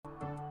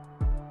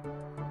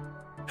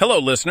Hello,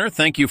 listener.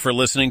 Thank you for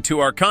listening to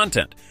our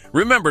content.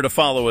 Remember to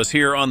follow us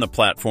here on the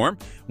platform.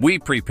 We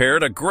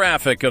prepared a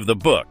graphic of the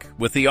book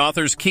with the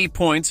author's key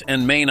points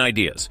and main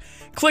ideas.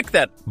 Click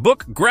that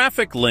book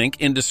graphic link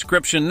in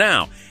description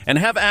now and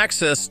have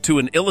access to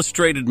an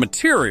illustrated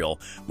material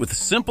with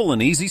simple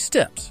and easy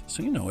steps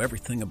so you know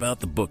everything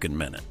about the book in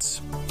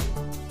minutes.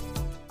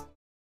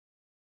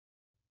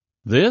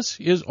 This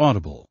is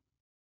Audible.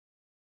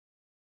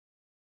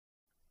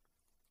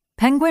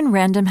 Penguin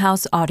Random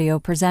House Audio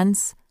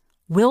presents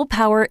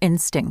Willpower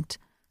Instinct,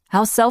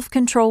 How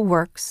Self-Control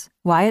Works,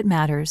 Why It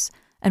Matters,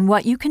 and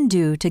What You Can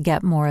Do to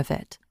Get More of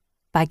It,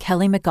 by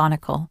Kelly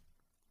McGonigal.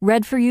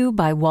 Read for you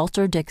by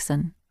Walter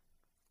Dixon.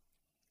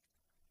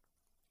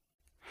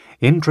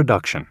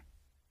 Introduction.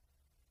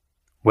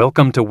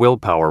 Welcome to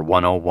Willpower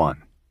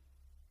 101.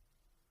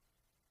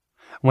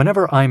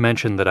 Whenever I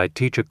mention that I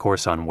teach a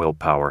course on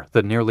willpower,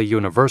 the nearly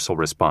universal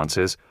response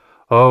is,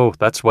 "Oh,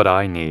 that's what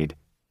I need."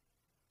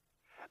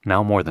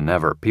 Now more than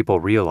ever, people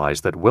realize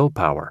that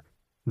willpower,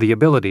 the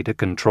ability to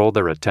control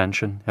their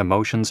attention,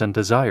 emotions, and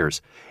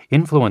desires,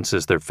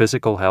 influences their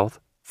physical health,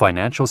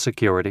 financial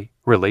security,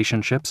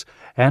 relationships,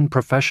 and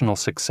professional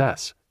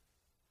success.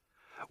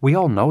 We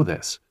all know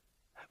this.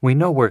 We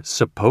know we're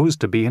supposed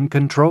to be in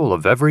control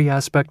of every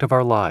aspect of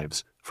our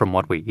lives, from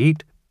what we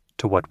eat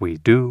to what we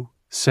do,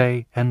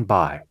 say, and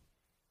buy.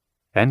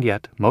 And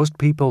yet, most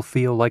people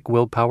feel like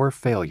willpower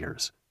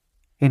failures.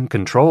 In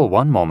control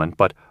one moment,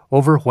 but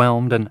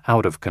overwhelmed and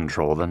out of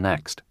control the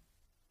next.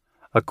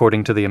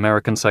 According to the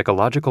American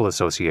Psychological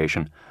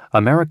Association,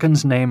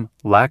 Americans name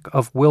lack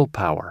of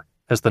willpower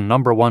as the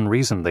number one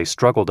reason they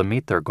struggle to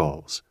meet their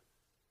goals.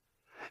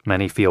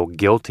 Many feel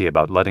guilty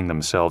about letting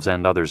themselves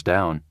and others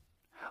down.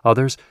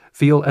 Others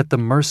feel at the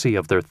mercy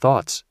of their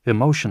thoughts,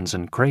 emotions,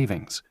 and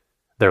cravings,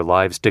 their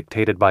lives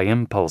dictated by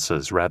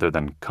impulses rather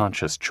than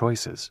conscious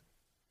choices.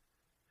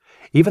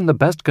 Even the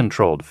best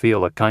controlled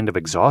feel a kind of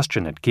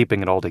exhaustion at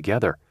keeping it all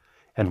together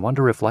and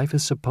wonder if life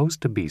is supposed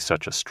to be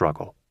such a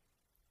struggle.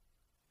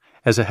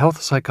 As a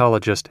health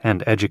psychologist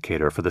and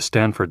educator for the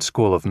Stanford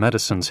School of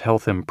Medicine's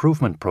Health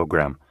Improvement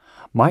Program,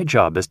 my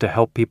job is to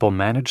help people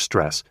manage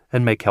stress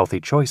and make healthy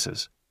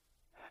choices.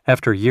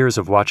 After years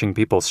of watching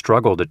people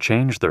struggle to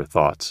change their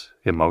thoughts,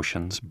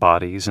 emotions,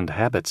 bodies, and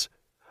habits,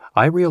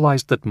 I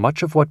realized that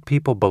much of what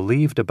people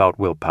believed about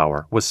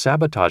willpower was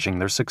sabotaging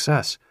their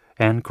success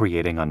and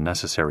creating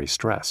unnecessary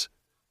stress.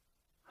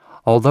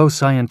 Although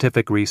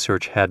scientific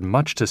research had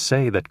much to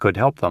say that could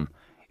help them,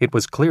 it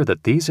was clear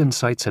that these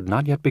insights had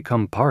not yet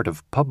become part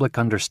of public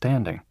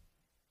understanding.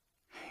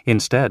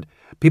 Instead,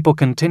 people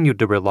continued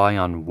to rely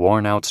on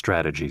worn-out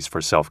strategies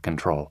for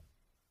self-control.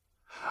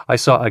 I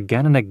saw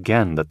again and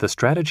again that the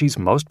strategies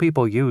most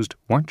people used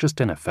weren't just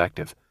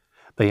ineffective,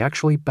 they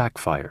actually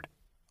backfired,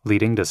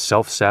 leading to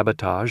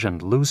self-sabotage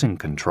and losing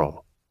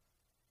control.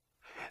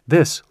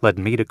 This led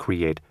me to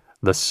create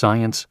The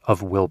Science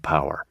of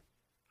Willpower,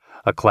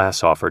 a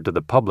class offered to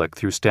the public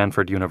through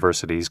Stanford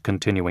University's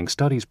Continuing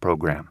Studies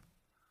program.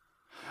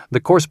 The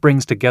course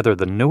brings together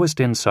the newest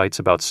insights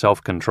about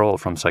self-control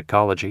from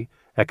psychology,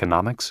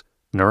 economics,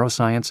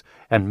 neuroscience,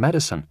 and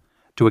medicine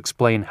to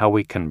explain how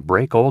we can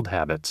break old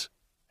habits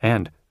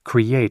and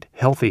create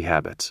healthy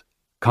habits,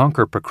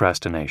 conquer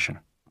procrastination,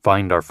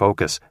 find our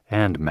focus,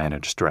 and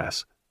manage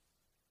stress.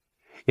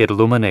 It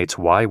illuminates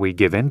why we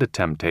give in to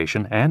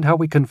temptation and how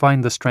we can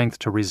find the strength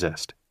to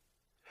resist.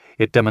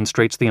 It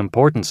demonstrates the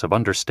importance of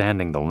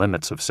understanding the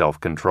limits of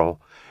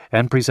self-control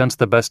and presents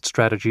the best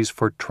strategies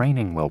for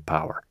training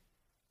willpower.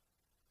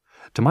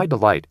 To my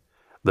delight,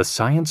 The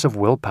Science of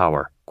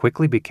Willpower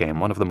quickly became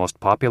one of the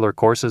most popular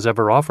courses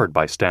ever offered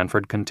by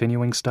Stanford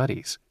Continuing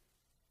Studies.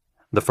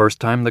 The first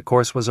time the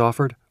course was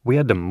offered, we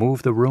had to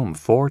move the room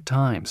 4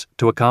 times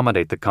to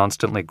accommodate the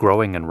constantly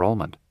growing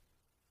enrollment.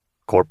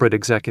 Corporate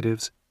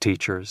executives,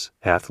 teachers,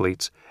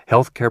 athletes,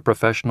 healthcare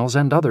professionals,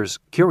 and others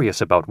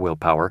curious about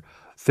willpower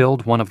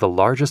filled one of the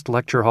largest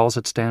lecture halls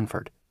at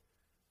Stanford.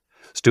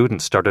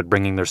 Students started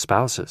bringing their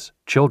spouses,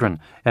 children,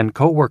 and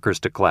co-workers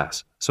to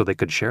class so they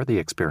could share the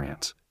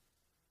experience.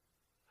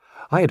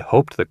 I had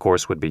hoped the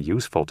course would be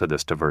useful to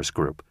this diverse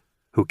group,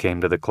 who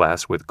came to the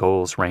class with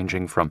goals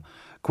ranging from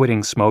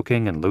quitting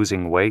smoking and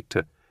losing weight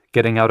to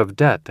getting out of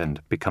debt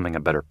and becoming a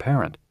better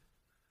parent.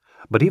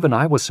 But even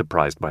I was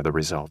surprised by the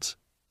results.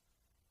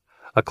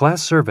 A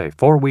class survey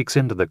 4 weeks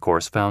into the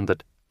course found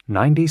that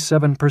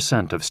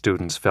 97% of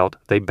students felt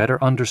they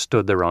better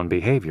understood their own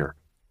behavior,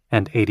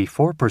 and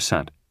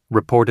 84%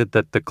 reported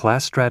that the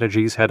class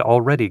strategies had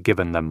already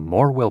given them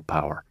more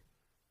willpower.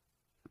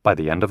 By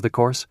the end of the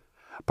course,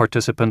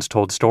 participants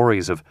told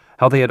stories of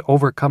how they had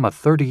overcome a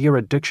 30-year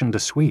addiction to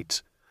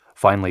sweets,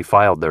 finally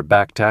filed their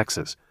back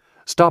taxes,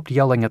 stopped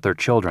yelling at their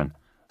children,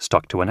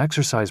 stuck to an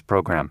exercise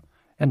program,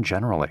 and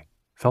generally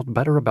felt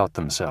better about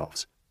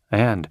themselves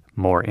and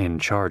more in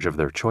charge of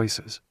their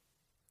choices.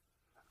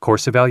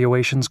 Course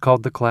evaluations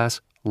called the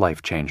class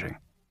life-changing.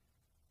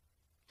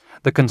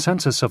 The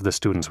consensus of the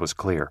students was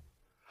clear.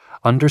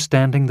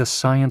 Understanding the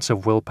science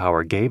of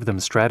willpower gave them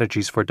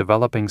strategies for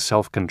developing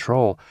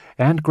self-control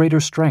and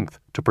greater strength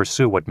to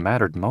pursue what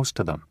mattered most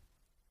to them.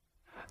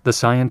 The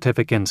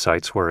scientific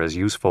insights were as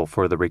useful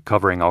for the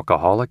recovering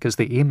alcoholic as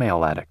the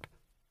email addict,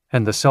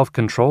 and the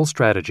self-control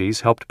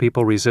strategies helped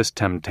people resist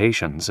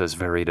temptations as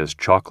varied as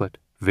chocolate,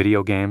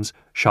 video games,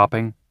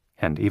 shopping,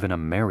 and even a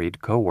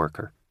married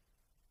coworker.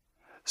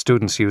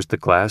 Students used the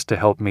class to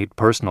help meet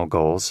personal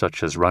goals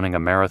such as running a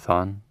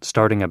marathon,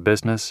 starting a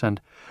business, and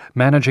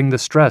managing the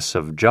stress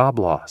of job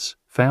loss,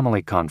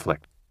 family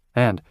conflict,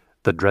 and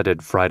the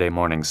dreaded Friday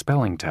morning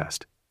spelling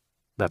test.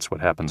 That's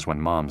what happens when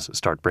moms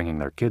start bringing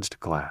their kids to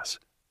class.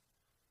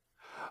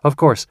 Of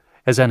course,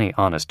 as any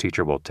honest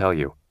teacher will tell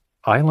you,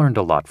 I learned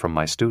a lot from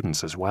my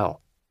students as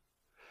well.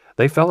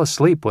 They fell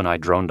asleep when I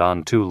droned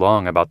on too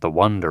long about the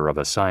wonder of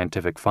a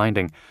scientific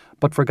finding,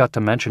 but forgot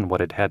to mention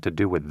what it had to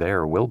do with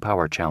their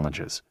willpower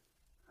challenges.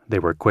 They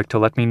were quick to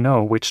let me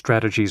know which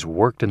strategies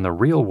worked in the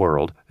real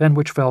world and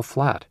which fell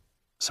flat,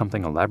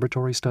 something a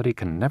laboratory study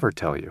can never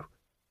tell you.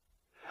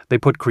 They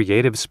put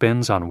creative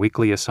spins on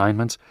weekly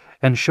assignments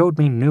and showed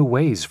me new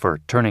ways for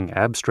turning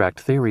abstract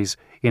theories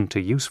into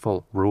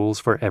useful rules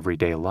for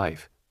everyday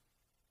life.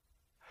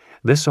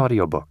 This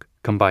audiobook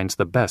combines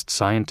the best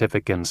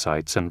scientific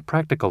insights and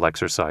practical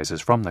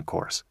exercises from the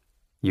course,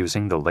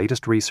 using the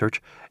latest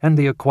research and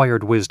the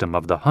acquired wisdom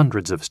of the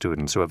hundreds of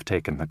students who have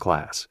taken the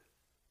class.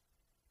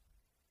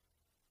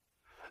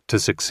 To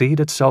succeed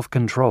at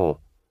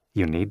self-control,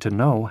 you need to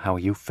know how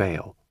you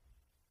fail.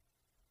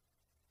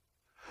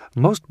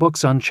 Most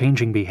books on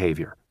changing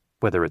behavior,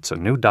 whether it's a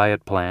new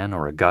diet plan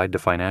or a guide to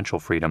financial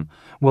freedom,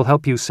 will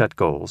help you set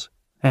goals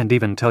and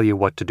even tell you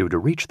what to do to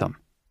reach them.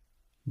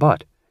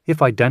 But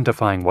if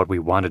identifying what we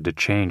wanted to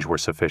change were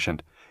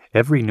sufficient,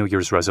 every New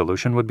Year's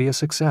resolution would be a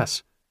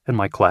success, and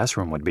my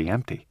classroom would be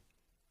empty.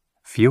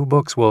 Few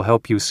books will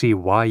help you see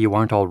why you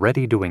aren't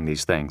already doing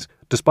these things,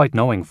 despite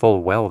knowing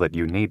full well that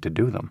you need to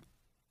do them.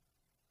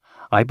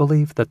 I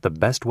believe that the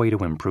best way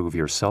to improve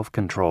your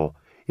self-control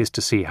is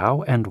to see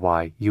how and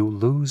why you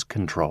lose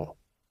control.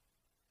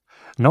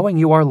 Knowing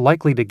you are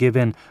likely to give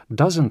in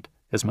doesn't,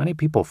 as many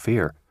people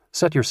fear,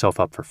 set yourself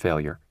up for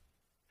failure.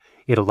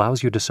 It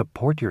allows you to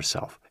support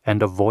yourself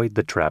and avoid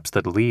the traps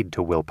that lead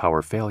to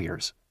willpower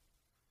failures.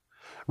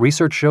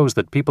 Research shows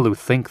that people who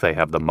think they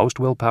have the most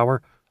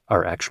willpower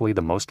are actually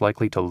the most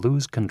likely to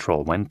lose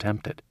control when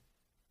tempted.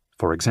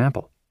 For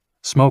example,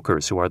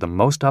 smokers who are the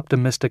most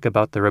optimistic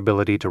about their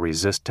ability to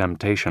resist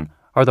temptation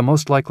are the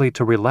most likely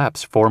to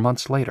relapse 4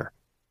 months later,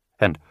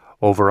 and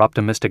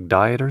over-optimistic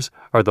dieters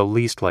are the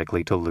least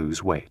likely to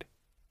lose weight.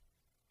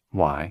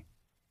 Why?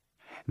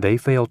 They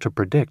fail to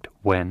predict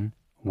when,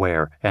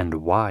 where, and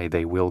why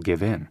they will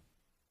give in.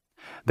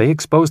 They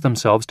expose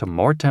themselves to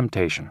more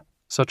temptation,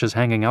 such as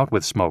hanging out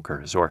with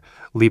smokers or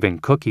leaving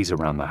cookies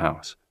around the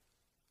house.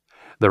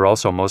 They're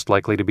also most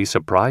likely to be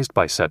surprised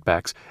by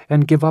setbacks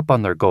and give up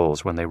on their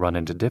goals when they run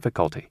into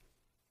difficulty.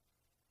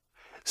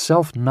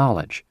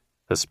 Self-knowledge,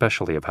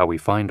 especially of how we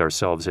find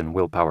ourselves in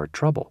willpower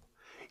trouble,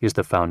 is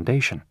the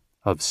foundation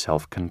of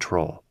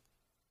self-control.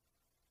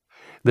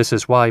 This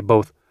is why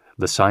both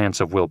the Science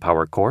of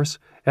Willpower course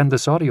and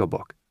this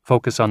audiobook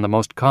focus on the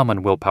most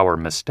common willpower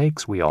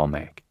mistakes we all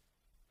make.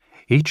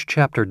 Each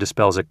chapter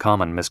dispels a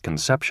common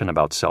misconception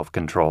about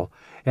self-control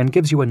and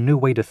gives you a new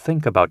way to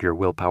think about your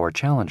willpower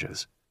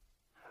challenges.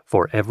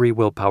 For every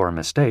willpower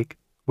mistake,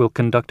 we'll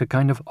conduct a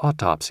kind of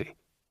autopsy.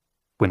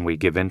 When we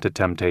give in to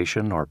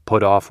temptation or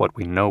put off what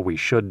we know we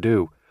should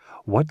do,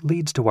 what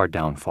leads to our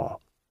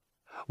downfall?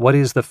 What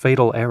is the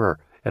fatal error,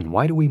 and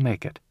why do we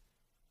make it?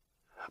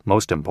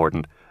 Most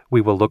important,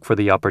 we will look for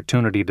the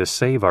opportunity to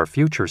save our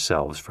future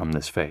selves from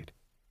this fate.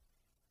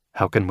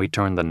 How can we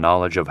turn the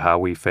knowledge of how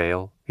we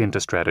fail into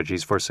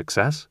strategies for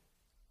success?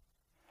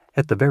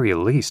 At the very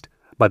least,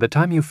 by the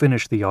time you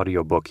finish the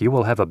audiobook, you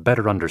will have a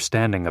better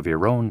understanding of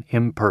your own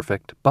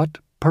imperfect but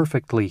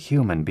perfectly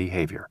human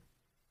behavior.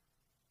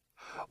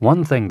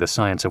 One thing the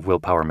Science of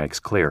Willpower makes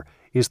clear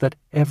is that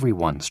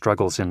everyone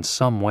struggles in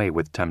some way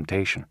with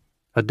temptation,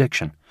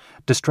 addiction,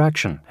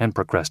 distraction, and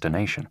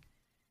procrastination.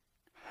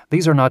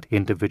 These are not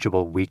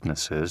individual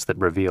weaknesses that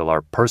reveal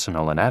our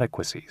personal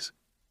inadequacies.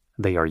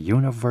 They are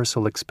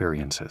universal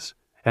experiences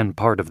and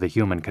part of the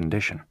human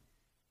condition.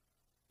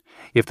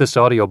 If this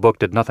audiobook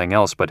did nothing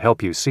else but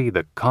help you see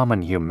the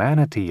common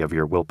humanity of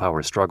your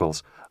willpower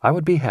struggles, I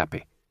would be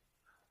happy.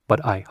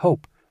 But I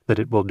hope that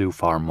it will do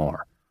far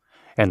more,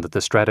 and that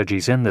the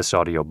strategies in this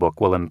audiobook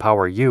will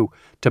empower you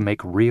to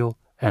make real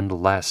and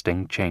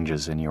lasting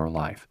changes in your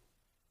life.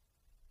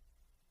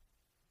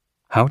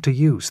 How to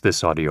use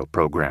this audio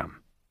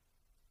program.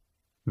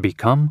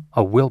 Become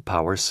a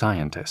willpower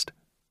scientist.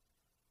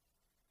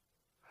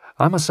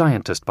 I'm a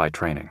scientist by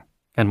training,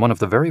 and one of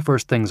the very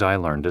first things I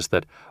learned is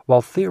that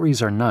while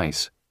theories are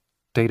nice,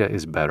 data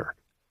is better.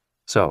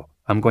 So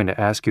I'm going to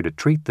ask you to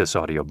treat this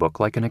audiobook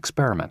like an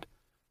experiment.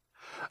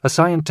 A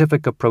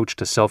scientific approach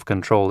to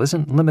self-control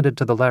isn't limited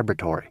to the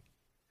laboratory.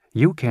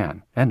 You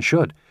can, and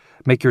should,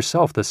 make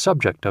yourself the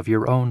subject of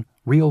your own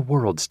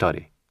real-world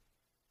study.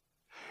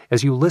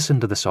 As you listen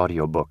to this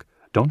audiobook,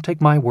 don't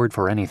take my word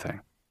for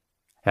anything.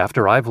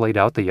 After I've laid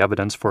out the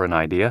evidence for an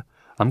idea,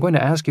 I'm going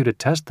to ask you to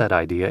test that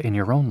idea in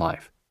your own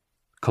life.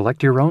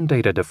 collect your own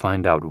data to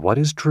find out what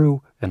is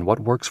true and what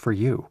works for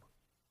you.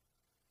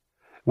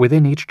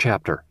 Within each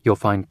chapter, you'll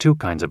find 2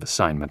 kinds of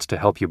assignments to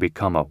help you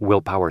become a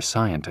willpower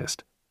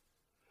scientist.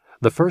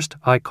 The first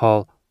I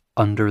call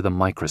Under the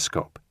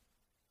Microscope.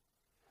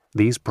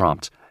 These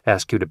prompts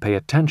ask you to pay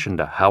attention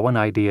to how an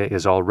idea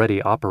is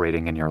already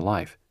operating in your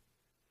life.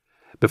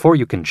 Before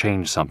you can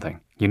change something,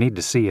 you need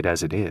to see it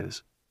as it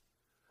is.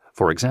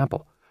 For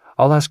example,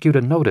 I'll ask you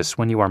to notice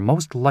when you are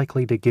most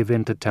likely to give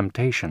in to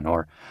temptation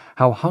or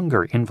how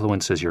hunger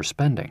influences your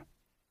spending.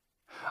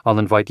 I'll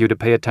invite you to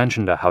pay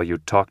attention to how you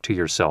talk to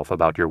yourself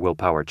about your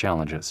willpower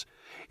challenges,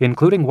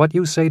 including what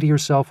you say to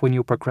yourself when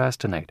you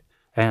procrastinate,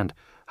 and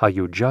how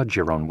you judge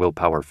your own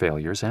willpower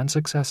failures and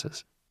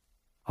successes.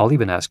 I'll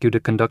even ask you to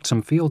conduct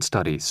some field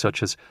studies,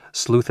 such as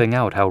sleuthing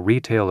out how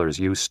retailers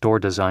use store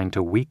design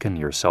to weaken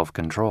your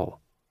self-control.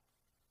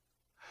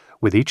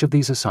 With each of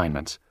these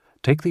assignments,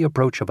 take the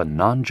approach of a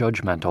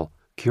non-judgmental,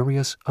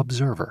 curious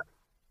observer,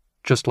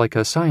 just like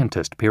a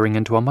scientist peering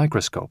into a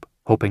microscope,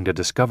 hoping to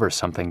discover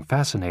something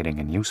fascinating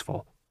and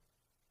useful.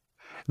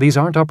 These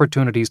aren't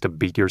opportunities to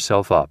beat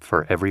yourself up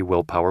for every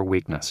willpower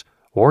weakness,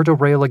 or to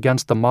rail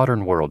against the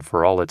modern world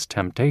for all its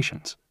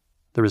temptations.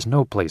 There is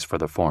no place for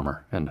the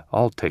former, and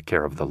I'll take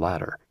care of the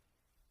latter.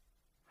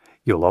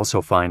 You'll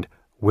also find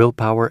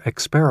willpower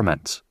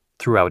experiments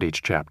throughout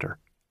each chapter.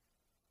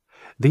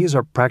 These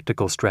are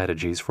practical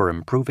strategies for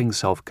improving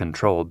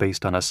self-control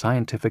based on a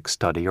scientific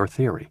study or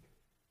theory.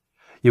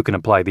 You can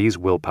apply these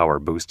willpower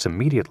boosts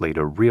immediately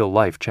to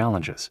real-life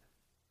challenges.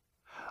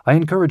 I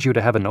encourage you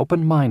to have an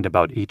open mind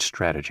about each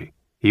strategy,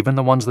 even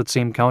the ones that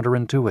seem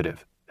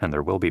counterintuitive, and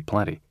there will be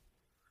plenty.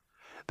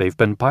 They've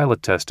been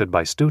pilot-tested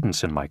by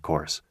students in my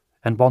course,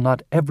 and while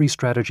not every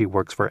strategy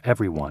works for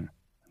everyone,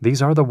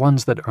 these are the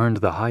ones that earned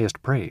the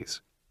highest praise.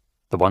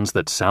 The ones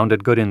that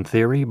sounded good in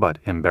theory but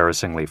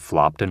embarrassingly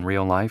flopped in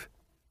real life?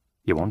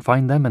 You won't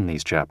find them in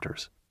these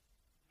chapters.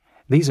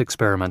 These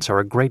experiments are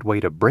a great way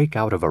to break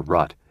out of a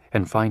rut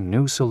and find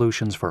new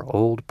solutions for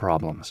old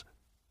problems.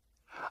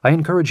 I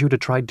encourage you to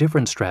try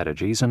different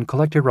strategies and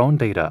collect your own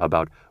data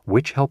about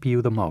which help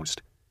you the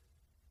most.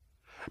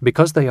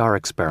 Because they are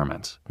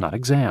experiments, not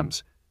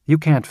exams, you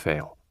can't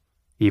fail,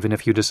 even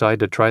if you decide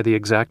to try the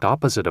exact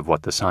opposite of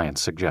what the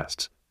science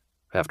suggests.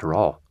 After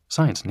all,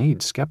 science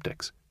needs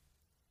skeptics.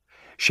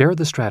 Share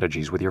the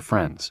strategies with your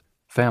friends,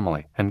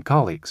 family, and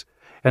colleagues,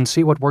 and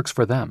see what works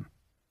for them.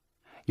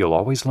 You'll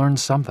always learn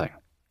something,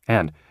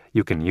 and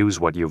you can use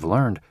what you've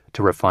learned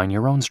to refine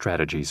your own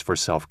strategies for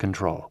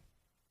self-control.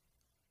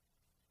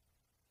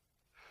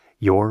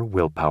 Your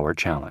Willpower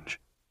Challenge.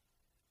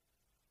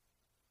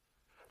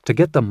 To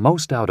get the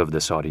most out of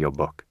this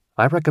audiobook,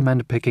 I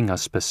recommend picking a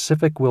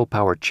specific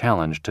willpower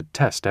challenge to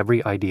test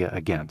every idea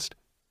against.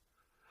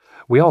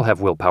 We all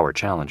have willpower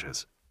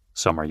challenges.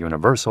 Some are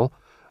universal.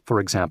 For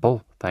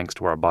example, thanks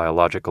to our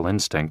biological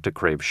instinct to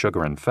crave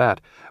sugar and fat,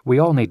 we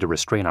all need to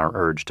restrain our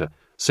urge to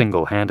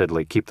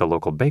single-handedly keep the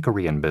local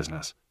bakery in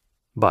business.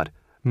 But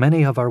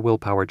many of our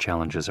willpower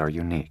challenges are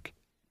unique.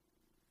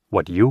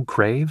 What you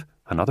crave,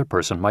 another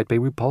person might be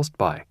repulsed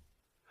by.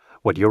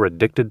 What you're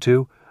addicted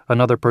to,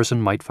 another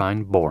person might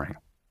find boring.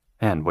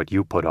 And what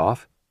you put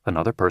off,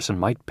 another person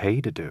might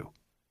pay to do.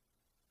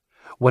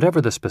 Whatever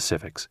the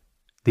specifics,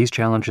 these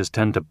challenges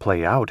tend to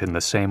play out in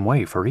the same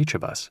way for each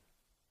of us.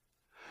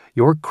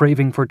 Your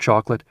craving for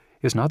chocolate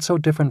is not so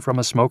different from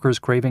a smoker's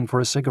craving for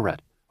a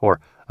cigarette, or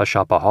a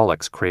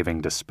shopaholic's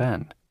craving to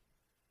spend.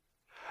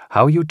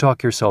 How you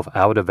talk yourself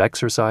out of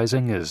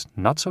exercising is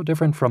not so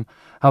different from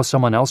how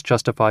someone else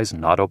justifies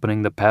not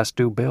opening the past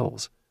due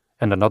bills,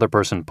 and another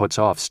person puts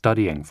off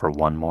studying for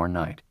one more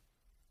night.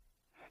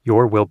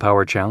 Your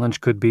willpower challenge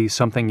could be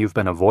something you've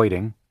been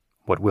avoiding,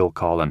 what we'll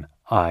call an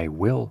I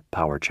will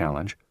power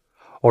challenge,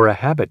 or a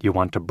habit you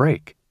want to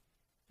break,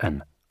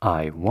 an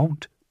I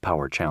won't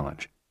power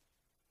challenge.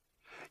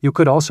 You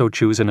could also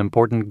choose an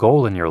important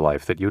goal in your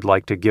life that you'd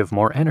like to give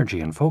more energy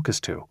and focus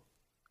to,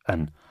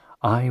 an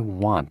I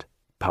want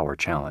power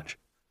challenge.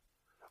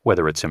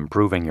 Whether it's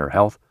improving your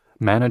health,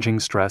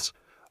 managing stress,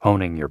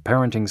 honing your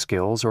parenting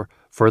skills, or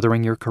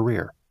furthering your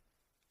career.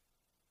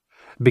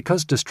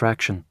 Because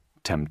distraction,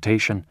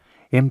 temptation,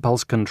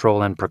 impulse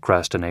control, and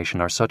procrastination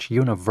are such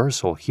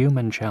universal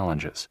human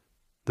challenges,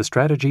 the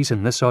strategies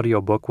in this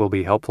audiobook will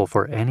be helpful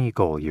for any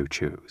goal you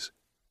choose.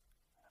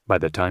 By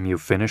the time you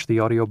finish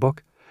the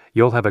audiobook,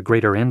 you'll have a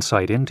greater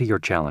insight into your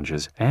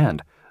challenges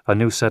and a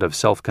new set of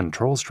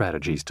self-control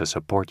strategies to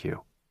support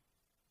you.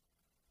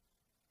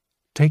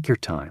 Take your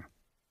time.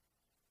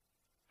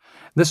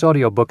 This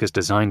audiobook is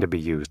designed to be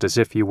used as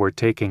if you were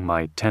taking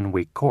my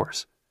 10-week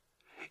course.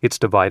 It's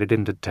divided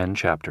into 10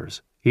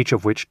 chapters, each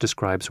of which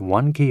describes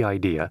one key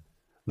idea,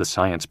 the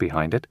science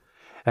behind it,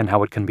 and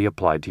how it can be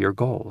applied to your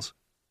goals.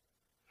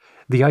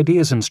 The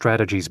ideas and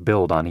strategies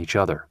build on each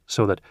other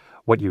so that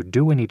what you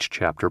do in each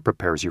chapter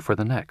prepares you for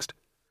the next.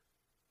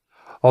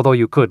 Although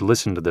you could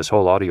listen to this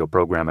whole audio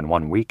program in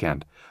one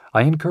weekend,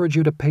 I encourage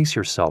you to pace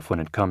yourself when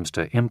it comes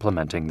to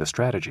implementing the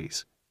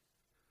strategies.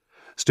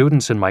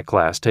 Students in my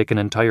class take an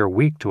entire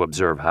week to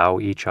observe how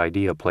each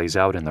idea plays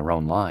out in their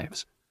own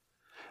lives.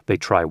 They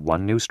try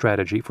one new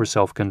strategy for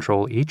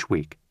self-control each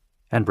week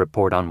and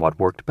report on what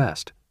worked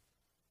best.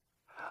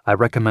 I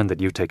recommend that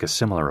you take a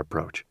similar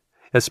approach,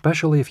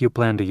 especially if you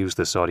plan to use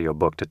this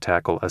audiobook to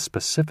tackle a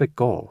specific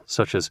goal,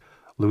 such as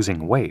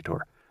losing weight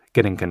or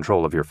getting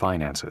control of your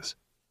finances.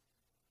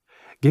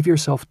 Give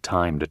yourself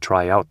time to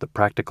try out the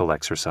practical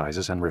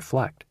exercises and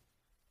reflect.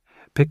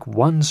 Pick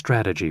one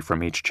strategy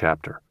from each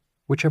chapter,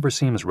 whichever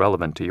seems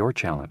relevant to your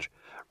challenge,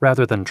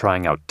 rather than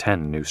trying out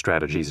 10 new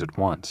strategies at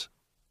once.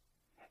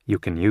 You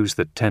can use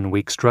the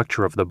 10-week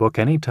structure of the book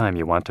anytime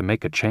you want to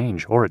make a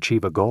change or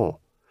achieve a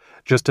goal,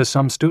 just as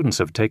some students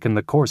have taken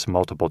the course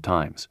multiple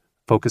times,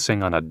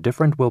 focusing on a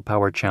different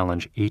willpower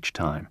challenge each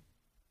time.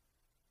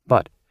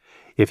 But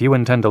if you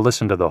intend to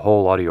listen to the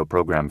whole audio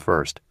program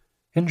first,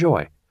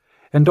 enjoy,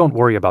 and don't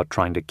worry about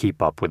trying to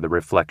keep up with the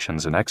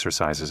reflections and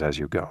exercises as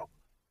you go.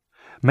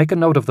 Make a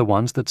note of the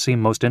ones that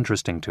seem most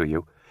interesting to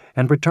you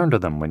and return to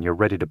them when you're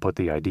ready to put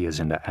the ideas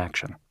into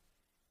action.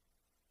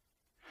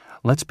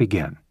 Let's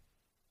begin.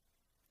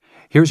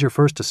 Here's your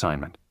first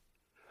assignment.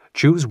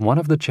 Choose one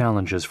of the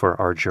challenges for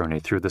our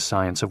journey through the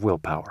science of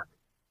willpower.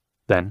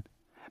 Then,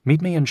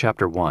 meet me in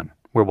Chapter 1,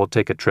 where we'll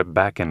take a trip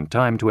back in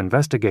time to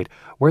investigate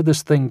where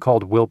this thing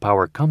called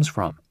willpower comes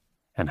from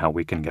and how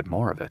we can get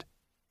more of it.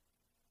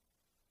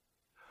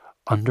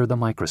 Under the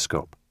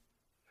microscope.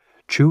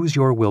 Choose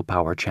your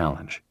willpower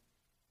challenge.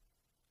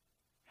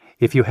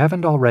 If you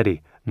haven't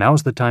already,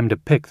 now's the time to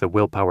pick the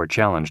willpower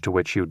challenge to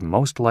which you'd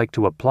most like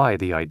to apply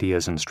the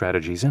ideas and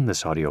strategies in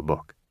this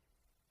audiobook.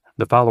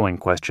 The following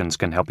questions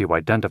can help you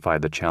identify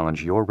the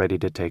challenge you're ready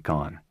to take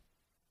on.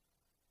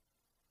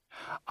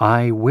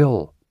 I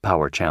will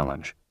power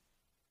challenge.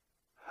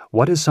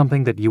 What is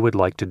something that you would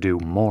like to do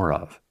more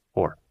of,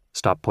 or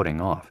stop putting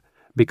off,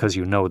 because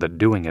you know that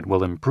doing it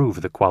will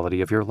improve the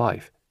quality of your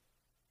life?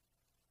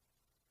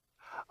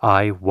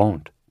 I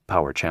won't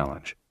power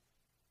challenge.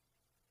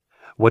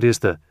 What is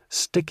the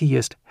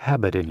stickiest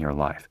habit in your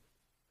life?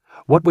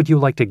 What would you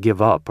like to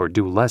give up or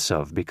do less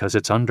of because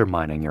it's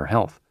undermining your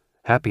health,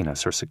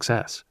 happiness, or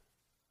success?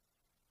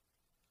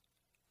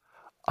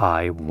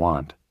 I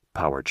want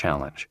power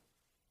challenge.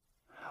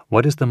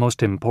 What is the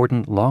most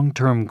important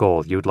long-term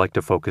goal you'd like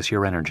to focus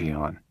your energy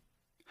on?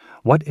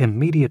 What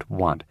immediate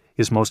want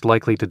is most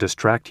likely to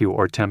distract you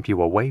or tempt you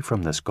away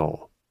from this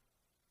goal?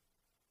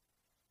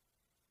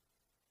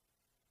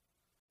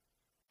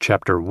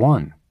 Chapter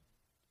 1.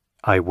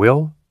 I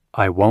will,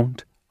 I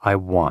won't, I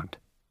want.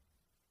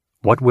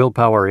 What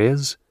willpower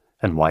is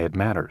and why it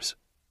matters.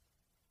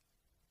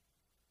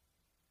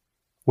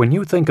 When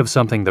you think of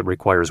something that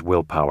requires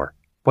willpower,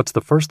 what's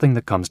the first thing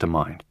that comes to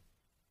mind?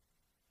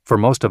 For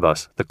most of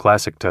us, the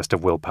classic test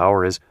of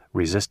willpower is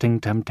resisting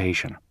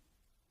temptation,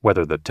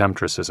 whether the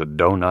temptress is a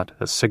donut,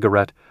 a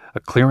cigarette,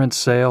 a clearance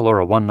sale, or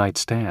a one-night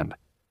stand.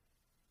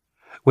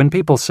 When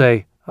people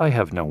say, I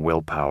have no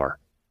willpower,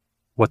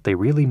 what they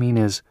really mean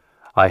is,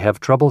 I have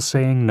trouble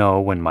saying no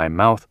when my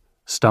mouth,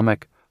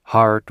 stomach,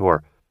 heart,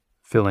 or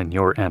fill in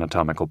your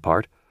anatomical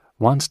part,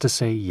 wants to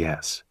say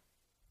yes.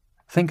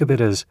 Think of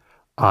it as,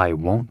 I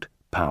won't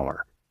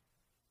power.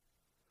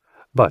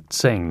 But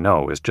saying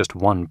no is just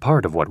one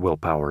part of what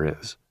willpower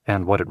is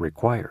and what it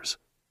requires.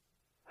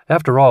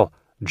 After all,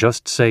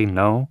 just say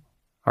no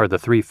are the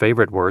 3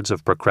 favorite words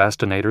of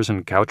procrastinators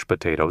and couch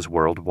potatoes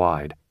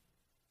worldwide.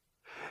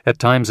 At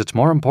times, it's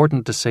more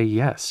important to say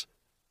yes.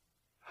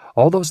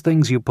 All those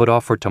things you put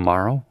off for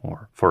tomorrow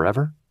or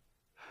forever,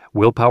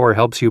 willpower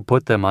helps you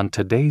put them on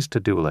today's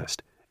to-do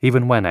list,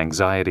 even when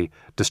anxiety,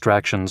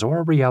 distractions, or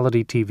a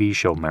reality TV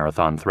show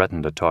marathon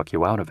threaten to talk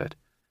you out of it.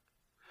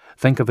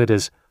 Think of it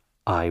as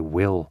I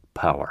will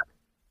power,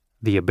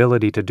 the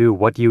ability to do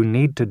what you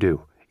need to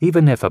do,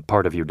 even if a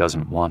part of you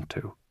doesn't want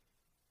to.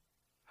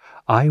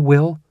 I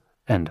will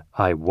and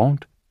I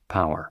won't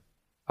power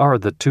are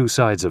the 2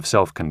 sides of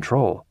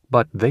self-control,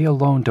 but they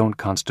alone don't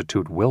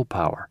constitute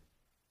willpower.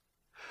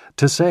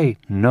 To say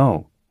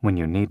no when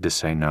you need to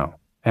say no,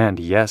 and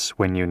yes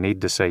when you need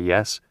to say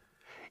yes,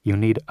 you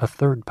need a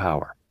 3rd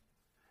power,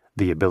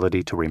 the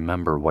ability to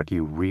remember what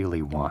you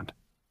really want.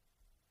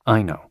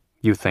 I know,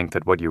 you think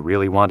that what you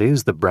really want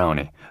is the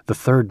brownie, the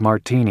 3rd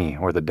martini,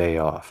 or the day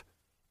off.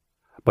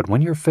 But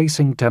when you're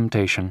facing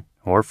temptation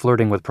or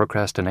flirting with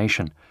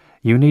procrastination,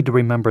 you need to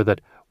remember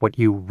that what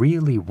you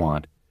really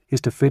want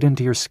is to fit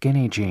into your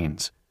skinny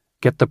jeans,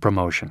 get the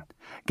promotion,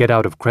 get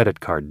out of credit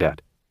card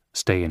debt,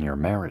 stay in your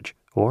marriage,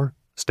 or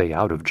stay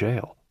out of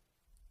jail.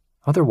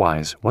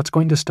 Otherwise, what's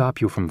going to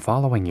stop you from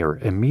following your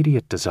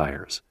immediate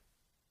desires?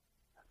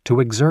 To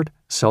exert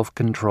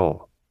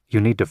self-control, you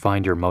need to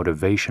find your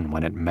motivation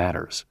when it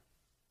matters.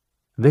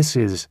 This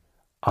is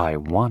I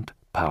want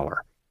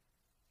power.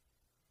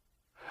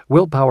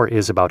 Willpower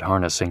is about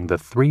harnessing the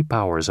 3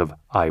 powers of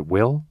I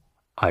will,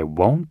 I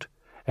won't,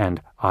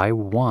 and I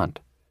want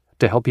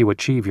to help you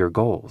achieve your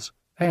goals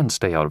and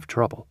stay out of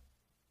trouble.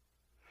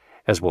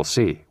 As we'll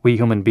see, we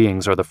human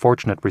beings are the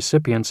fortunate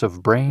recipients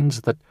of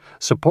brains that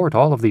support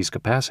all of these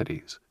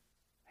capacities.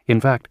 In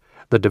fact,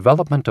 the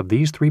development of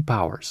these 3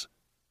 powers,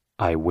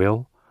 I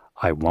will,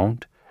 I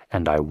won't,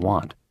 and I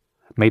want,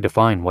 may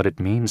define what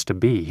it means to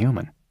be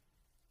human.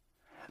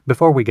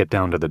 Before we get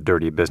down to the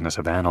dirty business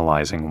of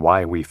analyzing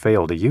why we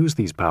fail to use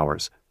these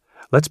powers,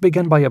 let's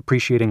begin by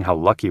appreciating how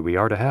lucky we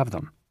are to have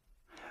them.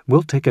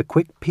 We'll take a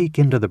quick peek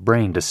into the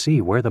brain to see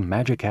where the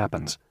magic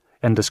happens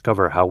and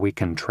discover how we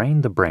can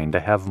train the brain to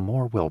have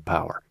more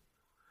willpower.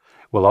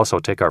 We'll also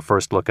take our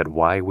first look at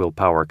why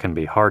willpower can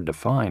be hard to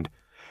find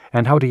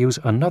and how to use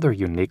another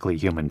uniquely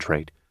human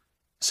trait,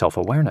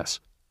 self-awareness,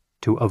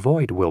 to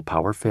avoid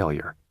willpower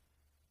failure.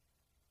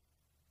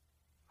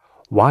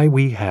 Why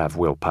we have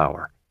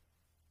willpower.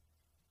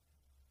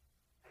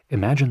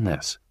 Imagine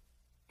this.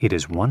 It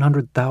is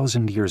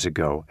 100,000 years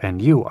ago,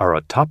 and you are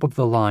a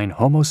top-of-the-line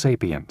Homo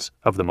sapiens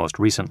of the most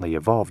recently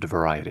evolved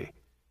variety.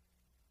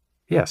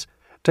 Yes,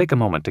 take a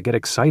moment to get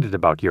excited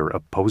about your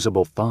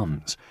opposable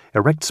thumbs,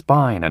 erect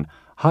spine, and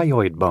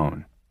hyoid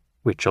bone,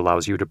 which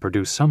allows you to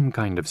produce some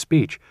kind of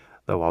speech,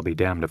 though I'll be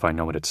damned if I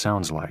know what it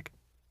sounds like.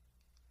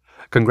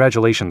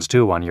 Congratulations,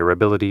 too, on your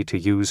ability to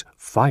use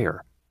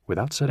fire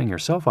without setting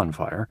yourself on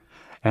fire,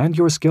 and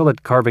your skill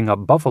at carving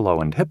up buffalo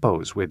and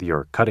hippos with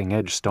your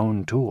cutting-edge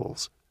stone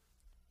tools.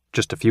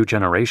 Just a few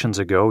generations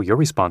ago, your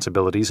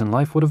responsibilities in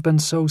life would have been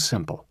so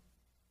simple.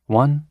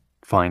 1.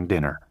 Find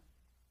dinner.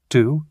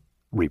 2.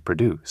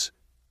 Reproduce.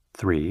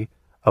 3.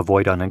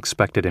 Avoid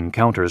unexpected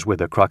encounters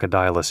with a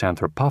Crocodilus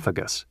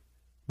anthropophagus.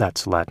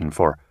 That's Latin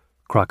for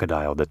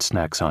crocodile that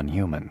snacks on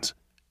humans.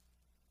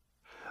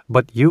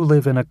 But you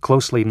live in a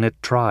closely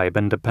knit tribe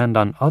and depend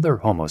on other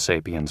Homo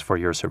sapiens for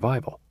your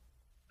survival.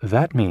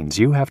 That means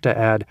you have to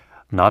add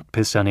not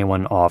piss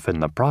anyone off in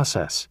the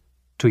process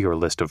to your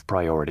list of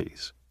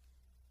priorities.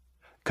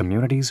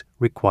 Communities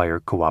require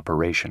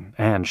cooperation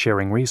and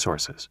sharing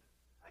resources.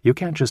 You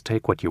can't just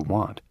take what you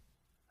want.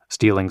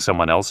 Stealing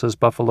someone else's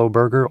buffalo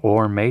burger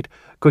or mate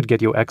could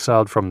get you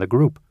exiled from the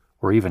group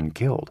or even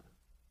killed.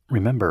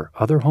 Remember,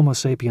 other Homo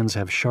sapiens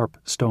have sharp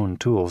stone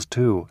tools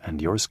too,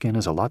 and your skin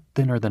is a lot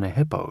thinner than a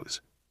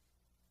hippo's.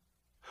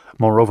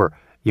 Moreover,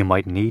 you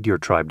might need your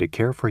tribe to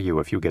care for you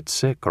if you get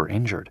sick or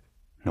injured.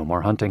 No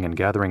more hunting and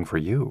gathering for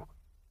you.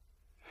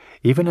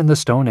 Even in the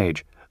Stone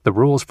Age, the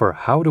rules for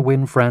how to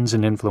win friends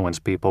and influence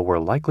people were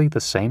likely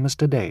the same as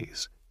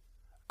today's.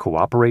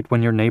 Cooperate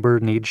when your neighbor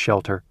needs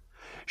shelter.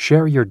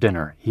 Share your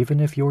dinner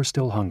even if you're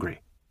still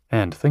hungry.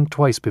 And think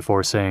twice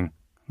before saying,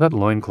 "That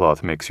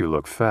loincloth makes you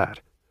look fat."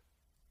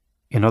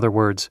 In other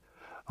words,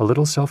 a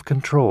little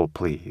self-control,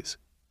 please.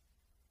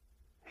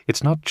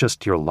 It's not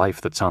just your life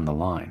that's on the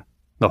line.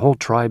 The whole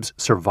tribe's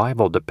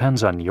survival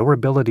depends on your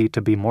ability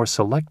to be more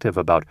selective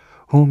about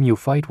whom you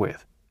fight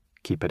with,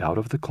 keep it out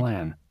of the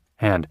clan,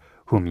 and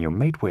whom you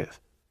mate with.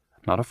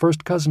 Not a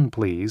first cousin,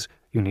 please.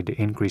 You need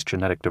to increase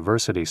genetic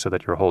diversity so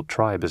that your whole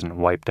tribe isn't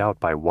wiped out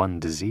by one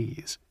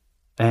disease.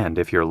 And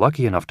if you're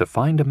lucky enough to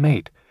find a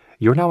mate,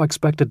 you're now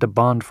expected to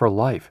bond for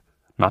life,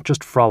 not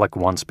just frolic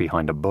once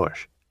behind a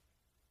bush.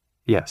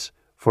 Yes,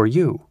 for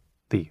you,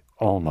 the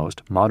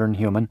almost modern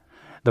human,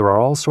 there are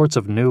all sorts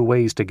of new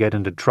ways to get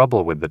into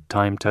trouble with the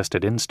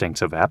time-tested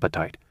instincts of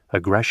appetite,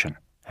 aggression,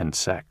 and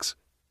sex.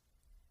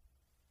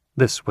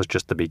 This was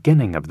just the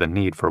beginning of the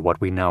need for what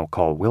we now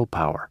call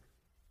willpower.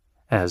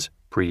 As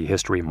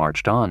prehistory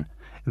marched on,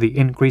 the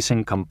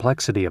increasing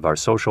complexity of our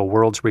social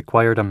worlds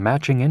required a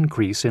matching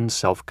increase in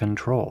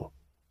self-control.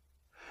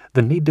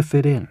 The need to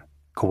fit in,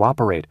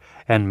 cooperate,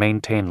 and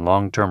maintain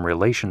long-term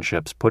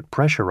relationships put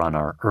pressure on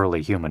our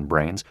early human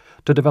brains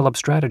to develop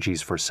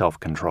strategies for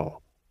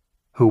self-control.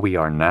 Who we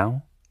are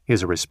now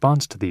is a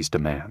response to these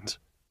demands.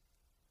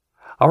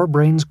 Our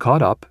brains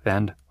caught up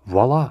and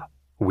voila,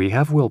 we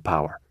have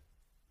willpower,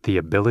 the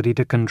ability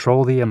to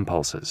control the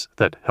impulses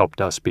that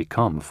helped us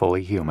become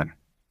fully human.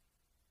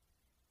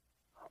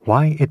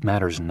 Why it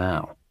matters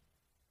now.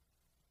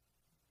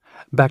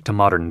 Back to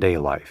modern-day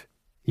life.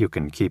 You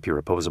can keep your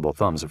opposable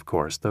thumbs, of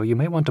course, though you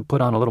may want to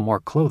put on a little more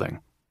clothing.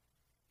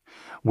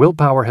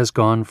 Willpower has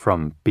gone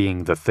from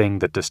being the thing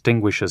that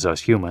distinguishes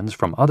us humans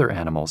from other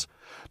animals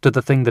to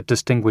the thing that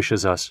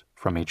distinguishes us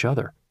from each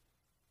other.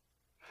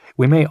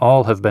 We may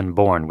all have been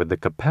born with the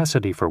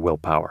capacity for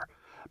willpower,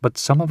 but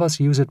some of us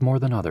use it more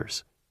than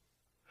others.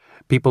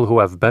 People who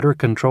have better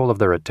control of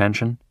their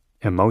attention,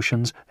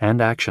 emotions,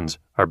 and actions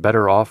are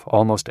better off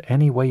almost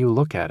any way you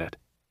look at it.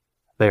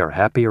 They are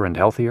happier and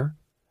healthier.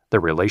 Their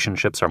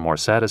relationships are more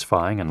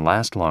satisfying and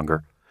last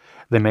longer.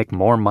 They make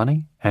more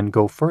money and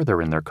go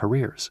further in their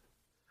careers.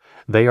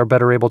 They are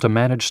better able to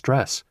manage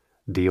stress,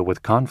 deal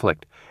with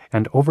conflict,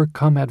 and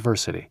overcome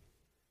adversity.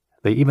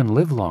 They even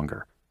live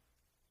longer.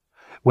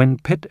 When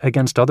pit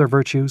against other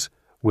virtues,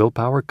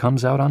 willpower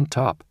comes out on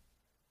top.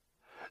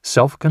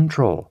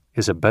 Self-control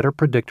is a better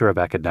predictor of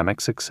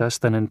academic success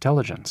than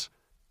intelligence.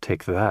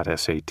 Take that,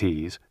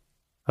 SATs.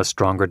 A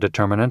stronger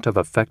determinant of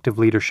effective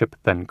leadership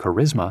than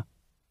charisma.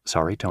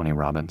 Sorry, Tony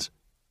Robbins.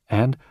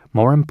 And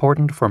more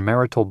important for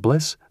marital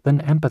bliss than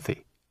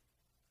empathy.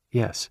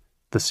 Yes,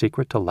 the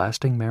secret to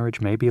lasting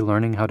marriage may be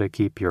learning how to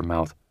keep your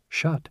mouth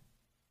shut.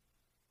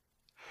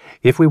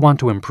 If we want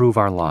to improve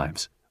our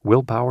lives,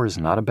 willpower is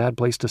not a bad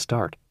place to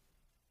start.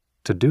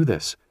 To do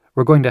this,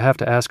 we're going to have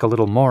to ask a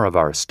little more of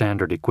our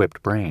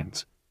standard-equipped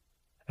brains.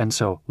 And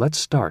so let's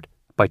start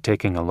by by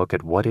taking a look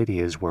at what it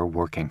is we're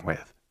working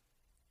with.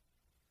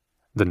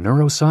 The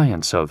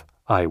neuroscience of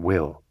I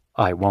will,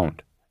 I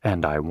won't,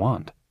 and I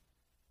want.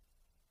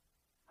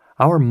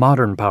 Our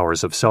modern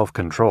powers of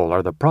self-control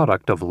are the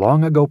product of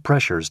long-ago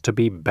pressures to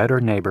be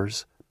better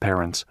neighbors,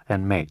 parents,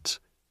 and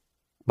mates.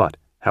 But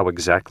how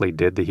exactly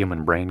did the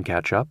human brain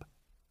catch up?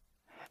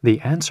 The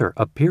answer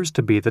appears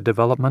to be the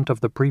development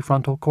of the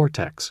prefrontal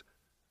cortex,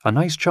 a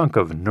nice chunk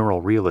of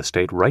neural real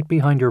estate right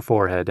behind your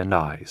forehead and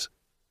eyes.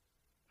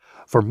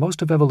 For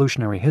most of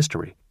evolutionary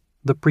history,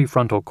 the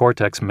prefrontal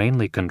cortex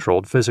mainly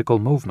controlled physical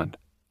movement,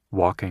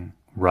 walking,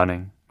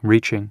 running,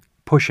 reaching,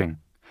 pushing,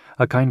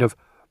 a kind of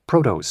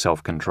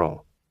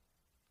proto-self-control.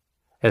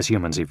 As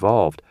humans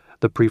evolved,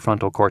 the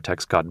prefrontal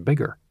cortex got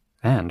bigger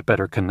and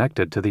better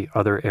connected to the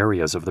other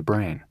areas of the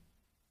brain.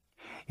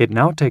 It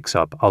now takes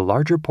up a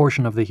larger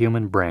portion of the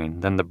human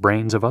brain than the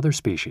brains of other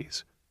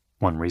species,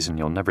 one reason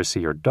you'll never see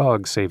your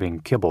dog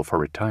saving kibble for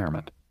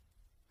retirement.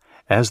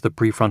 As the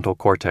prefrontal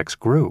cortex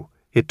grew,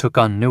 it took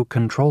on new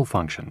control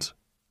functions,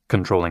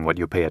 controlling what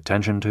you pay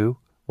attention to,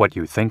 what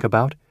you think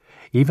about,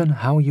 even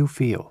how you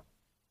feel.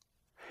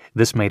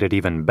 This made it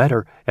even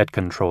better at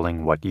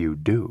controlling what you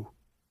do.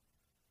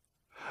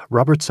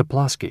 Robert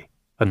Sapolsky,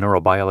 a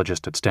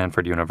neurobiologist at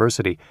Stanford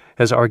University,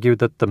 has argued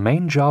that the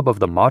main job of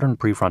the modern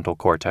prefrontal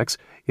cortex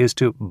is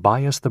to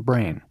bias the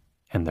brain,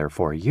 and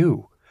therefore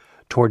you,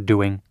 toward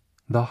doing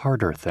the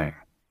harder thing.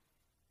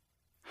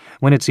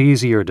 When it's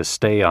easier to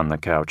stay on the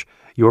couch,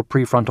 your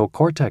prefrontal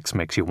cortex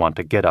makes you want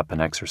to get up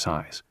and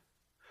exercise.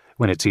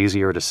 When it's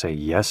easier to say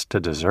yes to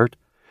dessert,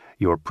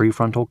 your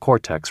prefrontal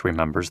cortex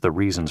remembers the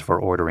reasons for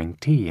ordering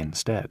tea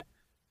instead.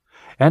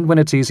 And when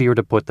it's easier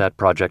to put that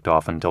project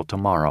off until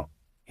tomorrow,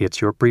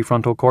 it's your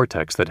prefrontal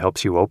cortex that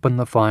helps you open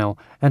the file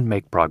and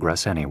make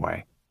progress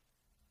anyway.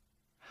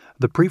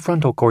 The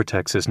prefrontal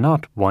cortex is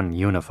not one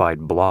unified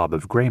blob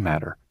of gray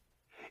matter.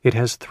 It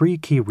has three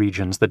key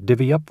regions that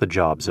divvy up the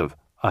jobs of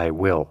I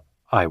will,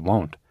 I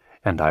won't,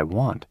 and I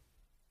want.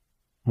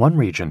 One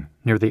region,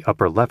 near the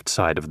upper left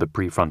side of the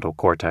prefrontal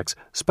cortex,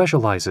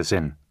 specializes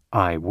in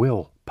I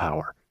will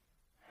power.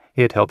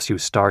 It helps you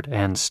start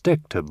and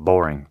stick to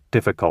boring,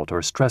 difficult,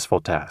 or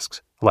stressful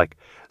tasks, like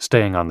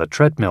staying on the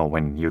treadmill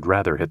when you'd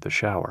rather hit the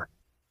shower.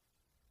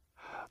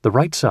 The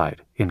right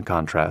side, in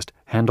contrast,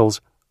 handles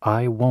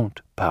I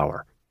won't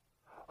power,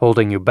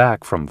 holding you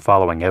back from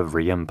following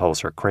every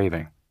impulse or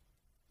craving.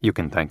 You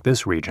can thank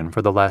this region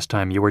for the last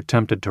time you were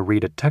tempted to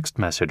read a text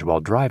message while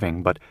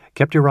driving but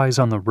kept your eyes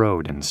on the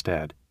road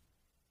instead.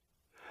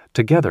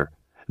 Together,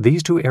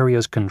 these two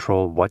areas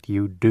control what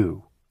you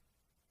do.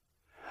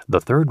 The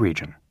third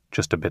region,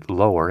 just a bit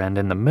lower and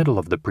in the middle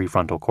of the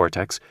prefrontal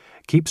cortex,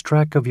 keeps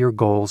track of your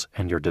goals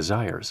and your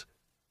desires.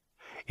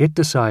 It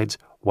decides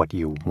what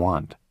you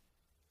want.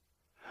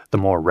 The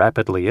more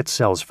rapidly its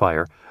cells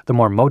fire, the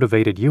more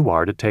motivated you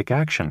are to take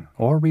action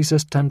or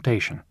resist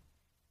temptation.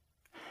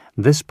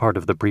 This part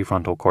of the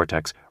prefrontal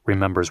cortex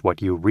remembers what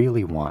you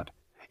really want,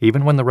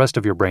 even when the rest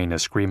of your brain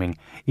is screaming,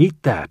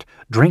 "Eat that,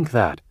 drink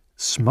that,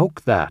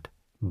 smoke that,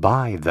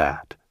 buy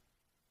that."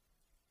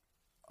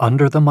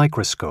 Under the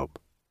microscope.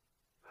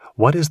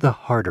 What is the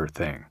harder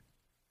thing?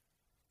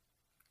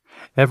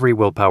 Every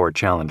willpower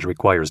challenge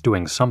requires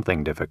doing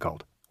something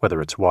difficult, whether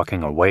it's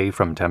walking away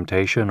from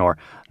temptation or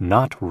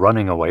not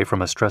running away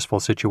from a stressful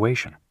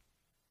situation.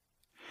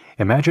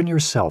 Imagine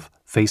yourself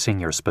facing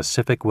your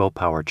specific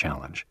willpower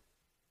challenge.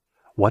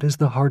 What is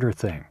the harder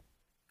thing?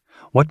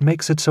 What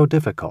makes it so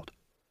difficult?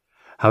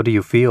 How do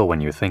you feel when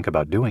you think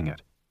about doing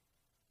it?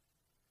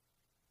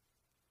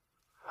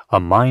 A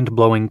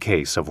mind-blowing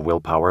case of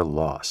willpower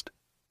lost.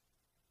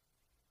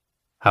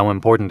 How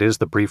important is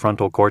the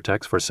prefrontal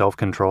cortex for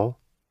self-control?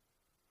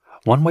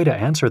 One way to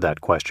answer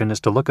that question is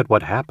to look at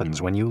what happens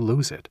when you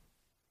lose it.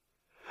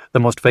 The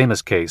most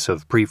famous case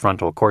of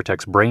prefrontal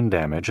cortex brain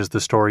damage is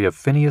the story of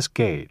Phineas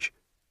Gage.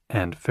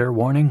 And fair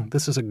warning,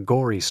 this is a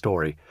gory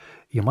story.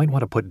 You might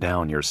want to put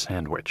down your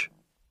sandwich.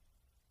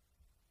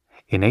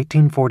 In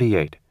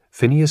 1848,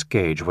 Phineas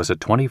Gage was a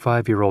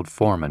 25-year-old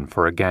foreman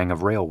for a gang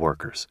of rail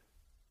workers.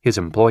 His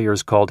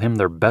employers called him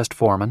their best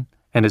foreman,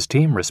 and his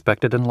team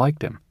respected and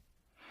liked him.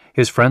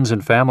 His friends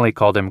and family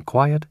called him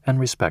quiet and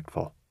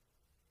respectful.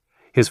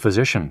 His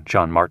physician,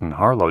 John Martin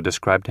Harlow,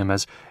 described him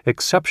as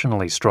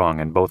exceptionally strong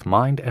in both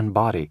mind and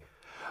body,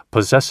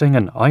 possessing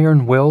an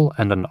iron will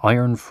and an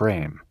iron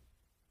frame.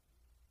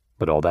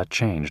 But all that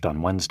changed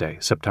on Wednesday,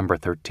 September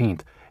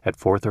 13th at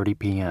 4:30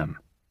 p.m.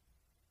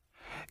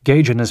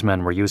 Gage and his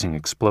men were using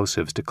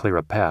explosives to clear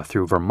a path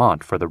through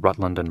Vermont for the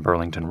Rutland and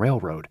Burlington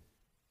Railroad.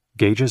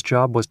 Gage's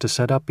job was to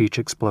set up each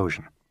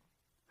explosion.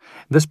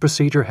 This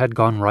procedure had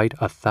gone right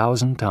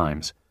 1,000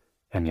 times,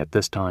 and yet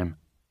this time,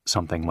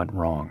 something went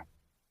wrong.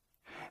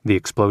 The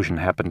explosion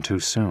happened too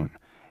soon,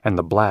 and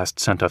the blast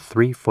sent a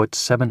 3-foot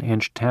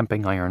 7-inch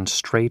tamping iron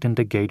straight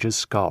into Gage's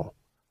skull.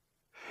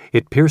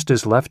 It pierced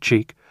his left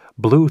cheek,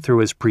 blew through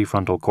his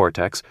prefrontal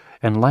cortex,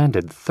 and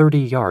landed 30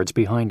 yards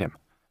behind him,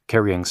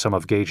 carrying some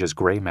of Gage's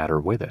gray matter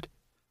with it.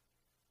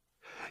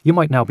 You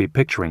might now be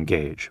picturing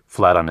Gage,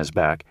 flat on his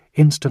back,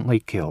 instantly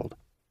killed.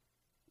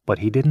 But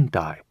he didn't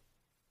die.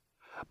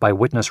 By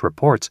witness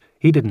reports,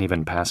 he didn't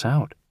even pass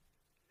out.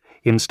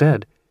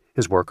 Instead,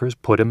 his workers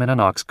put him in an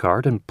ox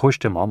cart and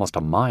pushed him almost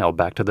a mile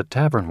back to the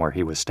tavern where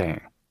he was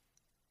staying.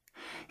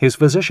 His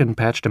physician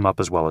patched him up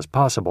as well as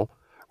possible,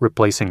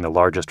 replacing the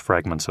largest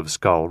fragments of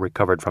skull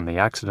recovered from the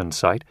accident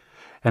site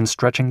and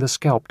stretching the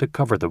scalp to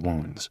cover the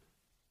wounds.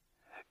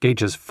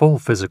 Gage's full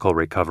physical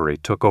recovery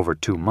took over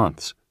 2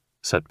 months,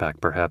 set back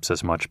perhaps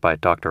as much by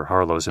Dr.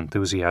 Harlow's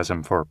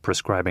enthusiasm for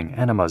prescribing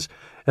enemas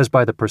as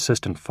by the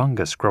persistent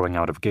fungus growing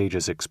out of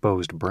Gage's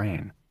exposed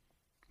brain.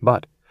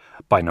 But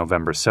by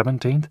November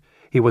 17th,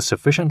 he was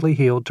sufficiently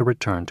healed to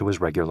return to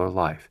his regular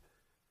life.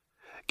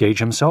 Gage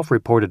himself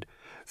reported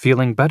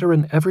feeling better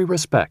in every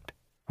respect,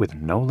 with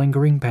no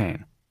lingering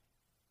pain.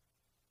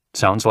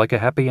 Sounds like a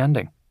happy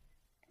ending.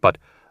 But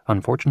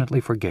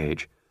unfortunately for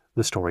Gage,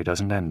 the story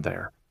doesn't end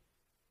there.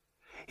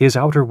 His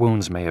outer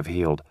wounds may have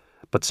healed,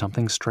 but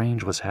something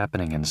strange was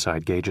happening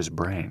inside Gage's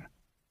brain.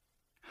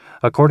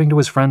 According to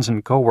his friends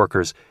and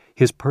co-workers,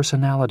 his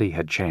personality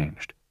had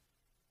changed.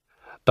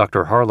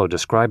 Dr. Harlow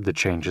described the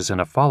changes in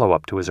a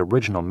follow-up to his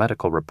original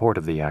medical report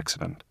of the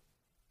accident.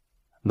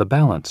 The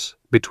balance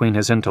between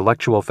his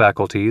intellectual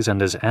faculties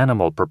and his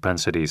animal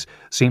propensities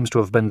seems to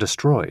have been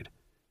destroyed.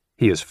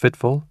 He is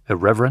fitful,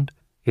 irreverent,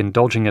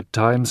 indulging at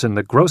times in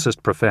the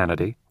grossest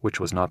profanity, which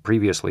was not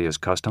previously his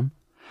custom,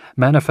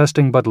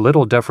 manifesting but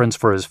little deference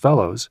for his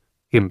fellows,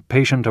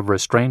 impatient of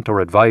restraint or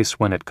advice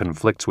when it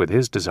conflicts with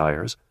his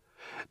desires,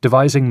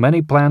 devising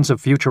many plans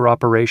of future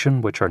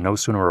operation which are no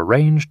sooner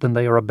arranged than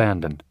they are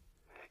abandoned.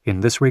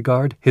 In this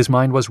regard, his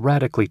mind was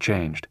radically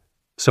changed,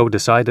 so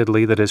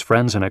decidedly that his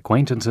friends and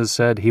acquaintances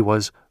said he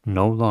was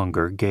no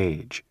longer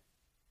Gage.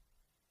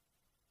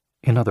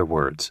 In other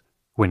words,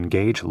 when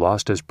Gage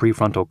lost his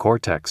prefrontal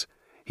cortex,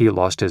 he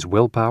lost his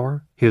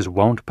willpower, his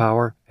won't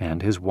power,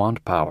 and his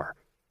want power.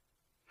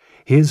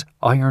 His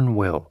iron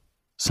will,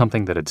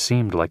 something that had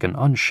seemed like an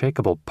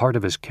unshakable part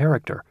of his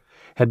character,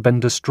 had been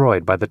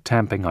destroyed by the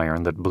tamping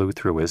iron that blew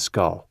through his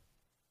skull.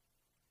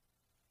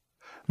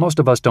 Most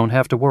of us don't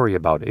have to worry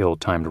about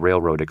ill-timed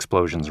railroad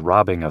explosions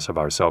robbing us of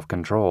our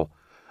self-control,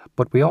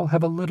 but we all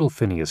have a little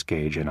Phineas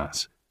Gage in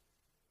us.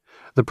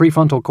 The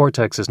prefrontal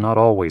cortex is not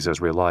always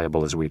as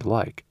reliable as we'd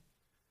like.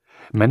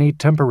 Many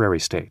temporary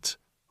states,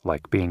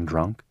 like being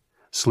drunk,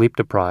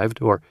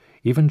 sleep-deprived, or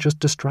even just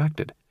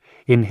distracted,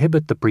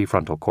 inhibit the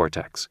prefrontal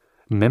cortex,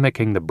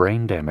 mimicking the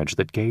brain damage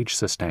that Gage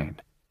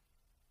sustained.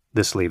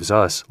 This leaves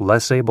us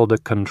less able to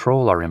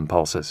control our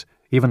impulses,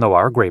 even though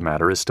our gray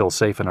matter is still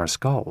safe in our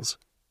skulls.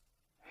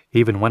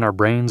 Even when our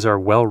brains are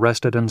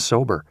well-rested and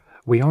sober,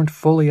 we aren't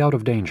fully out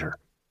of danger.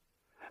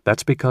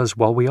 That's because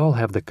while we all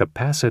have the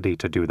capacity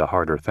to do the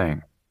harder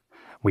thing,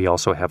 we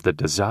also have the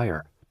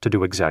desire to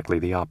do exactly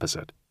the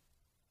opposite.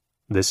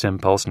 This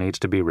impulse needs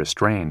to be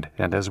restrained,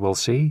 and as we'll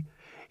see,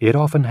 it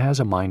often has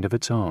a mind of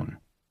its own.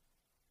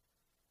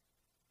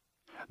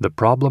 The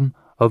problem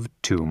of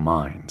two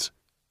minds.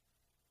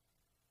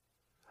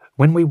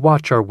 When we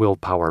watch our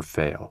willpower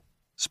fail,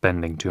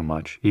 spending too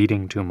much,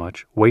 eating too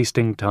much,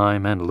 wasting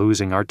time, and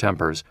losing our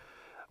tempers,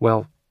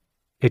 well,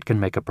 it can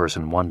make a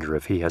person wonder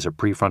if he has a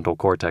prefrontal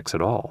cortex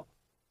at all.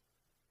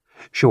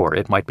 Sure,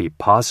 it might be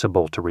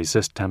possible to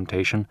resist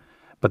temptation,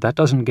 but that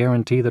doesn't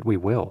guarantee that we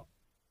will.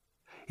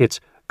 It's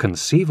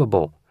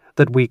conceivable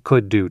that we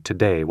could do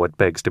today what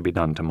begs to be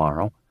done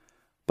tomorrow,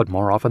 but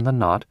more often than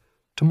not,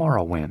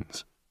 tomorrow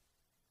wins.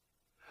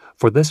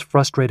 For this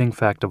frustrating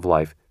fact of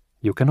life,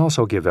 you can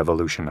also give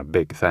evolution a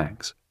big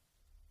thanks.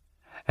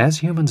 As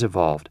humans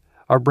evolved,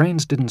 our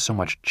brains didn't so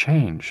much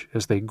change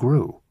as they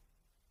grew.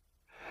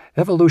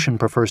 Evolution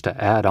prefers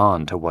to add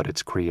on to what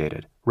it's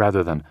created,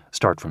 rather than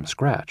start from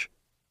scratch.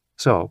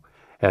 So,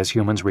 as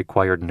humans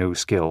required new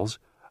skills,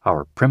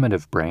 our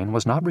primitive brain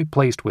was not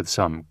replaced with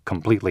some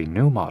completely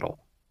new model.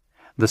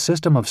 The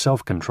system of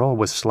self-control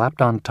was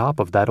slapped on top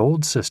of that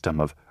old system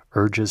of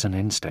urges and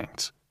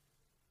instincts.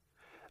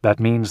 That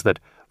means that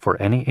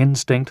for any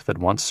instinct that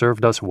once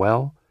served us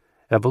well,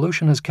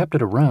 evolution has kept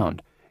it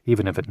around,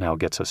 even if it now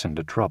gets us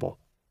into trouble.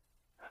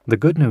 The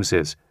good news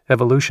is,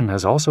 evolution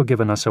has also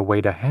given us a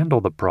way to handle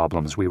the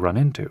problems we run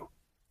into.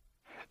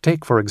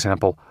 Take, for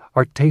example,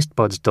 our taste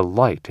buds'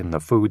 delight in the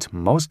foods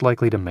most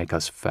likely to make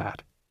us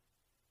fat.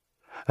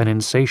 An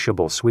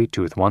insatiable sweet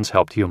tooth once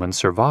helped humans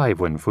survive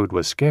when food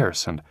was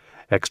scarce and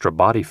extra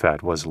body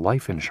fat was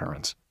life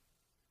insurance.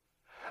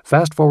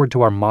 Fast forward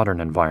to our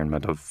modern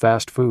environment of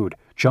fast food,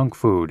 junk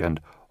food, and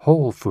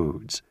whole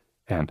foods,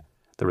 and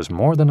there is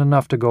more than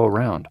enough to go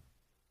around.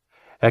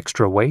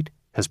 Extra weight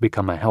has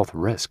become a health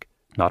risk,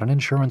 not an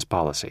insurance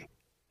policy,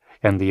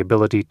 and the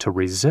ability to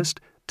resist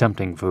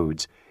tempting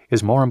foods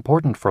is more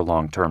important for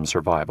long-term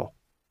survival.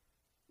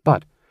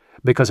 But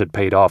because it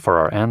paid off for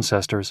our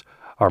ancestors,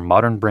 our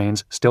modern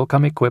brains still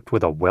come equipped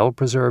with a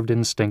well-preserved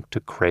instinct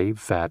to crave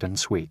fat and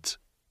sweets.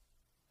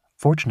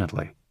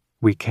 Fortunately,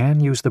 we can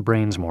use the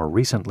brain's more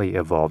recently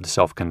evolved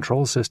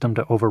self-control system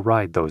to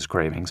override those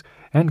cravings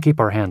and keep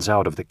our hands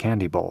out of the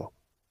candy bowl.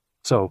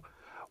 So,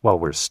 while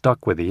we're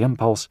stuck with the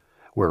impulse,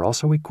 we're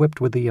also equipped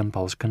with the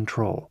impulse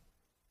control.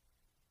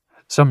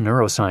 Some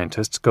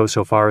neuroscientists go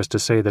so far as to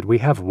say that we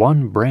have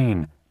one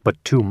brain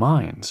but two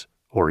minds,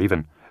 or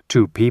even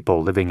two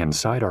people living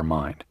inside our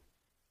mind.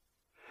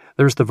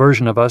 There's the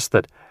version of us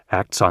that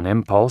acts on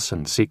impulse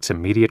and seeks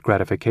immediate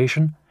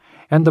gratification,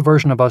 and the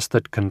version of us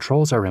that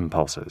controls our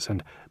impulses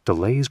and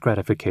delays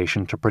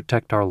gratification to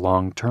protect our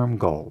long-term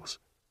goals.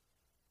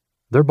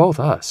 They're both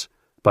us,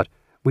 but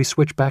we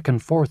switch back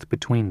and forth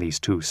between these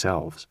two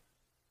selves.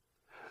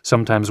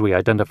 Sometimes we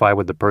identify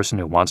with the person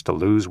who wants to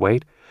lose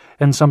weight,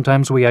 and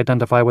sometimes we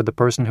identify with the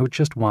person who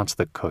just wants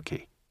the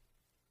cookie.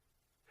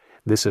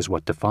 This is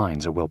what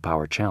defines a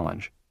willpower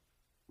challenge.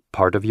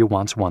 Part of you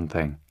wants one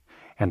thing,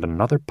 and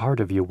another part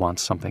of you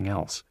wants something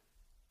else.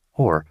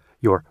 Or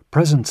your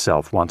present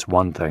self wants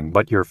one thing,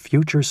 but your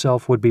future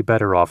self would be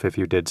better off if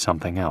you did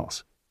something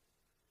else.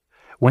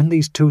 When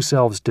these two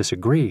selves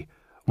disagree,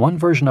 one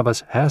version of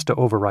us has to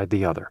override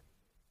the other.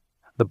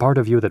 The part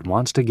of you that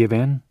wants to give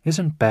in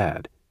isn't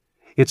bad.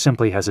 It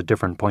simply has a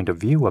different point of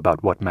view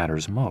about what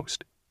matters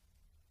most.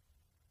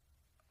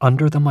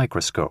 Under the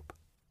microscope.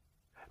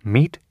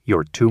 Meet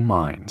your two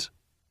minds.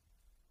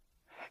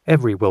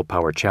 Every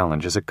willpower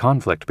challenge is a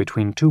conflict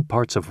between two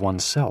parts of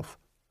oneself.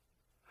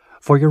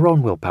 For your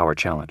own willpower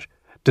challenge,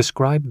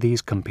 describe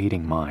these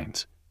competing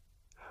minds.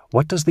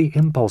 What does the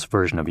impulse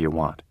version of you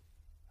want?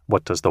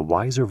 What does the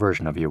wiser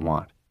version of you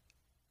want?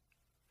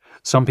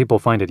 Some people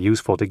find it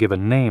useful to give a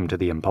name to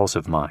the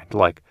impulsive mind,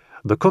 like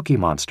the cookie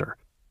monster,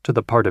 to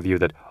the part of you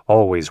that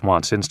always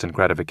wants instant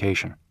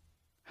gratification,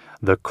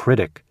 the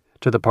critic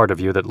to the part of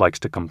you that likes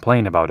to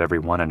complain about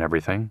everyone and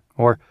everything,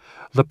 or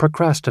the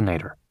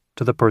procrastinator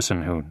to the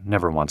person who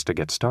never wants to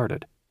get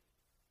started.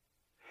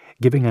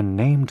 Giving a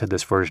name to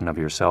this version of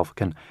yourself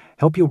can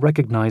help you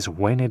recognize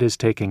when it is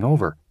taking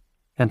over,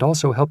 and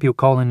also help you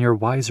call in your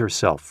wiser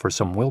self for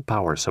some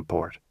willpower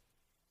support.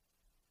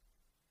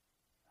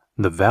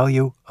 The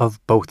value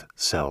of both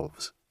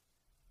selves.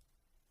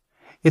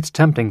 It's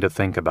tempting to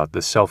think about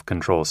the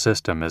self-control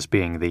system as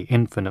being the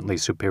infinitely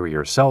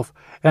superior self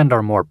and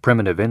our more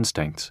primitive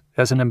instincts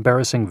as an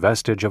embarrassing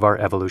vestige of our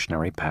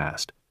evolutionary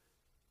past.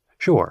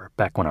 Sure,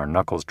 back when our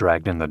knuckles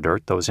dragged in the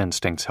dirt, those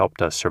instincts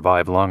helped us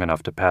survive long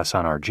enough to pass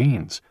on our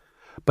genes,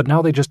 but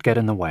now they just get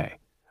in the way,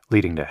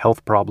 leading to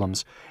health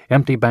problems,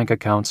 empty bank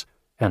accounts,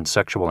 and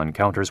sexual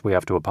encounters we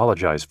have to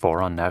apologize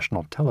for on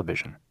national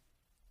television.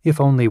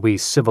 If only we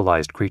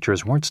civilized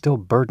creatures weren't still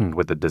burdened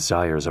with the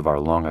desires of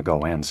our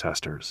long-ago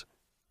ancestors.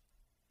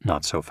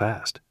 Not so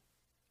fast.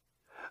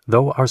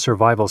 Though our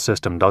survival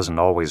system doesn't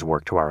always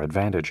work to our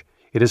advantage,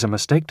 it is a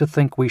mistake to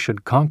think we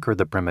should conquer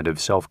the primitive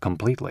self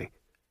completely.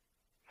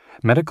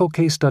 Medical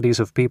case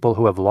studies of people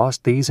who have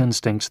lost these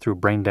instincts through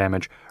brain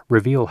damage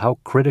reveal how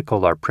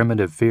critical our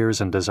primitive fears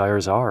and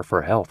desires are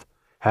for health,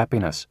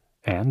 happiness,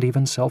 and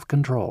even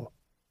self-control.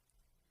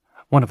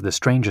 One of the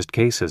strangest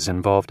cases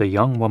involved a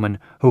young woman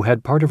who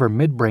had part of her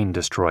midbrain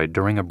destroyed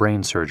during a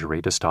brain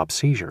surgery to stop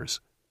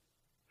seizures.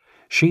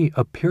 She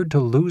appeared to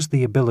lose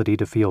the ability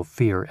to feel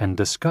fear and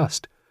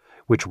disgust,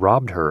 which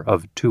robbed her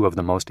of two of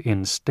the most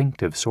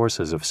instinctive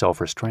sources of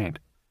self-restraint.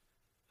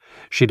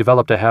 She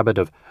developed a habit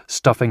of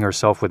stuffing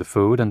herself with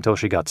food until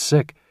she got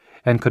sick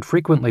and could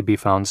frequently be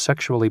found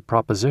sexually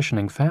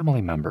propositioning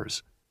family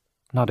members.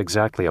 Not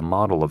exactly a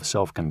model of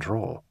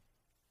self-control.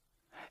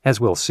 As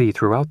we'll see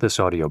throughout this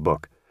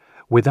audiobook,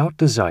 without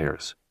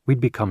desires,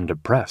 we'd become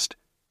depressed,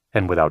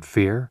 and without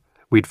fear,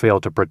 we'd fail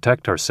to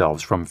protect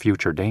ourselves from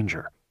future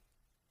danger.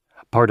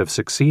 Part of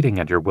succeeding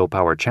at your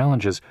willpower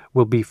challenges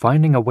will be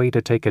finding a way to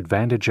take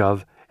advantage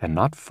of and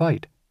not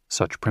fight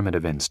such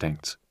primitive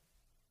instincts.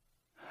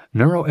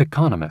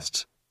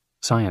 Neuroeconomists,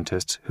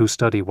 scientists who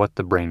study what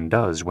the brain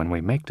does when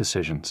we make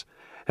decisions,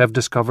 have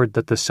discovered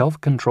that the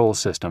self-control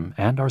system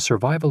and our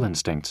survival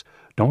instincts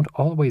don't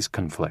always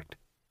conflict.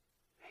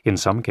 In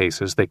some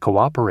cases, they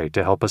cooperate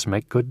to help us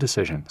make good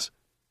decisions.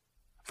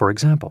 For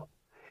example,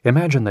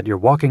 imagine that you're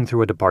walking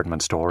through a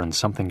department store and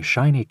something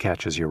shiny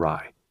catches your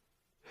eye.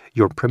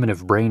 Your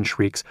primitive brain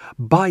shrieks,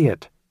 "Buy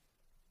it!"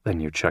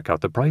 Then you check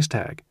out the price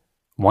tag,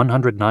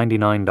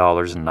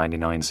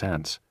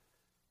 $199.99.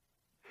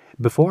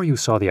 Before you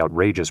saw the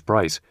outrageous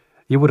price,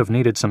 you would have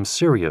needed some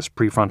serious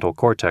prefrontal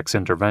cortex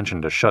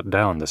intervention to shut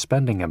down the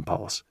spending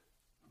impulse.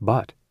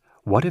 But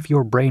what if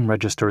your brain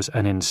registers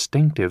an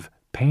instinctive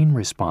pain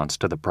response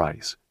to the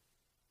price?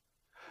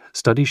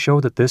 Studies show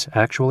that this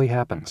actually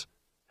happens.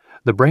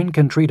 The brain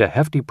can treat a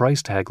hefty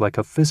price tag like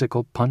a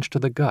physical punch to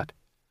the gut.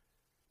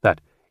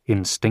 That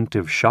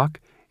instinctive shock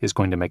is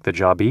going to make the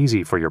job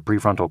easy for your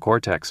prefrontal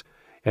cortex,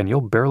 and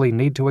you'll barely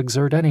need to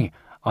exert any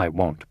 "I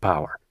won't"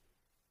 power.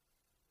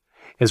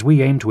 As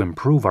we aim to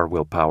improve our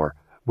willpower,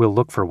 we'll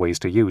look for ways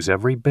to use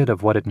every bit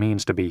of what it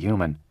means to be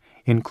human,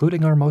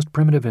 including our most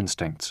primitive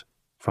instincts,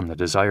 from the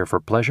desire for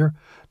pleasure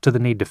to the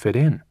need to fit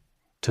in,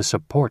 to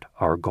support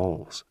our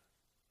goals.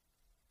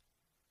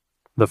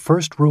 The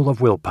first rule of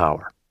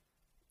willpower: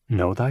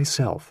 know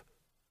thyself.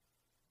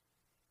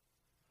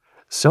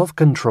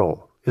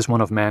 Self-control is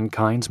one of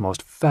mankind's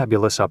most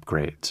fabulous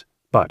upgrades,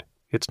 but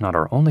it's not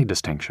our only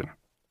distinction.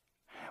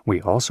 We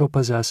also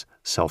possess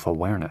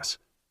self-awareness.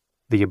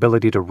 the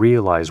ability to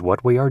realize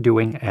what we are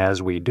doing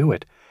as we do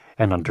it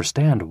and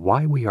understand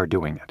why we are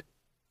doing it.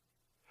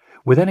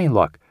 With any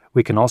luck,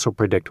 we can also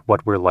predict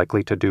what we're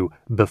likely to do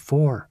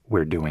before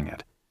we're doing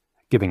it,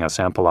 giving us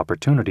ample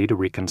opportunity to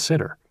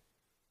reconsider.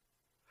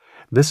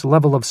 This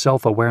level of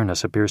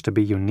self-awareness appears to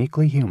be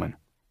uniquely human.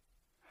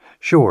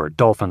 Sure,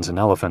 dolphins and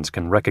elephants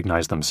can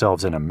recognize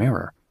themselves in a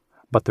mirror,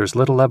 but there's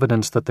little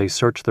evidence that they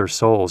search their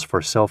souls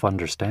for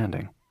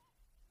self-understanding.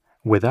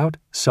 Without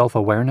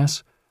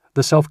self-awareness,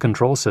 the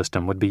self-control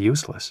system would be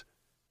useless.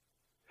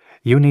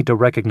 You need to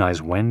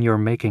recognize when you're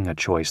making a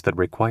choice that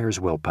requires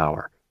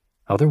willpower.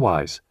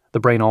 Otherwise, the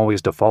brain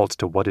always defaults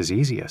to what is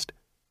easiest.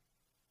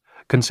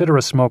 Consider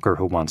a smoker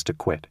who wants to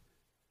quit.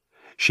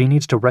 She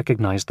needs to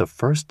recognize the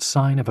first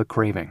sign of a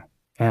craving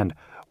and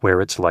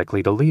where it's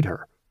likely to lead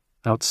her,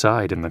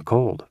 outside in the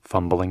cold,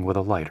 fumbling with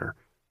a lighter.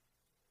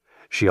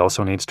 She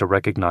also needs to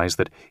recognize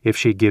that if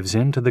she gives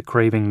in to the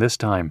craving this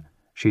time,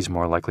 she's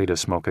more likely to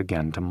smoke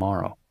again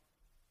tomorrow.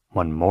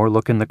 One more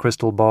look in the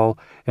crystal ball,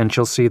 and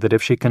she'll see that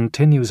if she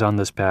continues on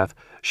this path,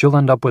 she'll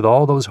end up with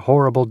all those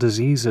horrible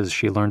diseases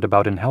she learned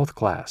about in health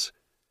class.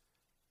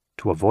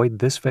 To avoid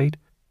this fate,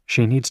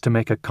 she needs to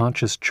make a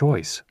conscious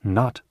choice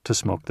not to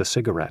smoke the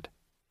cigarette.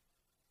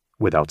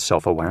 Without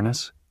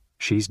self-awareness,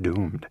 she's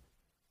doomed.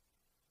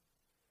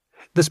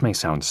 This may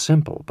sound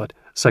simple, but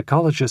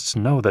psychologists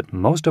know that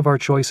most of our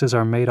choices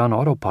are made on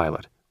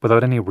autopilot,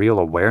 without any real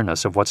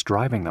awareness of what's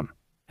driving them,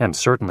 and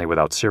certainly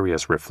without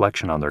serious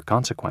reflection on their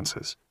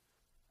consequences.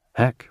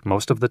 Heck,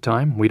 most of the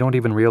time, we don't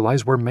even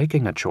realize we're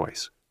making a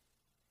choice.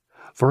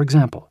 For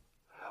example,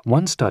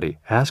 one study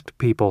asked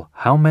people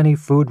how many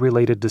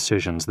food-related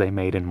decisions they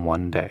made in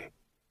one day.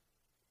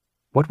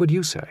 What would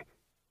you say?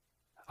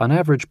 On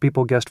average,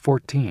 people guessed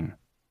 14.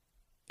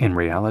 In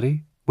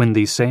reality, when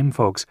these same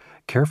folks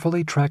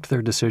carefully tracked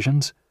their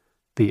decisions,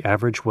 the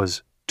average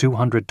was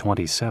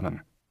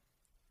 227.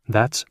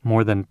 That's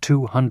more than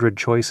 200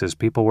 choices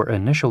people were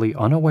initially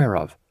unaware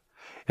of,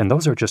 and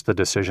those are just the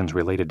decisions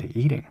related to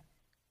eating.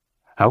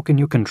 How can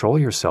you control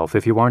yourself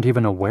if you aren't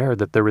even aware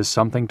that there is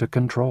something to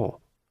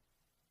control?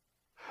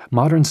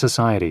 Modern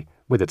society,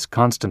 with its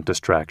constant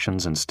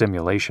distractions and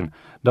stimulation,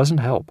 doesn't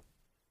help.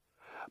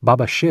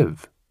 Baba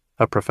Shiv,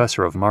 a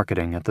professor of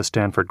marketing at the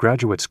Stanford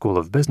Graduate School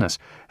of Business,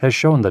 has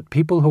shown that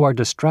people who are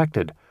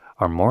distracted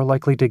are more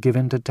likely to give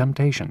in to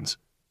temptations.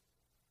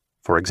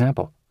 For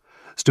example,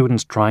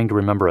 students trying to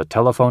remember a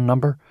telephone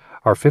number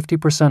are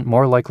 50%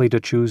 more likely to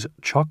choose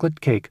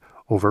chocolate cake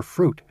over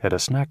fruit at a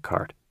snack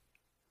cart.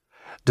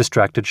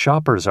 Distracted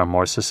shoppers are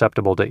more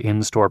susceptible to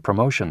in-store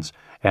promotions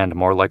and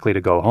more likely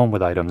to go home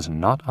with items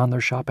not on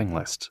their shopping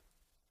lists.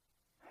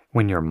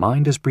 When your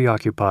mind is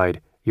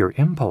preoccupied, your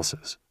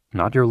impulses,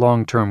 not your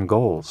long-term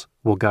goals,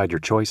 will guide your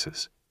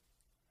choices.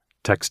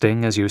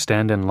 Texting as you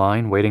stand in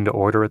line waiting to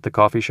order at the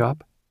coffee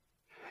shop?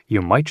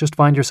 You might just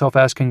find yourself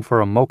asking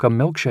for a mocha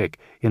milkshake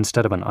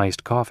instead of an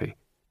iced coffee.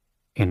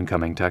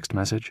 Incoming text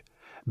message: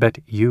 bet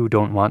you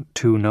don't want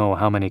to know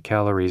how many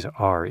calories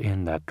are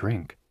in that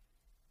drink.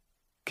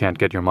 Can't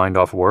get your mind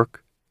off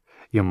work?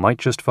 You might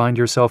just find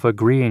yourself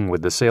agreeing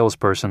with the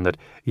salesperson that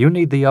you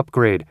need the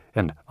upgrade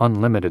and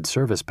unlimited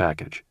service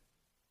package.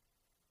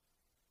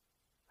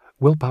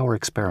 Willpower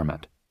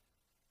experiment.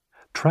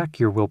 Track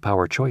your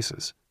willpower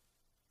choices.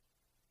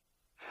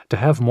 To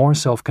have more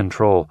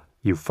self-control,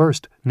 you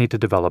first need to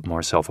develop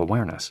more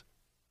self-awareness.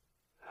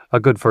 A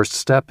good first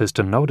step is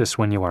to notice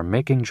when you are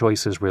making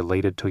choices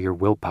related to your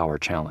willpower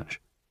challenge.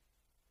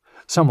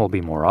 Some will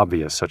be more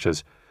obvious, such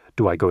as,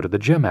 do I go to the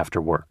gym after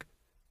work?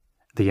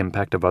 The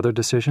impact of other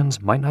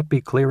decisions might not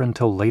be clear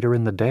until later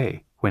in the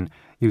day, when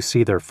you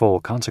see their full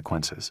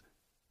consequences.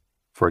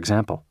 For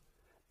example,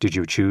 did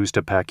you choose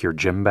to pack your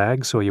gym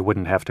bag so you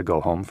wouldn't have to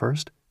go home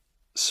first?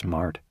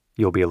 Smart.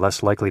 You'll be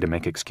less likely to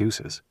make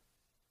excuses.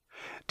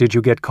 Did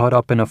you get caught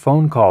up in a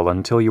phone call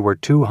until you were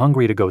too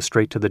hungry to go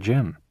straight to the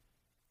gym?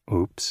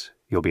 Oops,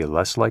 you'll be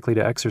less likely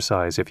to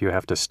exercise if you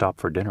have to stop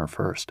for dinner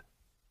first.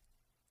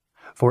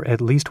 For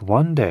at least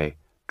one day,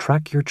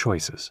 track your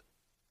choices.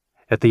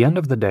 At the end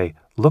of the day,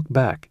 look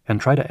back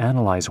and try to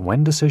analyze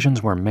when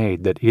decisions were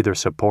made that either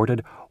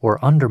supported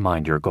or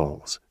undermined your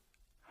goals.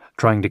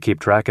 Trying to keep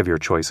track of your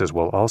choices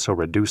will also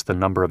reduce the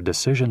number of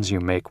decisions you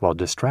make while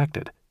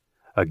distracted,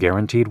 a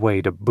guaranteed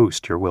way to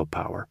boost your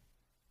willpower.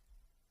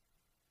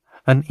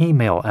 An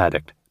email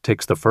addict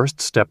takes the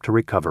first step to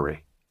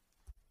recovery.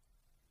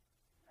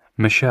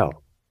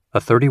 Michelle, a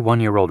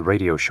 31-year-old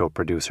radio show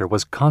producer,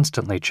 was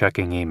constantly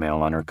checking email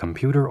on her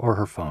computer or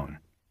her phone.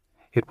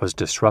 It was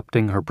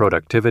disrupting her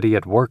productivity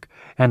at work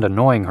and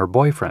annoying her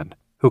boyfriend,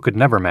 who could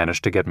never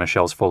manage to get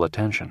Michelle's full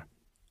attention.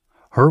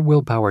 Her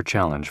willpower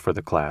challenge for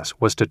the class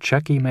was to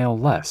check email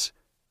less,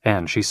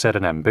 and she set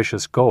an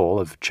ambitious goal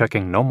of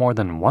checking no more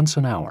than once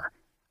an hour.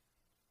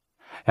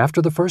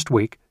 After the first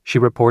week, she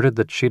reported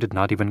that she did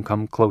not even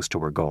come close to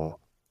her goal.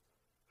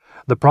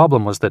 The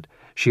problem was that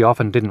she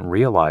often didn't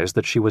realize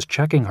that she was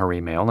checking her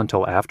email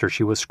until after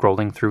she was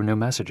scrolling through new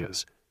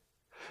messages.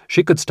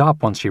 She could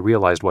stop once she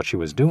realized what she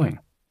was doing,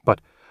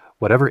 but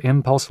whatever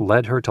impulse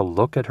led her to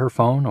look at her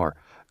phone or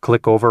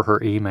click over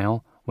her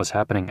email was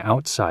happening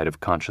outside of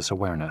conscious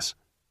awareness.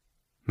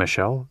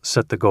 Michelle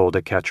set the goal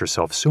to catch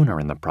herself sooner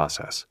in the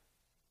process.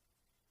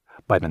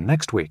 By the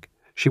next week,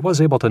 she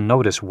was able to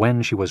notice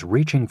when she was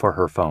reaching for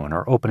her phone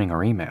or opening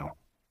her email.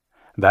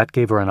 That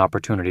gave her an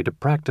opportunity to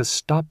practice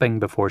stopping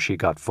before she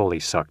got fully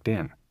sucked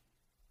in.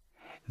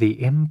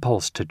 The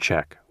impulse to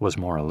check was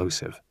more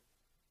elusive.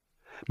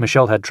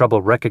 Michelle had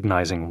trouble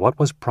recognizing what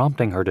was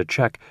prompting her to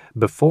check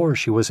before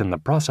she was in the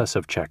process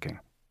of checking.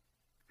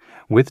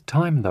 With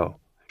time, though,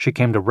 she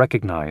came to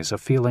recognize a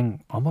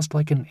feeling almost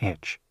like an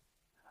itch,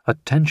 a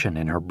tension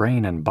in her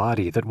brain and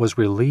body that was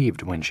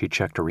relieved when she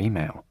checked her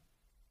email.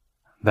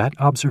 That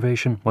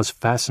observation was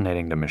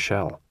fascinating to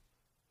Michelle.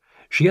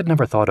 She had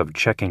never thought of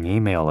checking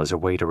email as a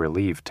way to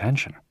relieve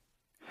tension.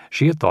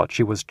 She had thought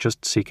she was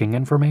just seeking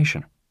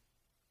information.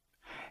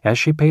 As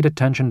she paid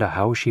attention to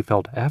how she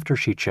felt after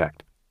she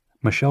checked,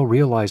 Michelle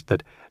realized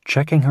that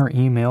checking her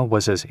email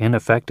was as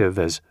ineffective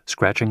as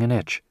scratching an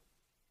itch.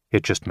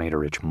 It just made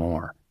her itch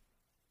more.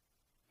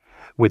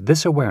 With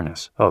this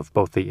awareness of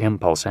both the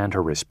impulse and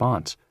her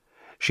response,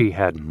 she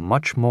had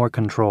much more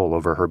control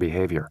over her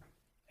behavior,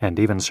 and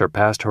even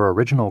surpassed her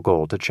original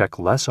goal to check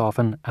less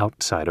often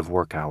outside of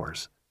work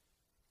hours.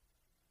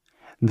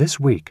 This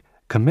week,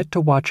 commit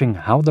to watching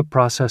how the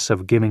process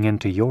of giving in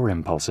to your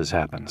impulses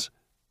happens.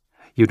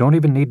 You don't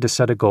even need to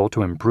set a goal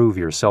to improve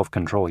your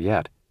self-control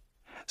yet.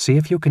 See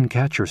if you can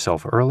catch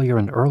yourself earlier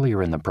and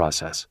earlier in the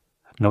process,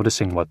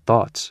 noticing what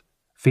thoughts,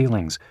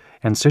 feelings,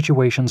 and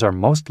situations are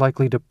most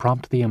likely to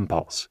prompt the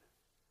impulse.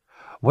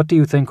 What do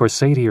you think or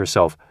say to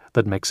yourself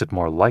that makes it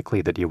more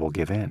likely that you will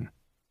give in?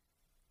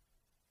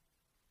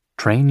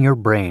 Train your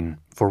brain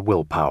for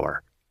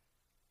willpower.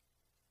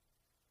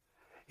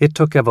 It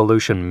took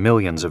evolution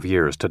millions of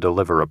years to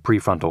deliver a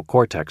prefrontal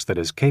cortex that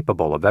is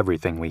capable of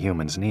everything we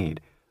humans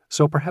need,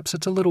 so perhaps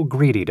it's a little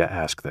greedy to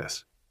ask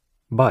this.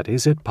 But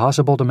is it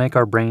possible to make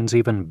our brains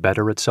even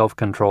better at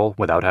self-control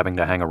without having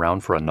to hang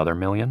around for another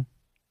million?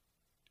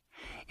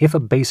 If a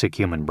basic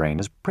human brain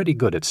is pretty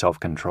good at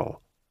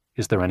self-control,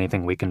 is there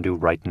anything we can do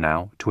right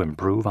now to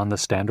improve on the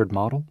standard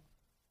model?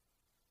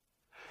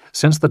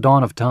 Since the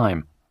dawn of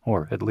time,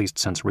 or at least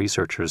since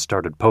researchers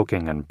started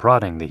poking and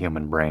prodding the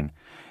human brain,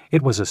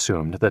 it was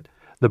assumed that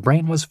the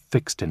brain was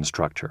fixed in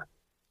structure.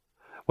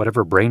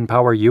 Whatever brain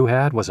power you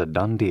had was a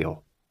done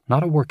deal,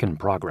 not a work in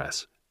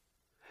progress.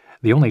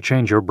 The only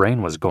change your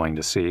brain was going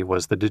to see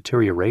was the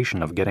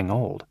deterioration of getting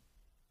old.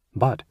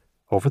 But,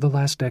 over the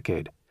last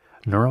decade,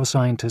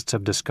 neuroscientists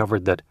have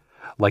discovered that,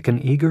 like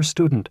an eager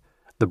student,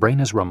 the brain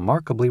is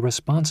remarkably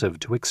responsive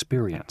to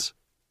experience.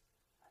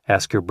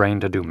 Ask your brain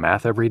to do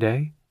math every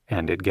day,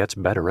 and it gets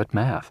better at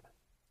math.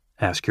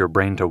 Ask your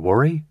brain to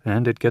worry,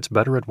 and it gets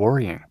better at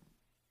worrying.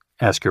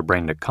 Ask your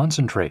brain to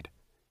concentrate,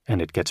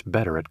 and it gets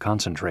better at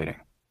concentrating.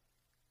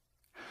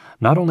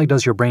 Not only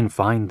does your brain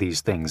find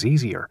these things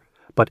easier,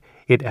 but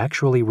it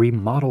actually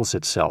remodels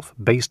itself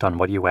based on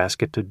what you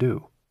ask it to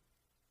do.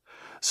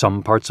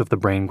 Some parts of the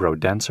brain grow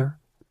denser,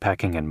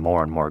 packing in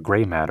more and more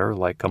gray matter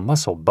like a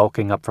muscle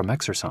bulking up from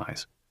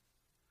exercise.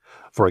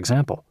 For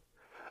example,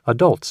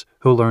 adults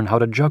who learn how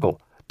to juggle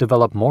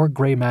develop more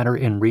gray matter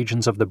in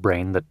regions of the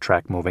brain that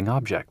track moving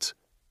objects.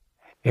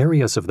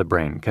 Areas of the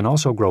brain can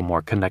also grow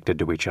more connected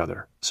to each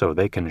other, so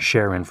they can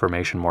share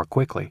information more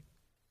quickly.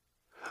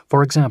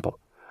 For example,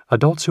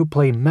 adults who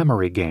play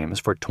memory games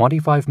for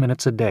 25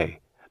 minutes a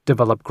day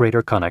develop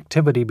greater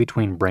connectivity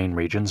between brain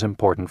regions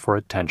important for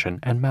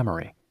attention and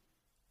memory.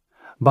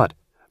 But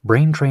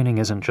brain training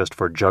isn't just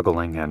for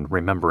juggling and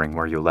remembering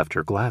where you left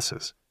your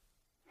glasses.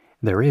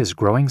 There is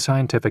growing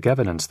scientific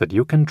evidence that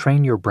you can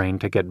train your brain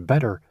to get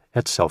better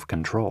at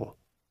self-control.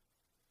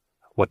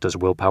 What does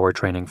willpower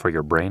training for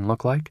your brain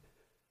look like?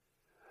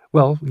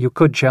 Well, you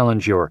could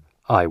challenge your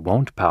I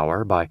won't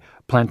power by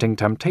planting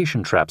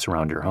temptation traps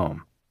around your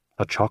home.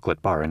 A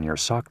chocolate bar in your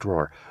sock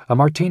drawer, a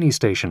martini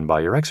station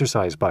by your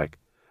exercise bike,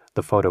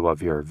 the photo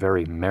of your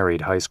very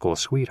married high school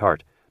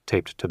sweetheart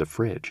taped to the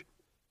fridge.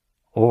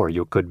 Or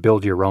you could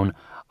build your own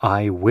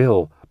I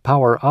will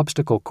power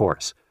obstacle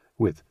course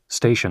with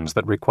stations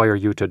that require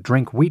you to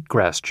drink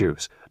wheatgrass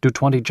juice, do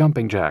 20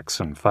 jumping jacks,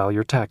 and file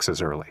your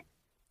taxes early.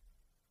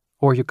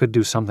 Or you could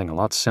do something a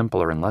lot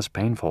simpler and less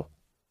painful.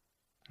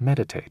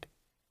 Meditate.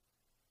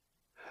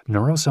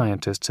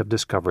 Neuroscientists have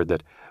discovered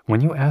that when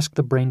you ask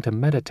the brain to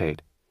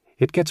meditate,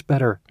 it gets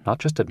better not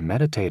just at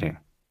meditating,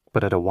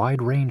 but at a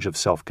wide range of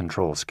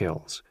self-control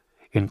skills,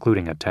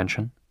 including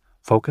attention,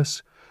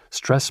 focus,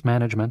 stress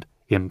management,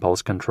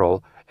 impulse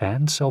control,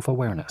 and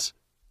self-awareness.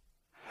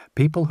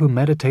 People who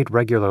meditate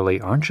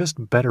regularly aren't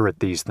just better at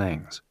these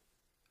things.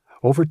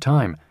 Over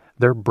time,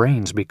 their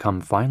brains become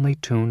finely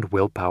tuned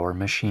willpower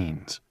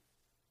machines.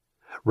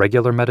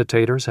 Regular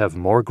meditators have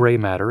more gray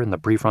matter in the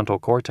prefrontal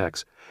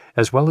cortex,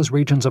 as well as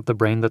regions of the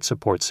brain that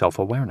support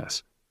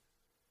self-awareness.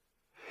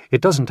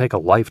 It doesn't take a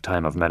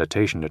lifetime of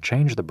meditation to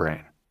change the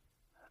brain.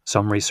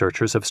 Some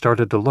researchers have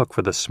started to look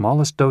for the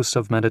smallest dose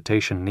of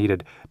meditation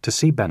needed to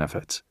see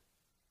benefits,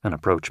 an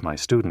approach my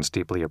students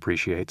deeply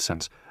appreciate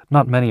since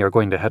not many are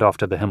going to head off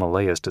to the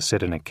Himalayas to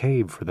sit in a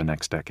cave for the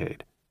next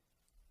decade.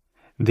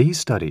 These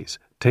studies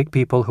take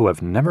people who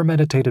have never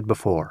meditated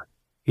before,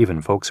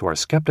 even folks who are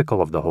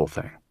skeptical of the whole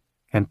thing,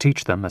 and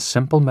teach them a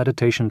simple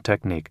meditation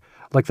technique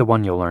like the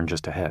one you'll learn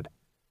just ahead.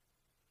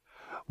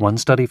 One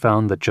study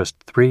found that just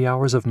 3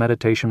 hours of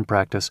meditation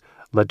practice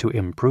led to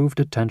improved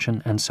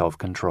attention and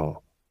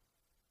self-control.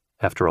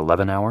 After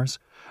 11 hours,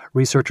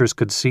 researchers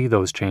could see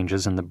those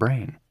changes in the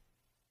brain.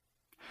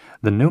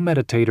 The new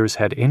meditators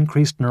had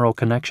increased neural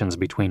connections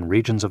between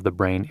regions of the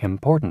brain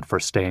important for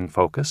staying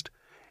focused,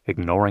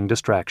 ignoring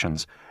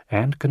distractions,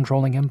 and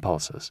controlling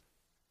impulses.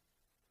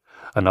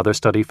 Another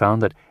study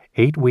found that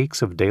 8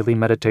 weeks of daily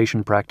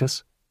meditation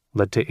practice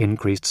led to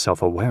increased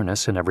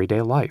self-awareness in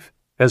everyday life,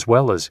 as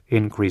well as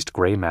increased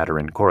gray matter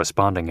in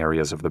corresponding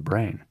areas of the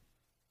brain.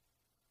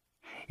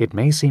 It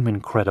may seem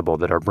incredible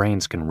that our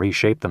brains can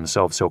reshape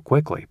themselves so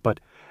quickly, but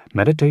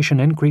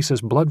meditation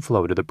increases blood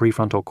flow to the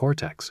prefrontal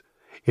cortex,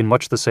 in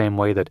much the same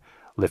way that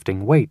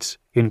lifting weights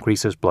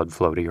increases blood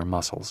flow to your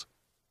muscles.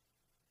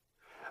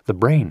 The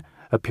brain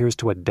appears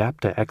to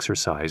adapt to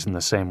exercise in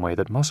the same way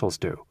that muscles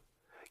do,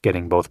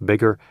 getting both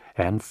bigger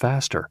and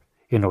faster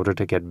in order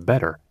to get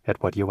better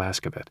at what you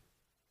ask of it.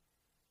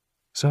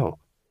 So,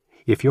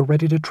 if you're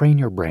ready to train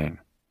your brain,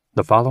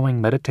 the following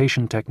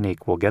meditation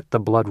technique will get the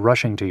blood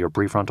rushing to your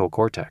prefrontal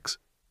cortex,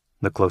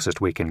 the closest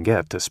we can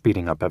get to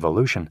speeding up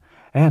evolution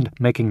and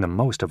making the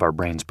most of our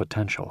brain's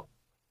potential.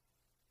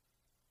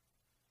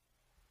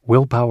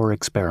 Willpower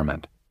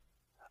Experiment,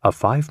 a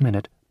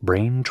 5-minute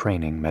brain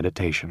training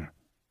meditation.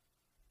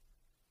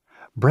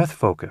 Breath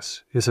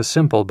focus is a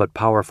simple but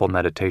powerful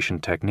meditation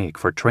technique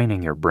for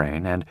training your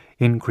brain and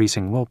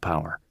increasing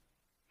willpower.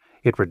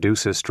 It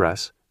reduces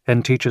stress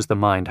and teaches the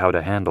mind how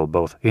to handle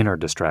both inner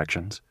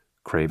distractions,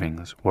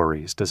 cravings,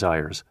 worries,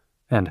 desires,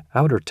 and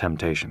outer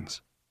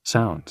temptations,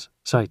 sounds,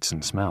 sights,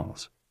 and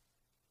smells.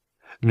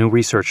 New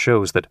research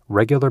shows that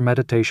regular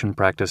meditation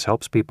practice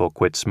helps people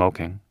quit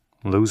smoking,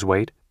 lose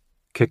weight,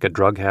 kick a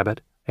drug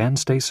habit, and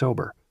stay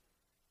sober.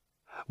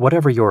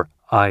 Whatever your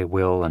I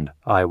will and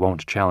I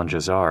won't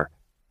challenges are,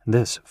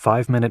 this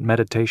 5-minute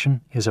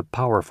meditation is a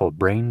powerful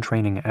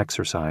brain-training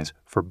exercise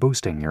for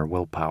boosting your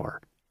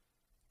willpower.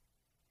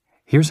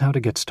 Here's how to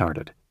get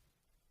started.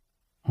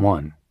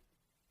 1.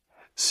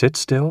 Sit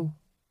still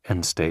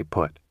and stay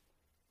put.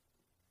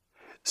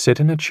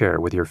 Sit in a chair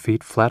with your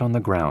feet flat on the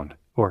ground,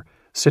 or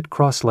sit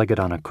cross-legged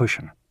on a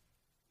cushion.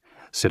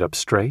 Sit up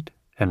straight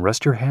and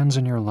rest your hands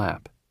in your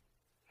lap.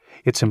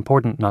 It's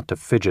important not to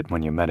fidget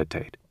when you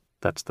meditate.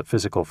 That's the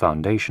physical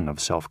foundation of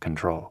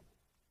self-control.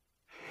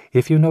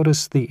 If you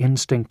notice the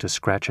instinct to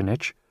scratch an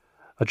itch,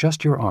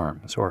 adjust your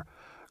arms or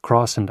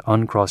cross and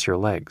uncross your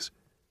legs.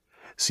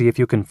 See if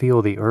you can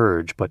feel the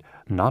urge, but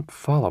not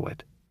follow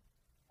it.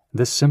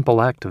 This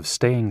simple act of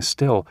staying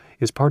still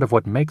is part of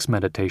what makes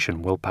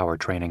meditation willpower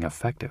training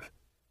effective.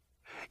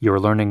 You're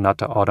learning not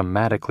to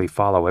automatically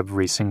follow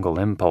every single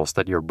impulse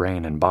that your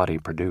brain and body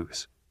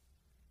produce.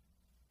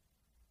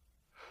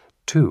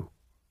 2.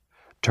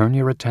 Turn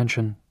your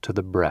attention to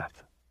the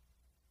breath.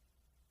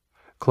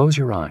 Close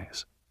your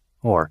eyes,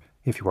 or,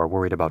 if you are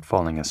worried about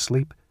falling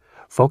asleep,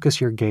 focus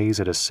your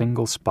gaze at a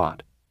single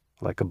spot,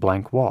 like a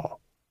blank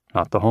wall,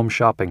 not the Home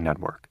Shopping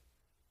Network.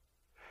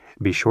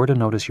 Be sure to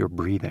notice your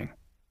breathing.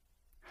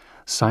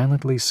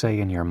 Silently say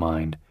in your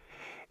mind,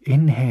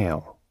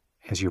 inhale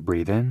as you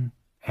breathe in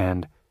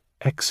and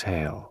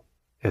exhale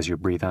as you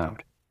breathe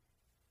out.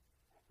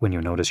 When you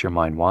notice your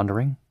mind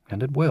wandering,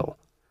 and it will,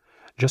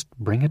 just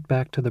bring it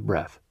back to the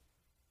breath.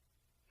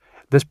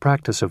 This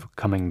practice of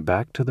coming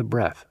back to the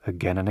breath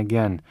again and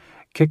again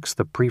kicks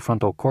the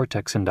prefrontal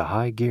cortex into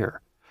high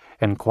gear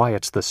and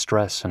quiets the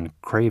stress and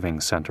craving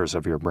centers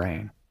of your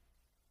brain.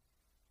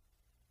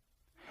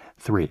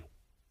 3.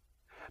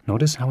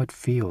 Notice how it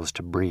feels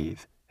to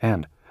breathe,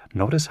 and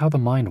notice how the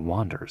mind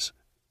wanders.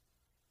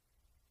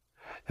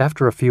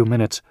 After a few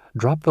minutes,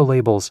 drop the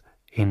labels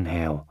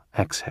inhale,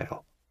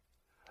 exhale.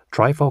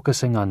 Try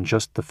focusing on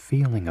just the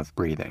feeling of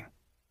breathing.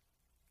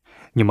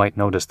 You might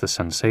notice the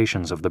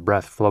sensations of the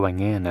breath flowing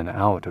in and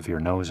out of your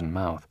nose and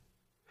mouth.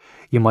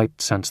 You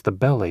might sense the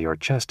belly or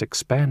chest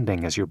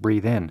expanding as you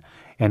breathe in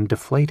and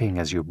deflating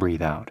as you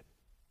breathe out.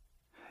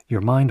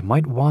 Your mind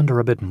might wander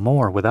a bit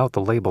more without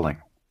the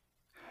labeling.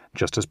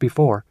 Just as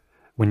before,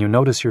 when you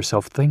notice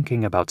yourself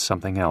thinking about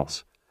something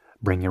else,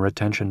 bring your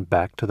attention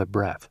back to the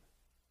breath.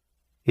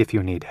 If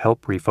you need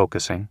help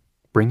refocusing,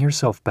 bring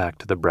yourself back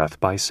to the breath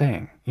by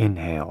saying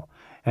inhale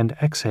and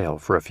exhale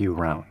for a few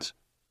rounds.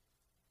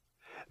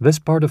 This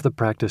part of the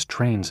practice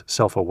trains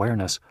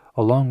self-awareness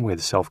along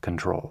with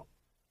self-control.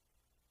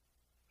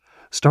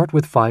 Start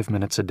with 5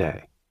 minutes a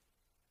day.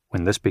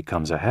 When this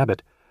becomes a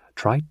habit,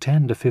 try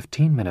 10 to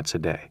 15 minutes a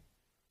day.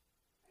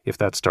 If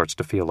that starts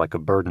to feel like a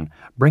burden,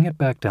 bring it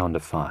back down to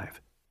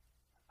 5.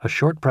 A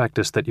short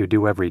practice that you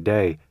do every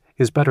day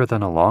is better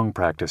than a long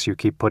practice you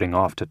keep putting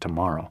off to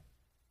tomorrow.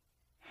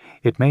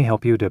 It may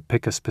help you to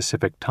pick a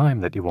specific time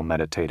that you will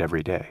meditate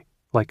every day,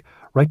 like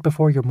right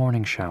before your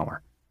morning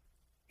shower.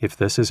 If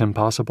this is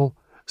impossible,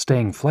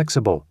 staying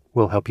flexible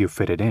will help you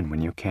fit it in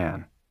when you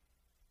can.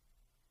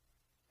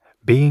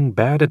 Being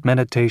bad at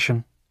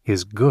meditation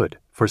is good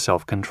for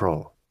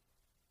self-control.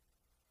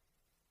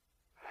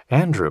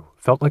 Andrew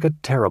felt like a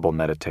terrible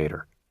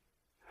meditator.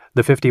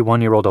 The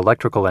 51-year-old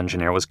electrical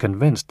engineer was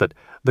convinced that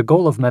the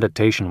goal of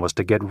meditation was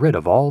to get rid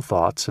of all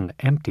thoughts and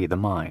empty the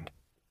mind.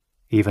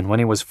 Even when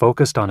he was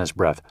focused on his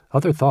breath,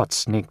 other thoughts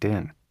sneaked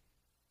in.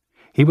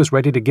 He was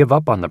ready to give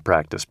up on the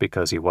practice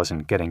because he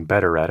wasn't getting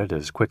better at it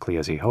as quickly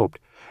as he hoped,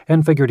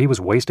 and figured he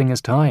was wasting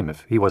his time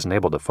if he wasn't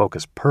able to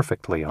focus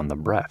perfectly on the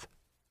breath.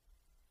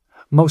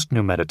 Most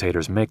new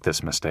meditators make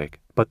this mistake,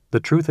 but the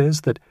truth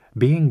is that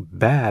being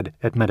bad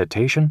at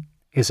meditation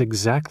is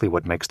exactly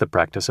what makes the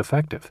practice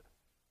effective.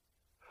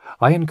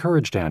 I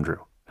encouraged Andrew,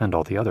 and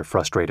all the other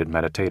frustrated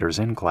meditators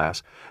in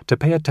class, to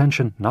pay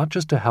attention not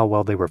just to how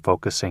well they were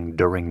focusing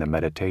during the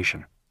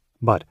meditation,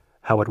 but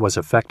how it was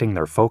affecting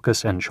their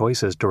focus and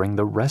choices during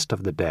the rest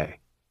of the day.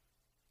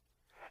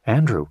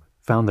 Andrew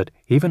found that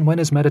even when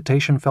his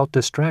meditation felt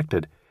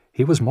distracted,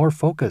 he was more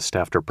focused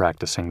after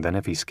practicing than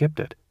if he skipped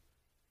it.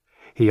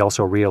 He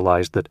also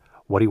realized that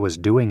what he was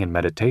doing in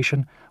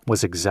meditation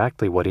was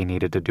exactly what he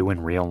needed to do in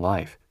real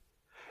life.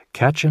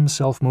 Catch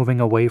himself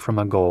moving away from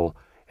a goal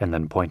and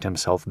then point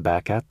himself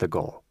back at the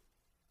goal.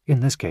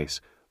 In this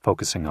case,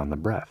 focusing on the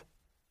breath.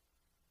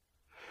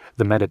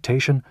 The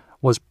meditation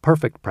was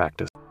perfect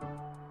practice.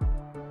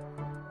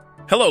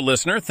 Hello,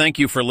 listener. Thank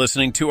you for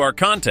listening to our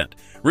content.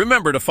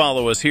 Remember to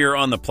follow us here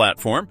on the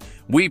platform.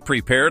 We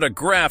prepared a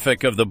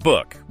graphic of the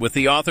book with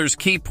the author's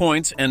key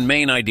points and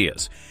main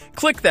ideas.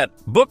 Click that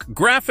book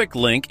graphic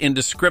link in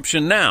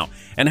description now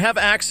and have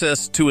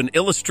access to an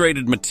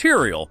illustrated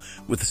material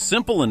with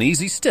simple and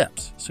easy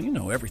steps so you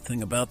know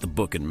everything about the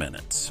book in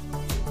minutes.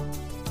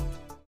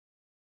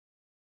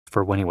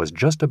 For when he was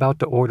just about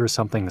to order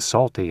something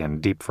salty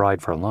and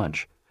deep-fried for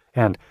lunch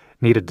and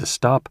needed to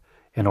stop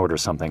and order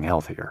something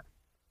healthier.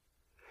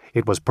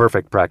 It was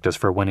perfect practice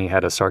for when he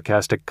had a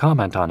sarcastic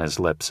comment on his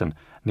lips and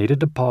needed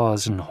to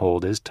pause and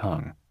hold his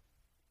tongue.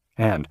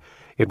 And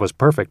it was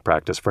perfect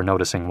practice for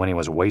noticing when he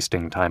was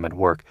wasting time at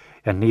work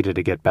and needed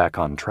to get back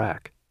on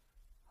track.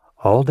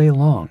 All day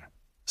long,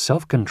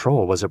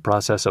 self-control was a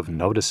process of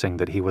noticing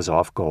that he was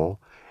off goal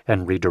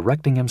and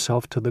redirecting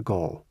himself to the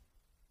goal.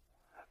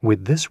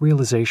 With this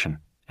realization,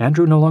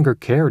 Andrew no longer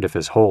cared if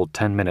his whole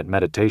 10-minute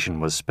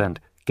meditation was spent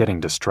getting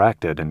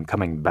distracted and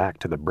coming back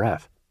to the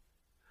breath.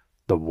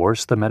 The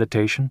worse the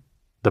meditation,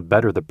 the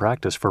better the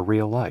practice for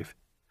real life,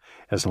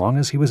 as long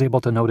as he was able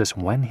to notice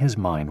when his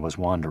mind was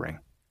wandering.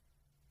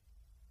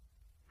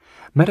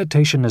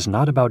 Meditation is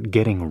not about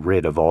getting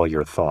rid of all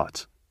your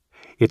thoughts.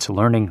 It's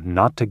learning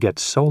not to get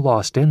so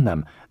lost in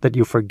them that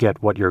you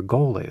forget what your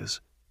goal is.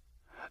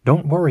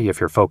 Don't worry if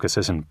your focus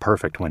isn't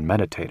perfect when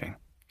meditating.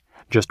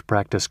 Just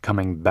practice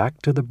coming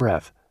back to the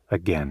breath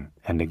again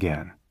and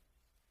again.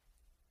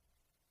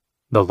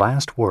 The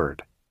last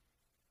word.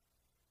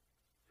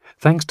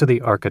 Thanks to the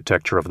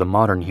architecture of the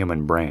modern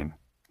human brain,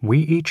 we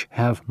each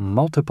have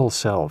multiple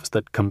selves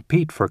that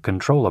compete for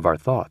control of our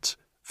thoughts,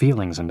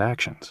 feelings, and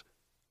actions.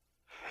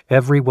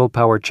 Every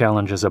willpower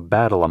challenge is a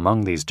battle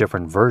among these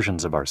different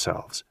versions of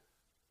ourselves.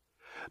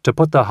 To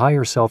put the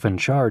higher self in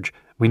charge,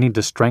 we need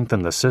to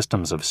strengthen the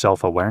systems of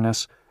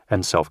self-awareness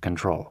and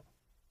self-control.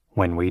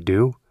 When we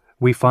do,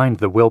 we find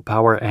the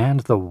willpower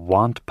and the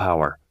want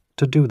power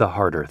to do the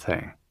harder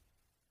thing.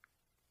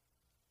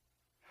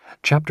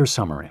 Chapter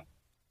summary.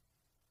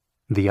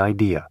 The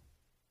idea.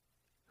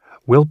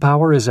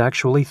 Willpower is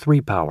actually 3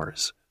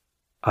 powers: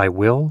 I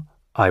will,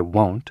 I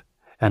won't,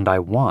 and I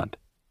want,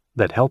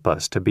 that help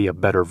us to be a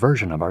better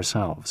version of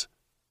ourselves.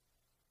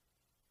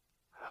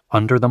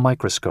 Under the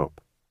microscope.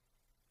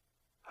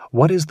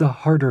 What is the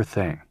harder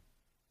thing?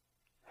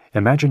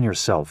 Imagine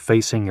yourself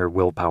facing your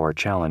willpower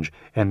challenge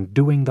and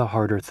doing the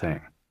harder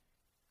thing.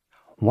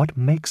 What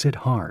makes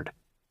it hard?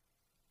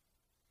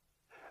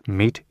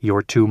 Meet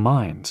your 2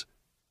 minds.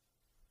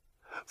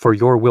 For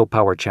your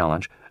willpower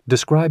challenge,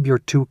 describe your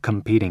 2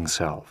 competing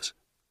selves.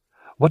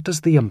 What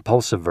does the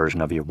impulsive version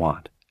of you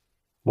want?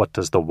 What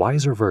does the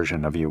wiser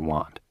version of you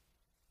want?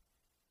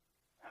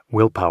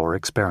 Willpower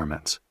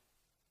experiments.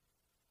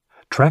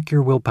 Track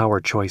your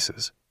willpower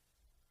choices.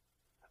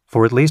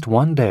 For at least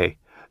one day,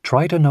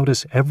 try to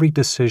notice every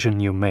decision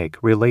you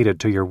make related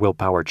to your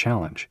willpower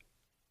challenge.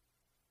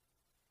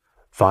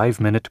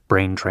 5-minute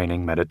brain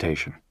training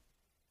meditation.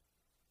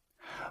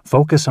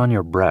 Focus on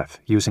your breath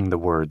using the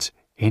words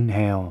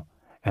inhale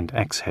and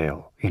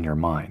exhale in your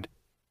mind.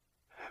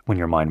 When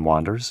your mind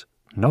wanders,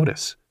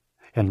 notice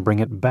and bring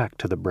it back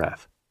to the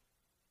breath.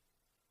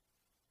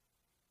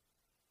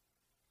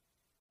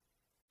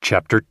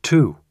 Chapter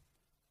 2.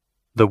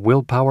 The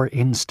Willpower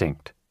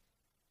Instinct.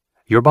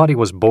 Your body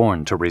was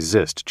born to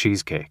resist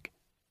cheesecake.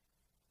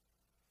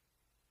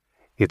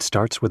 It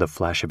starts with a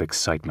flash of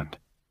excitement.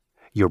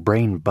 Your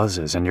brain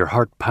buzzes and your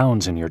heart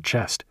pounds in your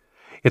chest.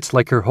 It's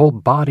like your whole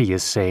body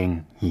is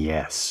saying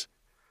yes.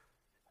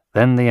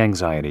 Then the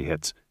anxiety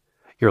hits.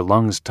 Your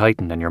lungs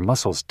tighten and your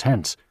muscles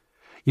tense.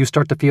 You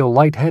start to feel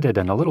lightheaded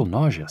and a little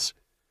nauseous.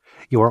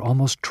 You are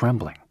almost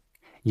trembling.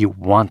 You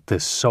want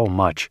this so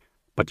much,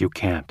 but you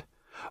can't.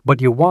 But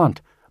you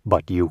want,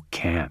 but you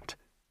can't.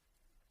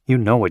 You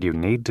know what you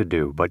need to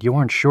do, but you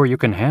aren't sure you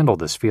can handle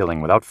this feeling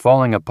without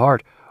falling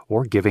apart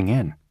or giving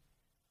in.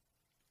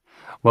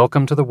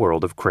 Welcome to the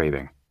world of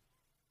craving.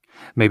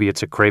 Maybe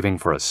it's a craving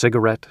for a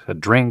cigarette, a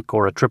drink,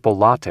 or a triple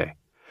latte.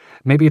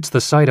 Maybe it's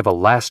the sight of a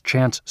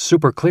last-chance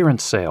super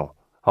clearance sale,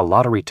 a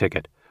lottery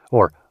ticket,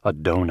 or a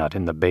donut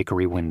in the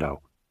bakery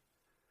window.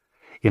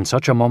 In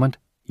such a moment,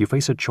 you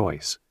face a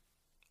choice.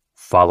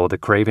 Follow the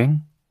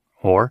craving,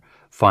 or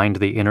find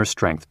the inner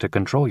strength to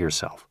control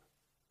yourself.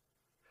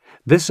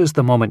 This is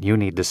the moment you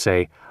need to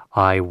say,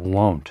 I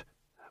won't,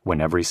 when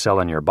every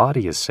cell in your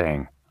body is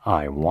saying,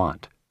 I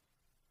want.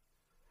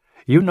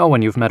 You know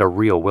when you've met a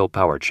real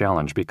willpower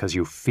challenge because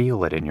you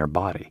feel it in your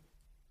body.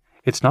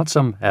 It's not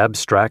some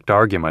abstract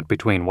argument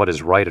between what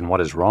is right and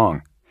what is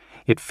wrong.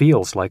 It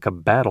feels like a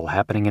battle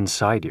happening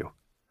inside you,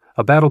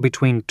 a battle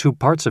between two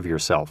parts of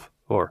yourself,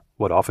 or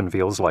what often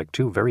feels like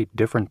two very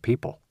different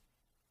people.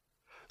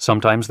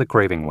 Sometimes the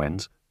craving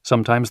wins,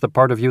 sometimes the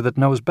part of you that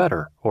knows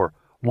better or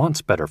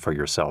wants better for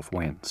yourself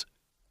wins.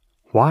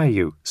 Why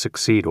you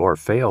succeed or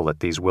fail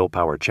at these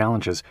willpower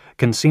challenges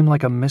can seem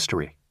like a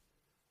mystery.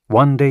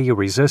 One day you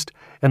resist,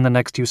 and the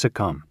next you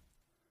succumb.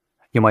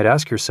 You might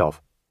ask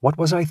yourself, what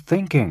was I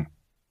thinking?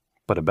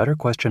 But a better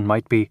question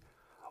might be,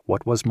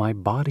 what was my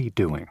body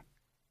doing?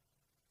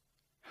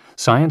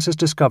 Science is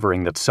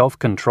discovering that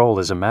self-control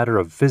is a matter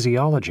of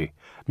physiology,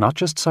 not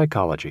just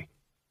psychology.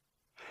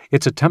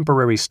 It's a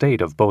temporary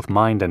state of both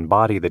mind and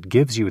body that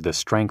gives you the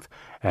strength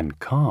and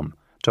calm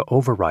to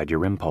override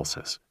your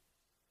impulses.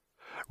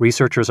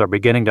 Researchers are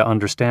beginning to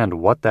understand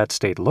what that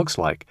state looks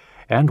like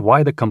and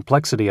why the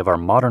complexity of our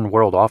modern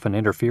world often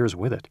interferes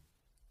with it.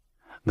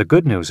 The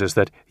good news is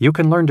that you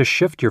can learn to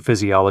shift your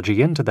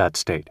physiology into that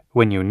state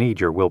when you need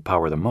your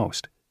willpower the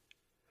most.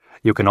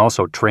 You can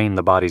also train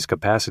the body's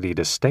capacity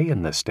to stay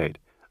in this state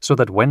so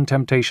that when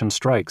temptation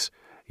strikes,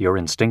 your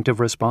instinctive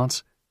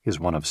response is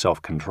one of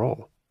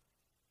self-control.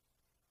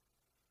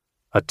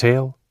 A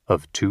tale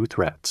of two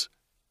threats.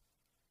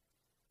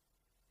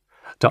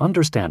 To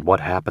understand what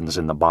happens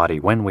in the body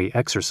when we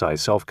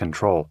exercise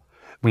self-control,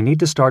 we need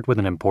to start with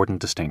an important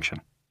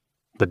distinction: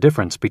 the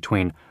difference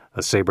between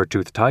a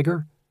saber-toothed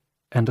tiger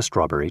and a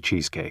strawberry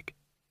cheesecake.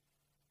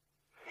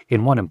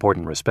 In one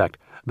important respect,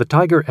 the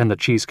tiger and the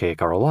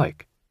cheesecake are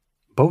alike.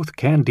 Both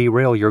can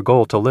derail your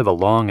goal to live a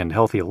long and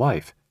healthy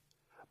life,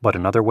 but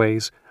in other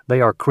ways,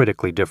 they are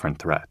critically different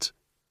threats.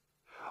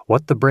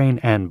 What the brain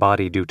and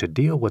body do to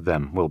deal with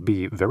them will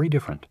be very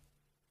different.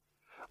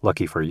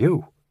 Lucky for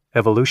you,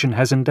 evolution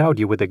has endowed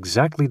you with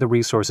exactly the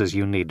resources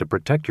you need to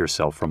protect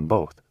yourself from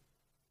both.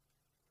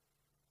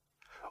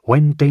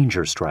 When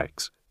danger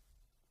strikes.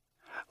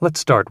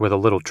 Let's start with a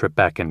little trip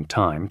back in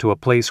time to a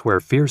place where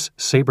fierce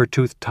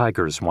saber-toothed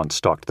tigers once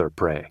stalked their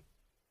prey.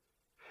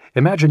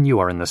 Imagine you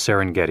are in the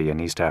Serengeti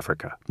in East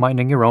Africa,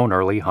 minding your own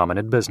early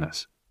hominid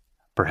business.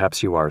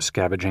 Perhaps you are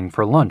scavenging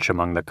for lunch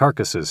among the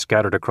carcasses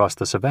scattered across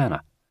the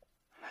savannah.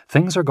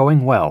 Things are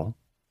going well.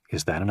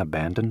 Is that an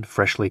abandoned,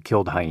 freshly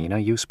killed hyena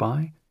you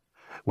spy?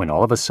 When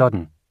all of a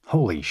sudden,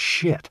 holy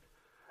shit,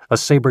 a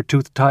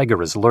saber-toothed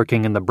tiger is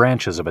lurking in the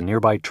branches of a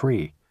nearby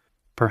tree.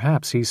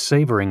 Perhaps he's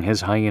savoring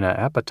his hyena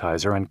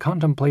appetizer and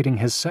contemplating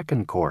his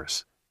second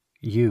course,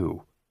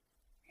 you.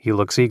 He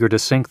looks eager to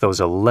sink those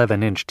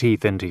 11-inch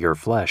teeth into your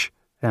flesh,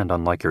 and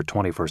unlike your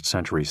 21st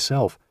century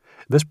self,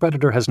 this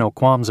predator has no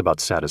qualms about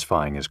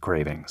satisfying his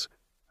cravings.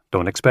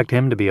 Don't expect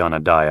him to be on a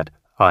diet,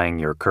 eyeing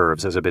your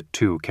curves as a bit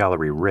too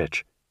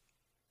calorie-rich.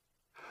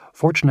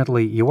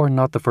 Fortunately, you are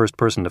not the first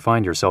person to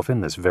find yourself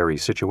in this very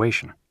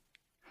situation.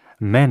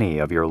 Many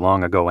of your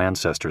long-ago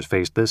ancestors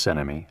faced this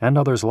enemy and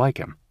others like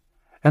him,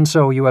 and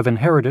so you have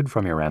inherited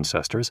from your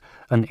ancestors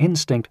an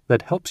instinct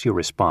that helps you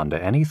respond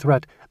to any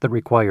threat that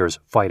requires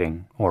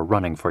fighting or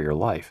running for your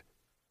life.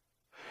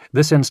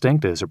 This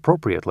instinct is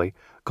appropriately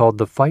called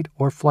the fight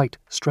or flight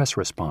stress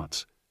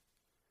response.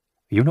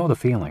 You know the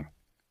feeling: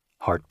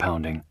 heart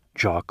pounding,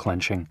 jaw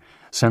clenching,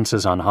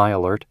 senses on high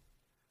alert.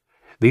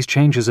 These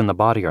changes in the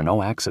body are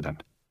no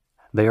accident.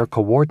 They are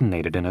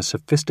coordinated in a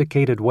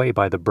sophisticated way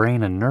by the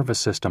brain and nervous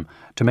system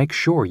to make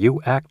sure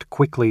you act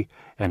quickly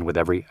and with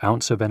every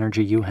ounce of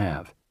energy you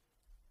have.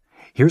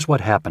 Here's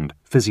what happened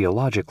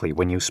physiologically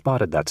when you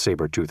spotted that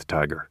saber-toothed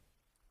tiger.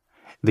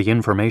 The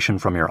information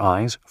from your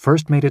eyes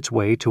first made its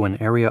way to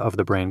an area of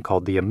the brain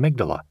called the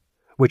amygdala,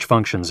 which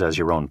functions as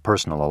your own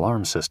personal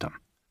alarm system.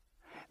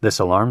 This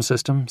alarm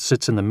system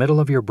sits in the middle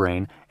of your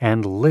brain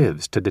and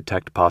lives to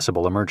detect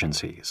possible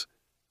emergencies.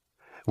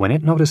 When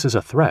it notices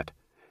a threat,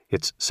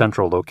 its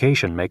central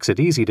location makes it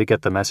easy to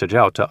get the message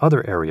out to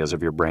other areas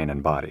of your brain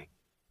and body.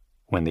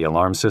 When the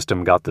alarm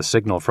system got the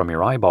signal from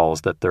your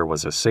eyeballs that there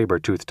was a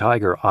saber-toothed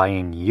tiger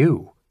eyeing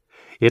you,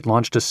 it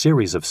launched a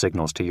series of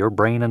signals to your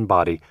brain and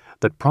body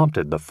that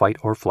prompted the fight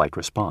or flight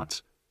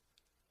response.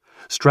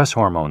 Stress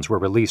hormones were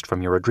released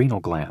from your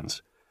adrenal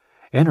glands.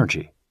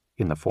 Energy,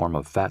 in the form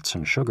of fats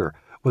and sugar,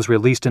 was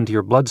released into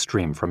your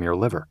bloodstream from your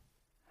liver.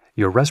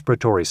 Your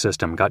respiratory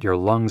system got your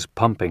lungs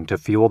pumping to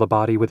fuel the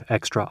body with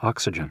extra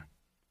oxygen.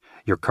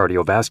 Your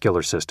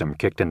cardiovascular system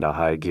kicked into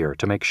high gear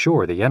to make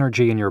sure the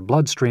energy in your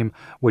bloodstream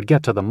would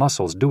get to the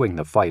muscles doing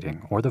the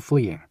fighting or the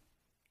fleeing.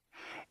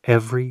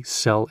 Every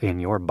cell in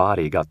your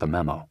body got the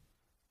memo.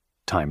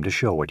 Time to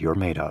show what you're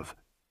made of.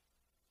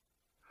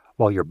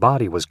 While your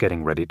body was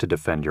getting ready to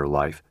defend your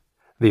life,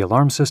 the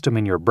alarm system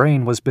in your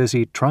brain was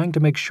busy trying to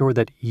make sure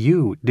that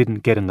you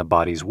didn't get in the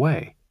body's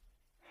way.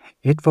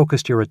 It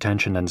focused your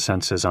attention and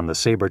senses on the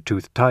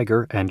saber-toothed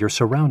tiger and your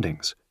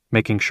surroundings,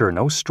 making sure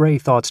no stray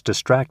thoughts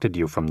distracted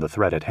you from the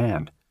threat at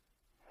hand.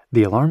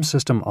 The alarm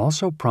system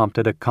also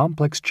prompted a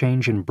complex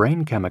change in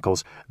brain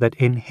chemicals that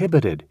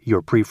inhibited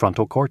your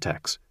prefrontal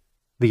cortex,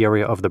 the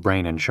area of the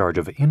brain in charge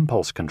of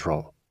impulse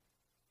control.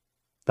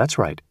 That's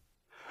right.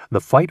 The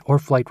fight or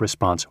flight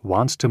response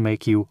wants to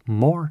make you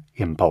more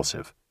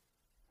impulsive.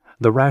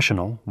 The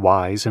rational,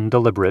 wise, and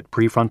deliberate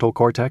prefrontal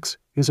cortex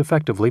is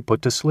effectively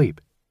put to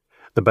sleep,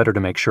 the better to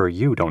make sure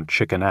you don't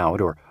chicken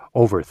out or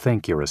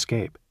overthink your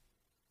escape.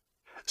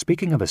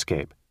 Speaking of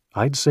escape,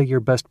 I'd say your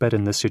best bet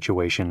in this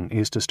situation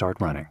is to start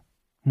running,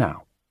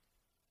 now.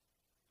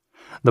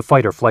 The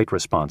fight or flight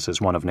response is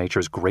one of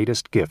nature's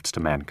greatest gifts to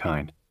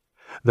mankind.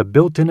 The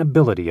built-in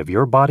ability of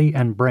your body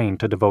and brain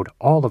to devote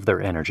all of their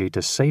energy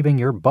to saving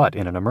your butt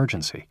in an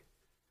emergency.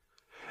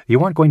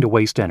 You aren't going to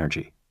waste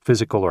energy,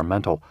 physical or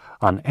mental,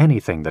 on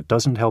anything that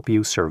doesn't help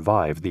you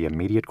survive the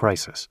immediate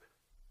crisis.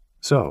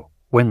 So,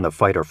 when the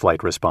fight or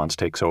flight response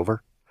takes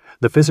over,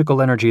 the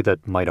physical energy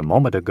that might a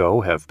moment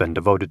ago have been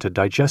devoted to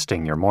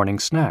digesting your morning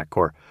snack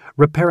or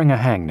repairing a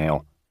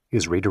hangnail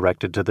is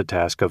redirected to the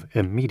task of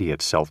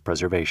immediate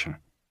self-preservation.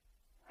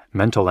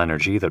 Mental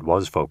energy that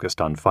was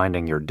focused on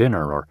finding your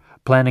dinner or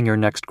planning your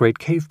next great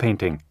cave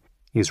painting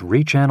is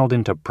rechanneled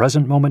into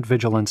present-moment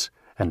vigilance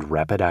and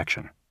rapid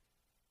action.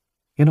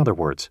 In other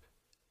words,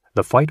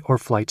 the fight or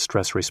flight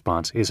stress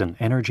response is an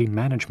energy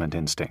management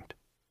instinct.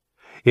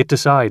 It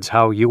decides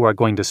how you are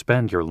going to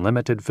spend your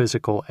limited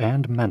physical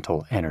and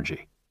mental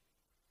energy.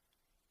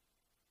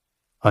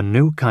 A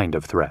new kind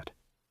of threat.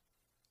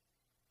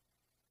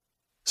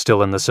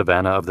 Still in the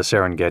savannah of the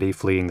Serengeti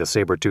fleeing the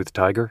saber-toothed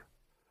tiger?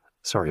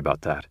 Sorry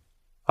about that.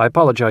 I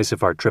apologize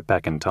if our trip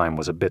back in time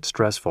was a bit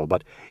stressful,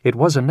 but it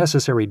was a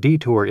necessary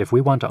detour if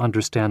we want to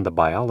understand the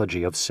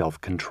biology of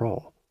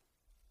self-control.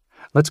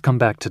 Let's come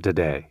back to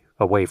today,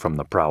 away from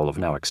the prowl of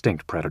now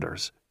extinct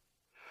predators.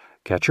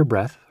 Catch your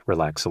breath,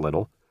 relax a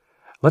little.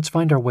 Let's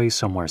find our way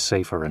somewhere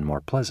safer and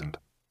more pleasant.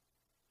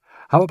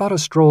 How about a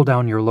stroll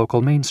down your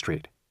local main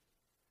street?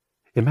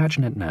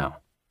 Imagine it now.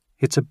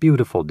 It's a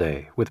beautiful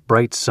day with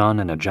bright sun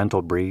and a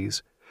gentle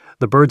breeze.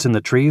 The birds in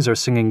the trees are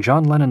singing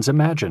John Lennon's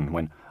Imagine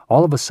when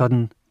all of a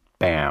sudden,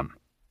 bam!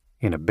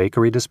 In a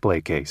bakery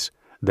display case,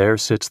 there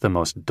sits the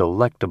most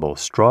delectable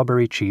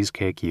strawberry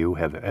cheesecake you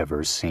have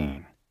ever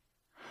seen.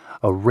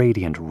 A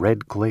radiant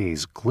red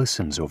glaze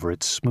glistens over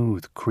its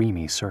smooth,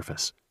 creamy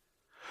surface.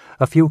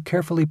 A few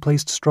carefully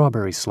placed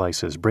strawberry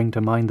slices bring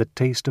to mind the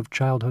taste of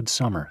childhood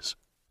summers.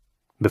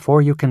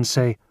 Before you can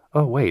say,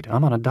 "Oh wait,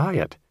 I'm on a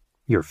diet,"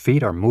 your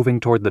feet are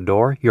moving toward the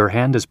door, your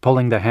hand is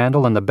pulling the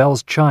handle, and the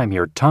bells chime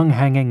your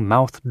tongue-hanging,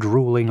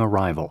 mouth-drooling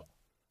arrival.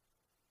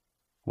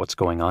 What's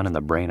going on in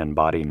the brain and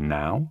body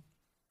now?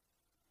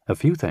 A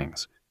few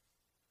things.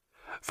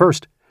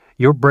 First,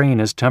 your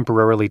brain is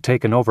temporarily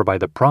taken over by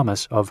the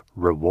promise of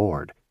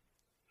reward.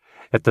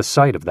 At the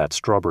sight of that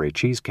strawberry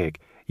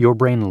cheesecake, your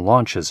brain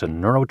launches a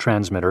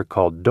neurotransmitter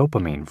called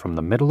dopamine from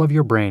the middle of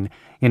your brain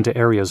into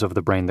areas of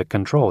the brain that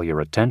control your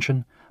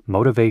attention,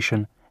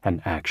 motivation,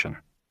 and action.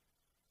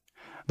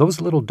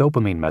 Those little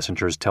dopamine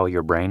messengers tell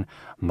your brain,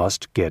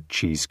 must get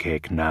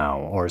cheesecake now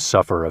or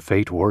suffer a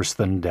fate worse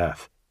than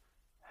death.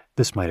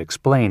 This might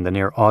explain the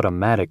near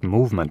automatic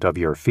movement of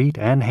your feet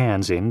and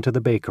hands into the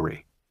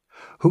bakery.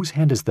 Whose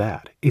hand is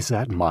that? Is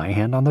that my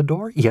hand on the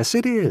door? Yes,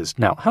 it is.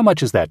 Now, how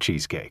much is that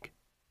cheesecake?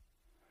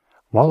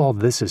 While all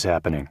this is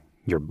happening,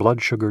 your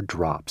blood sugar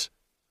drops.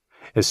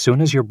 As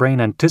soon as your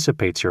brain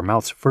anticipates your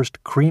mouth's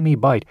first creamy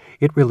bite,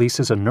 it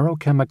releases a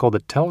neurochemical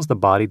that tells the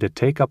body to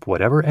take up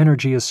whatever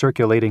energy is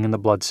circulating in the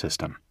blood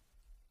system.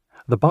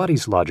 The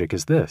body's logic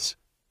is this.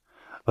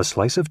 A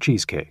slice of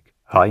cheesecake,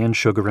 high in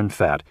sugar and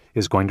fat,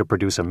 is going to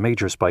produce a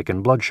major spike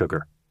in blood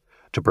sugar.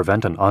 To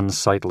prevent an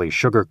unsightly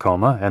sugar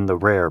coma and the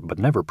rare, but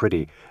never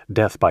pretty,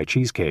 death by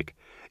cheesecake,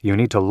 you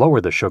need to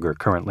lower the sugar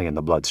currently in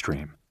the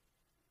bloodstream.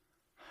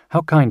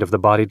 How kind of the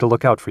body to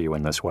look out for you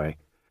in this way.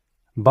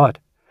 But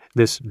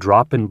this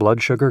drop in blood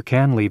sugar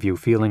can leave you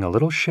feeling a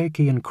little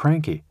shaky and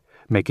cranky,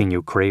 making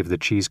you crave the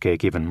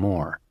cheesecake even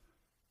more.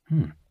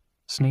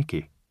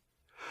 Sneaky.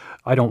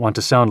 I don't want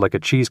to sound like a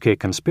cheesecake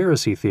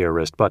conspiracy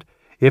theorist, but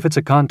if it's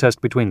a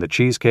contest between the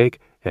cheesecake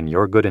and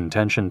your good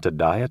intention to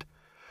diet,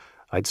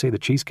 I'd say the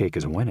cheesecake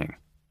is winning.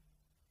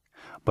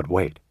 But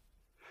wait.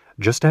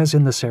 Just as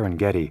in the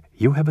Serengeti,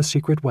 you have a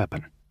secret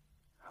weapon.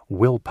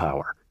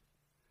 Willpower.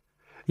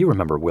 You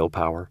remember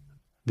willpower?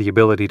 The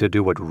ability to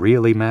do what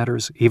really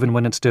matters, even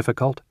when it's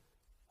difficult?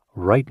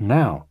 Right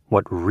now,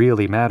 what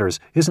really matters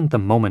isn't the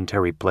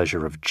momentary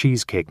pleasure of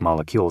cheesecake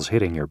molecules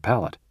hitting your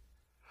palate.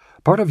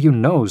 Part of you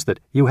knows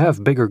that you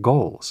have bigger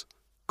goals.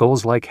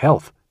 Goals like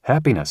health,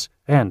 happiness,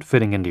 and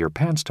fitting into your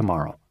pants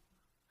tomorrow.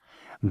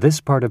 This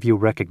part of you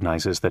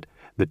recognizes that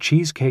the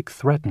cheesecake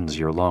threatens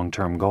your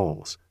long-term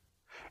goals,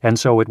 and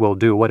so it will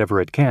do whatever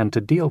it can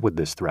to deal with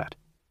this threat.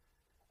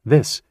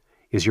 This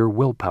is your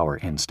willpower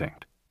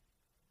instinct.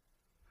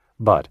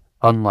 But,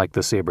 unlike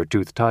the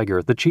saber-toothed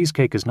tiger, the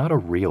cheesecake is not a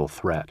real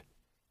threat.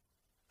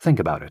 Think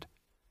about it.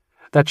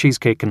 That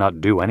cheesecake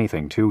cannot do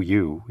anything to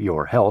you,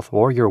 your health,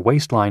 or your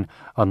waistline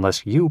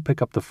unless you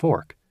pick up the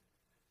fork.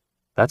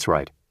 That's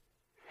right.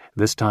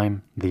 This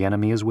time, the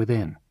enemy is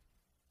within.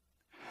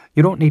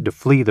 You don't need to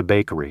flee the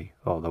bakery,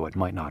 although it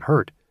might not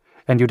hurt,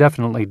 and you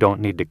definitely don't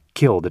need to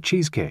kill the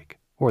cheesecake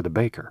or the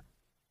baker.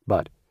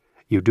 But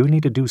you do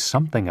need to do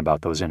something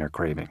about those inner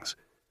cravings.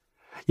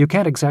 You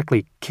can't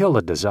exactly kill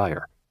a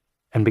desire,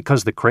 and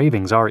because the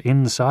cravings are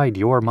inside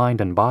your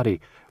mind and body,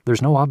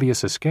 there's no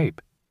obvious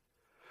escape.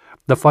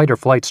 The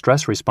fight-or-flight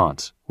stress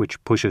response,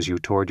 which pushes you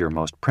toward your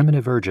most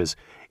primitive urges,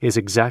 is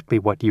exactly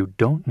what you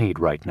don't need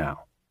right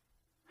now.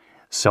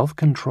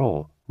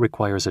 Self-control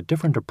requires a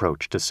different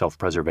approach to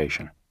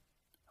self-preservation,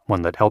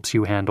 one that helps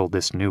you handle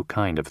this new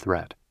kind of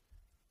threat.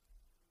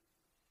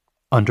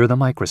 Under the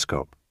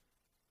microscope,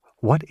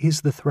 what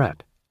is the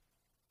threat?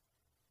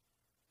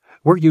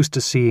 We're used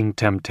to seeing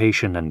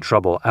temptation and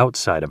trouble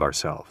outside of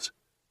ourselves,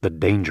 the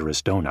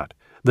dangerous donut,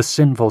 the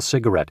sinful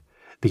cigarette,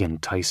 the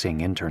enticing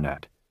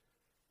internet.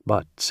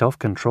 But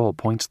self-control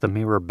points the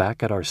mirror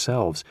back at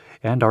ourselves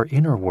and our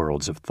inner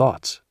worlds of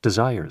thoughts,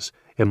 desires,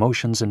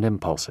 emotions, and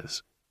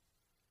impulses.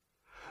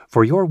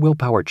 For your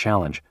willpower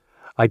challenge,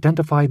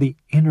 identify the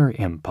inner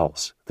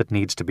impulse that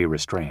needs to be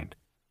restrained.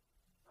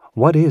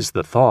 What is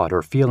the thought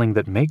or feeling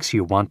that makes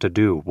you want to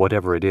do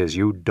whatever it is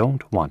you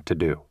don't want to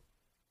do?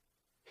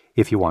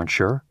 If you aren't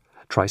sure,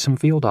 try some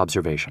field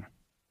observation.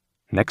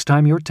 Next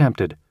time you're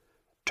tempted,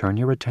 turn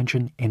your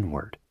attention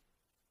inward.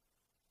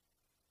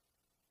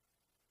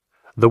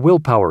 The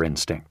willpower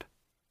instinct.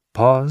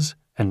 Pause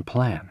and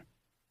plan.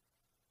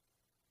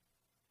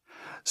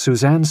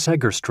 Suzanne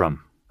Segerstrom,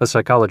 a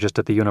psychologist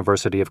at the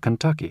University of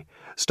Kentucky,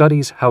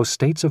 studies how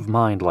states of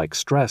mind like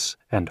stress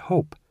and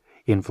hope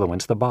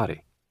influence the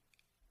body.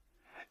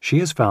 She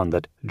has found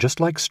that, just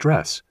like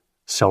stress,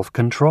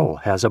 self-control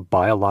has a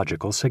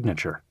biological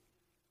signature.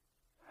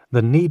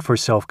 The need for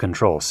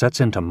self-control sets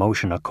into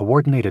motion a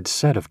coordinated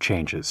set of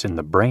changes in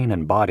the brain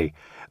and body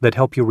that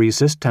help you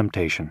resist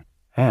temptation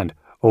and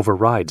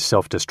override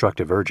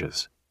self-destructive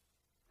urges.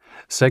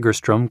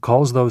 Segerstrom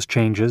calls those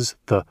changes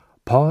the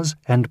pause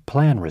and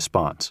plan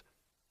response,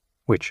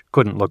 which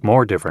couldn't look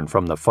more different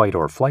from the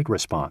fight-or-flight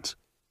response.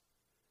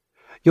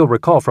 You'll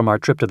recall from our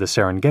trip to the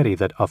Serengeti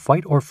that a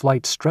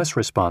fight-or-flight stress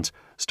response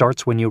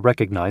starts when you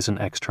recognize an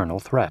external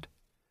threat.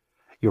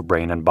 Your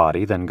brain and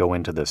body then go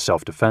into the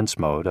self-defense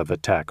mode of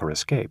attack or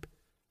escape.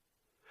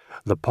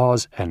 The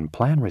pause and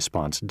plan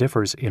response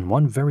differs in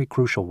one very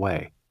crucial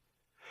way.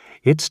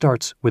 It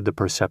starts with the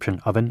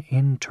perception of an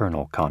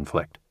internal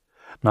conflict,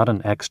 not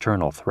an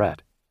external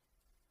threat.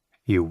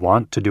 You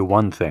want to do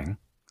one thing,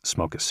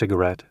 smoke a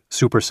cigarette,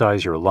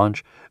 supersize your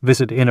lunch,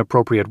 visit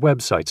inappropriate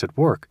websites at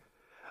work,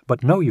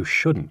 but know you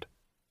shouldn't.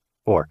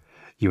 Or,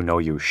 you know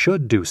you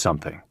should do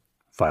something,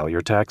 file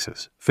your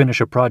taxes, finish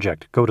a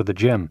project, go to the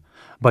gym,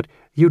 but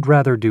you'd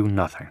rather do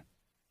nothing.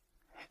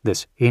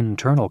 This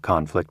internal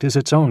conflict is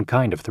its own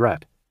kind of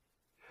threat.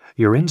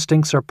 Your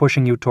instincts are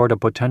pushing you toward a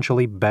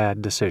potentially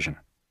bad decision.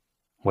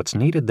 What's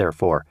needed,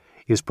 therefore,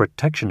 is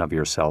protection of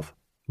yourself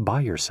by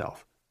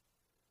yourself.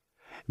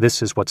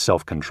 This is what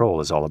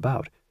self-control is all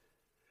about.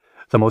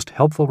 The most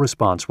helpful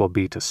response will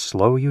be to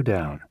slow you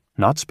down,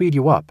 not speed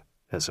you up,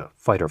 as a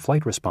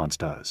fight-or-flight response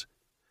does.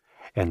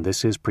 And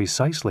this is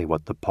precisely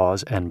what the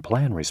pause and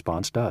plan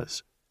response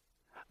does.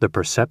 The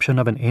perception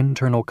of an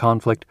internal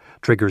conflict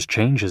triggers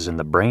changes in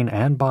the brain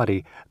and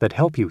body that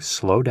help you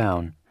slow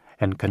down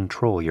and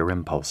control your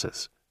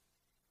impulses.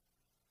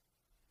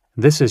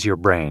 This is your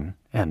brain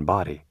and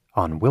body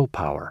on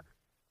willpower.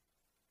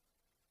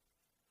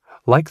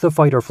 Like the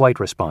fight-or-flight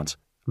response,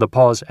 the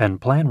pause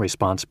and plan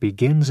response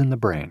begins in the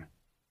brain.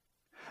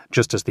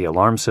 Just as the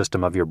alarm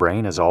system of your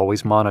brain is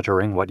always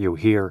monitoring what you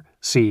hear,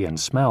 see, and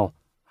smell,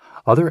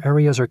 other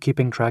areas are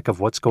keeping track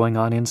of what's going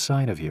on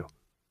inside of you.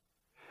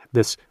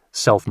 This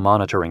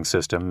self-monitoring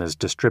system is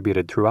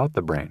distributed throughout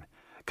the brain,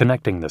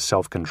 connecting the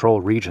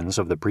self-control regions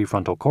of the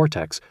prefrontal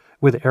cortex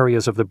with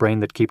areas of the brain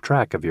that keep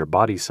track of your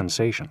body's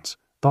sensations,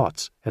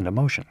 thoughts, and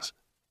emotions.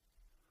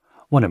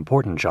 One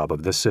important job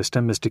of this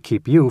system is to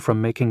keep you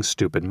from making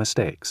stupid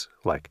mistakes,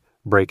 like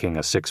breaking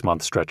a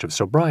 6-month stretch of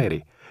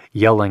sobriety,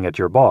 yelling at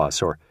your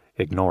boss, or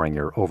ignoring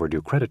your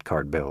overdue credit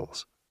card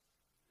bills.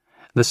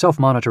 The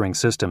self-monitoring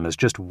system is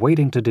just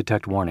waiting to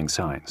detect warning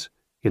signs,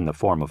 in the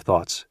form of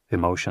thoughts,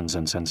 emotions,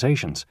 and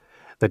sensations,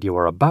 that you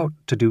are about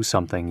to do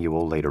something you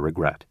will later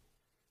regret.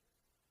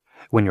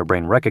 When your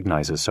brain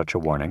recognizes such a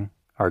warning,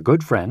 our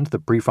good friend, the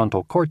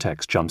prefrontal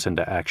cortex, jumps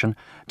into action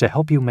to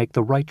help you make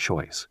the right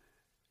choice.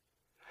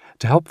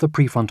 To help the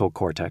prefrontal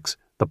cortex,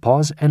 the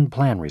pause and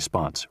plan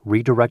response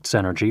redirects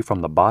energy from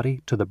the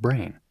body to the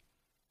brain.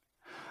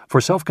 For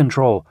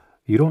self-control,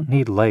 you don't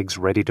need legs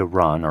ready to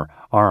run or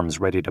arms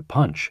ready to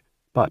punch,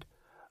 but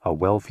a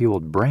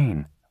well-fueled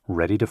brain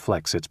ready to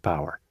flex its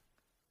power.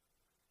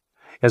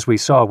 As we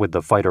saw with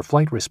the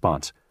fight-or-flight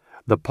response,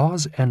 the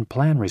pause and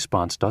plan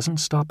response doesn't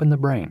stop in the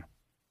brain.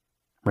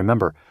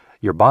 Remember,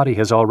 your body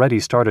has already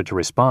started to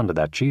respond to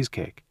that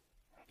cheesecake.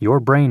 Your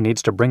brain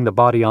needs to bring the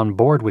body on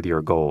board with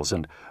your goals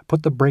and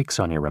put the brakes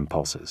on your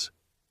impulses.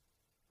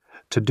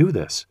 To do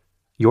this,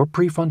 your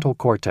prefrontal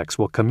cortex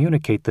will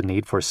communicate the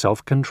need for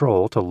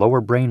self-control to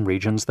lower brain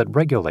regions that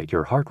regulate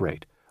your heart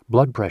rate,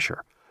 blood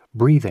pressure,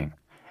 breathing,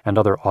 and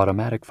other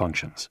automatic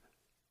functions.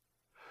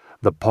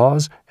 The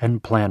pause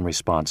and plan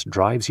response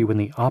drives you in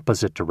the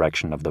opposite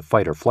direction of the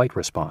fight or flight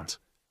response.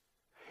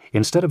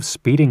 Instead of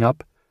speeding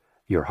up,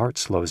 your heart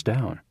slows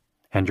down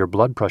and your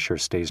blood pressure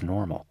stays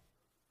normal.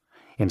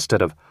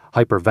 Instead of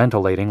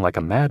hyperventilating like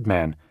a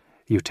madman,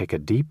 you take a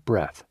deep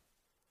breath.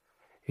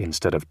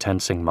 Instead of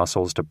tensing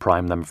muscles to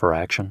prime them for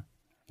action,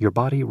 your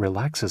body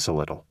relaxes a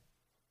little.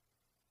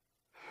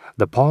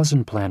 The pause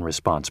and plan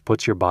response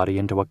puts your body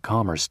into a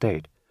calmer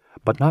state,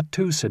 but not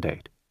too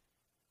sedate.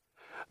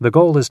 The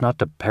goal is not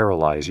to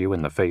paralyze you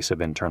in the face of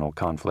internal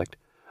conflict,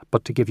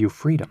 but to give you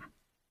freedom.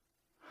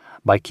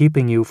 By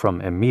keeping you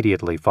from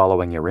immediately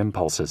following your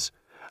impulses,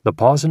 the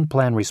pause and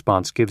plan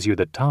response gives you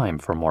the time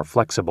for more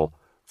flexible,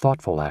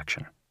 thoughtful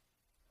action.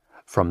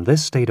 From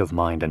this state of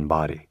mind and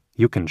body,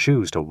 you can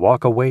choose to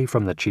walk away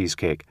from the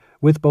cheesecake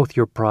with both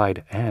your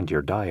pride and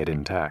your diet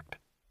intact.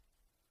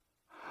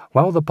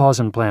 While the pause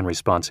and plan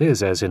response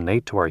is as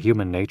innate to our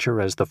human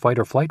nature as the fight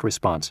or flight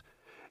response,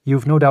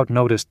 you've no doubt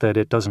noticed that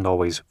it doesn't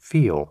always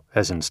feel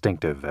as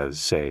instinctive as,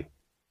 say,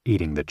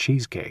 eating the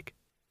cheesecake.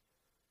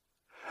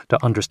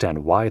 To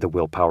understand why the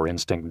willpower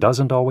instinct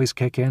doesn't always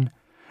kick in,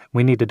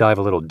 we need to dive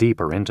a little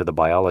deeper into the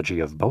biology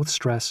of both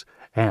stress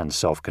and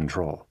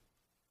self-control.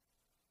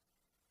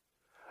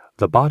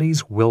 The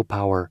body's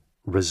willpower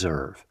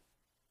reserve.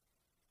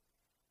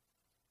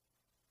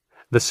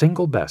 The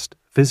single best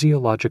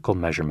physiological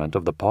measurement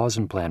of the pause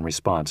and plan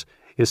response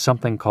is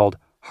something called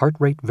heart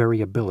rate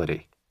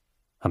variability,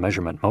 a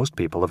measurement most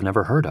people have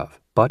never heard of,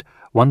 but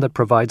one that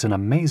provides an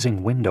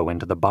amazing window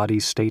into the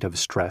body's state of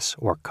stress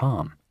or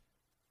calm.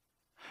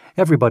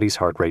 Everybody's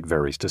heart rate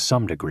varies to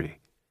some degree.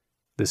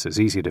 This is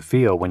easy to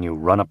feel when you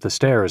run up the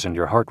stairs and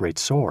your heart rate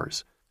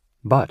soars.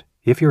 But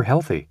if you're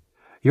healthy,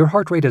 your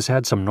heart rate has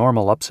had some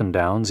normal ups and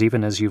downs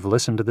even as you've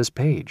listened to this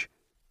page.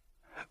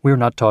 We're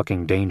not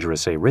talking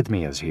dangerous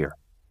arrhythmias here,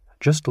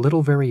 just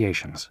little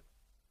variations.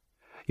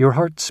 Your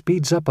heart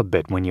speeds up a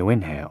bit when you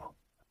inhale.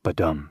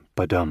 Ba-dum,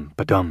 ba-dum,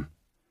 ba-dum.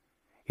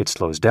 It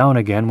slows down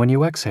again when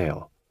you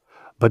exhale.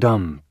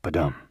 Ba-dum,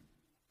 ba-dum,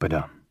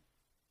 ba-dum.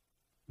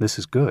 This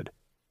is good.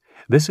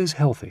 This is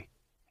healthy.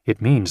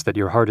 It means that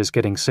your heart is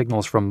getting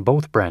signals from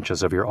both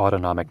branches of your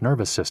autonomic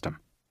nervous system.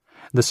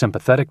 The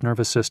sympathetic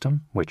nervous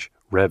system, which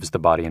revs the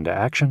body into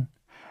action,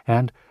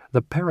 and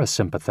the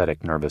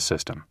parasympathetic nervous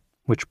system,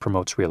 which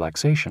promotes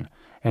relaxation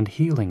and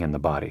healing in the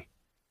body.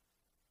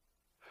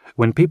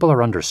 When people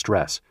are under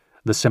stress,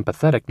 the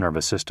sympathetic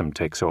nervous system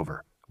takes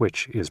over,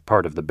 which is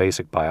part of the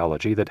basic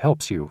biology that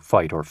helps you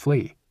fight or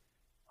flee.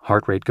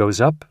 Heart rate goes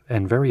up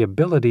and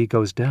variability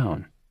goes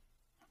down.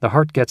 The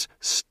heart gets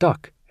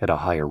stuck at a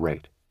higher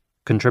rate,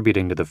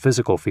 contributing to the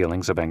physical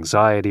feelings of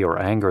anxiety or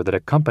anger that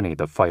accompany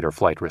the fight or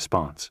flight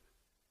response.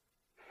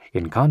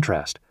 In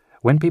contrast,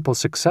 when people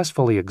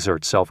successfully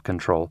exert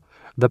self-control,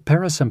 the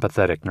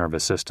parasympathetic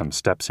nervous system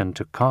steps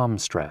into calm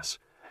stress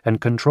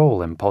and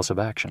control impulsive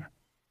action.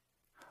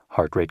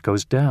 Heart rate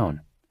goes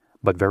down,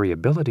 but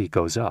variability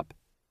goes up.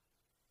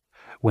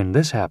 When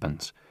this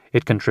happens,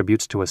 it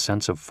contributes to a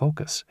sense of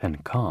focus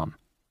and calm.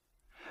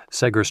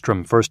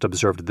 Segerstrom first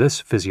observed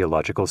this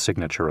physiological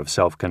signature of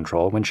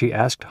self-control when she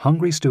asked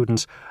hungry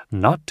students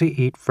not to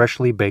eat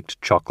freshly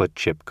baked chocolate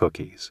chip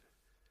cookies.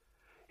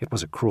 It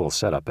was a cruel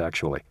setup,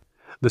 actually.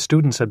 The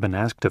students had been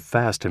asked to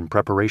fast in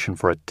preparation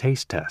for a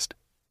taste test.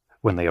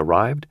 When they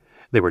arrived,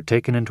 they were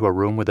taken into a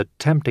room with a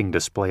tempting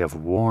display of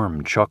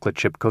warm chocolate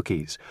chip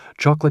cookies,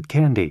 chocolate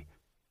candy,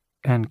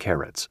 and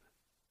carrots.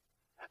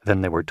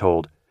 Then they were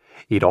told,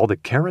 "Eat all the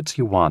carrots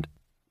you want,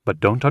 but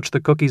don't touch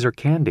the cookies or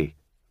candy.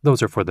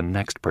 Those are for the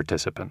next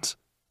participants."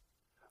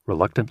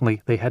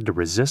 Reluctantly, they had to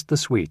resist the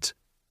sweets,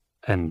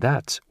 and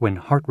that's when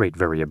heart rate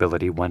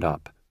variability went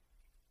up.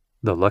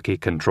 The lucky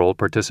control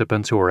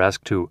participants who were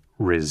asked to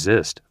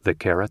resist the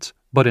carrots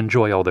but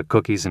enjoy all the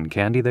cookies and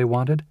candy they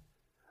wanted?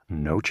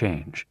 No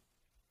change.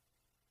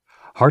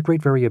 Heart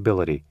rate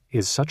variability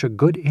is such a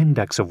good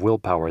index of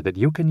willpower that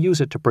you can use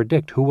it to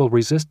predict who will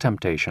resist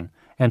temptation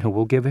and who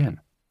will give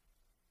in.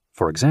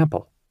 For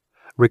example,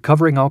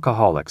 recovering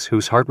alcoholics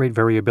whose heart rate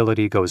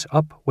variability goes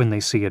up when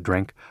they see a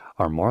drink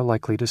are more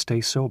likely to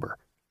stay sober.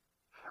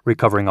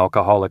 Recovering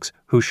alcoholics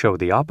who show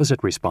the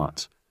opposite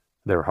response,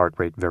 their heart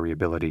rate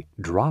variability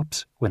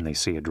drops when they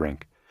see a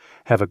drink,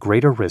 have a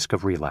greater risk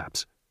of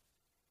relapse.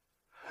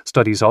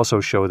 Studies also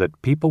show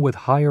that people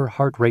with higher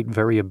heart rate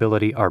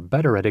variability are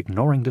better at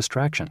ignoring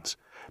distractions,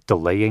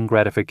 delaying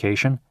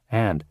gratification,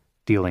 and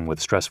dealing with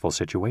stressful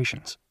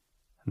situations.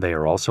 They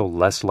are also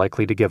less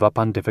likely to give up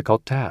on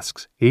difficult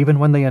tasks, even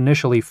when they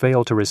initially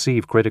fail to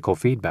receive critical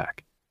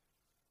feedback.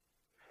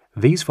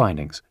 These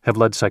findings have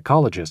led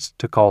psychologists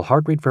to call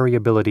heart rate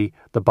variability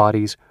the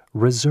body's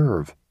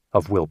reserve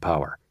of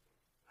willpower,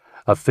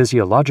 a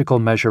physiological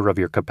measure of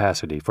your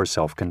capacity for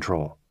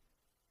self-control.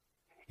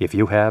 If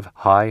you have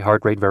high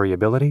heart rate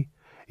variability,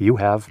 you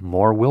have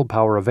more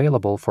willpower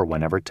available for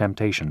whenever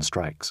temptation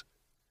strikes.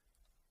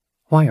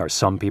 Why are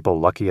some people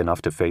lucky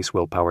enough to face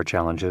willpower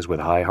challenges with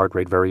high heart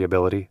rate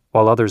variability,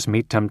 while others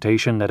meet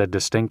temptation at a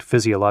distinct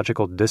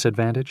physiological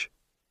disadvantage?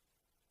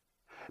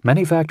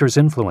 Many factors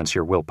influence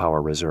your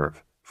willpower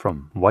reserve,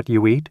 from what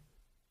you eat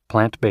 —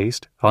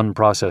 plant-based,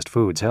 unprocessed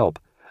foods help,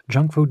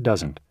 junk food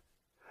doesn't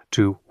 —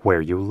 to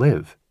where you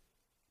live.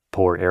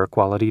 Poor air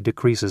quality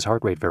decreases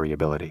heart rate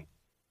variability.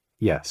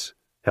 Yes,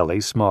 LA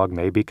smog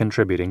may be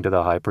contributing to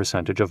the high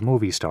percentage of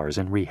movie stars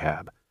in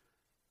rehab.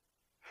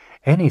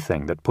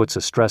 Anything that puts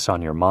a stress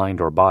on your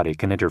mind or body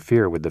can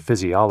interfere with the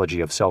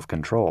physiology of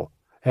self-control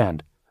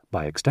and,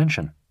 by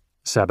extension,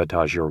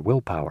 sabotage your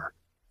willpower.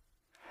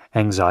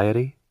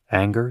 Anxiety,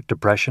 anger,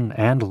 depression,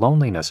 and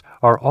loneliness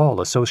are all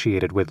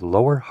associated with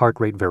lower heart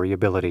rate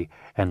variability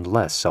and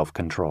less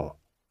self-control.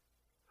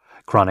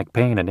 Chronic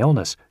pain and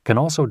illness can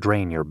also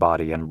drain your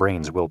body and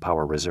brain's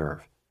willpower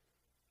reserve.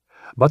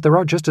 But there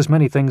are just as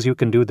many things you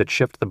can do that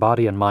shift the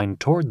body and mind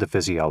toward the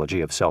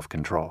physiology of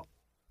self-control.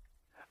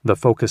 The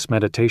focus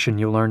meditation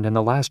you learned in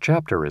the last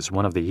chapter is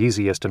one of the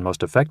easiest and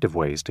most effective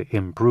ways to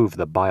improve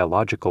the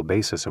biological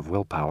basis of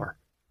willpower.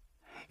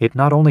 It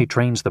not only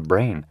trains the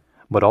brain,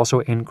 but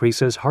also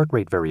increases heart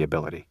rate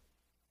variability.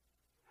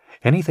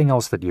 Anything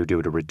else that you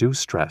do to reduce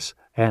stress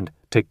and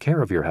take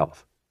care of your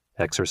health —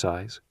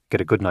 exercise,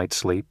 get a good night's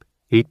sleep,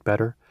 eat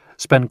better,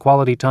 spend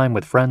quality time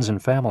with friends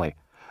and family,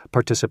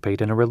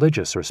 participate in a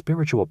religious or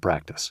spiritual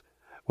practice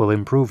 — will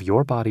improve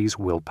your body's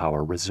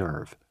willpower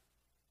reserve.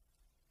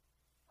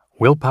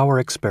 Willpower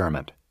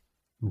experiment.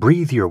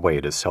 Breathe your way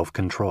to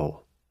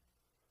self-control.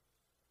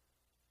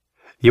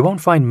 You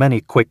won't find many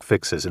quick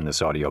fixes in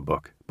this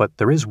audiobook, but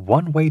there is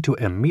one way to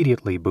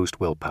immediately boost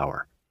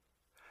willpower.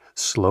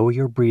 Slow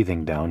your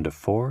breathing down to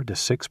 4 to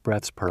 6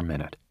 breaths per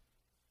minute.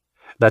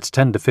 That's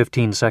 10 to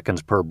 15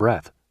 seconds per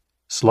breath,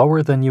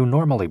 slower than you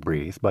normally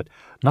breathe, but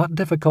not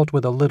difficult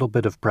with a little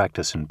bit of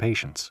practice and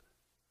patience.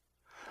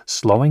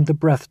 Slowing the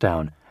breath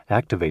down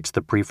activates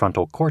the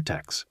prefrontal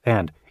cortex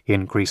and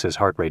increases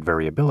heart rate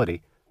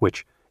variability,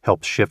 which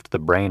helps shift the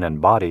brain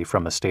and body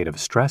from a state of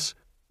stress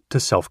to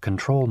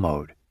self-control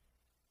mode.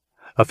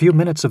 A few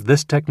minutes of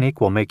this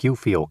technique will make you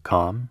feel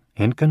calm,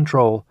 in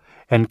control,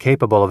 and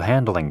capable of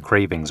handling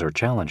cravings or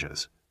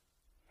challenges.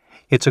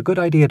 It's a good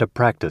idea to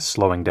practice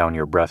slowing down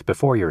your breath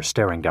before you're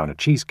staring down a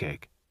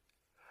cheesecake.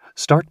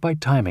 Start by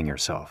timing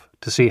yourself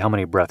to see how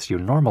many breaths you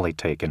normally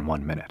take in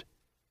 1 minute.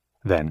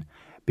 Then,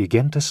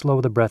 begin to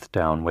slow the breath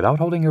down without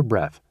holding your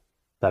breath.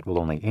 That will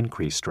only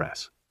increase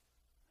stress.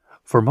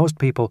 For most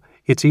people,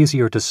 it's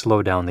easier to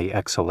slow down the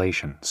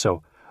exhalation,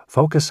 so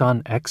focus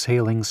on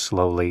exhaling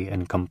slowly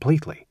and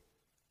completely.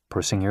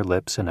 Pursing your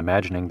lips and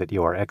imagining that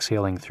you are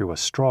exhaling through a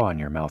straw in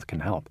your mouth can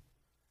help.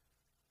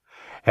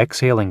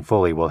 Exhaling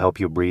fully will help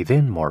you breathe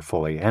in more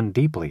fully and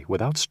deeply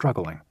without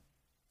struggling.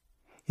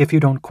 If you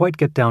don't quite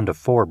get down to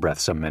 4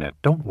 breaths a minute,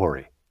 don't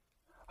worry.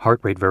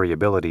 Heart rate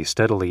variability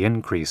steadily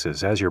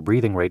increases as your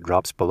breathing rate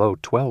drops below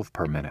 12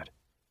 per minute.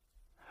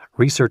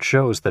 Research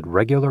shows that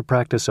regular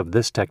practice of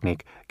this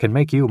technique can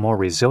make you more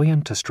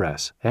resilient to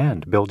stress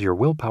and build your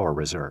willpower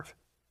reserve.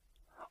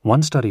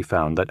 One study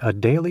found that a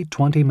daily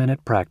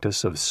 20-minute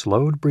practice of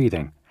slowed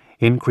breathing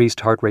increased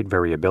heart rate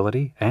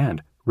variability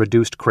and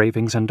reduced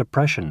cravings and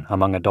depression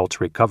among adults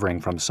recovering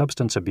from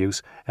substance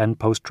abuse and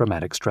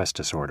post-traumatic stress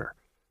disorder.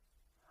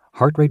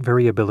 Heart rate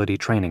variability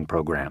training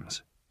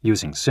programs,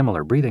 using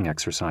similar breathing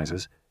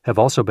exercises, have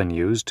also been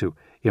used to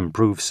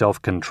improve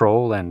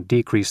self-control and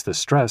decrease the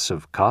stress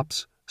of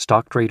cops,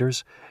 stock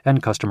traders,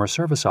 and customer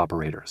service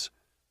operators,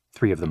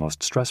 3 of the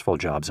most stressful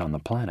jobs on the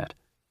planet.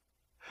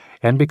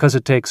 And because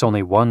it takes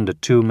only 1 to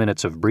 2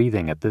 minutes of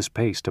breathing at this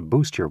pace to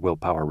boost your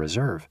willpower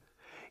reserve,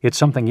 it's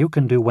something you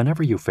can do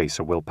whenever you face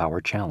a willpower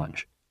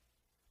challenge.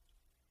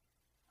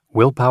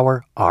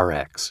 Willpower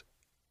RX.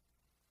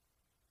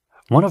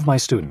 One of my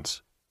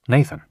students,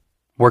 Nathan,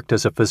 worked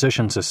as a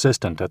physician's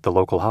assistant at the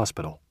local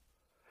hospital.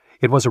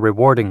 It was a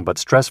rewarding but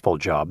stressful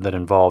job that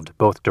involved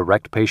both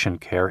direct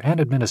patient care and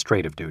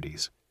administrative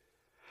duties.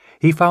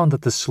 He found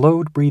that the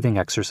slowed breathing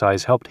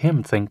exercise helped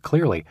him think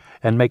clearly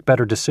and make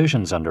better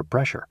decisions under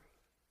pressure.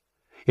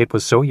 It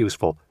was so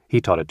useful,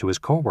 he taught it to his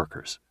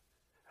coworkers.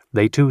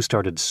 They too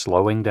started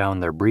slowing down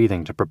their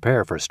breathing to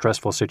prepare for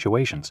stressful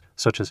situations,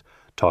 such as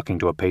talking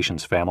to a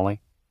patient's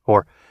family,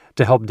 or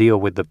to help deal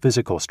with the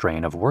physical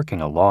strain of working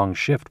a long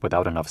shift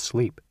without enough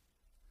sleep.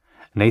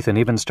 Nathan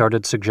even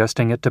started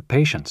suggesting it to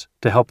patients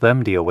to help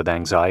them deal with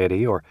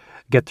anxiety or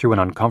get through an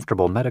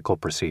uncomfortable medical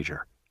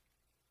procedure.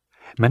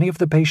 Many of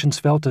the patients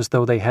felt as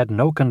though they had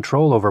no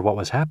control over what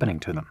was happening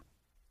to them.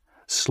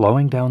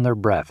 Slowing down their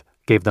breath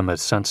gave them a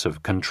sense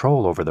of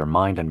control over their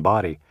mind and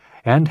body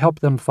and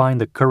helped them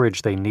find the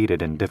courage they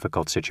needed in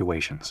difficult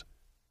situations.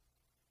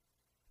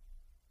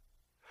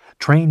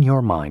 Train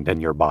your mind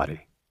and your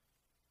body.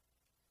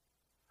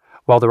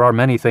 While there are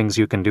many things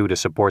you can do to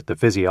support the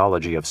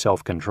physiology of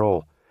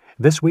self-control,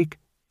 this week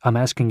I'm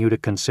asking you to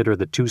consider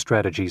the 2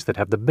 strategies that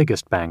have the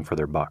biggest bang for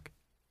their buck.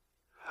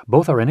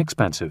 Both are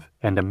inexpensive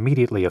and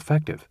immediately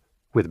effective,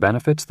 with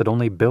benefits that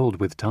only build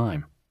with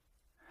time.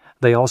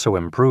 They also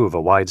improve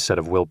a wide set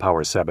of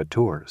willpower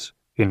saboteurs,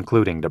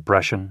 including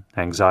depression,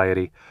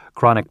 anxiety,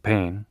 chronic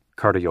pain,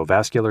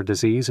 cardiovascular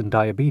disease, and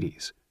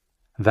diabetes.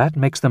 That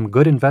makes them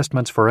good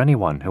investments for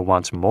anyone who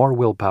wants more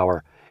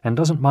willpower and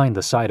doesn't mind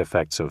the side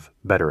effects of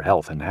better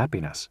health and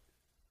happiness.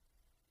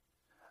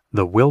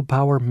 The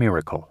Willpower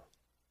Miracle.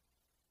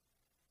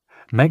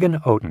 Megan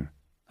Oten,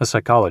 a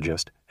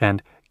psychologist,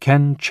 and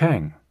Ken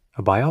Cheng,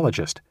 a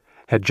biologist,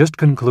 had just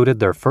concluded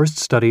their first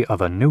study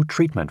of a new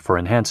treatment for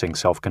enhancing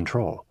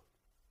self-control.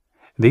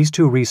 These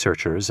two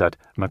researchers at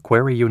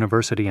Macquarie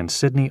University in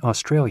Sydney,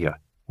 Australia,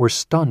 were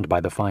stunned by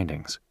the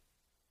findings.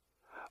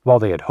 While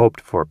they had hoped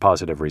for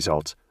positive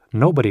results,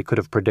 nobody could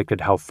have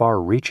predicted how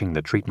far-reaching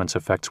the treatment's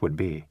effects would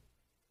be.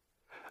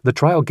 The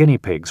trial guinea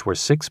pigs were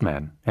 6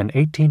 men and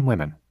 18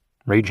 women,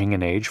 ranging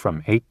in age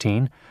from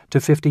 18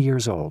 to 50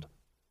 years old.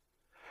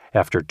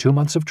 After 2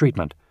 months of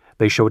treatment,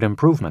 they showed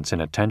improvements in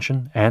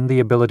attention and the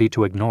ability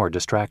to ignore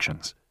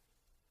distractions.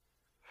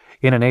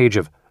 In an age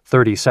of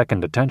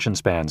 30-second attention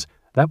spans,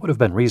 that would have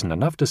been reason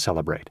enough to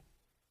celebrate.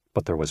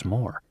 But there was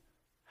more.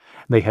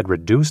 They had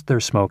reduced their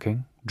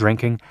smoking,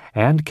 drinking,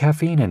 and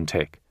caffeine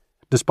intake,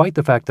 despite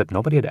the fact that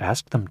nobody had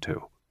asked them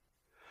to.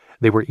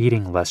 They were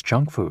eating less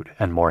junk food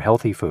and more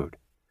healthy food.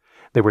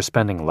 They were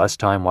spending less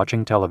time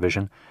watching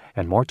television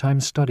and more time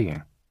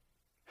studying.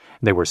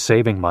 They were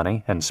saving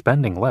money and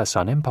spending less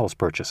on impulse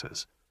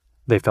purchases.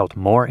 They felt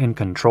more in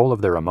control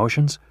of their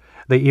emotions.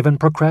 They even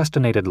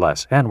procrastinated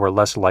less and were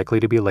less likely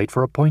to be late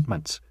for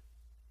appointments.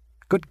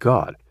 Good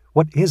God,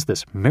 what is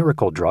this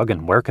miracle drug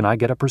and where can I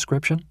get a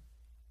prescription?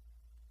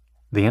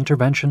 The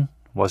intervention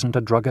wasn't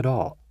a drug at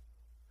all.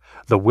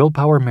 The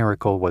willpower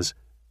miracle was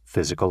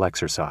physical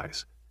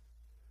exercise.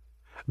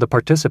 The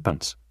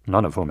participants,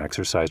 none of whom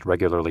exercised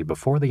regularly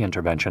before the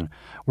intervention,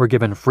 were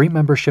given free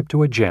membership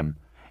to a gym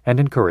and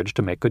encouraged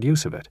to make good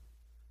use of it.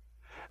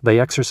 They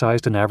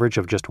exercised an average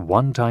of just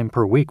 1 time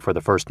per week for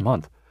the first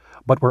month,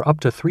 but were up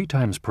to 3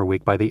 times per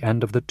week by the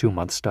end of the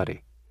 2-month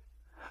study.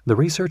 The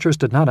researchers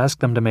did not ask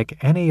them to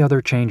make any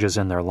other changes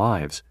in their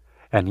lives,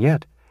 and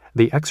yet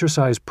the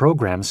exercise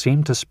program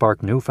seemed to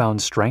spark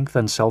newfound strength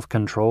and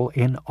self-control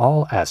in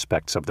all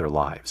aspects of their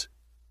lives.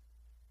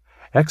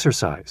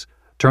 Exercise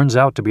turns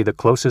out to be the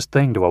closest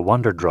thing to a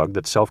wonder drug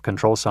that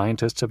self-control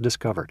scientists have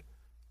discovered.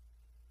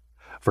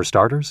 For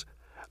starters,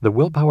 the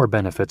willpower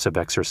benefits of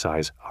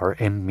exercise are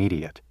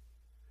immediate.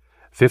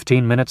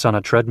 15 minutes on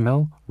a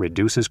treadmill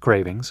reduces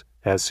cravings,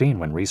 as seen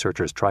when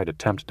researchers try to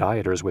tempt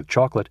dieters with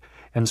chocolate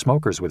and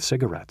smokers with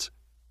cigarettes.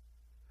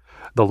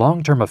 The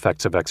long-term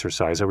effects of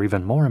exercise are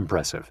even more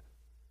impressive.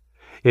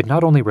 It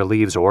not only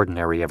relieves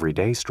ordinary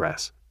everyday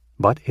stress,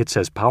 but it's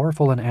as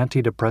powerful an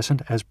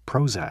antidepressant as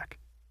Prozac.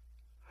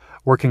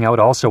 Working out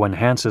also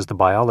enhances the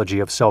biology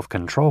of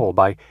self-control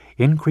by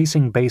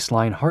increasing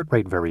baseline heart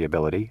rate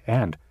variability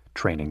and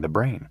training the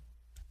brain.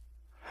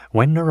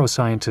 When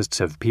neuroscientists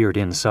have peered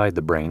inside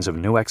the brains of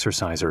new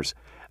exercisers,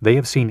 they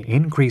have seen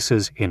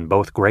increases in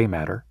both gray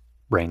matter,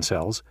 brain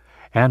cells,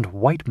 and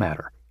white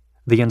matter,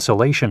 the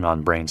insulation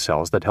on brain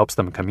cells that helps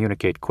them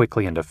communicate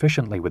quickly and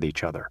efficiently with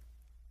each other.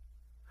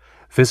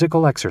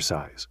 Physical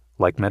exercise,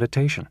 like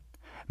meditation,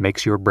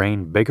 makes your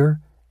brain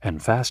bigger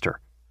and faster,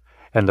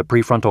 and the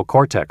prefrontal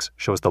cortex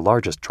shows the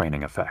largest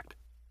training effect.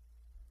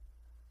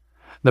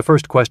 The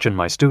first question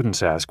my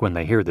students ask when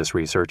they hear this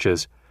research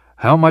is,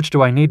 "How much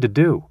do I need to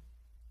do?"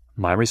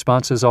 My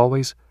response is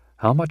always,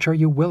 "How much are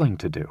you willing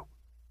to do?"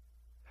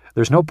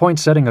 There's no point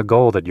setting a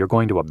goal that you're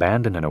going to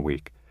abandon in a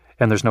week,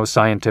 and there's no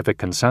scientific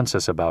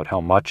consensus about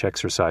how much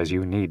exercise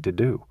you need to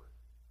do.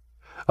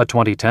 A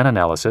 2010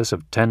 analysis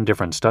of 10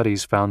 different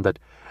studies found that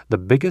the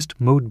biggest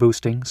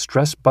mood-boosting,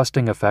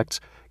 stress-busting effects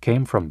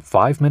came from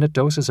 5-minute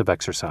doses of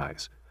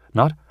exercise,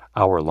 not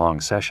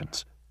hour-long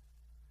sessions.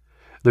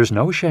 There's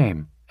no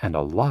shame and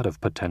a lot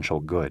of potential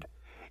good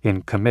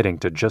in committing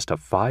to just a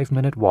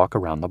 5-minute walk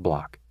around the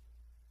block.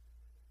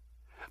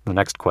 The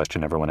next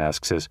question everyone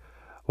asks is,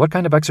 what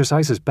kind of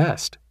exercise is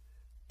best?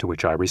 To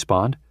which I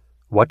respond,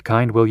 what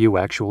kind will you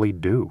actually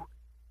do?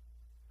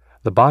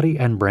 The body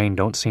and brain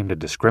don't seem to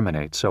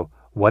discriminate, so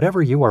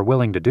whatever you are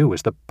willing to do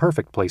is the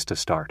perfect place to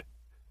start.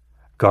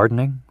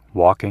 Gardening,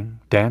 walking,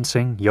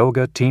 dancing,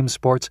 yoga, team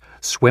sports,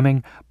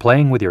 swimming,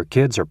 playing with your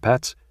kids or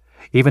pets,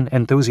 even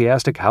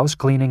enthusiastic house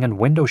cleaning and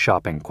window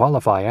shopping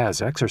qualify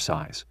as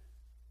exercise.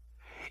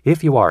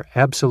 If you are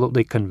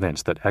absolutely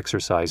convinced that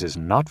exercise is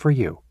not for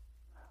you,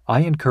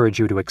 I encourage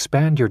you to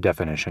expand your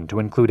definition to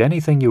include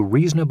anything you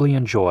reasonably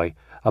enjoy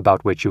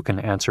about which you can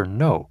answer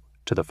no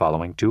to the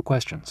following 2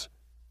 questions.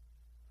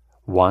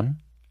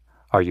 1.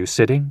 Are you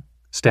sitting,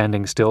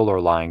 standing still, or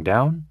lying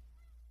down?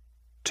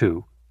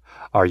 2.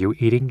 Are you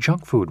eating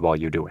junk food while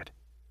you do it?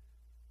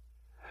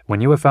 When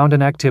you have found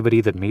an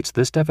activity that meets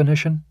this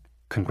definition,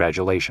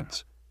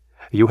 congratulations.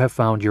 You have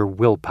found your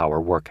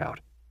willpower workout.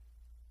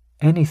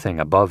 Anything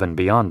above and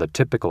beyond the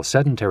typical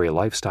sedentary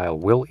lifestyle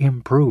will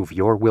improve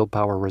your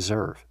willpower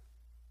reserve.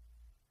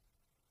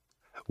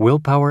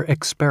 Willpower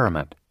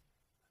Experiment.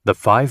 The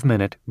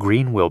 5-minute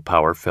green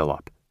willpower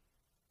fill-up.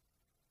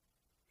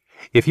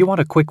 If you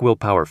want a quick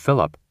willpower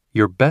fill-up,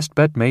 your best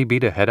bet may be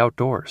to head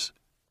outdoors.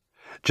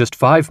 Just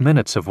 5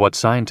 minutes of what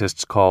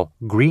scientists call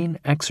green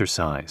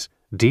exercise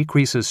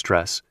decreases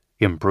stress,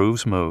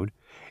 improves mood,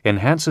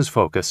 enhances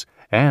focus,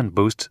 and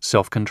boosts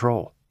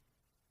self-control.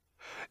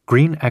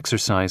 Green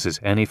exercise is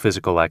any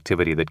physical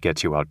activity that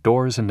gets you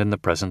outdoors and in the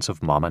presence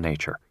of Mama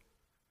Nature.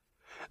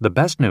 The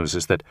best news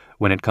is that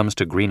when it comes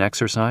to green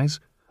exercise,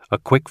 a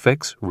quick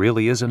fix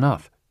really is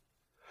enough.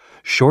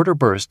 Shorter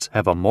bursts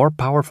have a more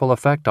powerful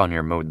effect on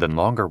your mood than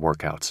longer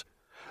workouts,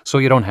 so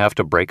you don't have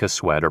to break a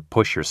sweat or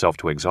push yourself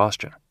to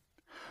exhaustion.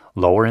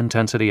 Lower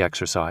intensity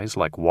exercise,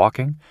 like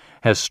walking,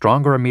 has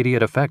stronger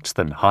immediate effects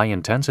than high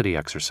intensity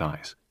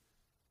exercise.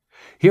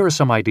 Here are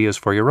some ideas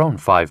for your own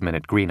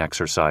 5-minute green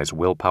exercise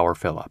willpower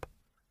fill-up.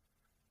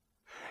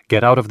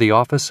 Get out of the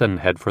office and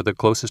head for the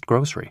closest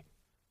grocery.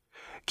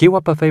 Cue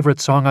up a favorite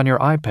song on your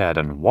iPad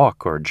and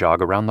walk or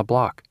jog around the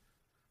block.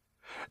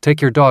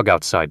 Take your dog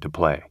outside to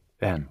play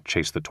and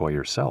chase the toy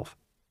yourself.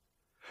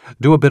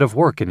 Do a bit of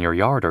work in your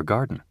yard or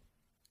garden.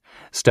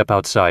 Step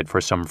outside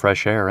for some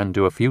fresh air and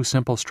do a few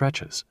simple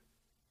stretches.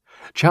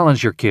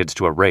 Challenge your kids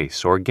to a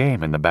race or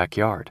game in the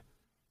backyard.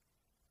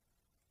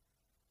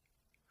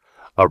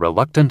 A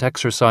reluctant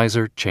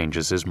exerciser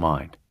changes his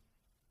mind.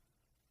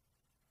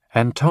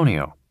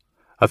 Antonio,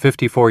 a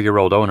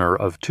 54-year-old owner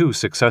of 2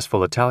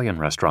 successful Italian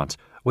restaurants,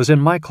 was in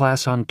my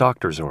class on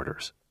doctor's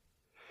orders.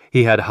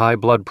 He had high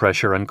blood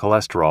pressure and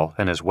cholesterol,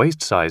 and his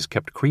waist size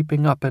kept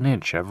creeping up an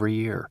inch every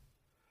year.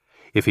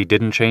 If he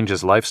didn't change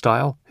his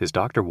lifestyle, his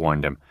doctor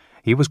warned him,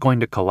 he was going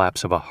to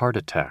collapse of a heart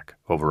attack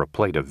over a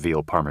plate of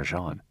veal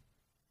parmesan.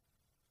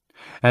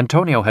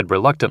 Antonio had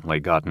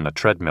reluctantly gotten a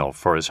treadmill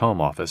for his home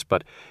office,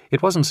 but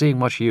it wasn't seeing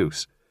much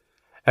use.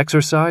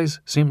 Exercise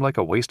seemed like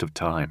a waste of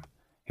time.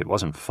 It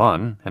wasn't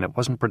fun, and it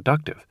wasn't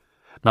productive,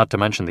 not to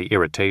mention the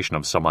irritation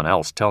of someone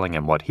else telling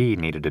him what he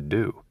needed to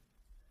do.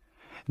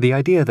 The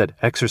idea that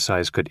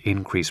exercise could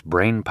increase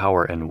brain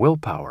power and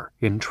willpower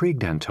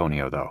intrigued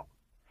Antonio, though.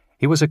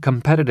 He was a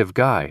competitive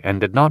guy and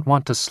did not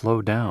want to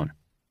slow down.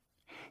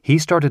 He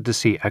started to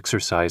see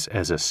exercise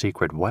as a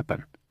secret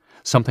weapon,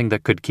 something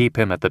that could keep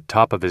him at the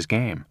top of his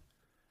game.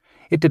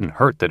 It didn't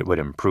hurt that it would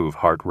improve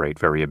heart rate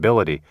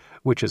variability,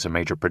 which is a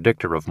major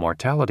predictor of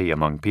mortality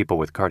among people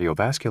with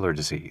cardiovascular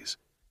disease.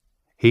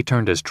 He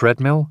turned his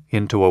treadmill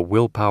into a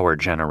willpower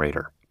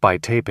generator by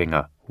taping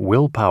a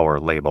Willpower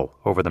label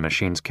over the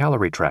machine's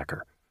calorie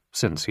tracker,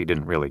 since he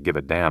didn't really give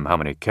a damn how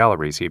many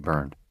calories he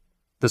burned.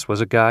 This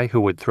was a guy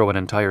who would throw an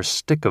entire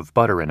stick of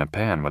butter in a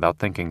pan without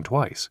thinking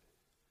twice.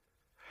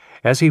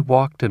 As he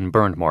walked and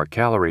burned more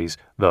calories,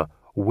 the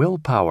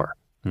willpower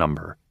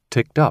number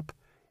ticked up,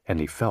 and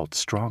he felt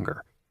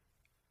stronger.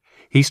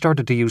 He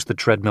started to use the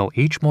treadmill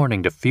each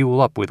morning to fuel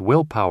up with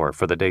willpower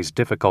for the day's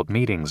difficult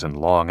meetings and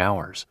long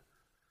hours.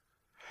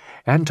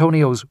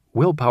 Antonio's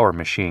willpower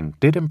machine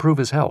did improve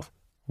his health,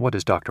 what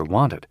his doctor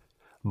wanted,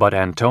 but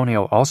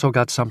Antonio also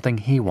got something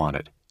he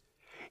wanted.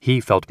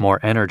 He felt more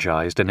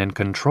energized and in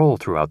control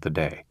throughout the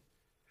day.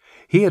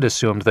 He had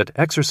assumed that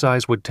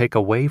exercise would take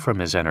away from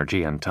his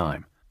energy and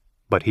time,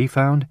 but he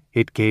found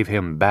it gave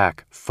him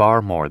back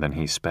far more than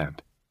he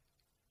spent.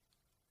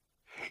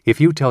 If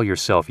you tell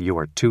yourself you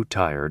are too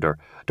tired or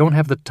don't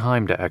have the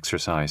time to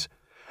exercise,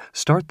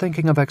 start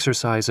thinking of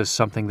exercise as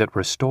something that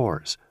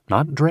restores,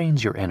 not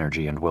drains your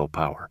energy and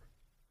willpower.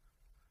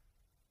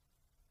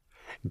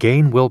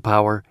 Gain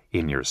willpower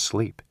in your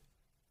sleep.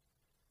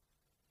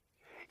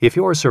 If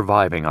you are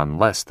surviving on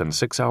less than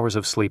 6 hours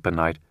of sleep a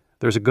night,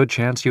 there's a good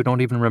chance you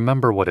don't even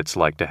remember what it's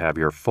like to have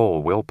your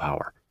full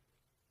willpower.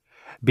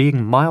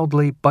 Being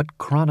mildly but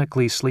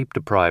chronically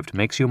sleep-deprived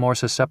makes you more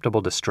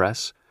susceptible to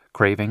stress,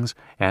 cravings,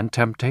 and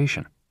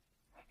temptation.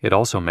 It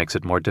also makes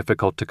it more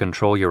difficult to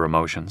control your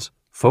emotions,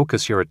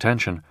 focus your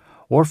attention,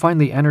 or find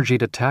the energy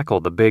to tackle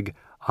the big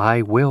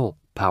I will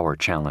power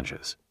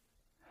challenges.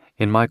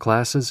 In my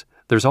classes,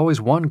 there's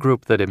always one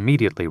group that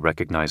immediately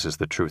recognizes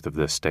the truth of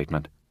this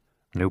statement: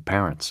 new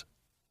parents.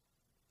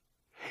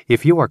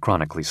 If you are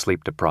chronically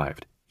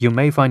sleep-deprived, you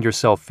may find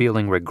yourself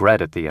feeling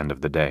regret at the end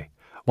of the day,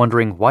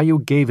 wondering why you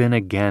gave in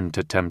again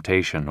to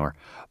temptation or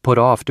put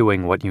off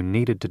doing what you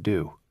needed to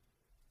do.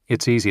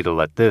 It's easy to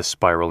let this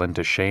spiral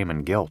into shame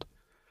and guilt.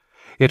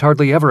 It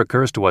hardly ever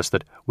occurs to us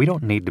that we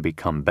don't need to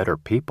become better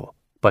people,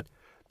 but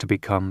to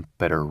become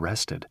better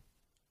rested.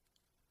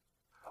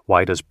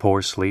 Why does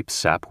poor sleep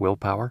sap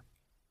willpower?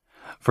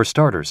 For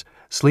starters,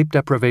 sleep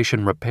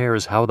deprivation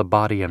repairs how the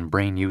body and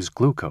brain use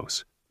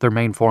glucose, their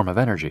main form of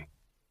energy.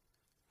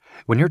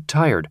 When you're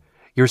tired,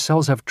 your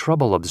cells have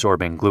trouble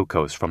absorbing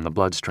glucose from the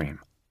bloodstream.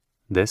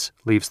 This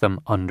leaves them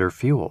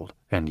underfueled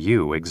and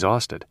you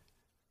exhausted.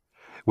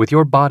 With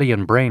your body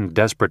and brain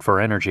desperate for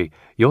energy,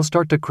 you'll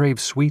start to crave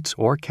sweets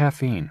or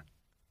caffeine.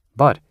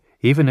 But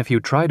even if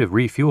you try to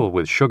refuel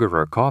with sugar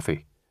or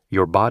coffee,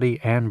 your body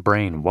and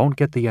brain won't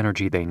get the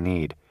energy they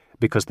need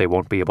because they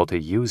won't be able to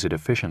use it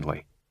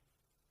efficiently.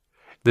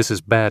 This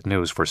is bad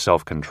news for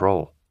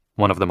self-control,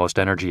 one of the most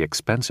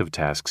energy-expensive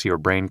tasks your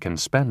brain can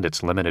spend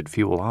its limited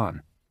fuel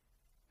on.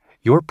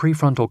 Your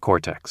prefrontal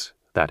cortex,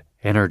 that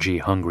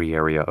energy-hungry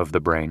area of the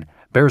brain,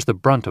 bears the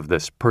brunt of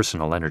this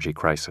personal energy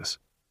crisis.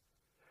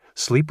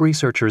 Sleep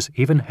researchers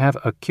even have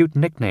a cute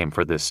nickname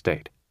for this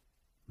state: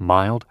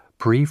 mild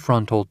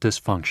prefrontal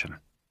dysfunction.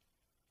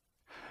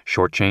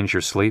 Shortchange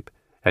your sleep,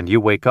 and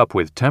you wake up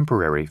with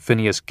temporary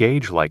Phineas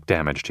Gage-like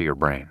damage to your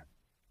brain.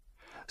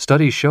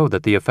 Studies show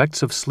that the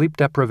effects of sleep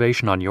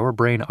deprivation on your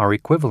brain are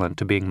equivalent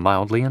to being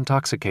mildly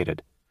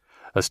intoxicated,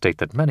 a state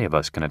that many of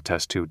us can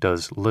attest to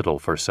does little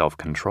for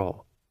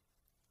self-control.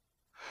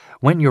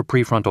 When your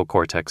prefrontal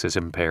cortex is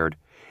impaired,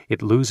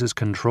 it loses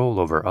control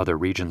over other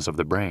regions of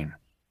the brain.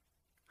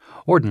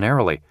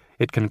 Ordinarily,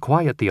 it can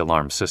quiet the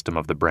alarm system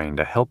of the brain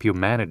to help you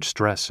manage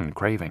stress and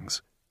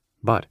cravings.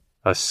 But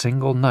a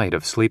single night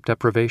of sleep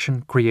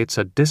deprivation creates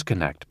a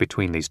disconnect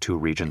between these two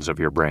regions of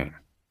your brain.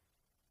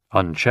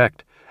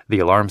 Unchecked, the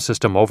alarm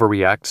system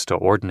overreacts to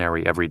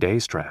ordinary everyday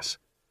stress.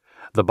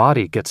 The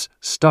body gets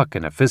stuck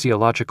in a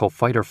physiological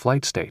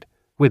fight-or-flight state,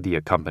 with the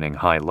accompanying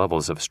high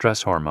levels of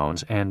stress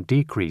hormones and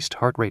decreased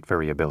heart rate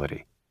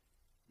variability.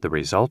 The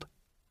result?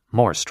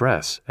 More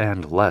stress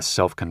and less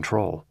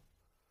self-control.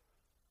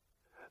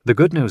 The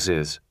good news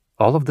is,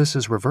 all of this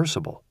is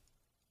reversible.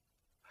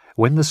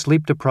 When the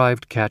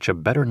sleep-deprived catch a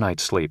better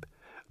night's sleep,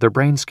 their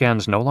brain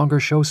scans no longer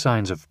show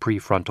signs of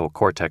prefrontal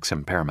cortex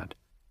impairment.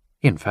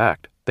 In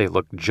fact, they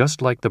look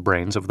just like the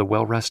brains of the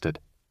well-rested.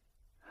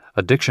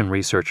 Addiction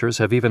researchers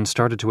have even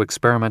started to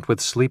experiment with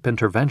sleep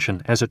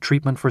intervention as a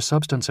treatment for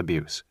substance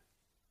abuse.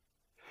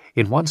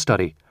 In one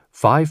study,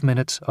 5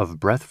 minutes of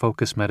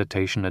breath-focused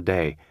meditation a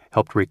day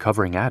helped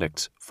recovering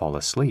addicts fall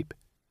asleep.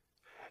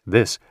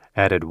 This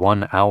added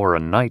 1 hour a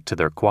night to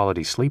their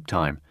quality sleep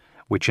time,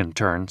 which in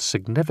turn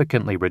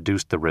significantly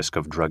reduced the risk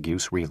of drug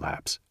use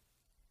relapse.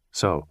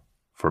 So,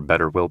 for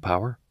better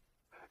willpower,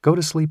 go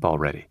to sleep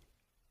already.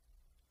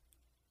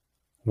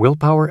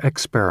 Willpower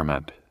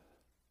experiment.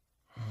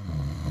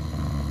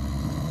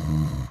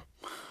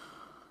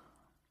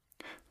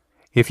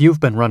 If you've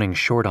been running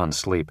short on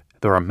sleep,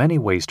 there are many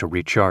ways to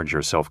recharge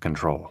your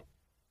self-control.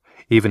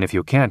 Even if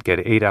you can't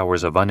get 8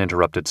 hours of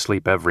uninterrupted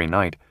sleep every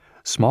night,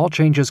 small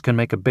changes can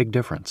make a big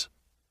difference.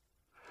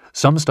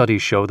 Some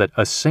studies show that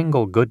a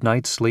single good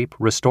night's sleep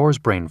restores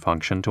brain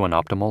function to an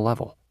optimal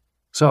level.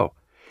 So,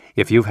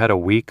 if you've had a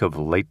week of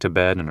late to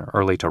bed and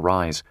early to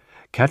rise,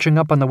 catching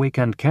up on the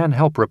weekend can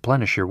help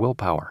replenish your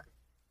willpower.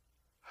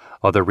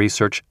 Other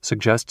research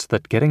suggests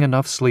that getting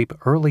enough sleep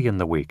early in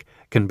the week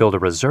can build a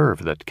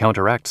reserve that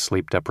counteracts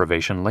sleep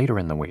deprivation later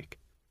in the week.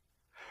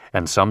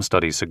 And some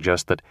studies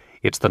suggest that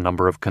it's the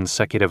number of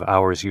consecutive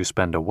hours you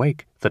spend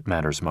awake that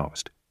matters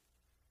most.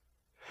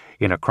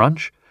 In a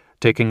crunch,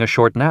 taking a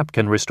short nap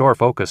can restore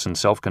focus and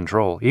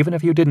self-control even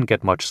if you didn't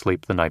get much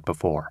sleep the night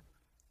before.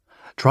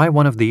 Try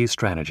one of these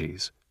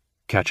strategies: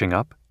 catching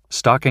up,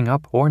 stocking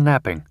up, or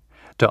napping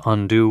to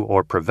undo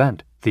or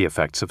prevent the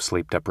effects of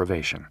sleep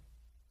deprivation.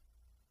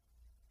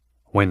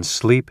 When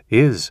sleep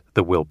is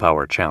the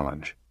willpower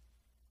challenge.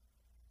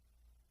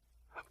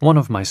 One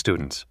of my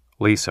students,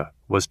 Lisa,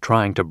 was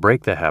trying to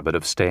break the habit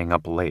of staying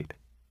up late.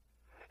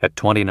 At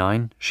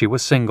 29, she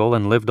was single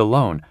and lived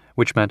alone,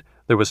 which meant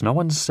there was no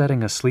one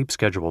setting a sleep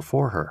schedule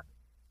for her.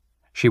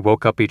 She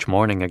woke up each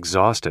morning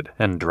exhausted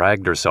and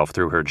dragged herself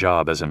through her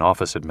job as an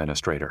office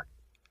administrator.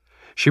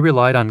 She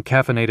relied on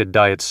caffeinated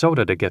diet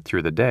soda to get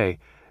through the day,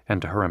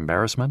 and to her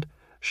embarrassment,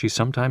 she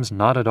sometimes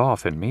nodded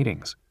off in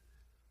meetings.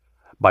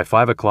 By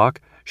 5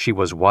 o'clock, she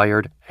was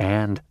wired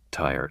and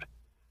tired,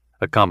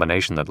 a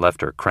combination that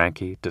left her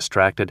cranky,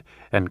 distracted,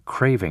 and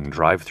craving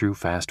drive-through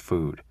fast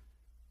food.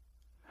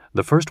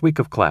 The first week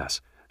of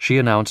class, she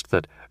announced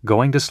that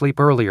going to sleep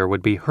earlier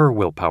would be her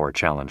willpower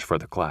challenge for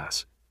the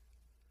class.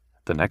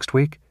 The next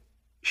week,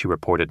 she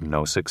reported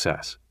no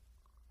success.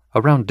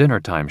 Around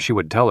dinner time, she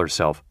would tell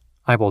herself,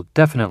 "I will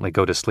definitely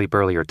go to sleep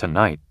earlier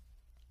tonight."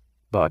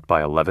 But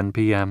by 11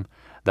 p.m.,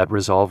 that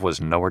resolve was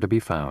nowhere to be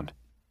found.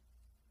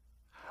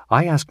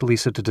 I asked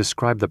Lisa to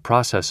describe the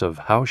process of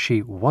how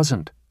she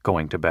wasn't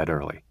going to bed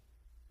early.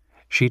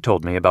 She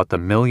told me about the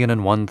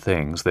 1,000,001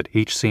 things that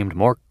each seemed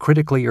more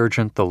critically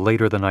urgent the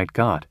later the night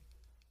got.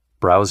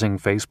 Browsing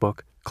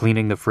Facebook,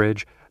 cleaning the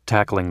fridge,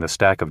 tackling the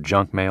stack of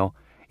junk mail,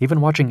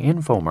 even watching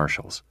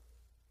infomercials.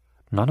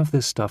 None of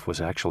this stuff was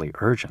actually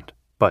urgent,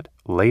 but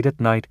late at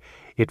night,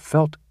 it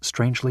felt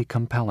strangely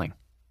compelling.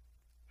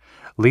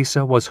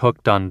 Lisa was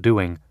hooked on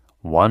doing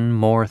one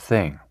more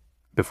thing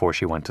before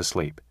she went to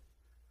sleep.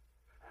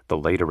 The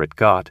later it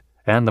got,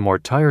 and the more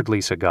tired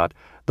Lisa got,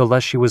 the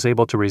less she was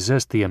able to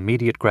resist the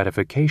immediate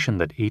gratification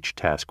that each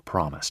task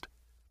promised.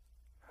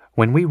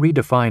 When we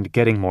redefined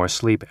getting more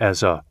sleep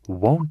as a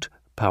won't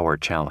power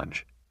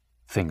challenge,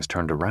 things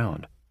turned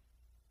around.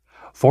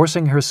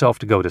 Forcing herself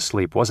to go to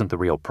sleep wasn't the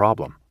real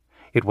problem.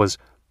 It was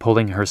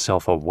pulling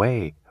herself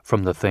away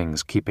from the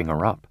things keeping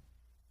her up.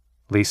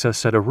 Lisa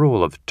set a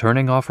rule of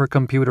turning off her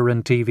computer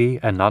and TV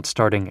and not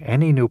starting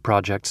any new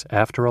projects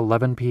after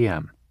 11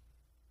 p.m.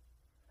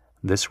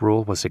 This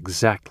rule was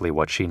exactly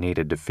what she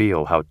needed to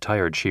feel how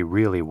tired she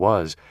really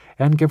was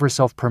and give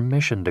herself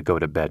permission to go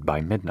to bed by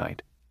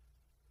midnight.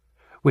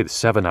 With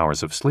 7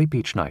 hours of sleep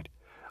each night,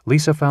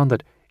 Lisa found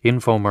that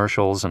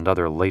infomercials and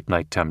other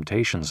late-night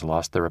temptations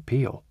lost their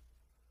appeal.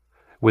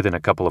 Within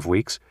a couple of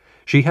weeks,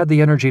 she had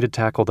the energy to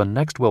tackle the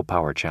next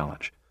willpower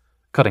challenge,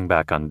 cutting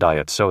back on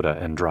diet soda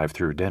and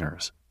drive-through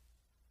dinners.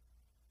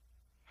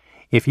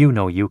 If you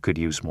know you could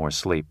use more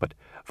sleep but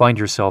find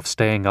yourself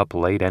staying up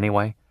late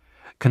anyway,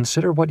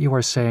 consider what you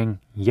are saying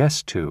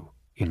yes to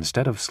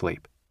instead of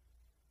sleep.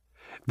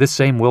 This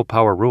same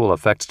willpower rule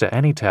affects to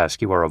any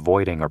task you are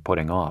avoiding or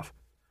putting off.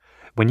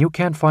 When you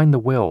can't find the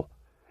will,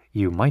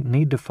 you might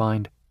need to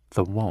find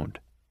the won't.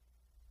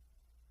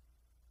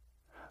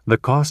 The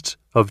costs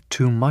of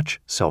too much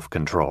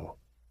self-control.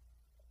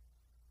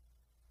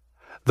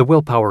 The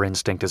willpower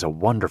instinct is a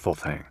wonderful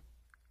thing.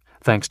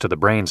 Thanks to the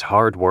brain's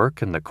hard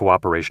work and the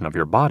cooperation of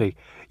your body,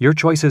 your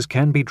choices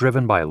can be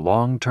driven by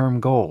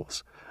long-term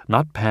goals,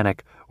 not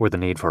panic or the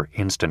need for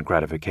instant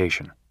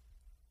gratification.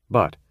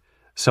 But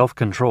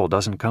self-control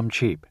doesn't come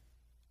cheap.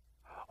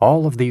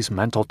 All of these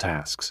mental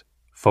tasks,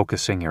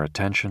 focusing your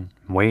attention,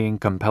 weighing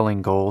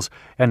compelling goals,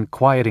 and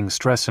quieting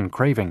stress and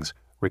cravings,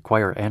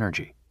 require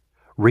energy,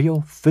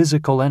 real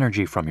physical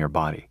energy from your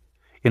body,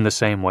 in the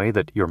same way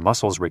that your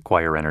muscles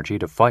require energy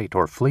to fight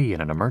or flee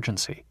in an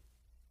emergency.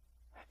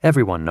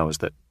 Everyone knows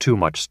that too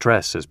much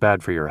stress is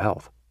bad for your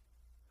health.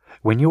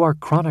 When you are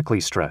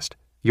chronically stressed,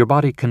 your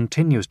body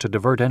continues to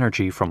divert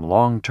energy from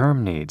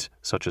long-term needs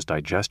such as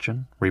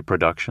digestion,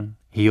 reproduction,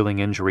 healing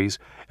injuries,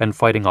 and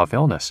fighting off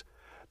illness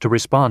to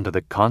respond to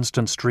the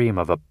constant stream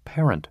of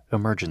apparent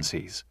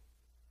emergencies.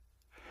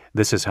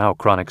 This is how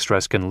chronic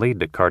stress can lead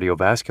to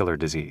cardiovascular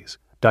disease,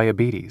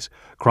 diabetes,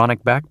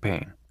 chronic back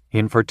pain,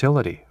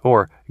 infertility,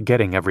 or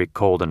getting every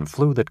cold and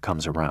flu that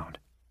comes around.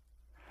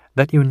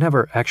 That you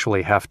never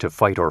actually have to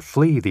fight or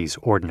flee these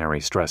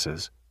ordinary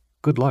stresses,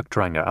 good luck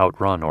trying to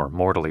outrun or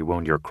mortally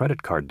wound your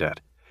credit card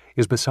debt,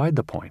 is beside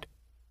the point.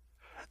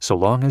 So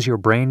long as your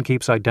brain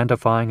keeps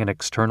identifying an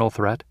external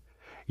threat,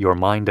 your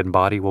mind and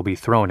body will be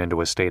thrown into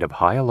a state of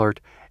high alert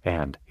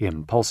and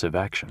impulsive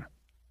action.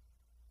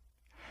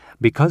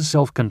 Because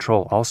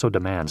self-control also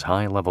demands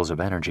high levels of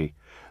energy,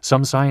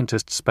 some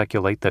scientists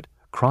speculate that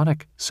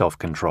chronic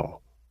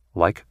self-control,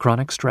 like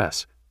chronic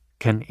stress,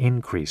 can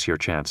increase your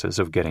chances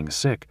of getting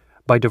sick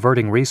by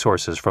diverting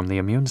resources from the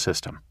immune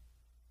system.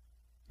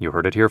 You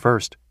heard it here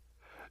first.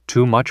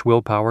 Too much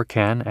willpower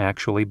can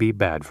actually be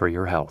bad for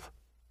your health.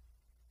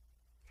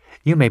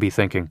 You may be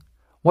thinking,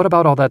 what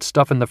about all that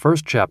stuff in the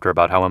first chapter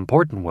about how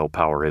important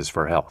willpower is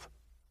for health?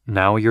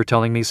 Now you're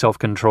telling me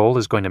self-control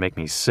is going to make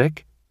me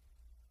sick?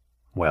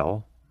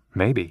 Well,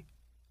 maybe.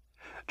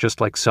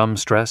 Just like some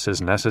stress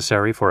is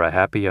necessary for a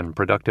happy and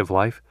productive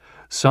life,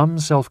 some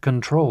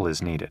self-control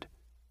is needed.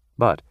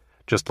 But,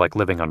 just like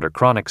living under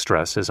chronic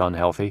stress is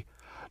unhealthy,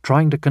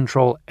 trying to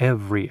control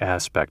every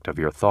aspect of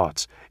your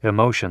thoughts,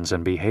 emotions,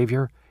 and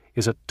behavior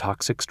is a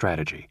toxic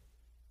strategy.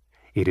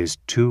 It is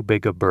too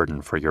big a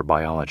burden for your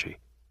biology.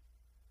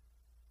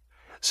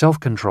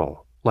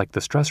 Self-control, like the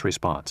stress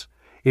response,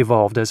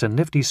 evolved as a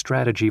nifty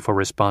strategy for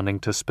responding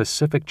to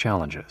specific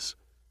challenges.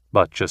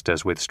 But just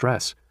as with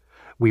stress,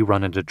 we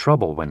run into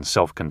trouble when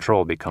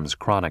self-control becomes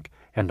chronic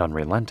and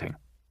unrelenting.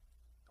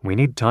 We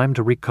need time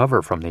to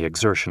recover from the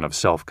exertion of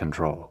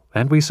self-control,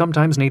 and we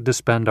sometimes need to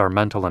spend our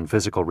mental and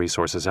physical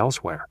resources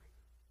elsewhere.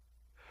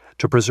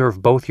 To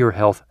preserve both your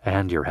health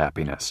and your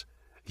happiness,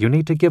 you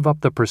need to give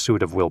up the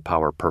pursuit of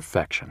willpower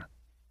perfection.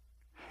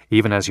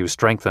 Even as you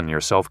strengthen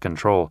your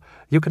self-control,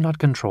 you cannot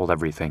control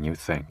everything you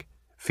think,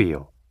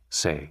 feel,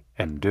 say,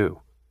 and do.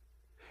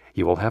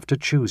 You will have to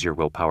choose your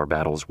willpower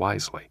battles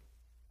wisely.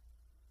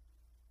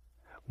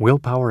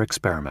 Willpower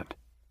experiment.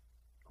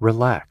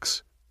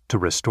 Relax to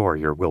restore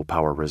your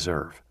willpower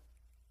reserve.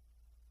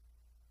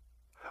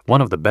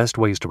 One of the best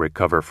ways to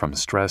recover from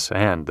stress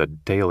and the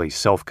daily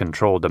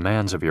self-control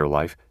demands of your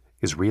life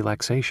is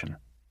relaxation.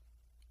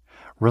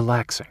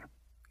 Relaxing,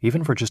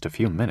 even for just a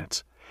few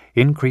minutes,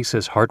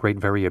 increases heart rate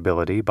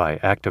variability by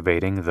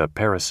activating the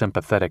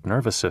parasympathetic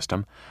nervous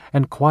system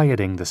and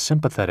quieting the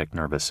sympathetic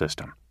nervous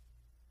system.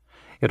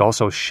 It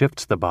also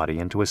shifts the body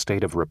into a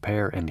state of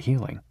repair and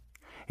healing,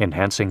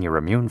 enhancing your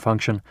immune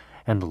function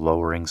and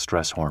lowering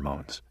stress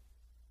hormones.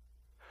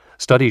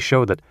 Studies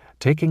show that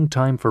taking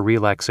time for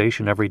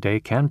relaxation every day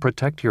can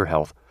protect your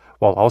health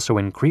while also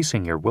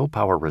increasing your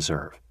willpower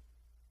reserve.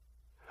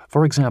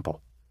 For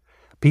example,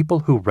 people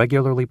who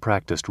regularly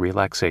practiced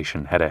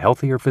relaxation had a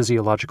healthier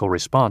physiological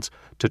response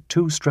to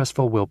 2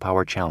 stressful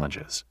willpower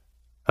challenges,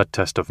 a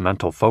test of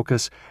mental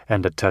focus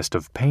and a test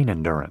of pain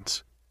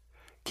endurance,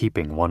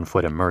 keeping one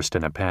foot immersed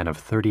in a pan of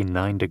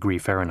 39-degree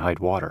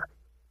Fahrenheit water.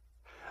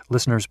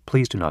 Listeners,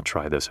 please do not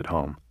try this at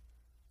home.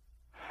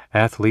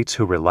 Athletes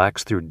who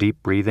relax through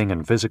deep breathing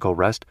and physical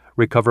rest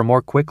recover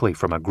more quickly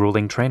from a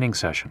grueling training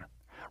session,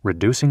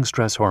 reducing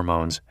stress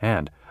hormones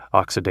and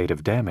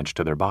oxidative damage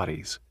to their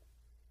bodies.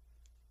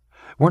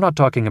 We're not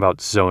talking about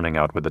zoning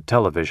out with the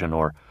television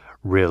or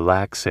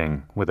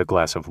relaxing with a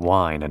glass of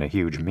wine and a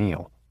huge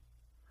meal.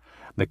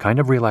 The kind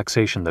of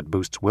relaxation that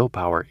boosts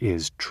willpower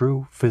is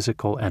true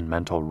physical and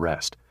mental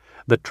rest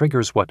that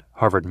triggers what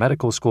Harvard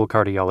Medical School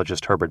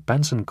cardiologist Herbert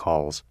Benson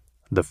calls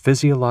the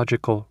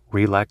physiological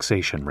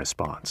relaxation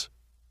response.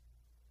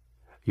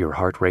 Your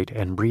heart rate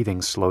and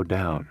breathing slow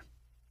down.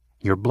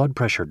 Your blood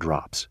pressure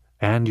drops,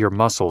 and your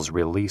muscles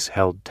release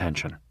held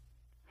tension.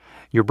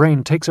 Your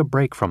brain takes a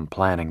break from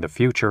planning the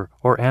future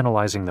or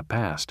analyzing the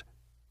past.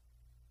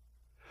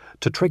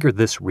 To trigger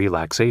this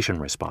relaxation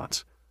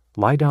response,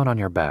 lie down on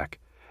your back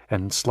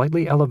and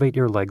slightly elevate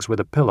your legs with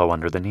a pillow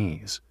under the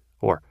knees,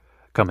 or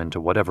come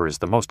into whatever is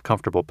the most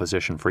comfortable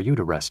position for you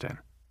to rest in.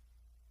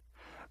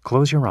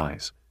 Close your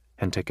eyes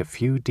and take a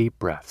few deep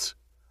breaths,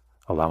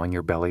 allowing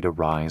your belly to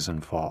rise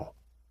and fall.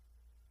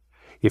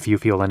 If you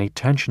feel any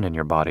tension in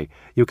your body,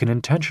 you can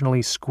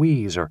intentionally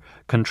squeeze or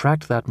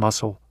contract that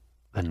muscle,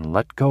 then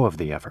let go of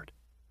the effort.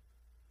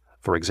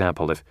 For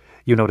example, if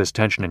you notice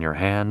tension in your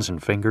hands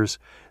and fingers,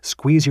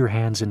 squeeze your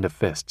hands into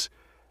fists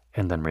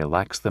and then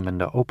relax them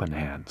into open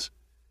hands.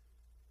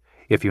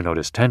 If you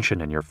notice tension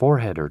in your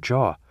forehead or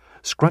jaw,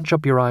 scrunch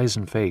up your eyes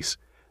and face,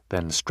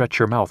 then stretch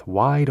your mouth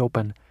wide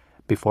open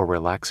before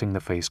relaxing the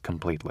face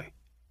completely.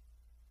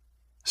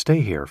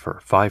 Stay here for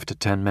 5 to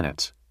 10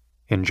 minutes,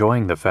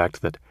 enjoying the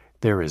fact that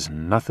there is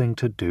nothing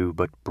to do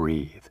but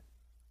breathe.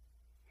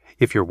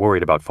 If you're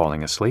worried about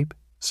falling asleep,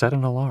 set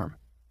an alarm.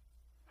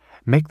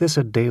 Make this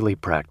a daily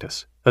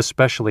practice,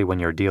 especially when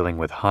you're dealing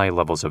with high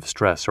levels of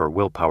stress or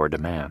willpower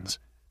demands.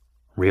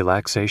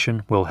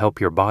 Relaxation will help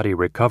your body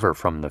recover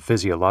from the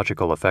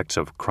physiological effects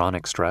of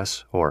chronic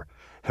stress or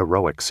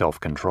heroic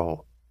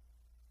self-control.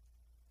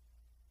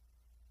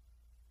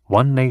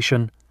 One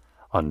nation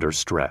under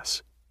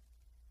stress.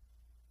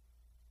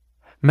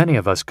 Many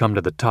of us come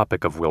to the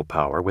topic of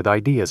willpower with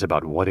ideas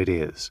about what it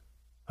is: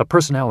 a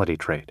personality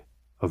trait,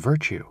 a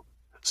virtue,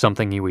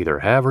 something you either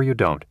have or you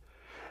don't,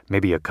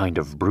 maybe a kind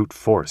of brute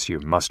force you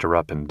muster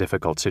up in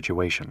difficult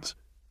situations.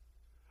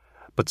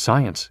 But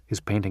science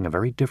is painting a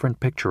very different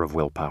picture of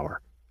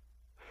willpower.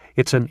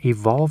 It's an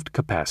evolved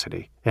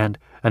capacity and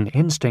an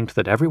instinct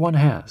that everyone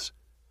has,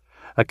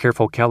 a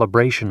careful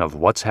calibration of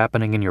what's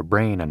happening in your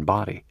brain and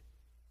body.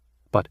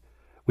 But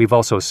we've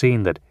also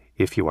seen that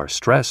if you are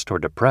stressed or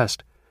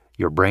depressed,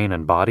 your brain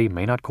and body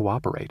may not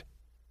cooperate.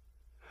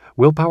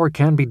 Willpower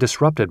can be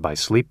disrupted by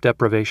sleep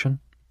deprivation,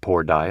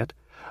 poor diet,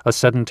 a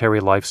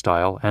sedentary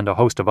lifestyle, and a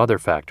host of other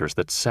factors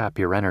that sap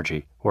your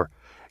energy or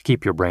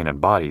keep your brain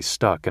and body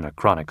stuck in a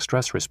chronic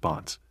stress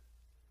response.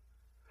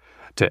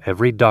 To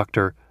every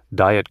doctor,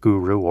 diet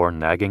guru, or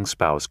nagging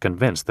spouse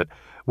convinced that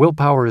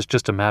willpower is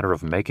just a matter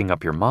of making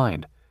up your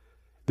mind,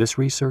 this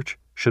research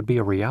should be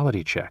a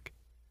reality check.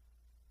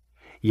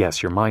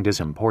 Yes, your mind is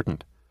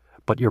important,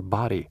 but your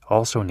body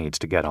also needs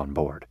to get on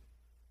board.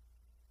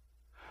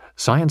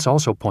 Science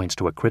also points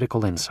to a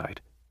critical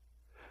insight.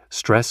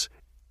 Stress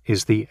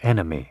is the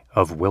enemy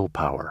of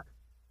willpower.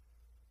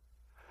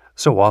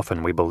 So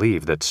often we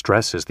believe that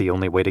stress is the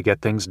only way to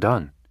get things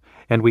done,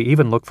 and we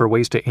even look for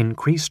ways to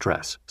increase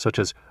stress, such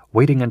as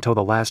waiting until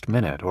the last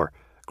minute or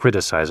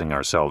criticizing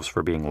ourselves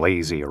for being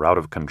lazy or out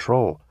of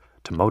control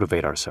to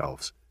motivate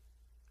ourselves.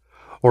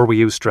 Or we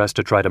use stress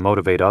to try to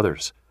motivate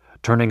others,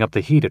 turning up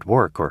the heat at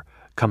work or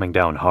coming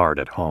down hard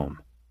at home.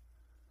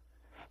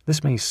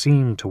 This may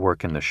seem to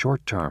work in the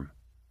short term,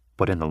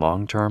 but in the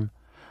long term,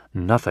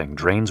 nothing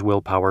drains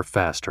willpower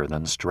faster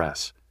than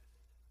stress.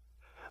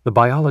 The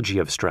biology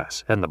of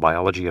stress and the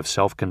biology of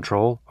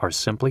self-control are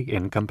simply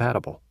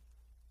incompatible.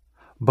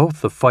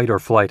 Both the fight or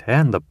flight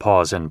and the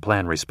pause and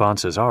plan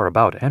responses are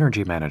about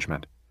energy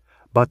management,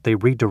 but they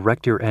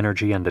redirect your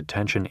energy and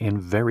attention in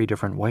very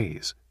different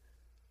ways.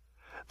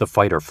 The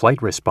fight or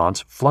flight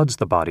response floods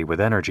the body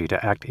with energy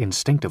to act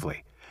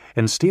instinctively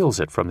and steals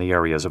it from the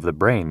areas of the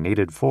brain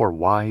needed for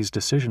wise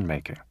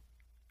decision-making.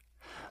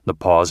 The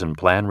pause and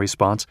plan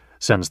response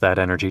sends that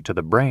energy to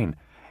the brain,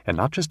 and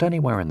not just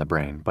anywhere in the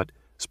brain, but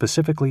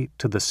specifically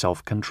to the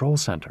self-control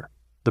center,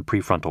 the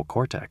prefrontal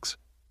cortex.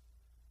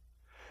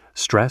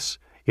 Stress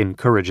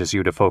encourages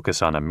you to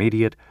focus on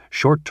immediate,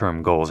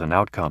 short-term goals and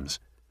outcomes,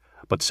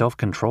 but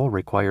self-control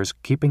requires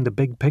keeping the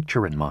big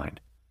picture in mind.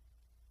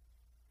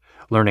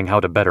 Learning how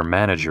to better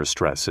manage your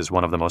stress is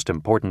one of the most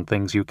important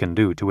things you can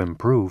do to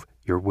improve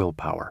your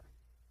willpower.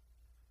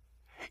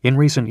 In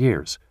recent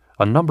years,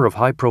 a number of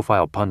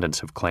high-profile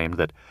pundits have claimed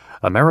that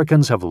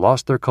Americans have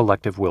lost their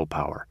collective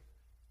willpower.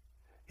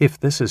 If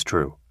this is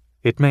true,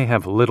 it may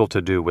have little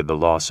to do with the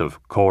loss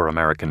of core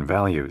American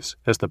values,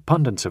 as the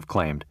pundits have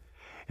claimed,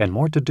 and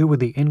more to do with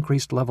the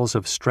increased levels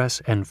of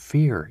stress and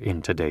fear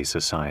in today's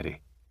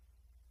society.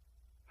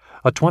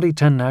 A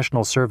 2010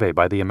 national survey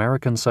by the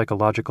American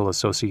Psychological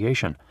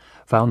Association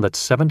found that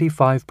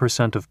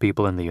 75% of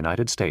people in the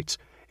United States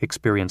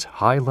experience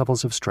high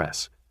levels of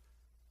stress.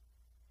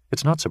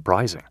 It's not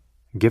surprising,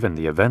 given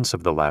the events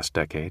of the last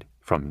decade,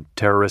 from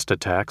terrorist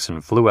attacks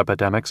and flu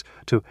epidemics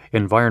to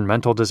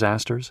environmental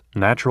disasters,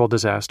 natural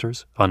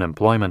disasters,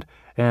 unemployment,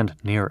 and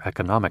near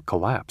economic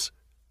collapse.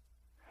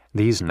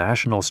 These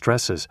national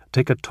stresses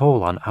take a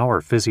toll on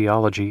our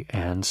physiology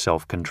and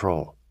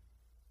self-control.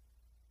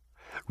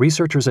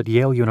 Researchers at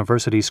Yale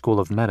University School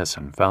of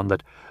Medicine found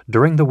that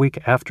during the week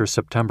after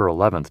September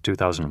 11,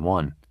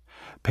 2001,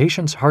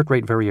 patients' heart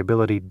rate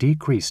variability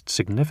decreased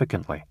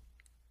significantly.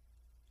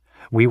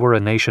 We were a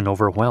nation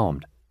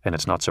overwhelmed, and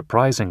it's not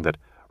surprising that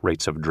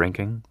Rates of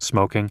drinking,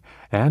 smoking,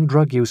 and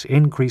drug use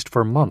increased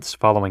for months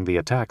following the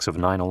attacks of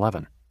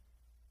 9/11.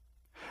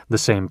 The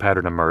same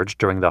pattern emerged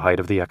during the height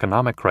of the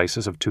economic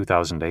crisis of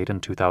 2008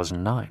 and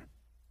 2009.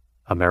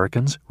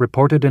 Americans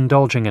reported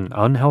indulging in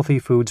unhealthy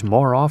foods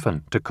more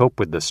often to cope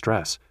with the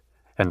stress,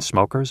 and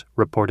smokers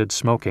reported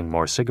smoking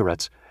more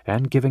cigarettes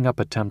and giving up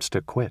attempts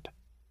to quit.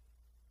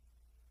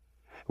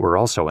 We're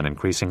also an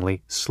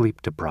increasingly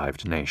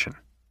sleep-deprived nation.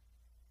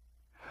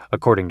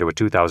 According to a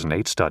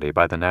 2008 study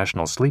by the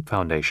National Sleep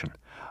Foundation,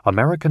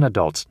 American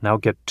adults now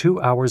get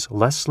 2 hours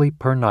less sleep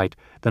per night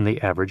than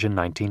the average in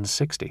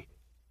 1960.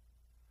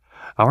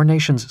 Our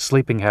nation's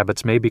sleeping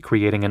habits may be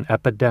creating an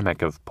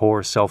epidemic of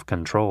poor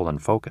self-control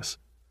and focus.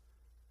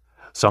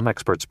 Some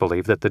experts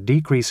believe that the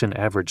decrease in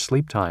average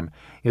sleep time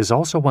is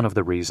also one of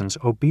the reasons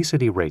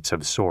obesity rates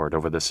have soared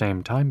over the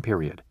same time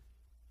period.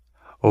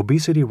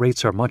 Obesity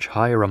rates are much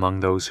higher among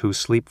those who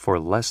sleep for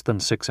less than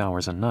 6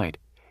 hours a night,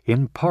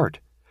 in part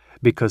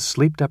because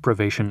sleep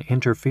deprivation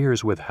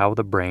interferes with how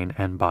the brain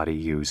and body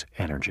use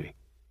energy.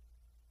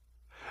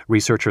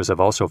 Researchers have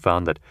also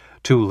found that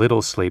too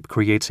little sleep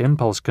creates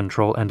impulse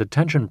control and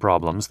attention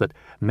problems that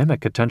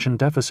mimic attention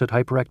deficit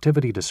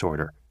hyperactivity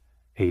disorder,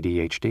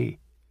 ADHD.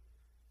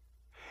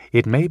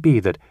 It may be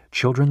that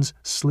children's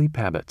sleep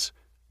habits,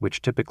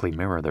 which typically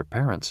mirror their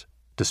parents,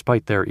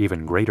 despite their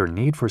even greater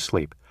need for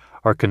sleep,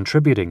 are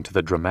contributing to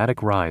the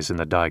dramatic rise in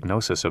the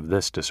diagnosis of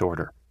this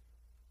disorder.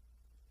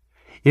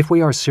 If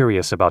we are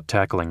serious about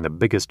tackling the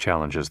biggest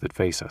challenges that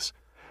face us,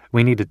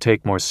 we need to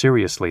take more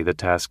seriously the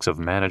tasks of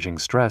managing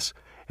stress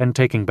and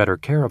taking better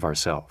care of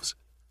ourselves.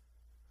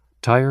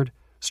 Tired,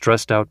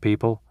 stressed-out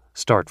people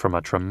start from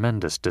a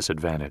tremendous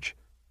disadvantage,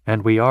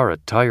 and we are a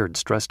tired,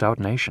 stressed-out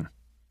nation.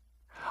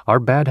 Our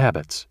bad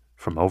habits,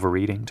 from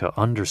overeating to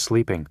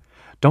undersleeping,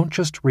 don't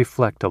just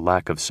reflect a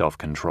lack of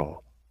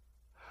self-control.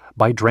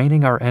 By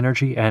draining our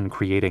energy and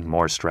creating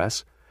more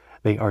stress,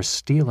 they are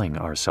stealing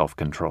our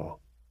self-control.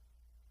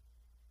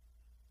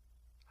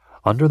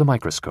 Under the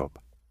microscope,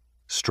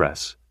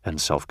 stress and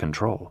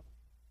self-control.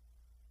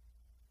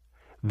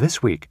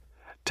 This week,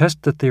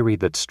 test the theory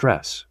that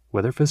stress,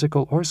 whether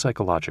physical or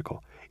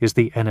psychological, is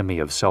the enemy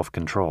of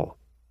self-control.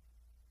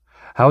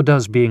 How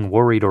does being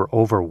worried or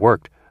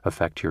overworked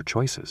affect your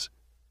choices?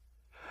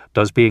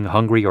 Does being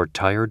hungry or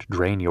tired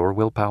drain your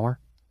willpower?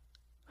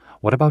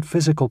 What about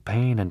physical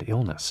pain and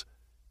illness?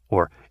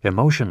 Or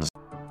emotions?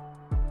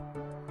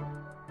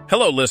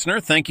 Hello, listener.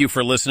 Thank you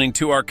for listening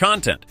to our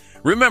content.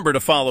 Remember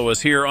to follow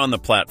us here on the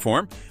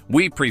platform.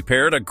 We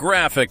prepared a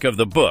graphic of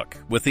the book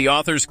with the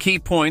author's key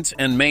points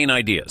and main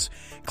ideas.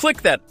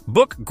 Click that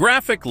book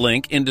graphic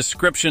link in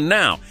description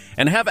now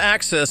and have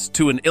access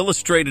to an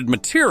illustrated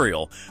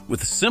material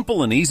with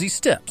simple and easy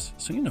steps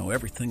so you know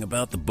everything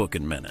about the book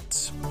in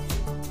minutes.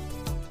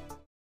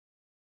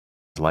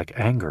 Like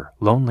anger,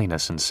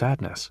 loneliness, and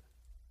sadness.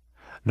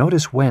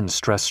 Notice when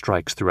stress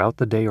strikes throughout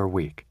the day or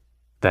week.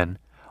 Then,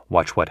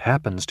 watch what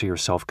happens to your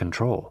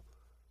self-control.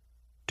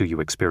 Do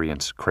you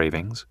experience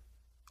cravings?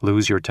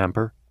 Lose your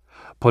temper?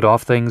 Put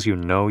off things you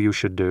know you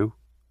should do?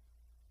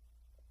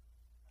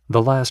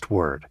 The last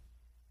word.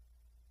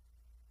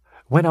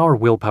 When our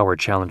willpower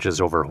challenges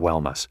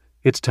overwhelm us,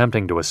 it's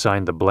tempting to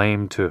assign the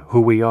blame to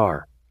who we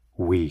are,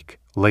 weak,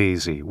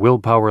 lazy,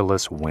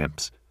 willpowerless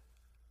wimps.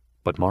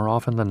 But more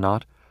often than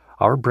not,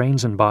 our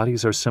brains and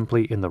bodies are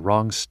simply in the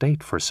wrong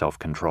state for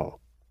self-control.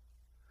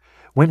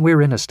 When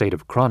we're in a state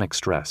of chronic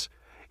stress,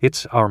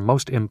 it's our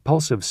most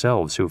impulsive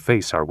selves who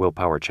face our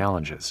willpower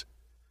challenges.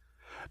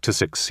 To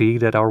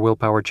succeed at our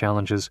willpower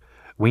challenges,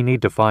 we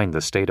need to find the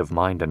state of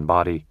mind and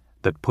body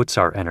that puts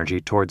our energy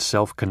towards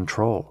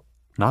self-control,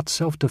 not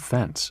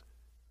self-defense.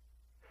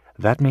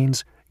 That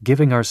means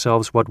giving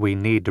ourselves what we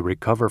need to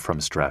recover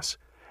from stress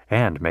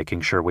and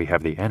making sure we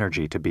have the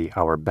energy to be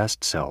our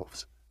best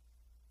selves.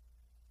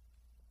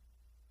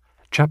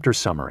 Chapter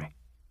Summary.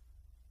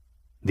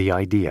 The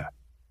idea.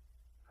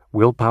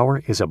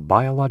 Willpower is a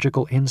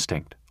biological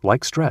instinct,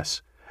 like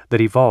stress,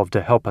 that evolved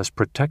to help us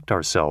protect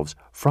ourselves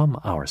from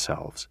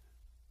ourselves.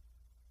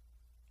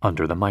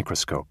 Under the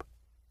microscope.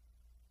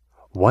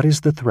 What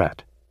is the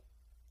threat?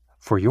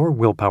 For your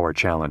willpower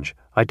challenge,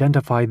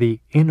 identify the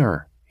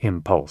inner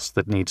impulse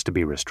that needs to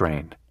be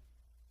restrained.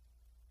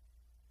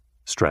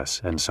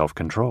 Stress and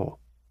self-control.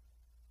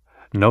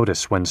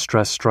 Notice when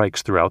stress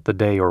strikes throughout the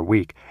day or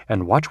week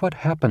and watch what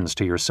happens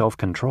to your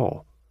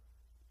self-control.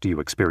 Do you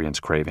experience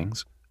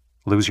cravings?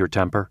 Lose your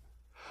temper?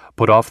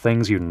 Put off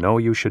things you know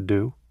you should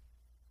do?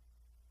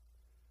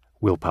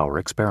 Willpower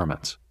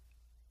experiments.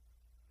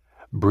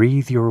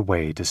 Breathe your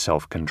way to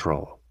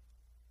self-control.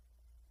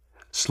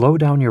 Slow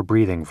down your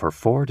breathing for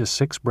 4 to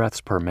 6 breaths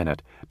per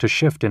minute to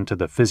shift into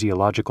the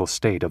physiological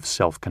state of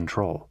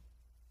self-control.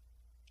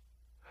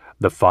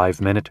 The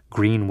 5-minute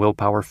green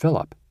willpower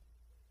fill-up.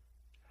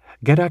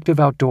 Get active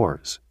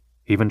outdoors,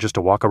 even just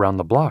a walk around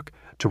the block,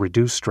 to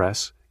reduce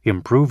stress,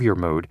 improve your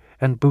mood,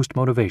 and boost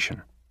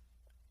motivation.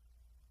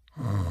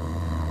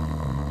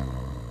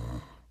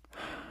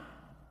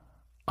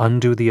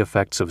 Undo the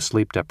effects of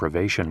sleep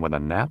deprivation with a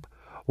nap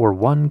or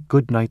one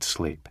good night's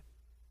sleep.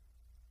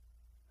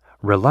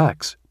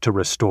 Relax to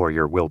restore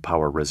your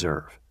willpower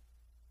reserve.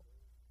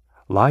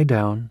 Lie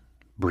down,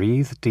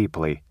 breathe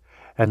deeply,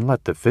 and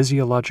let the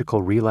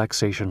physiological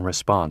relaxation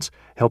response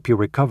help you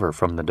recover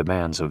from the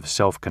demands of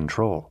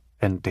self-control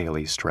and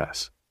daily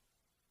stress.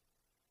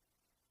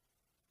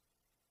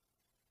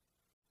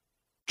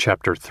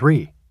 Chapter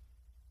 3.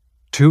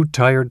 Too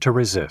Tired to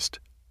Resist.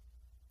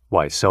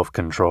 Why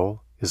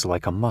Self-Control is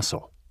Like a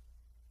Muscle.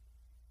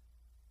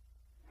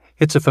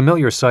 It's a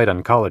familiar sight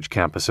on college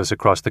campuses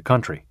across the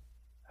country.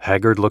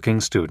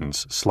 Haggard-looking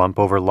students slump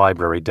over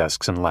library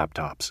desks and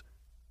laptops.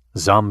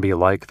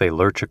 Zombie-like, they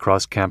lurch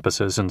across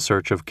campuses in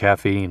search of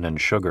caffeine and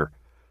sugar.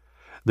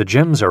 The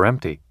gyms are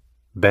empty,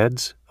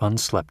 beds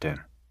unslept in.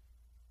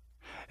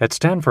 At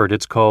Stanford,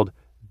 it's called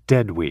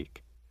Dead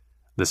Week,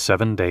 the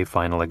 7-day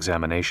final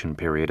examination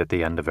period at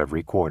the end of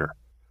every quarter.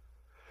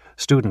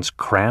 Students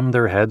cram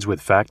their heads with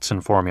facts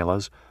and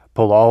formulas,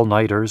 pull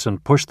all-nighters,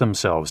 and push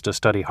themselves to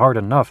study hard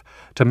enough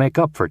to make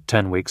up for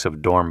 10 weeks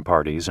of dorm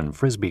parties and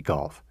frisbee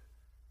golf.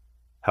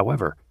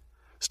 However,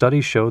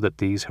 studies show that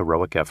these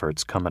heroic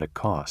efforts come at a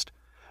cost,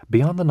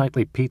 beyond the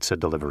nightly pizza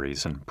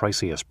deliveries and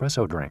pricey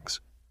espresso drinks.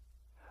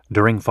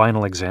 During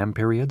final exam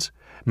periods,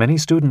 many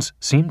students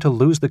seem to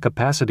lose the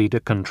capacity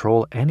to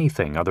control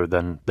anything other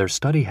than their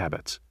study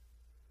habits.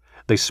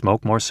 They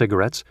smoke more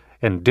cigarettes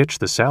and ditch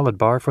the salad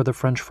bar for the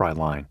French fry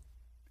line.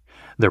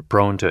 They're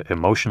prone to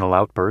emotional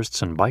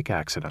outbursts and bike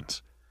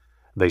accidents.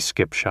 They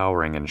skip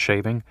showering and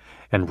shaving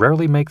and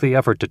rarely make the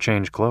effort to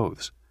change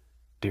clothes.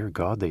 Dear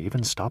God, they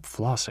even stop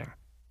flossing.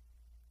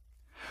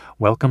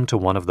 Welcome to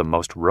one of the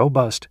most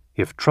robust,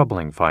 if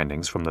troubling,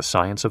 findings from the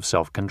science of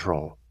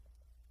self-control.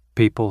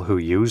 People who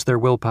use their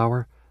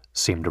willpower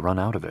seem to run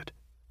out of it.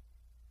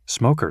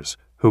 Smokers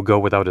who go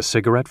without a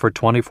cigarette for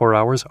 24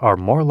 hours are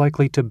more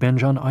likely to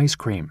binge on ice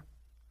cream.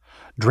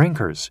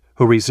 Drinkers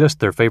who resist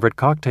their favorite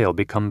cocktail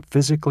become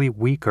physically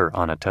weaker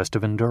on a test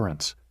of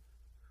endurance.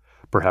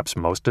 Perhaps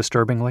most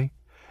disturbingly,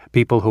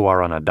 people who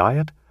are on a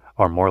diet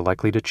are more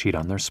likely to cheat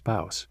on their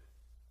spouse.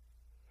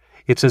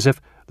 It's as if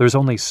there's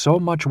only so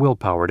much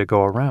willpower to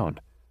go around.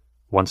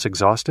 Once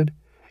exhausted,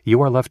 you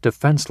are left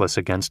defenseless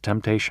against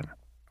temptation,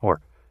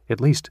 or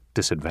at least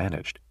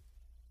disadvantaged.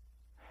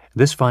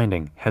 This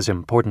finding has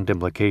important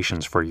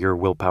implications for your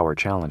willpower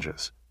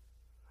challenges.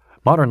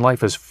 Modern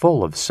life is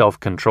full of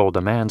self-control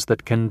demands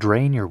that can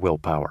drain your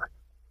willpower.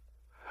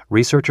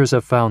 Researchers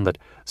have found that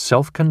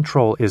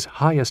self-control is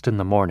highest in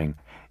the morning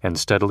and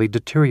steadily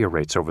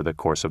deteriorates over the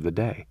course of the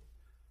day.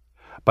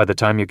 By the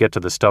time you get to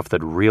the stuff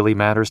that really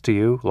matters to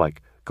you,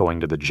 like going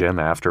to the gym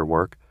after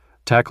work,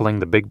 tackling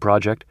the big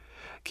project,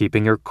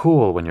 keeping your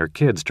cool when your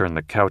kids turn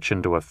the couch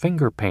into a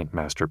finger paint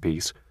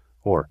masterpiece,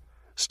 or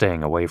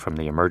staying away from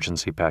the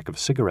emergency pack of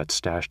cigarettes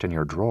stashed in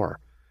your drawer,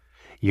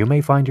 you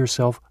may find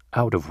yourself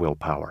out of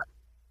willpower.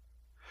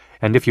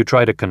 And if you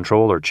try to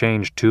control or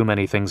change too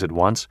many things at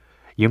once,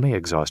 you may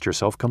exhaust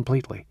yourself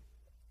completely.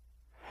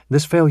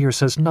 This failure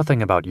says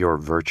nothing about your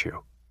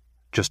virtue,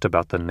 just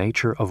about the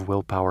nature of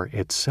willpower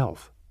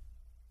itself.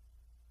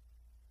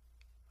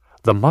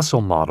 The muscle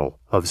model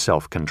of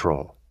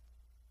self-control.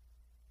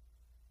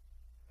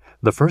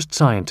 The first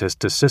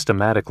scientist to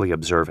systematically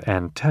observe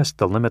and test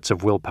the limits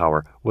of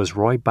willpower was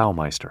Roy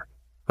Baumeister,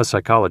 a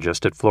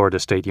psychologist at Florida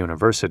State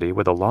University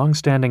with a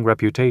long-standing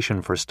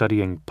reputation for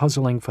studying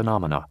puzzling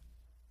phenomena.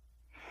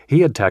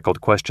 He had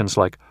tackled questions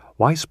like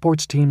why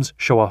sports teams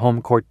show a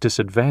home court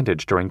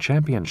disadvantage during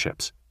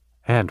championships,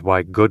 and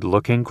why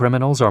good-looking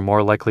criminals are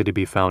more likely to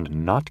be found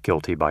not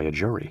guilty by a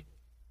jury.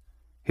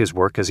 His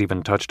work has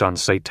even touched on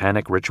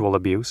satanic ritual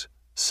abuse,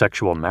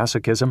 sexual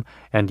masochism,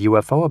 and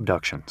UFO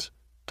abductions,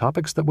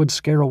 topics that would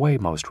scare away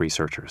most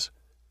researchers.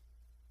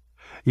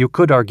 You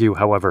could argue,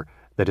 however,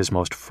 that his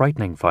most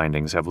frightening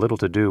findings have little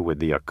to do with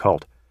the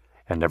occult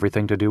and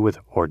everything to do with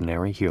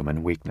ordinary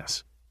human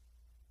weakness.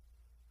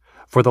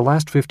 For the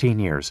last 15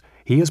 years,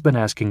 he has been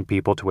asking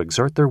people to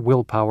exert their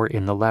willpower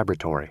in the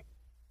laboratory,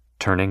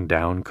 turning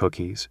down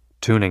cookies,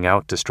 tuning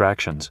out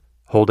distractions,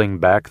 holding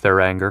back their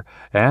anger,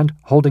 and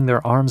holding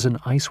their arms in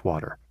ice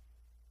water.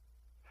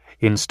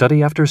 In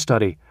study after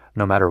study,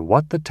 no matter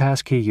what the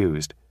task he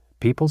used,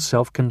 people's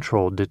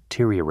self-control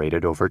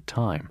deteriorated over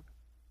time.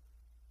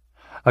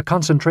 A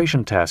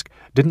concentration task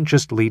didn't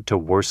just lead to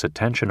worse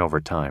attention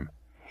over time,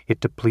 it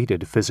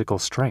depleted physical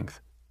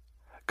strength.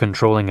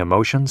 Controlling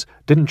emotions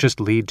didn't just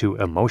lead to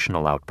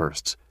emotional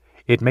outbursts,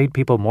 it made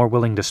people more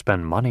willing to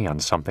spend money on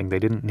something they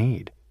didn't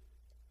need.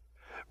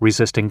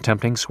 Resisting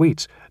tempting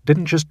sweets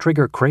didn't just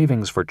trigger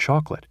cravings for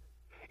chocolate,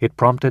 it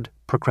prompted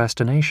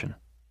procrastination.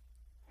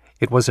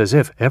 It was as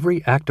if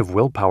every act of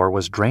willpower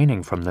was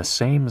draining from the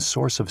same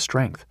source of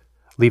strength,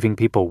 leaving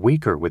people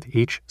weaker with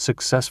each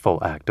successful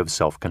act of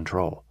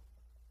self-control.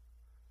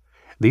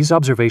 These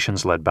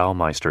observations led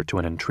Baumeister to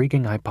an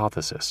intriguing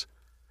hypothesis,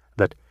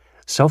 that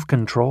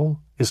self-control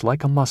is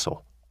like a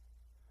muscle.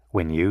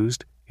 When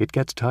used, it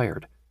gets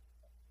tired.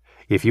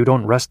 If you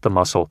don't rest the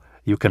muscle,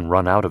 you can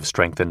run out of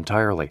strength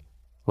entirely,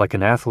 like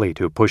an athlete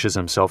who pushes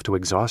himself to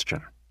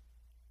exhaustion.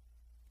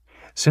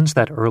 Since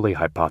that early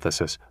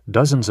hypothesis,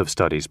 dozens of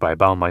studies by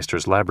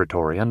Baumeister's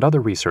laboratory and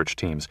other research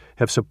teams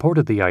have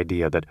supported the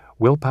idea that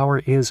willpower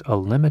is a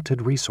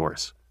limited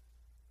resource.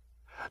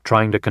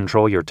 Trying to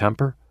control your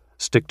temper,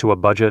 stick to a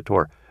budget,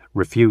 or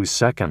refuse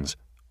seconds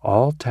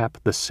all tap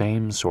the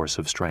same source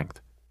of strength.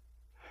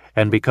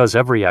 And because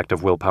every act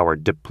of willpower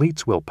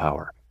depletes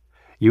willpower,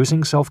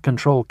 using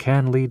self-control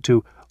can lead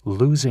to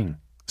losing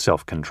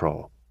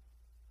self-control.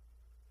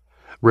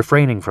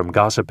 Refraining from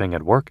gossiping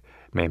at work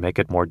may make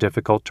it more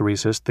difficult to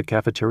resist the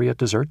cafeteria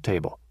dessert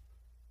table.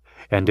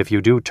 And if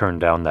you do turn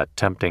down that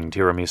tempting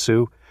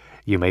tiramisu,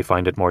 you may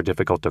find it more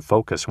difficult to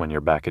focus when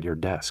you're back at your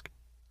desk.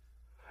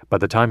 By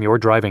the time you're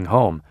driving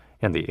home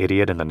and the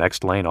idiot in the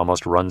next lane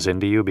almost runs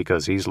into you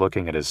because he's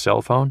looking at his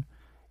cell phone,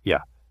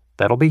 yeah,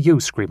 that'll be you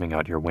screaming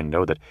out your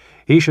window that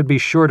he should be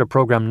sure to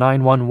program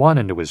 911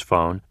 into his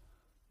phone.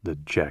 The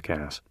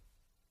jackass.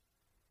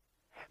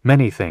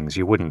 Many things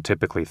you wouldn't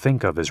typically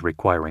think of as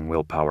requiring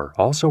willpower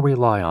also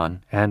rely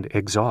on and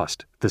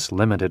exhaust this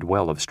limited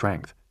well of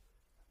strength.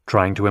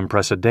 Trying to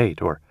impress a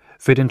date or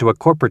fit into a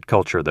corporate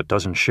culture that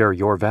doesn't share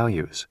your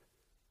values.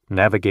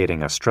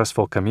 Navigating a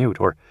stressful commute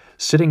or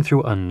sitting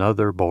through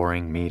another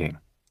boring meeting.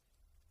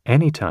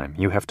 Anytime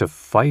you have to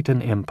fight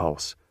an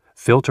impulse,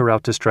 filter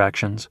out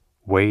distractions,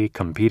 weigh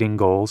competing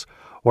goals,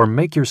 or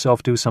make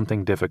yourself do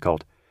something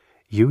difficult,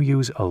 you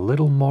use a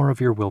little more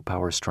of your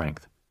willpower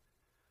strength.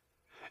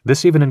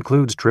 This even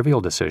includes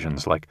trivial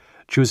decisions like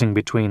choosing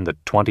between the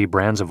 20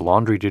 brands of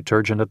laundry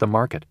detergent at the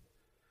market.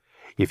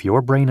 If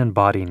your brain and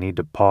body need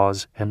to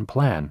pause and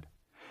plan,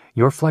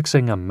 you're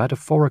flexing a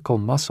metaphorical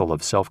muscle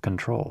of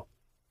self-control.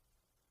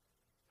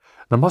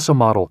 The muscle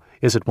model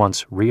is at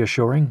once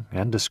reassuring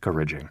and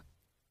discouraging.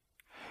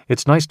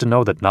 It's nice to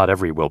know that not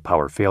every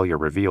willpower failure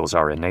reveals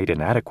our innate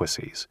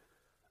inadequacies.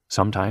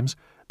 Sometimes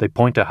they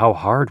point to how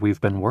hard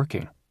we've been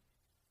working.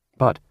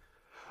 But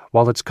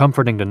while it's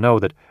comforting to know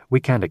that we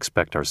can't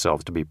expect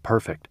ourselves to be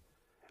perfect,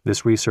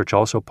 this research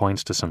also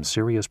points to some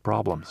serious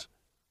problems.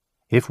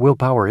 If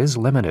willpower is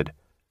limited,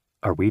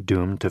 are we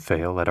doomed to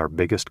fail at our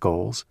biggest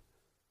goals?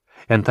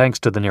 And thanks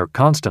to the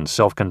near-constant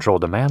self-control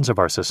demands of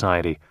our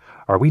society,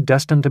 are we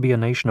destined to be a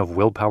nation of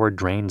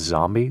willpower-drained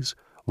zombies,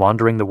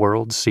 wandering the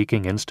world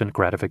seeking instant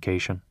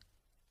gratification?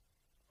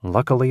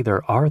 Luckily,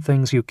 there are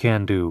things you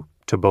can do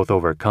to both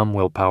overcome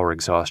willpower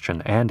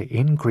exhaustion and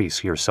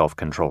increase your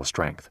self-control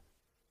strength.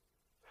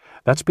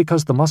 That's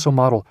because the muscle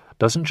model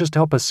doesn't just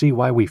help us see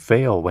why we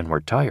fail when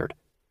we're tired.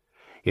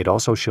 It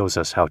also shows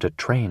us how to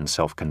train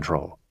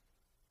self-control.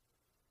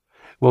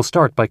 We'll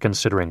start by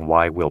considering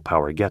why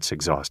willpower gets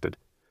exhausted.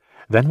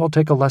 Then we'll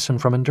take a lesson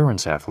from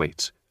endurance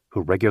athletes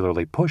who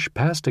regularly push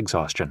past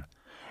exhaustion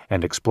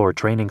and explore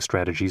training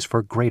strategies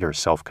for greater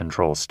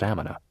self-control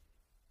stamina.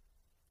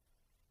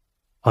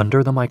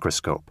 Under the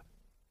microscope,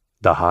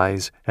 the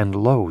highs and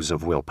lows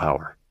of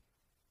willpower.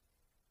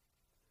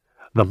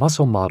 The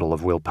muscle model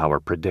of willpower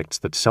predicts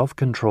that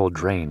self-control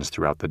drains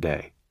throughout the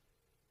day.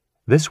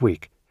 This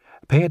week,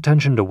 pay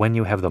attention to when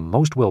you have the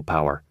most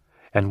willpower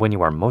and when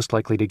you are most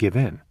likely to give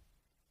in.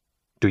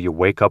 Do you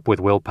wake up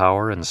with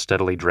willpower and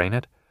steadily drain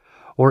it?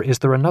 Or is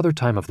there another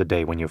time of the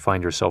day when you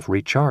find yourself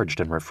recharged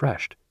and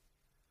refreshed?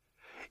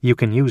 You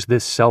can use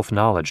this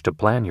self-knowledge to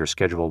plan your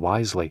schedule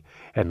wisely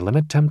and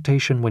limit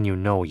temptation when you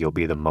know you'll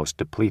be the most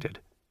depleted.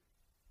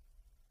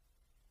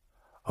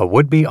 A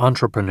would-be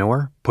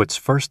entrepreneur puts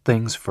first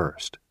things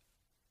first.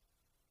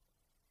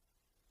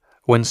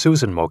 When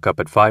Susan woke up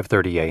at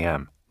 5:30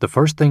 a.m., the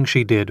first thing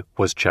she did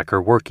was check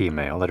her work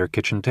email at her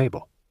kitchen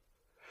table.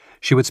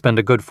 She would spend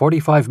a good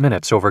 45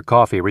 minutes over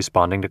coffee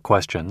responding to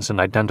questions and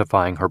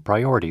identifying her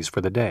priorities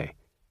for the day.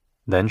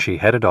 Then she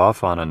headed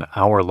off on an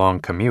hour-long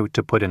commute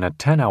to put in a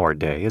 10-hour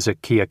day as a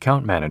key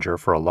account manager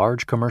for a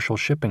large commercial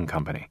shipping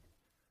company.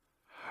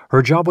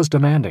 Her job was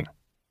demanding.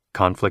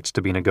 Conflicts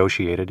to be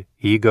negotiated,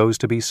 egos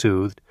to be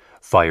soothed,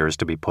 fires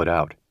to be put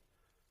out.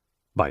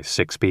 By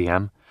 6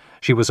 p.m.,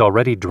 she was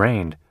already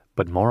drained,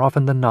 but more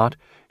often than not,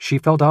 she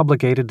felt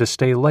obligated to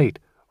stay late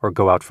or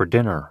go out for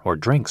dinner or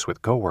drinks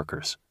with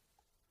coworkers.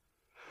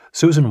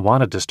 Susan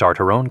wanted to start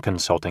her own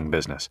consulting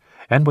business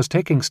and was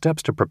taking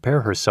steps to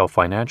prepare herself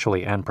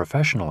financially and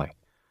professionally.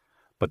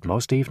 But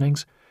most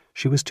evenings,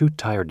 she was too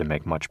tired to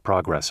make much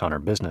progress on her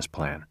business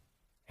plan,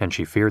 and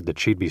she feared that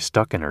she'd be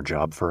stuck in her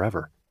job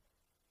forever.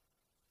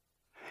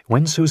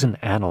 When Susan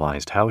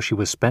analyzed how she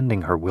was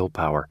spending her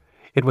willpower,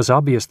 it was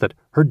obvious that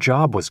her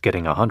job was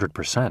getting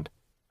 100%,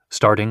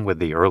 starting with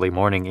the early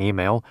morning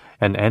email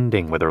and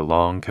ending with her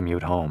long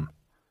commute home.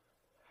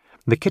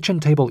 The kitchen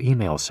table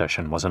email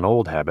session was an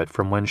old habit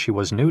from when she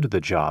was new to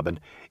the job and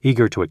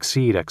eager to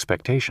exceed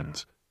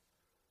expectations.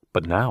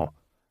 But now,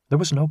 there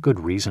was no good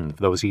reason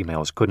those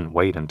emails couldn't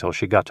wait until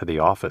she got to the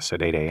office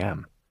at 8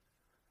 a.m.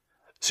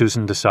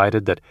 Susan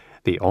decided that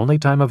the only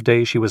time of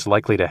day she was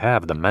likely to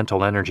have the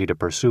mental energy to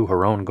pursue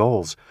her own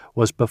goals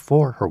was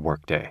before her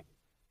workday.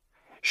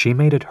 She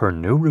made it her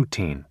new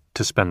routine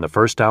to spend the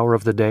first hour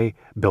of the day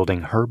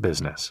building her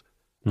business,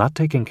 not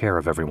taking care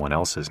of everyone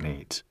else's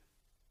needs.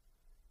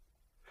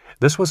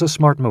 This was a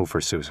smart move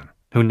for Susan,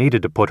 who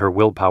needed to put her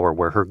willpower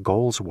where her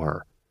goals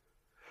were.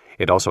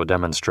 It also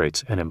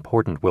demonstrates an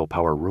important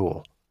willpower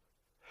rule.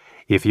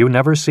 If you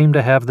never seem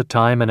to have the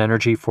time and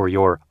energy for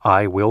your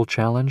I will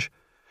challenge,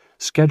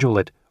 schedule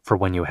it for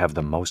when you have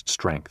the most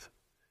strength.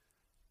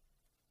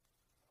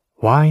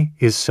 Why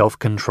is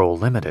self-control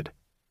limited?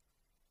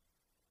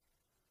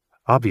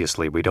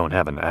 Obviously, we don't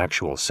have an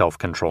actual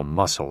self-control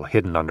muscle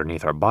hidden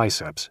underneath our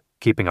biceps,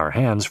 keeping our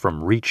hands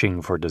from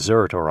reaching for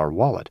dessert or our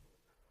wallet.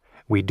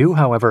 We do,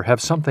 however,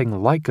 have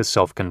something like a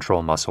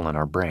self-control muscle in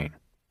our brain.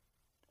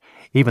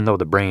 Even though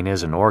the brain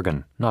is an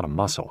organ, not a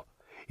muscle,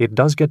 it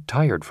does get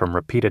tired from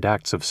repeated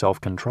acts of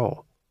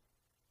self-control.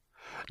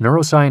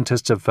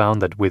 Neuroscientists have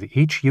found that with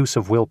each use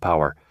of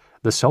willpower,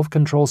 the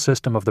self-control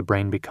system of the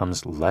brain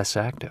becomes less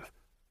active.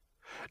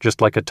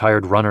 Just like a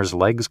tired runner's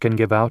legs can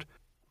give out,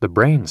 the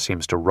brain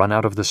seems to run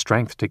out of the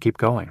strength to keep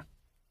going.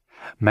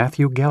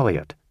 Matthew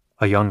Galliot,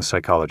 a young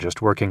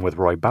psychologist working with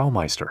Roy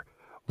Baumeister,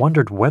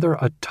 wondered whether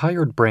a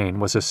tired brain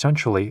was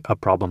essentially a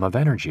problem of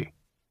energy.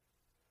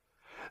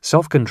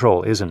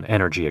 Self-control is an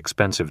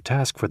energy-expensive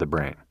task for the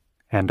brain,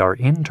 and our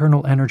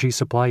internal energy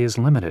supply is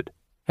limited.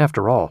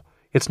 After all,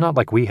 it's not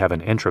like we have an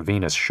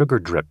intravenous sugar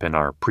drip in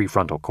our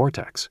prefrontal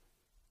cortex.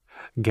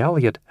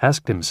 Galliot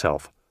asked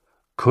himself,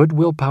 could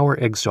willpower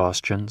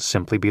exhaustion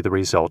simply be the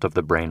result of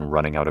the brain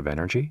running out of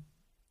energy?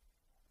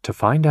 To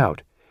find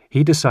out,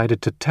 he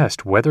decided to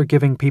test whether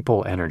giving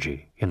people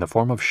energy in the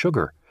form of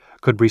sugar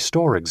could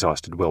restore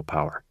exhausted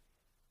willpower.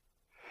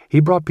 He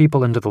brought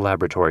people into the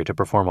laboratory to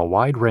perform a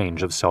wide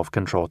range of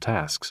self-control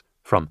tasks,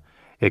 from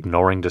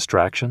ignoring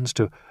distractions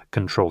to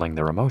controlling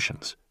their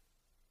emotions.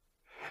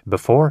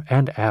 Before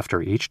and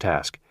after each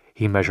task,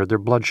 he measured their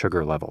blood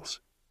sugar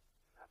levels.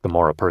 The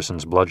more a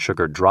person's blood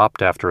sugar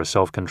dropped after a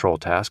self-control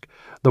task,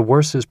 the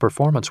worse his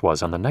performance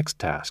was on the next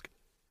task.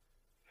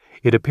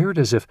 It appeared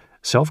as if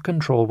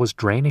self-control was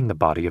draining the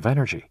body of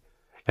energy,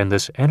 and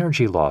this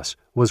energy loss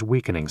was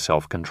weakening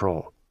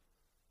self-control.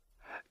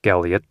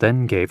 Galliot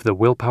then gave the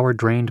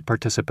willpower-drained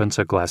participants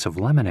a glass of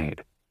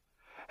lemonade.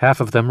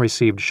 Half of them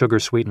received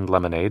sugar-sweetened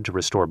lemonade to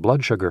restore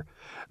blood sugar.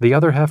 The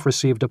other half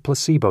received a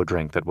placebo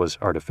drink that was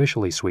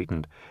artificially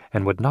sweetened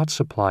and would not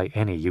supply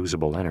any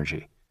usable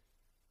energy.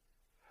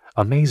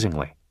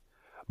 Amazingly,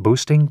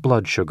 boosting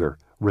blood sugar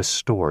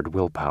restored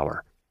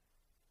willpower.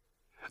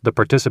 The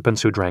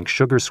participants who drank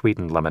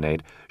sugar-sweetened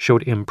lemonade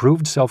showed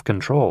improved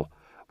self-control,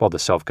 while the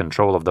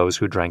self-control of those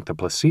who drank the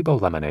placebo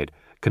lemonade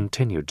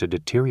continued to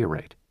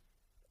deteriorate.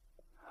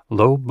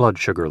 Low blood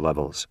sugar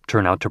levels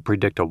turn out to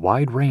predict a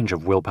wide range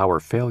of willpower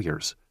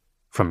failures,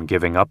 from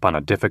giving up on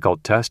a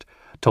difficult test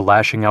to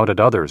lashing out at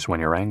others when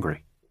you're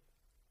angry.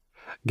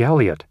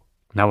 Galliot,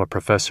 now a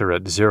professor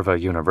at Zirve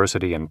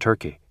University in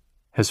Turkey,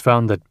 has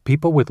found that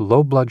people with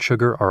low blood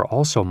sugar are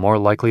also more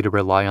likely to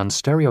rely on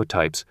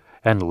stereotypes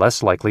and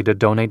less likely to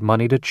donate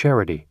money to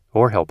charity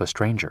or help a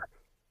stranger.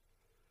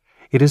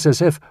 It is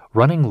as if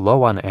running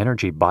low on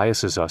energy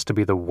biases us to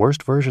be the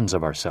worst versions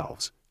of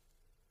ourselves.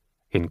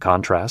 In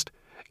contrast,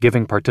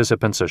 giving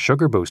participants a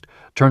sugar boost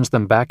turns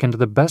them back into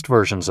the best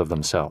versions of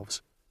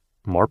themselves,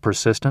 more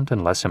persistent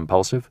and less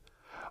impulsive,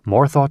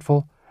 more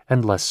thoughtful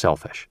and less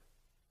selfish.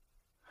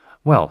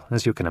 Well,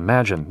 as you can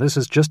imagine, this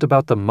is just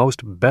about the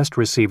most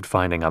best-received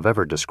finding I've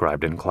ever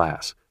described in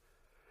class.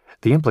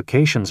 The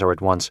implications are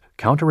at once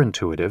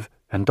counterintuitive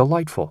and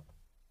delightful.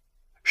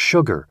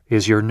 Sugar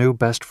is your new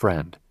best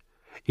friend.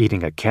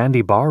 Eating a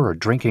candy bar or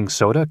drinking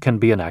soda can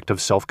be an act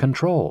of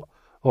self-control,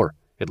 or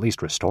at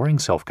least restoring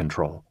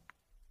self-control.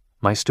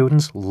 My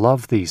students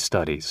love these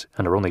studies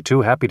and are only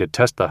too happy to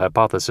test the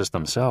hypothesis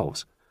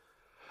themselves.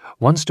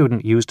 One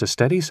student used a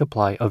steady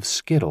supply of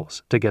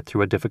Skittles to get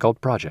through a difficult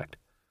project.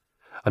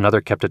 Another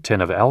kept a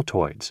tin of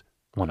Altoids,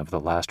 one of the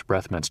last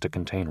breath mints to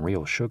contain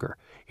real sugar,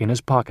 in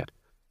his pocket,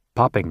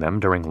 popping them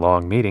during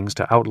long meetings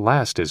to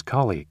outlast his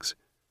colleagues.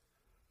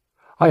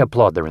 I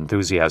applaud their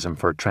enthusiasm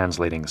for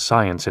translating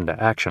science into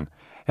action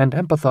and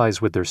empathize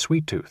with their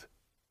sweet tooth,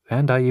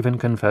 and I even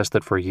confess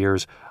that for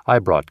years I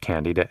brought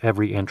candy to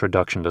every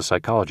introduction to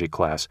psychology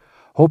class,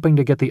 hoping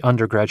to get the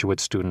undergraduate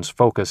students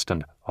focused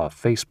and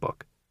off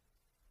Facebook.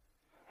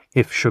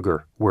 If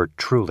sugar were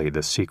truly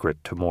the secret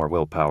to more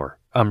willpower,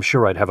 I'm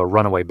sure I'd have a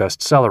runaway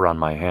bestseller on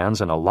my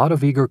hands and a lot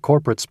of eager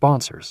corporate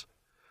sponsors.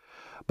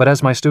 But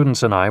as my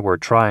students and I were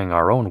trying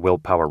our own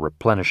willpower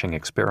replenishing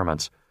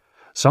experiments,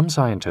 some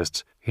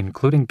scientists,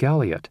 including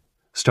Galliot,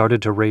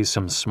 started to raise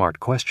some smart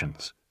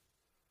questions.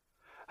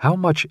 How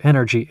much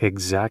energy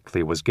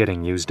exactly was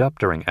getting used up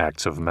during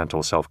acts of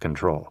mental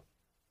self-control?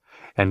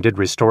 And did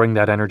restoring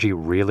that energy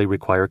really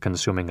require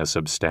consuming a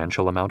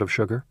substantial amount of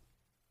sugar?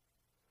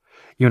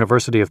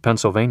 University of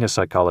Pennsylvania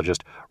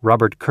psychologist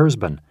Robert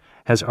Kurzban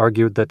has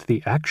argued that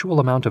the actual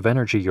amount of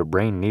energy your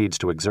brain needs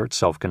to exert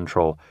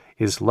self-control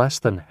is less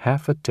than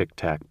half a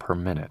tic-tac per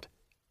minute.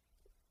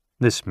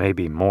 This may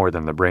be more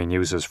than the brain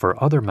uses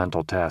for other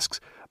mental tasks,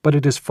 but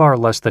it is far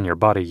less than your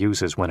body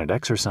uses when it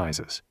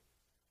exercises.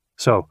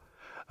 So,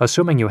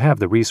 assuming you have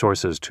the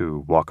resources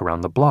to walk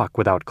around the block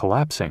without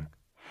collapsing,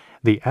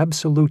 the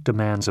absolute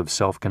demands of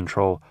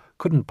self-control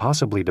couldn't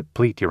possibly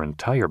deplete your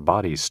entire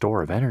body's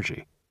store of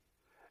energy.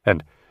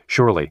 And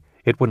surely,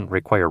 It wouldn't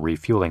require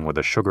refueling with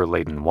a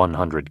sugar-laden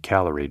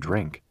 100-calorie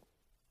drink.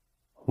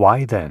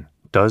 Why, then,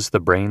 does the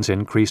brain's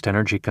increased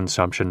energy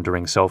consumption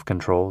during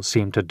self-control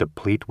seem to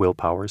deplete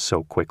willpower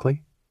so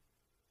quickly?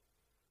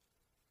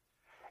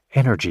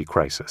 Energy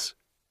crisis.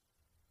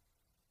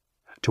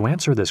 To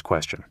answer this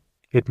question,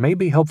 it may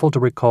be helpful to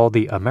recall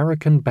the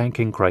American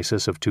banking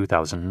crisis of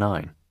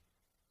 2009.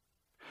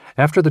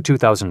 After the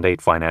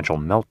 2008 financial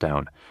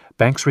meltdown,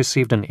 banks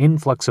received an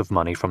influx of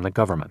money from the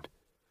government.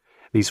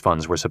 These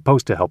funds were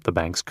supposed to help the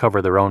banks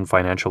cover their own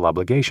financial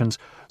obligations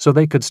so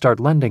they could start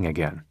lending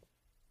again.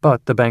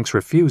 But the banks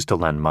refused to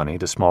lend money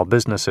to small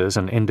businesses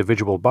and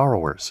individual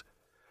borrowers.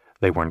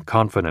 They weren't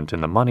confident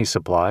in the money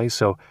supply,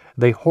 so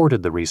they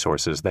hoarded the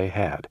resources they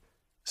had.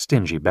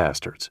 Stingy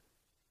bastards.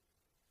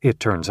 It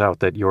turns out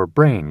that your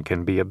brain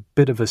can be a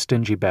bit of a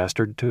stingy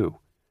bastard too.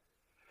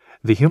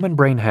 The human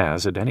brain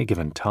has, at any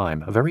given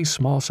time, a very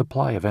small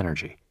supply of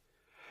energy.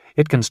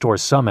 It can store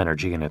some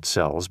energy in its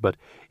cells, but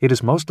it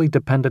is mostly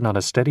dependent on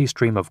a steady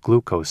stream of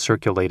glucose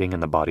circulating in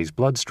the body's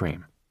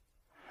bloodstream.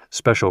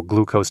 Special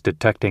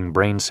glucose-detecting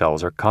brain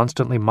cells are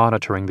constantly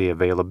monitoring the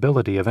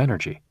availability of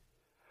energy.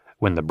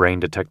 When the brain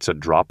detects a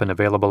drop in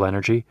available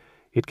energy,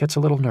 it gets a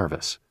little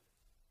nervous.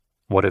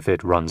 What if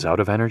it runs out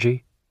of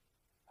energy?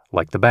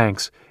 Like the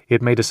banks,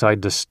 it may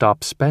decide to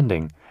stop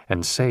spending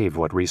and save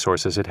what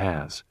resources it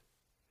has.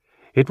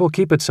 It will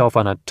keep itself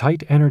on a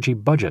tight energy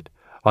budget,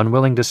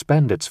 unwilling to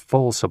spend its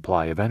full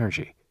supply of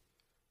energy.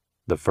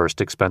 The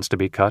first expense to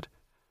be cut?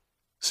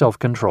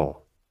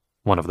 Self-control,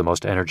 one of the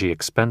most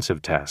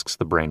energy-expensive tasks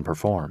the brain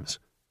performs.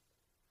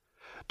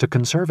 To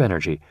conserve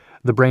energy,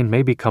 the brain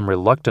may become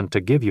reluctant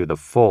to give you the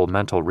full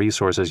mental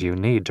resources you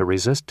need to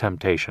resist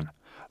temptation,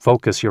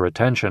 focus your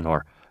attention,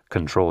 or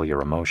control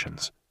your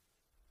emotions.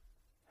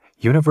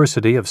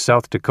 University of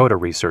South Dakota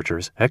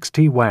researchers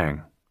X.T.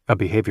 Wang, a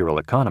behavioral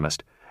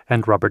economist,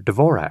 and Robert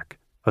Dvorak,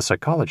 a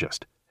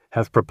psychologist,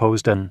 have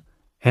proposed an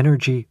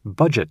energy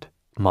budget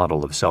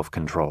model of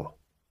self-control.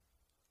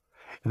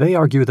 They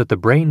argue that the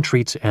brain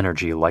treats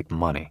energy like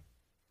money.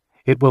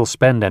 It will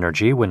spend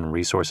energy when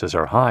resources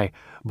are high,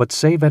 but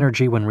save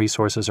energy when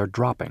resources are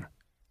dropping.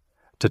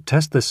 To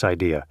test this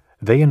idea,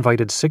 they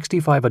invited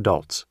 65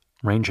 adults,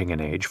 ranging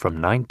in age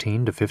from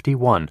 19 to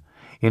 51,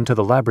 into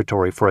the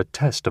laboratory for a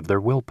test of their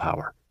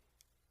willpower.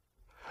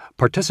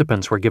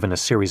 Participants were given a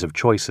series of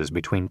choices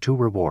between two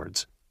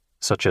rewards,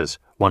 such as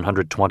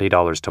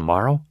 $120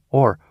 tomorrow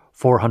or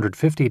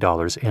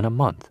 $450 in a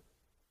month.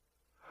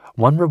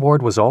 One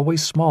reward was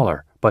always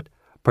smaller, but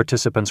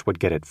participants would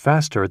get it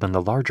faster than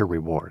the larger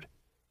reward.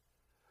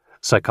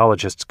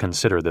 Psychologists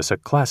consider this a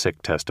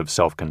classic test of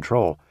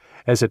self-control,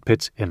 as it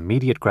pits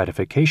immediate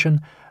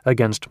gratification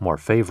against more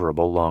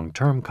favorable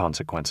long-term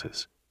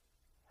consequences.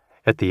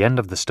 At the end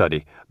of the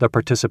study, the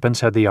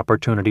participants had the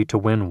opportunity to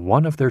win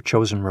one of their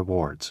chosen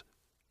rewards.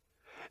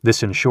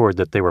 This ensured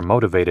that they were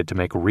motivated to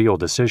make real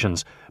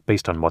decisions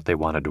based on what they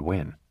wanted to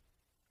win.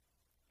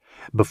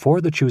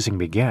 Before the choosing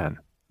began,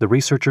 the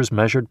researchers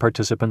measured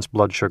participants'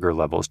 blood sugar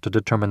levels to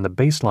determine the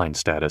baseline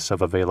status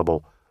of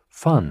available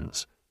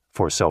funds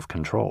for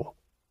self-control.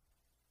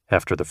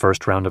 After the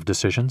first round of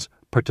decisions,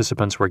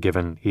 participants were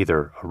given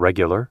either a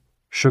regular,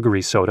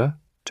 sugary soda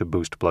to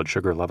boost blood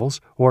sugar levels,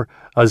 or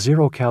a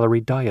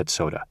zero-calorie diet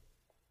soda.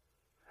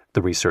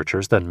 The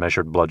researchers then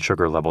measured blood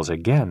sugar levels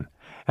again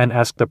and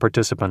asked the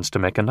participants to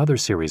make another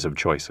series of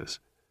choices.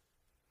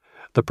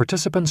 The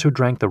participants who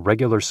drank the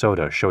regular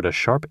soda showed a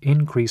sharp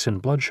increase in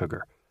blood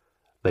sugar.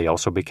 They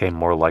also became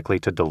more likely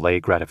to delay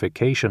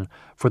gratification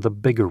for the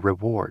bigger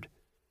reward.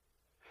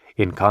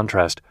 In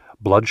contrast,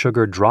 blood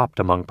sugar dropped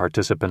among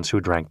participants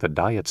who drank the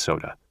diet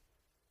soda.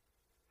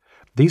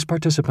 These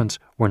participants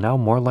were now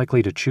more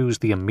likely to choose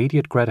the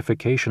immediate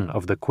gratification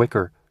of the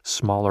quicker,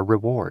 smaller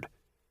reward.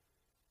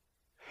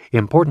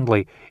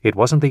 Importantly, it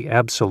wasn't the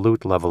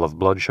absolute level of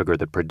blood sugar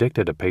that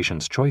predicted a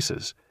patient's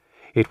choices.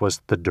 It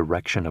was the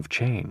direction of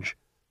change.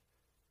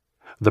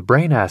 The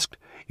brain asked,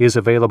 is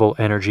available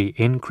energy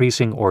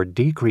increasing or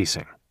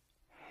decreasing?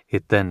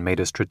 It then made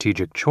a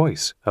strategic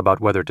choice about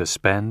whether to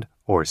spend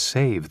or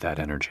save that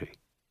energy.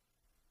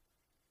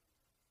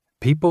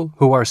 People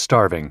who are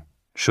starving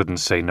shouldn't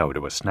say no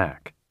to a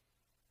snack.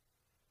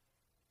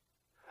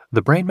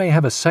 The brain may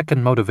have a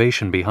second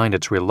motivation behind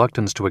its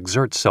reluctance to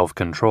exert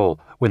self-control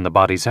when the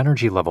body's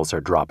energy levels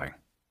are dropping.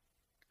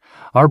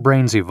 Our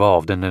brains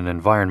evolved in an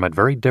environment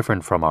very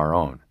different from our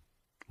own,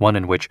 one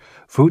in which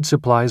food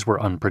supplies were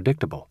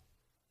unpredictable.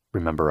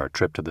 Remember our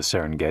trip to the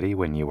Serengeti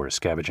when you were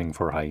scavenging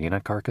for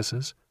hyena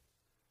carcasses?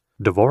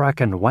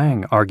 Dvorak and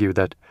Wang argue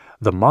that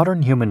the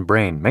modern human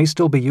brain may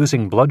still be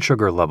using blood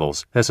sugar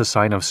levels as a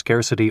sign of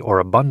scarcity or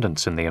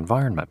abundance in the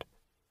environment.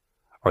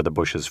 Are the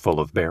bushes full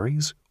of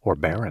berries or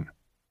barren?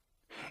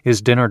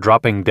 Is dinner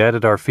dropping dead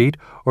at our feet,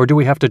 or do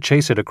we have to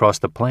chase it across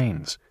the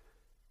plains?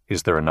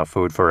 Is there enough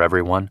food for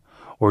everyone,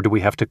 or do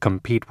we have to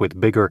compete with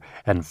bigger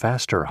and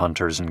faster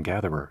hunters and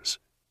gatherers?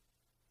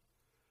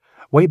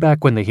 Way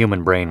back when the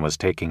human brain was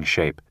taking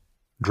shape,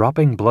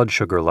 dropping blood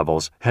sugar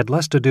levels had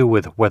less to do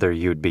with whether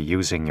you'd be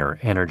using your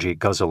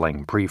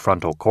energy-guzzling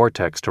prefrontal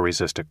cortex to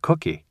resist a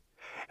cookie,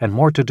 and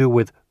more to do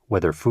with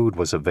whether food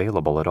was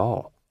available at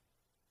all.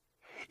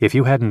 If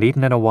you hadn't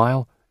eaten in a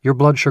while, your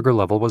blood sugar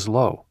level was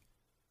low.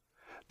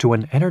 To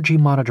an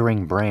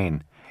energy-monitoring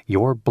brain,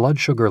 your blood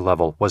sugar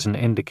level was an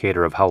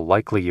indicator of how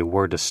likely you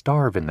were to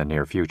starve in the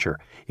near future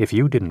if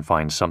you didn't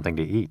find something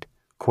to eat,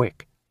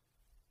 quick.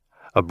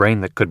 A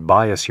brain that could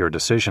bias your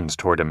decisions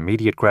toward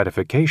immediate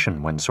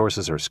gratification when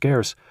sources are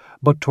scarce,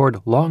 but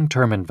toward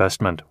long-term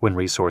investment when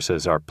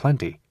resources are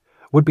plenty,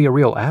 would be a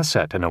real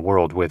asset in a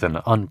world with an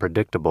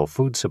unpredictable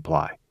food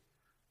supply.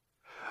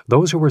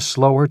 Those who were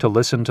slower to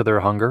listen to their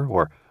hunger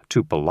or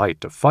too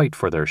polite to fight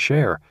for their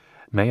share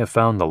may have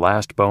found the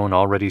last bone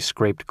already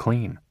scraped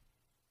clean.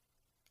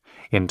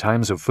 In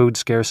times of food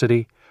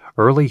scarcity,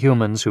 early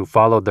humans who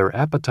followed their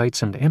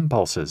appetites and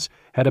impulses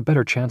had a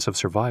better chance of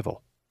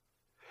survival.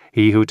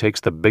 He who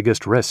takes the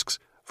biggest risks,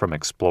 from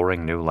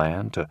exploring new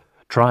land to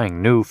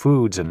trying new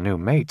foods and new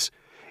mates,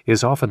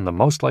 is often the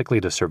most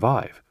likely to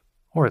survive,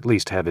 or at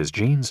least have his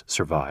genes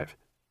survive.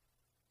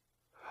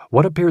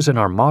 What appears in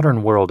our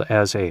modern world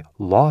as a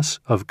loss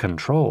of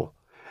control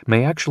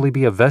may actually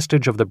be a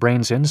vestige of the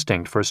brain's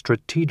instinct for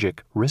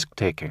strategic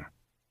risk-taking.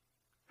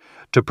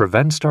 To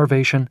prevent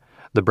starvation,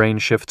 the brain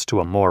shifts to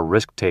a more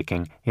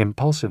risk-taking,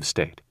 impulsive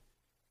state.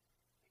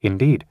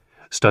 Indeed,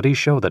 studies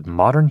show that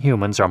modern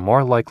humans are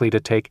more likely to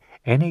take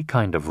any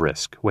kind of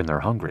risk when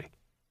they're hungry.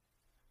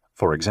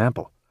 For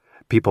example,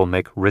 people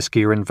make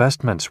riskier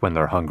investments when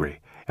they're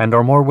hungry and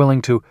are more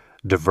willing to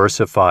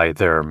diversify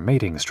their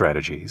mating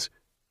strategies,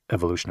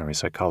 evolutionary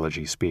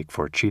psychology speak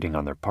for cheating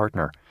on their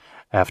partner,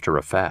 after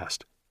a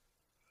fast.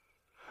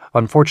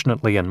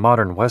 Unfortunately, in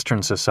modern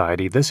Western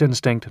society, this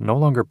instinct no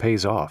longer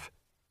pays off.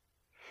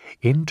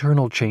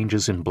 Internal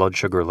changes in blood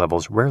sugar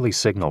levels rarely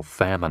signal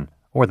famine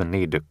or the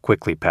need to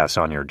quickly pass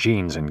on your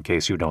genes in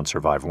case you don't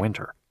survive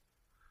winter.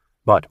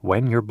 But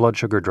when your blood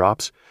sugar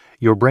drops,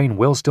 your brain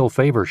will still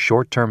favor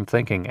short-term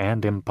thinking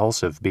and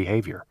impulsive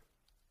behavior.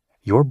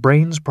 Your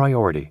brain's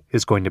priority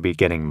is going to be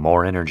getting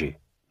more energy,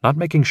 not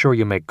making sure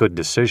you make good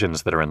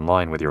decisions that are in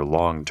line with your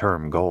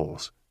long-term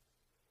goals.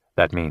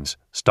 That means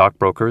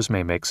stockbrokers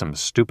may make some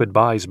stupid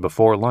buys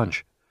before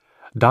lunch,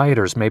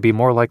 dieters may be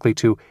more likely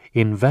to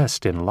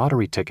invest in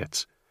lottery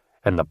tickets,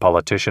 and the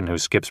politician who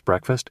skips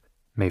breakfast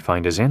may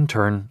find his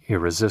intern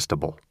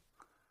irresistible.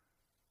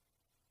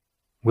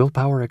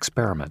 Willpower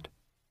experiment.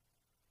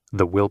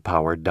 The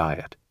willpower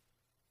diet.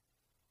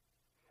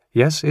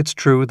 Yes, it's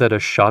true that a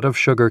shot of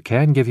sugar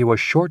can give you a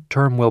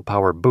short-term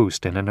willpower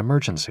boost in an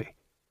emergency.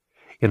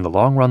 In the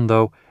long run,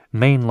 though,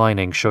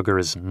 mainlining sugar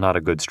is not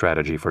a good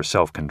strategy for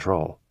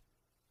self-control.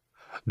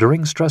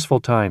 During stressful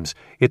times,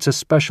 it's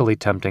especially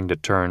tempting to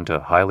turn to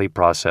highly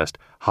processed,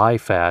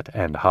 high-fat,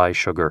 and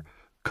high-sugar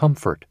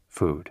comfort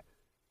food.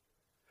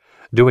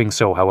 Doing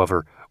so,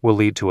 however, will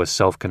lead to a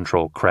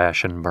self-control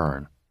crash and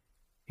burn.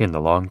 In the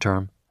long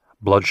term,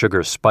 blood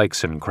sugar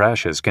spikes and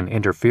crashes can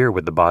interfere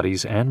with the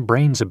body's and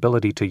brain's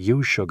ability to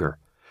use sugar,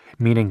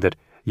 meaning that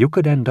you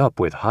could end up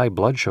with high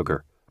blood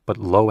sugar but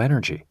low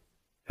energy,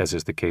 as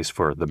is the case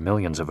for the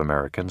millions of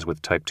Americans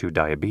with type 2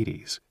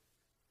 diabetes.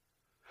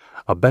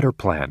 A better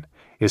plan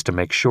is to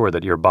make sure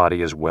that your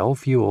body is well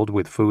fueled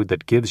with food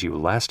that gives you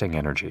lasting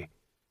energy.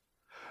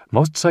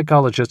 Most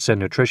psychologists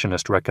and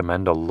nutritionists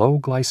recommend a low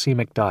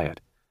glycemic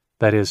diet,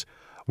 that is,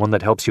 one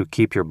that helps you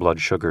keep your blood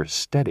sugar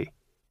steady.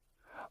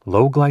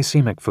 Low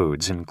glycemic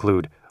foods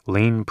include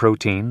lean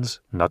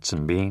proteins, nuts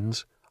and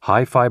beans,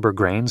 high fiber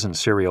grains and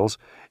cereals,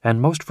 and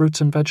most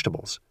fruits and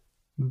vegetables.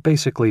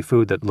 Basically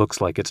food that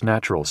looks like its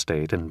natural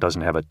state and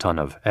doesn't have a ton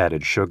of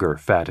added sugar,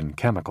 fat, and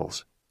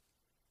chemicals.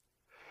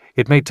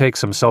 It may take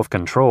some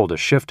self-control to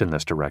shift in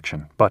this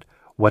direction, but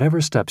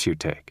whatever steps you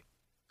take,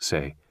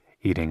 say,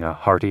 eating a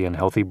hearty and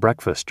healthy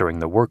breakfast during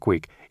the work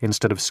week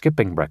instead of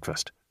skipping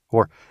breakfast,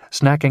 or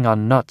snacking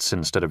on nuts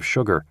instead of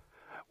sugar,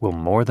 will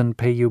more than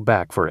pay you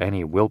back for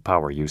any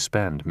willpower you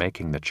spend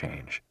making the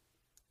change.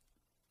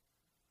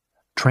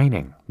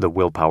 Training the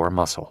willpower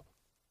muscle.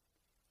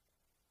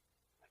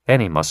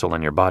 Any muscle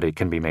in your body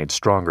can be made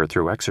stronger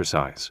through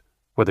exercise,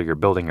 whether you're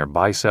building your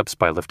biceps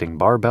by lifting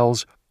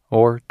barbells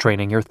or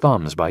training your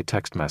thumbs by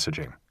text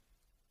messaging.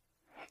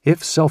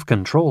 If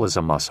self-control is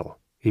a muscle,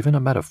 even a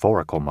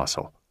metaphorical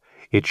muscle,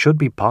 it should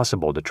be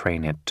possible to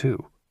train it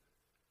too.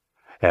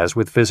 As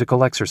with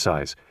physical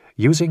exercise,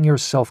 using your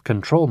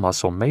self-control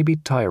muscle may be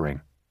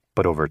tiring,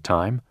 but over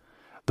time,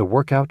 the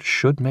workout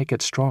should make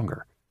it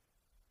stronger.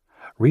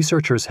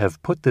 Researchers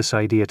have put this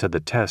idea to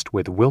the test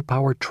with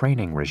willpower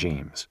training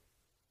regimes.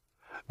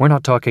 We're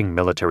not talking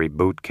military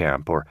boot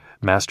camp or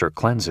master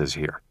cleanses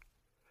here.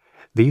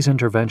 These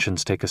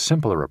interventions take a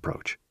simpler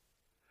approach.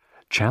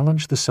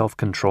 Challenge the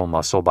self-control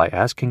muscle by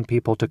asking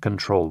people to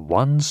control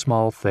one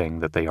small thing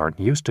that they aren't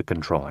used to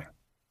controlling.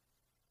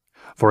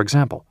 For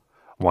example,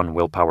 one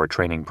willpower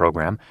training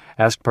program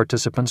asked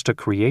participants to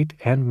create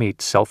and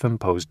meet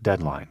self-imposed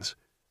deadlines.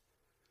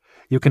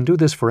 You can do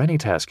this for any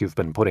task you've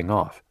been putting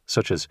off,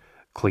 such as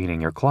cleaning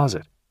your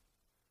closet.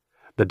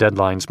 The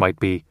deadlines might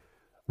be: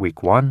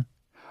 Week 1,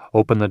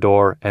 open the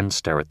door and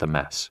stare at the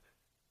mess.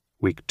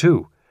 Week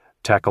 2,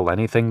 tackle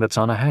anything that's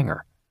on a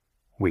hanger.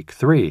 Week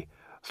 3,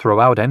 Throw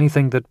out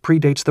anything that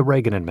predates the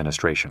Reagan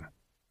administration.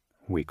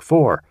 Week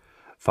 4,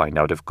 find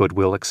out if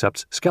Goodwill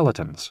accepts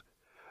skeletons.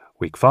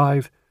 Week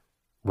 5,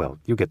 well,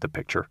 you get the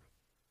picture.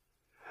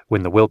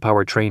 When the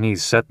Willpower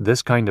trainees set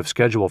this kind of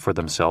schedule for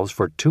themselves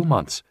for 2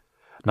 months,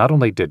 not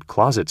only did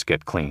closets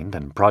get cleaned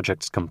and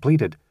projects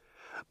completed,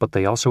 but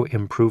they also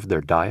improved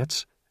their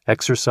diets,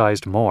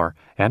 exercised more,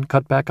 and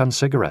cut back on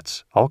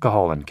cigarettes,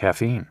 alcohol, and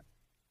caffeine.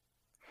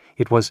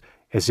 It was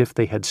as if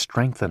they had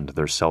strengthened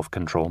their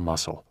self-control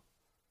muscle.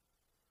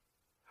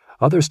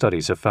 Other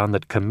studies have found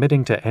that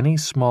committing to any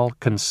small,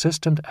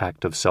 consistent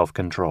act of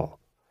self-control,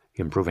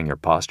 improving your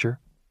posture,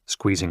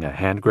 squeezing a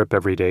hand grip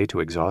every day to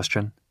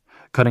exhaustion,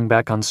 cutting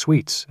back on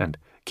sweets, and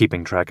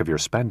keeping track of your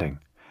spending,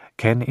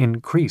 can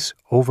increase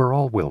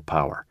overall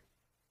willpower.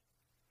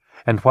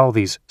 And while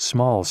these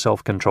small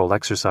self-control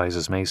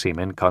exercises may seem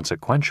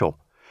inconsequential,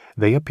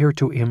 they appear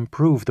to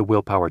improve the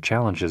willpower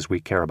challenges we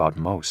care about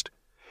most,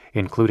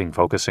 including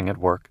focusing at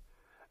work,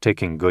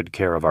 taking good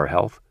care of our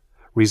health,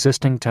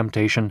 resisting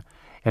temptation,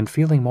 and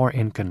feeling more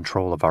in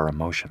control of our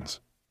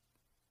emotions.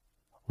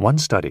 One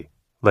study,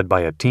 led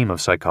by a team of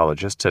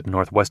psychologists at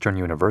Northwestern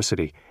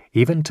University,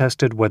 even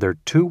tested whether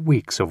 2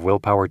 weeks of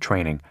willpower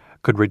training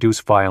could reduce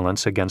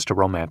violence against a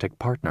romantic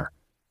partner.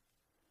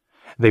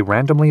 They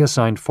randomly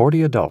assigned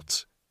 40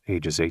 adults,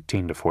 ages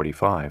 18 to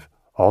 45,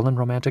 all in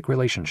romantic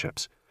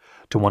relationships,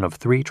 to one of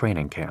 3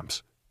 training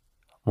camps.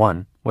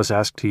 One was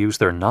asked to use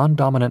their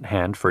non-dominant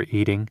hand for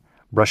eating,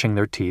 brushing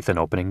their teeth, and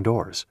opening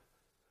doors.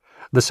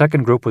 The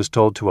second group was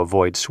told to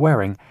avoid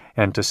swearing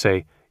and to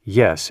say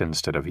yes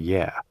instead of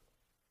yeah.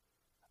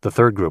 The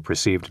third group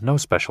received no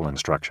special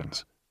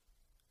instructions.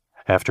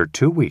 After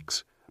 2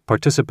 weeks,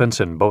 participants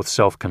in both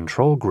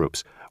self-control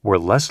groups were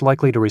less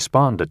likely to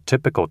respond to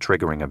typical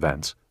triggering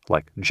events,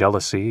 like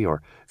jealousy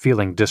or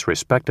feeling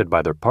disrespected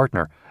by their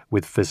partner,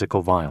 with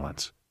physical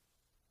violence.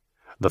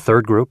 The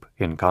third group,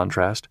 in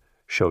contrast,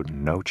 showed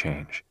no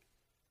change.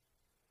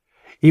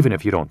 Even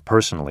if you don't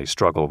personally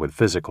struggle with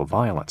physical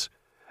violence,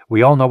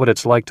 we all know what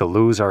it's like to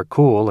lose our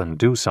cool and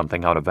do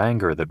something out of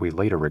anger that we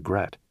later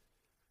regret.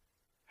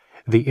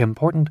 The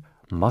important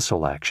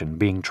muscle action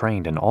being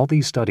trained in all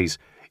these studies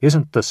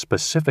isn't the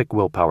specific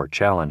willpower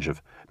challenge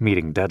of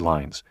meeting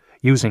deadlines,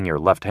 using your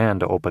left hand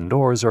to open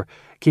doors, or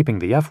keeping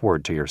the F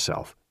word to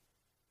yourself.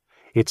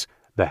 It's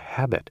the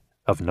habit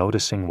of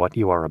noticing what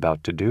you are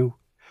about to do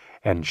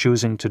and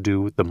choosing to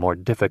do the more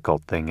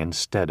difficult thing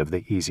instead of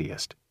the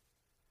easiest.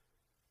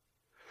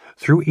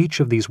 Through each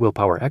of these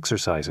willpower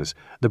exercises,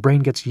 the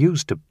brain gets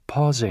used to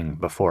pausing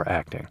before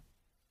acting.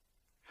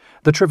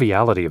 The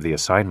triviality of the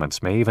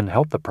assignments may even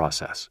help the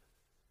process.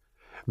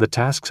 The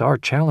tasks are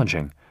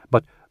challenging,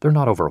 but they're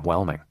not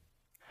overwhelming.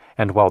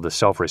 And while the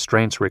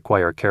self-restraints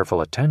require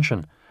careful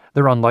attention,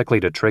 they're unlikely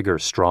to trigger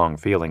strong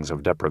feelings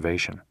of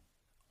deprivation.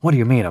 What do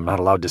you mean I'm not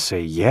allowed to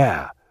say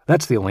yeah?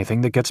 That's the only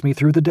thing that gets me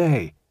through the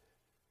day.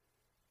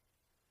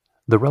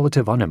 The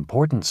relative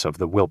unimportance of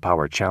the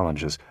willpower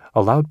challenges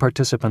allowed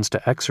participants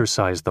to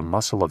exercise the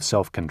muscle of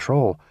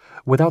self-control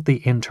without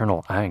the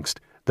internal angst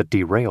that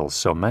derails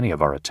so many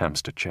of our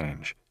attempts to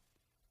change.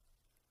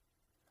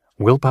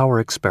 Willpower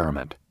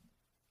experiment.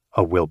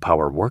 A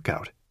willpower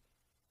workout.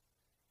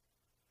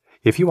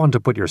 If you want to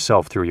put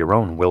yourself through your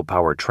own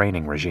willpower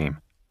training regime,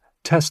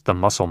 test the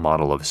muscle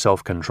model of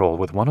self-control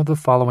with one of the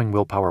following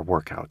willpower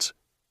workouts.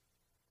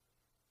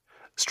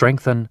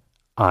 Strengthen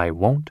I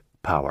won't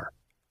power.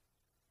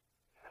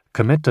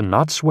 Commit to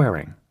not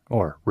swearing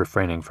or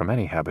refraining from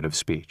any habit of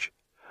speech,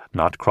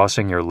 not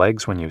crossing your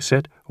legs when you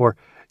sit, or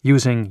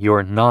using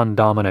your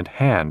non-dominant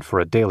hand for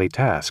a daily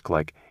task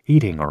like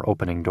eating or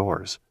opening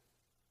doors.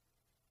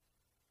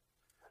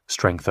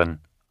 Strengthen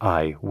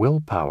I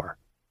will power.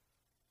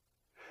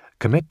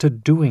 Commit to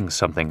doing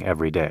something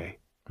every day,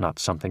 not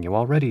something you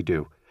already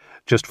do,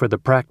 just for the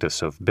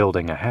practice of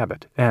building a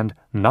habit and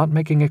not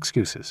making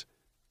excuses.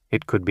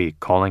 It could be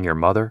calling your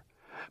mother,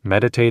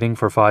 meditating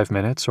for 5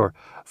 minutes, or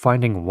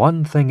finding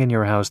one thing in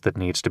your house that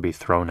needs to be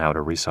thrown out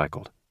or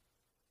recycled.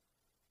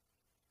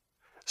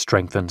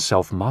 Strengthen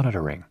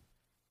self-monitoring.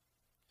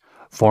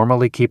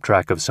 Formally keep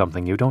track of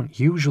something you don't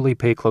usually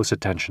pay close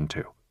attention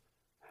to.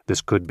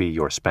 This could be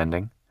your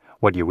spending,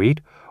 what you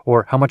eat,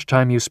 or how much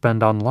time you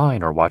spend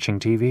online or watching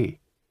TV.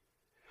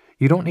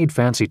 You don't need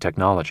fancy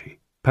technology.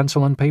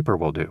 Pencil and paper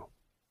will do.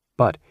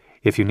 But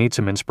if you need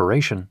some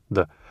inspiration,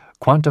 the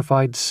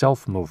Quantified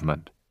Self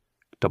Movement,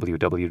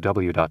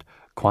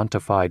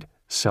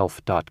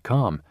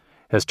 www.quantifiedself.com,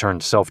 has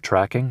turned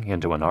self-tracking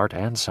into an art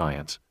and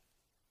science.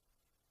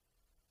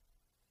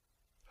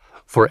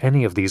 For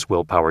any of these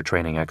willpower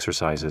training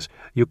exercises,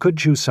 you could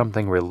choose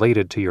something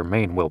related to your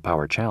main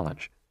willpower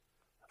challenge.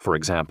 For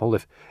example,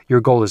 if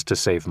your goal is to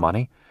save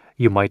money,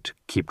 you might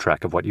keep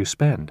track of what you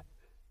spend.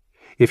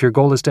 If your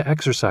goal is to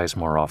exercise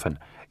more often,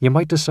 you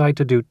might decide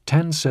to do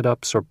 10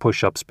 sit-ups or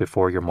push-ups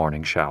before your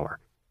morning shower.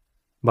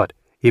 But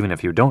even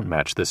if you don't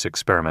match this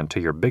experiment to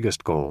your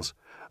biggest goals,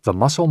 the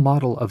muscle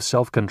model of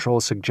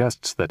self-control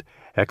suggests that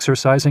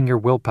exercising your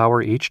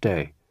willpower each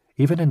day,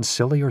 even in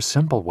silly or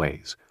simple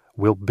ways,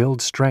 will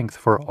build strength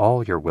for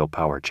all your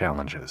willpower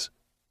challenges.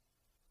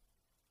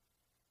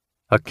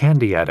 A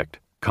candy addict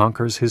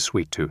conquers his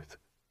sweet tooth.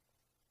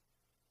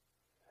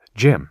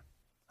 Jim,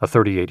 a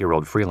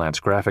 38-year-old freelance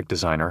graphic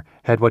designer,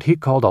 had what he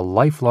called a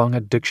lifelong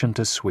addiction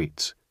to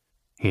sweets.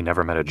 He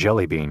never met a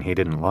jelly bean he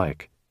didn't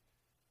like.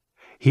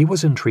 He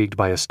was intrigued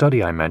by a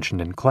study I mentioned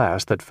in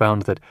class that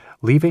found that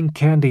leaving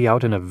candy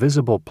out in a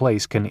visible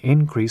place can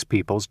increase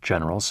people's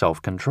general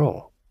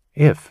self-control,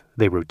 if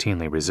they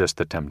routinely resist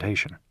the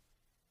temptation.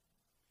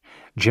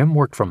 Jim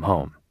worked from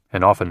home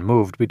and often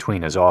moved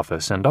between his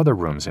office and other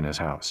rooms in his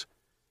house.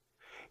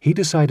 He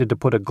decided to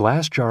put a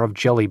glass jar of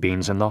jelly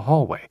beans in the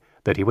hallway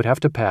that he would have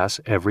to pass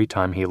every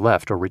time he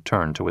left or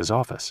returned to his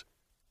office.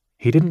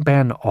 He didn't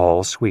ban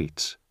all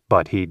sweets,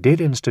 but he did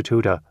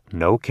institute a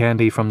no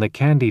candy from the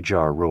candy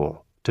jar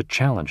rule to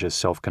challenge his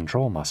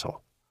self-control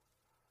muscle.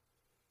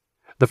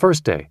 The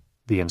first day,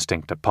 the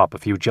instinct to pop a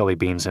few jelly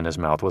beans in his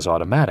mouth was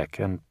automatic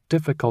and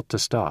difficult to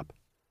stop.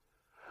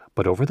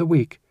 But over the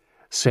week,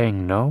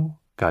 saying no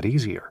got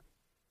easier.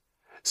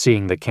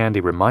 Seeing the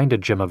candy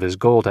reminded Jim of his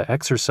goal to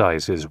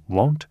exercise his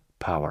won't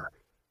power.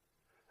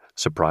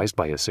 Surprised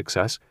by his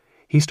success,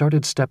 he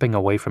started stepping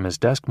away from his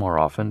desk more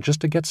often just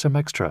to get some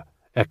extra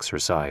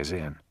exercise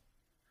in.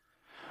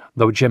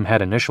 Though Jim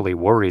had initially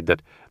worried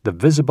that the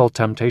visible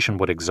temptation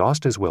would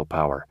exhaust his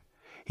willpower,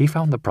 he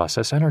found the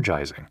process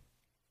energizing.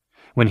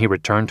 When he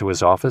returned to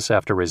his office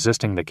after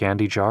resisting the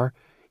candy jar,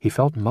 he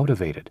felt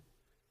motivated.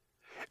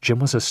 Jim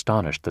was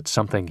astonished that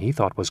something he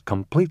thought was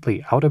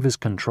completely out of his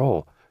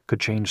control could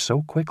change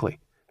so quickly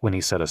when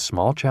he set a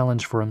small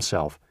challenge for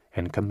himself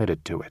and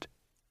committed to it.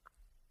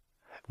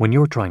 When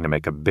you're trying to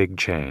make a big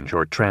change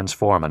or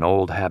transform an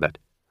old habit,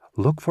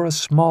 look for a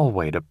small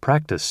way to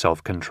practice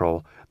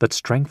self-control that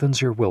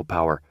strengthens your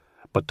willpower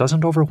but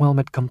doesn't overwhelm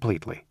it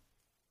completely.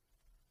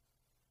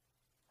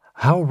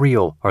 How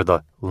real are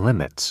the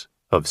limits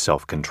of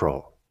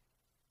self-control?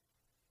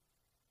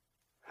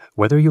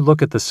 Whether you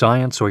look at the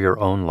science or your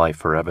own life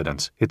for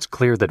evidence, it's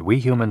clear that we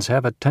humans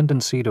have a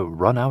tendency to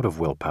run out of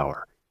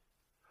willpower.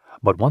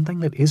 But one thing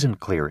that isn't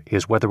clear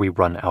is whether we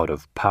run out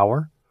of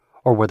power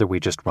or whether we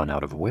just run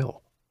out of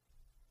will.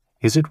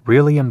 Is it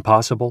really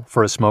impossible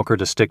for a smoker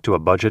to stick to a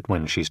budget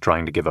when she's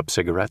trying to give up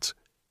cigarettes?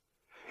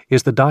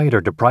 Is the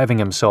dieter depriving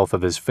himself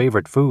of his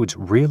favorite foods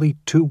really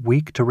too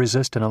weak to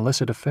resist an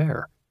illicit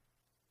affair?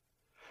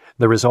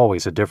 There is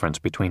always a difference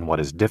between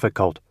what is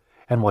difficult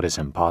and what is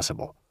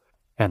impossible,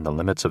 and the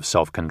limits of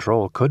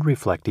self-control could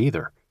reflect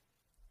either.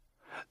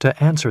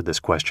 To answer this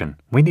question,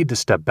 we need to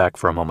step back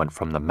for a moment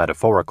from the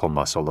metaphorical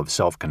muscle of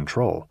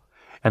self-control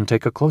and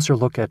take a closer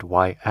look at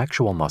why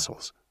actual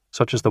muscles,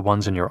 such as the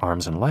ones in your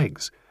arms and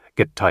legs,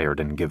 get tired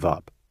and give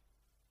up.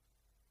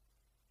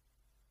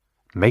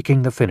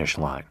 Making the finish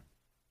line.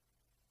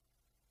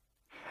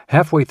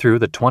 Halfway through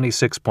the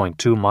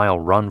 26.2-mile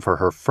run for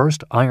her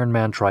first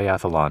Ironman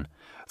triathlon,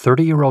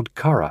 30-year-old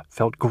Kara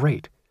felt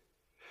great.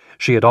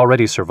 She had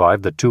already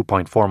survived the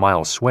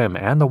 2.4-mile swim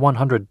and the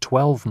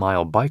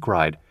 112-mile bike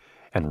ride,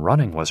 and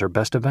running was her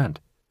best event.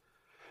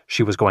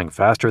 She was going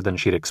faster than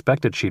she'd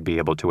expected she'd be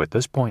able to at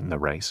this point in the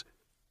race.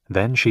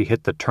 Then she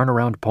hit the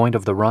turnaround point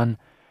of the run,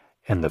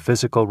 and the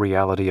physical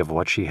reality of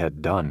what she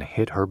had done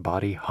hit her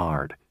body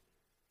hard.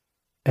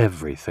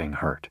 Everything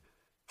hurt,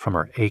 from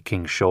her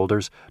aching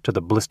shoulders to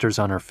the blisters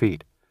on her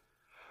feet.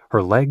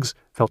 Her legs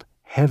felt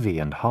heavy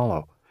and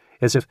hollow,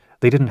 as if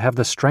they didn't have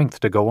the strength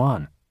to go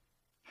on.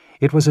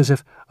 It was as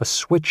if a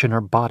switch in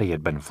her body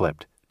had been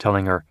flipped,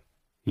 telling her,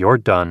 "You're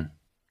done."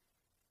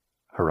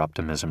 Her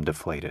optimism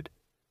deflated,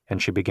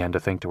 and she began to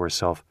think to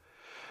herself,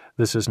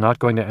 "This is not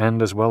going to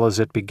end as well as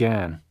it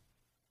began."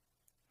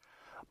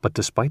 But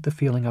despite the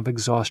feeling of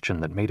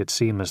exhaustion that made it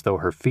seem as though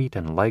her feet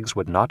and legs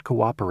would not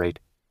cooperate,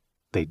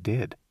 they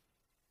did.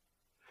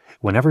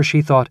 Whenever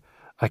she thought,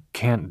 "I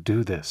can't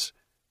do this,"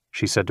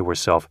 she said to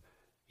herself,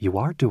 "You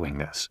are doing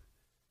this,"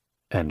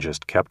 and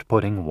just kept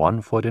putting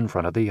one foot in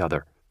front of the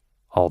other,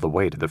 all the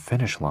way to the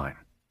finish line.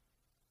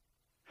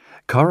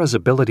 Kara's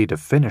ability to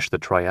finish the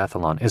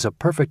triathlon is a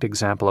perfect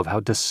example of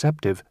how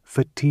deceptive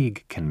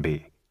fatigue can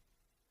be.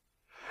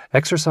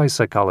 Exercise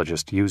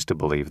psychologists used to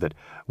believe that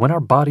when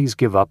our bodies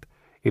give up,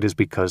 it is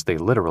because they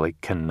literally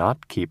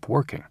cannot keep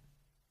working.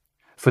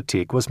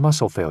 Fatigue was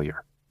muscle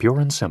failure, pure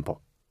and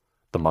simple.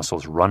 The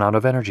muscles run out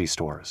of energy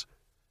stores.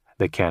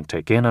 They can't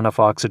take in enough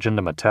oxygen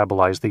to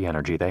metabolize the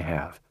energy they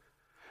have.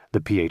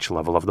 The pH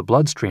level of the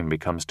bloodstream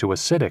becomes too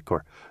acidic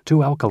or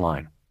too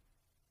alkaline.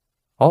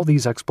 All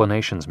these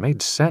explanations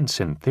made sense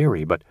in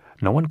theory, but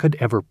no one could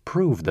ever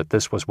prove that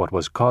this was what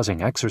was causing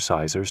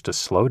exercisers to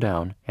slow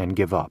down and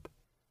give up.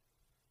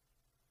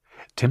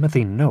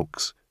 Timothy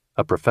Noakes,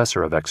 a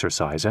professor of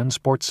exercise and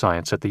sports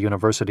science at the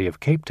University of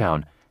Cape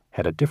Town,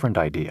 had a different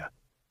idea.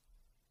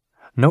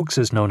 Noakes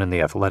is known in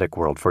the athletic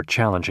world for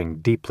challenging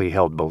deeply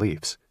held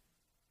beliefs.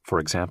 For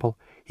example,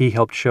 he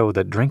helped show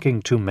that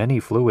drinking too many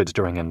fluids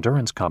during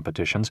endurance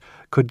competitions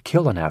could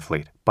kill an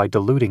athlete by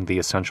diluting the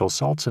essential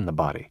salts in the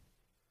body.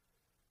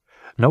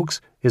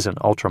 Noakes is an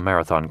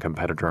ultramarathon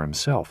competitor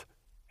himself,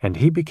 and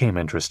he became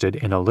interested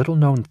in a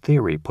little-known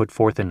theory put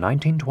forth in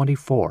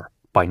 1924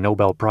 by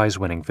Nobel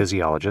Prize-winning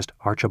physiologist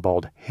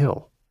Archibald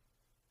Hill.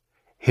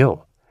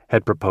 Hill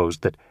had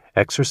proposed that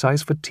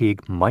exercise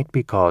fatigue might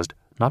be caused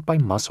not by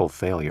muscle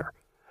failure,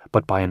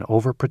 but by an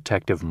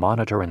overprotective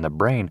monitor in the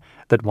brain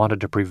that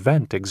wanted to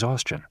prevent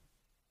exhaustion.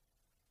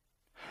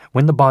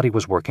 When the body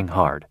was working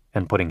hard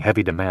and putting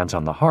heavy demands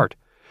on the heart,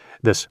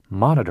 this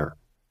monitor,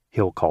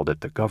 Hill called it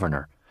the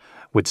governor,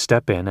 would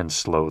step in and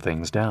slow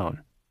things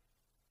down.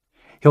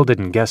 Hill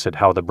didn't guess at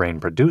how the brain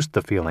produced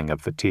the feeling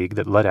of fatigue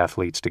that led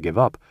athletes to give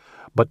up,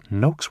 but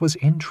Noakes was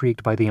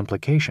intrigued by the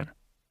implication.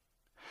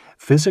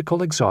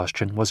 Physical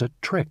exhaustion was a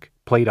trick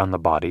played on the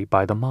body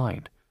by the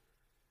mind.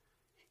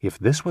 If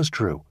this was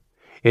true,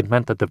 it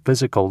meant that the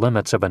physical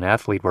limits of an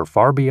athlete were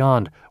far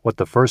beyond what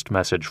the first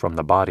message from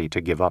the body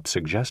to give up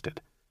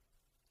suggested.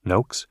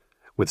 Noakes,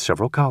 with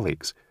several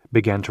colleagues,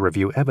 began to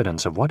review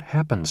evidence of what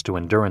happens to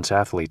endurance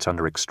athletes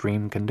under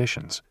extreme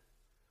conditions.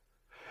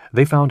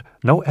 They found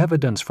no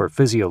evidence for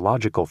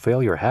physiological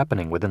failure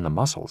happening within the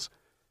muscles.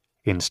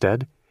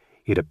 Instead,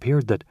 it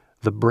appeared that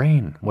the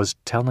brain was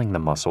telling the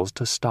muscles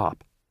to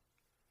stop.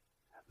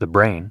 The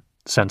brain,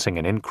 sensing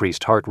an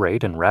increased heart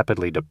rate and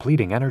rapidly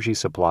depleting energy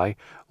supply,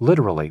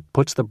 literally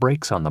puts the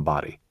brakes on the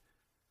body.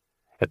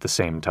 At the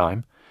same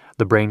time,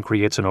 the brain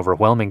creates an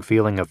overwhelming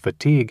feeling of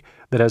fatigue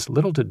that has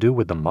little to do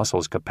with the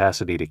muscle's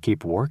capacity to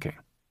keep working.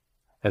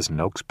 As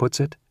Noakes puts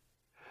it,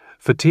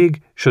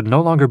 fatigue should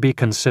no longer be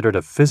considered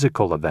a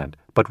physical event,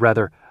 but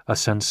rather a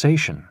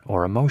sensation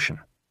or emotion.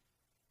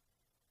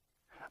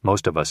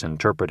 Most of us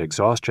interpret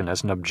exhaustion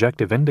as an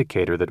objective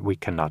indicator that we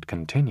cannot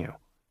continue.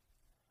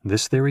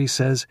 This theory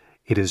says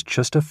it is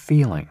just a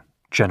feeling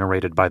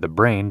generated by the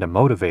brain to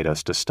motivate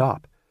us to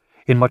stop,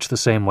 in much the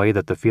same way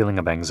that the feeling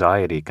of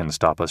anxiety can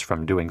stop us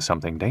from doing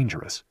something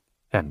dangerous,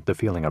 and the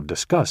feeling of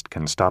disgust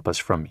can stop us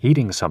from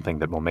eating something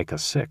that will make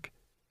us sick.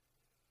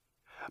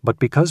 But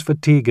because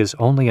fatigue is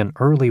only an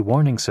early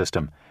warning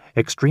system,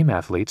 extreme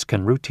athletes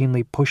can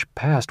routinely push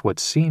past what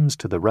seems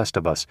to the rest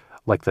of us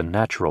like the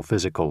natural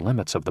physical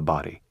limits of the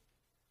body.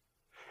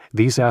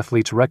 These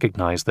athletes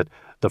recognize that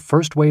the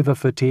first wave of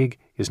fatigue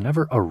is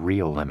never a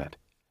real limit,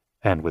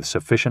 and with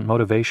sufficient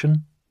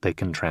motivation, they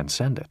can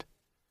transcend it.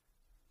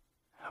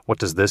 What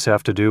does this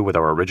have to do with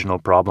our original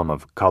problem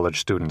of college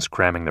students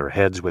cramming their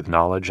heads with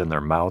knowledge and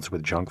their mouths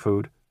with junk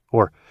food?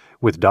 Or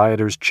with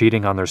dieters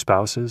cheating on their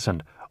spouses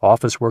and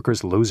office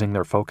workers losing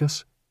their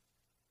focus?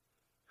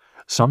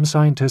 Some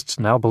scientists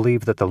now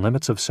believe that the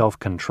limits of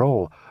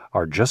self-control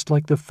are just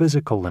like the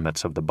physical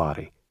limits of the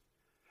body.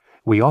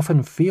 We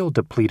often feel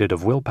depleted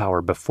of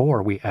willpower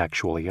before we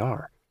actually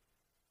are.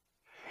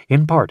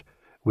 In part,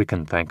 we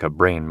can thank a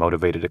brain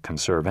motivated to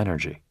conserve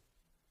energy.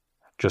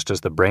 Just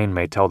as the brain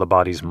may tell the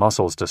body's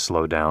muscles to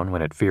slow down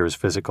when it fears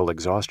physical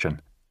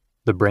exhaustion,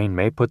 the brain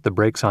may put the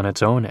brakes on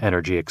its own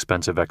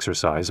energy-expensive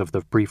exercise of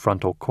the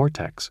prefrontal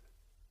cortex.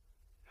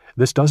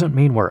 This doesn't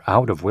mean we're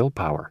out of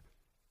willpower.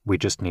 We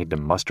just need to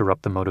muster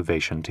up the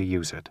motivation to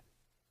use it.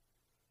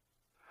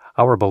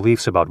 Our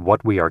beliefs about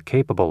what we are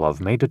capable of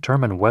may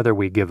determine whether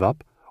we give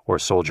up or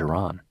soldier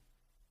on.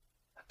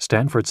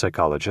 Stanford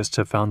psychologists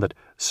have found that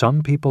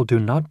some people do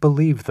not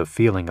believe the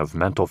feeling of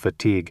mental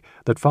fatigue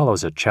that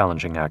follows a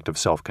challenging act of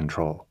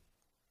self-control.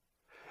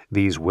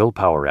 These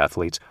willpower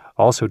athletes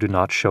also do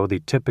not show the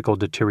typical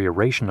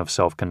deterioration of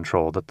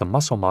self-control that the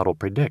muscle model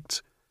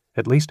predicts,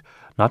 at least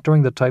not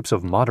during the types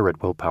of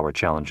moderate willpower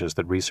challenges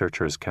that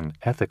researchers can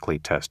ethically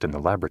test in the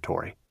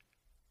laboratory.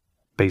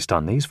 Based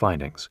on these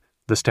findings,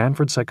 the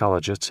Stanford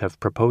psychologists have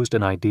proposed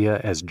an idea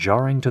as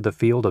jarring to the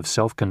field of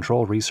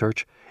self-control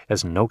research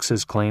as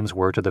Noakes's claims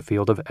were to the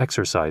field of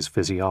exercise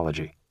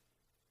physiology.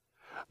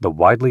 The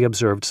widely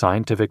observed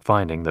scientific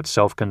finding that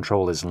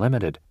self-control is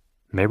limited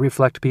may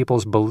reflect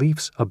people's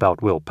beliefs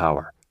about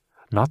willpower,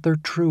 not their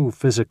true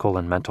physical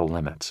and mental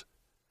limits.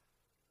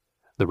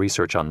 The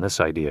research on this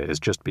idea is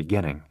just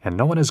beginning, and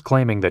no one is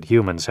claiming that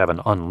humans have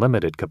an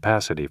unlimited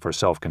capacity for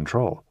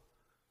self-control.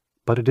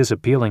 But it is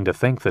appealing to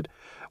think that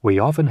we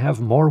often have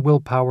more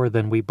willpower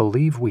than we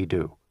believe we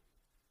do.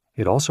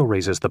 It also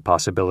raises the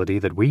possibility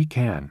that we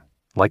can,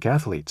 like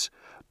athletes,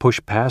 push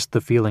past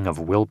the feeling of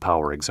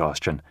willpower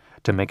exhaustion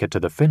to make it to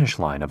the finish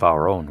line of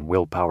our own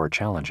willpower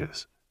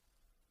challenges.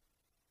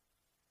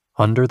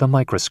 Under the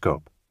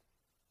microscope,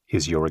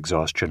 is your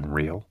exhaustion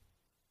real?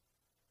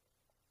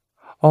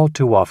 All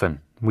too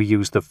often, we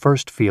use the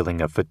first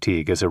feeling of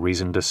fatigue as a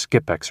reason to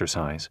skip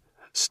exercise,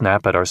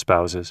 snap at our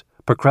spouses,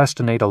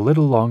 procrastinate a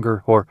little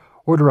longer, or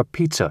order a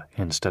pizza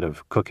instead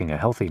of cooking a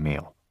healthy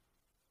meal.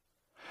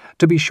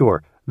 To be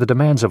sure, the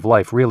demands of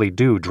life really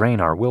do drain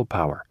our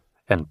willpower,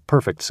 and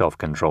perfect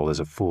self-control is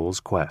a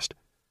fool's quest.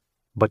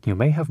 But you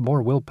may have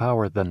more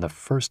willpower than the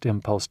first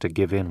impulse to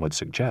give in would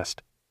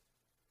suggest.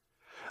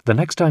 The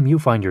next time you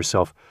find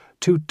yourself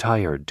too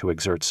tired to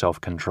exert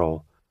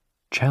self-control,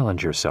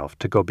 challenge yourself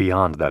to go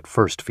beyond that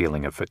first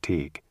feeling of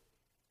fatigue.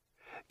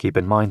 Keep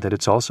in mind that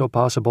it's also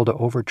possible to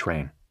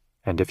overtrain,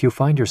 and if you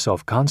find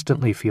yourself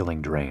constantly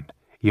feeling drained,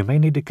 you may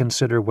need to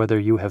consider whether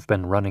you have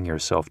been running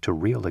yourself to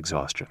real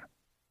exhaustion.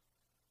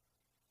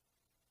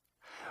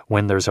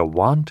 When there's a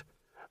want,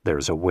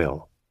 there's a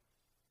will.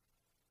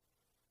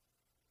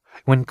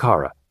 When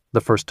Kara,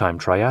 The first-time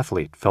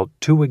triathlete felt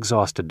too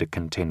exhausted to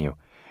continue.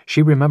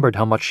 She remembered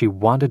how much she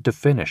wanted to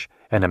finish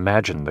and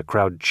imagined the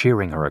crowd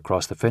cheering her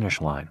across the finish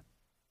line.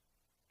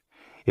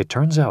 It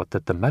turns out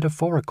that the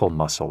metaphorical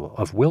muscle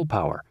of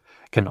willpower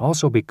can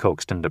also be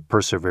coaxed into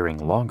persevering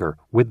longer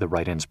with the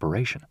right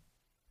inspiration.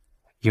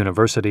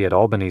 University at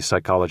Albany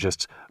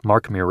psychologists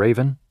Mark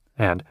Muravin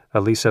and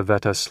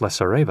Elisaveta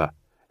Slesareva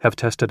have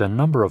tested a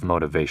number of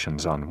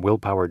motivations on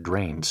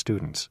willpower-drained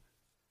students.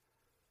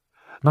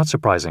 Not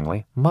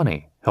surprisingly,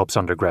 money helps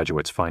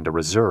undergraduates find a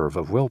reserve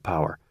of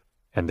willpower,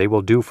 and they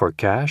will do for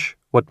cash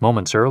what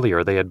moments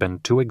earlier they had been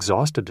too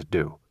exhausted to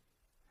do.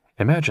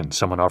 Imagine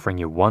someone offering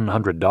you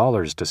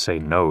 $100 to say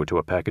no to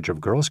a package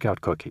of Girl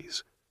Scout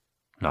cookies.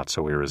 Not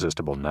so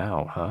irresistible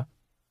now, huh?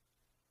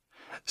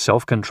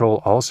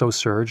 Self-control also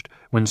surged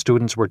when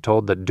students were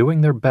told that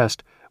doing their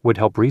best would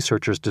help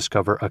researchers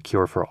discover a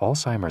cure for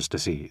Alzheimer's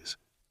disease,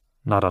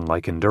 not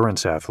unlike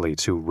endurance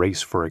athletes who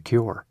race for a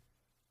cure.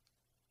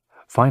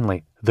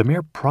 Finally, the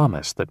mere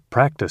promise that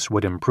practice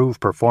would improve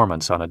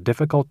performance on a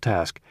difficult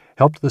task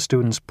helped the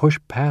students push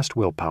past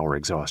willpower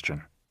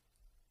exhaustion.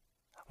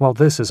 While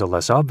this is a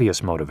less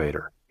obvious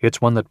motivator, it's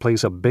one that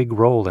plays a big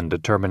role in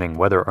determining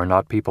whether or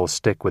not people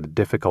stick with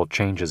difficult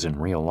changes in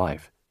real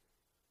life.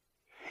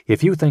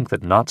 If you think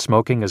that not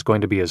smoking is going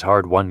to be as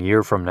hard 1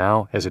 year from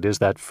now as it is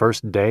that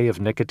first day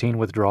of nicotine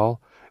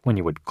withdrawal when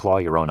you would claw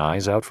your own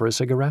eyes out for a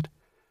cigarette,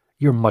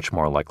 you're much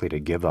more likely to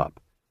give up.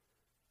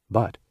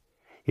 But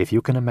if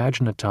you can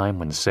imagine a time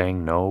when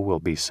saying no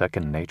will be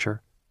second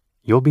nature,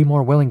 you'll be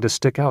more willing to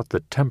stick out the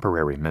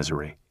temporary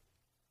misery.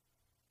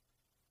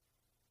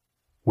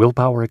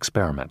 Willpower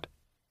experiment.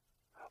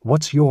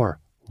 What's your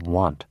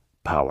want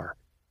power?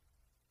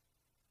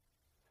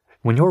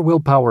 When your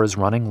willpower is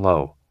running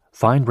low,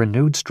 find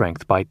renewed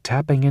strength by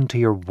tapping into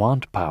your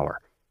want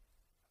power.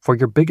 For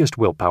your biggest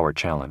willpower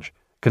challenge,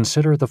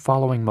 consider the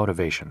following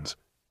motivations.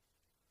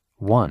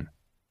 1.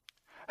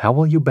 How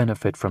will you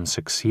benefit from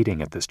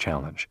succeeding at this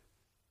challenge?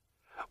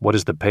 What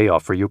is the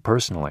payoff for you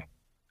personally?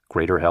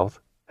 Greater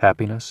health,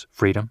 happiness,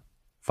 freedom,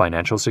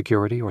 financial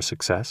security, or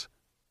success?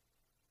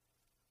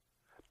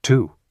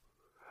 2.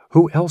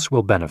 Who else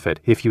will benefit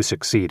if you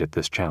succeed at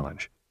this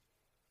challenge?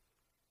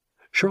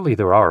 Surely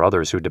there are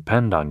others who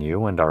depend on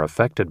you and are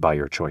affected by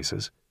your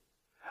choices.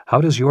 How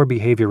does your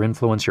behavior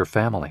influence your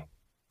family,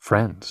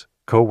 friends,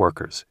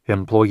 co-workers,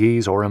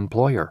 employees or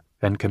employer,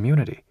 and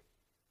community?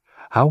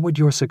 How would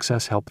your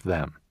success help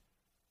them?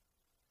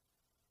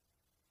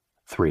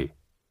 3.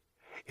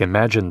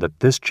 Imagine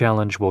that this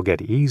challenge will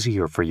get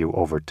easier for you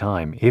over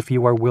time if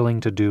you are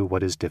willing to do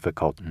what is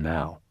difficult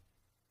now.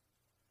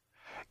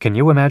 Can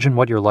you imagine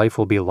what your life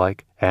will be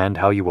like and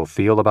how you will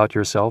feel about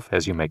yourself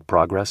as you make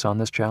progress on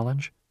this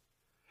challenge?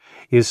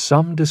 Is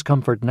some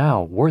discomfort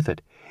now worth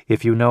it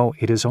if you know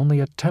it is only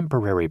a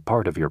temporary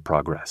part of your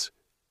progress?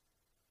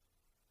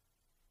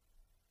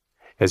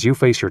 As you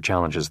face your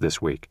challenges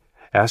this week,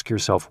 ask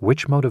yourself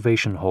which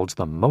motivation holds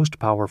the most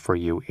power for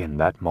you in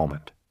that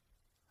moment.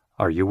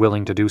 Are you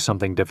willing to do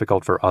something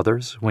difficult for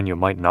others when you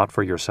might not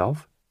for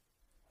yourself?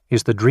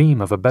 Is the dream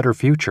of a better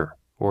future,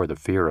 or the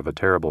fear of a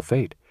terrible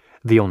fate,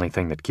 the only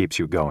thing that keeps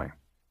you going?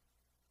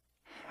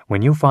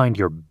 When you find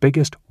your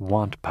biggest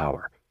want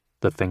power,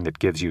 the thing that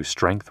gives you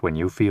strength when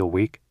you feel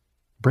weak,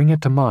 bring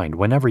it to mind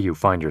whenever you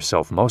find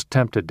yourself most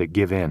tempted to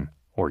give in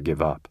or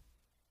give up.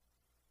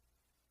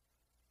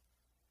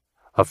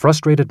 A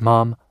frustrated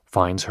mom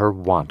finds her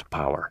want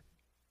power.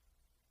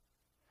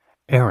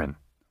 Erin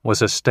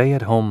was a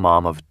stay-at-home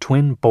mom of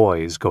twin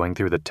boys going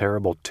through the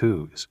terrible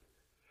twos.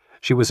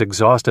 She was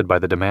exhausted by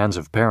the demands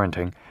of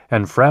parenting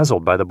and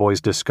frazzled by the boys'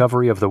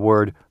 discovery of the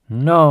word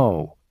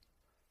no.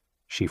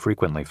 She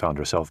frequently found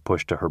herself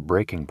pushed to her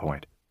breaking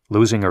point,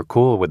 losing her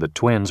cool with the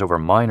twins over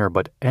minor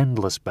but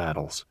endless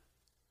battles.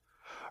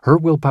 Her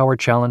willpower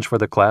challenge for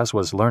the class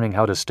was learning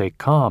how to stay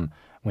calm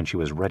when she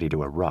was ready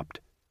to erupt.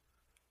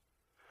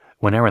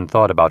 When Erin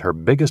thought about her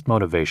biggest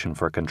motivation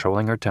for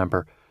controlling her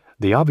temper,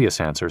 the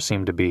obvious answer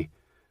seemed to be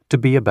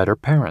a better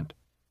parent.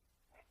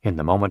 In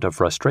the moment of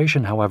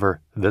frustration,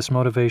 however, this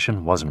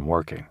motivation wasn't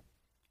working.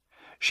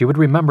 She would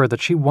remember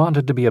that she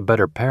wanted to be a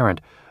better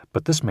parent,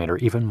 but this made her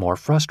even more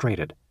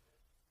frustrated.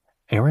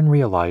 Erin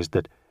realized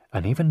that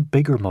an even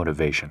bigger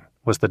motivation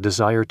was the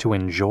desire to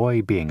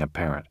enjoy being a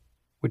parent,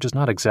 which is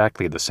not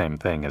exactly the same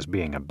thing as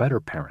being a better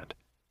parent.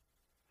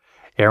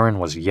 Erin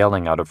was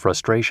yelling out of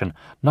frustration,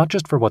 not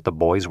just for what the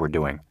boys were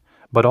doing,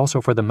 but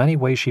also for the many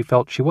ways she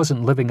felt she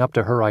wasn't living up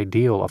to her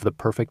ideal of the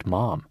perfect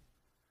mom.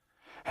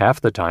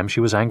 Half the time she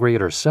was angry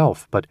at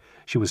herself, but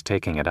she was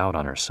taking it out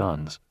on her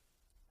sons.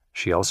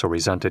 She also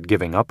resented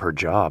giving up her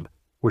job,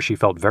 where she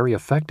felt very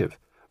effective,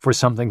 for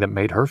something that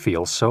made her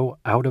feel so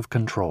out of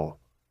control.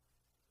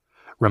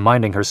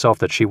 Reminding herself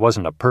that she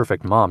wasn't a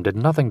perfect mom did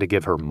nothing to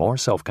give her more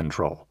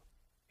self-control.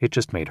 It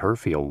just made her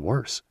feel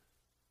worse.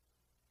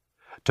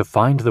 To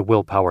find the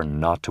willpower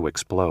not to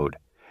explode,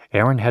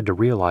 Erin had to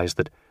realize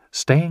that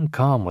staying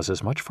calm was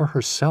as much for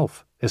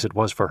herself as it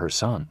was for her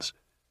sons.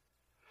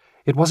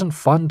 It wasn't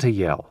fun to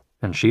yell,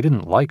 and she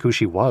didn't like who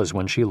she was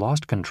when she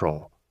lost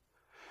control.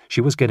 She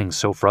was getting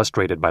so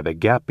frustrated by the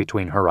gap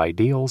between her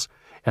ideals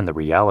and the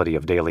reality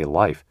of daily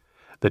life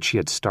that she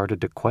had started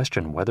to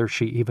question whether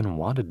she even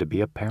wanted to be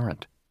a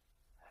parent.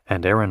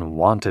 And Erin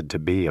wanted to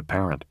be a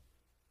parent.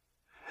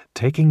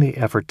 Taking the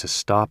effort to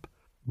stop,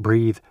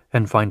 breathe,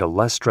 and find a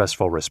less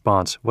stressful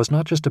response was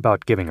not just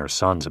about giving her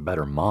sons a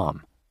better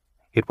mom.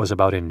 It was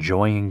about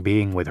enjoying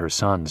being with her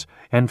sons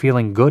and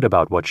feeling good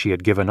about what she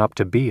had given up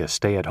to be a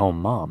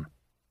stay-at-home mom.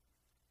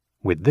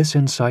 With this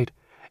insight,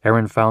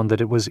 Erin found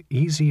that it was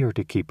easier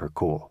to keep her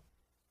cool.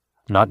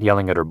 Not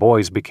yelling at her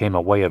boys became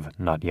a way of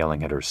not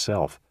yelling at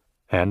herself,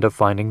 and of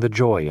finding the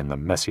joy in the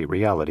messy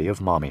reality of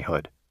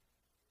mommyhood.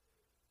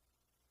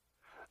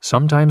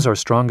 Sometimes our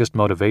strongest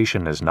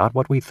motivation is not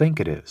what we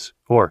think it is,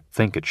 or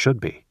think it should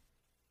be.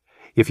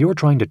 If you're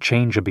trying to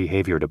change a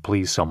behavior to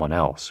please someone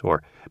else,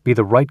 or be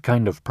the right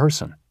kind of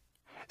person,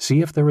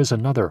 see if there is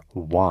another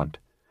want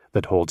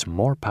that holds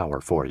more power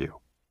for you.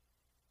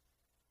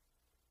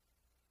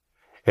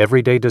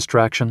 Everyday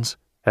distractions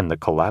and the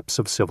collapse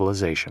of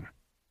civilization.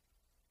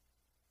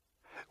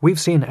 We've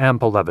seen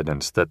ample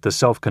evidence that the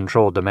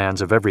self-control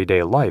demands of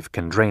everyday life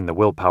can drain the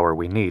willpower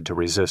we need to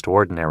resist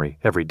ordinary,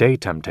 everyday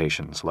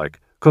temptations like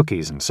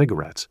cookies and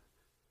cigarettes.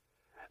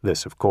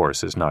 This, of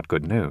course, is not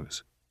good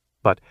news.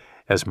 But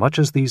as much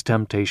as these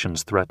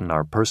temptations threaten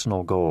our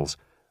personal goals,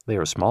 they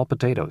are small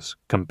potatoes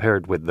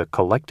compared with the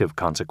collective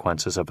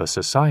consequences of a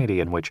society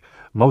in which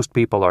most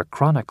people are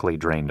chronically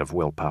drained of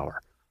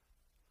willpower.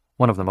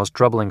 One of the most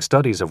troubling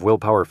studies of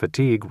willpower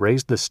fatigue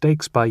raised the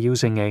stakes by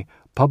using a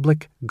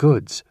public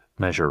goods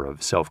measure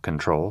of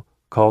self-control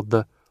called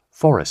the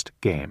forest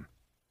game.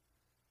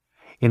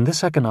 In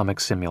this economic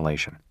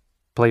simulation,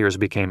 players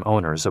became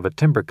owners of a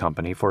timber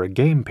company for a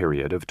game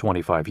period of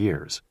 25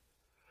 years.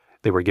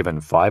 They were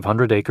given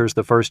 500 acres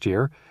the first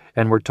year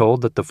and were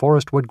told that the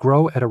forest would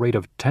grow at a rate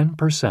of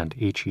 10%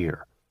 each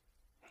year.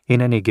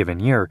 In any given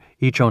year,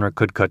 each owner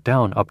could cut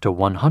down up to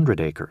 100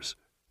 acres.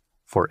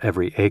 For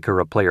every acre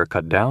a player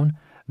cut down,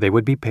 they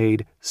would be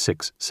paid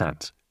 6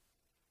 cents.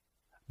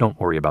 Don't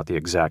worry about the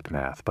exact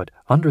math, but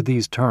under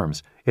these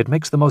terms, it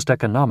makes the most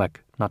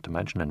economic, not to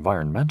mention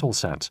environmental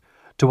sense,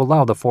 to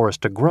allow the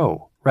forest to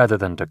grow rather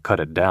than to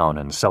cut it down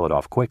and sell it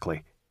off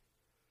quickly.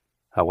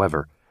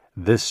 However,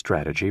 this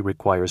strategy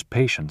requires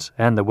patience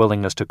and the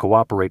willingness to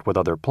cooperate with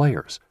other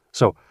players,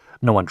 so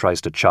no one tries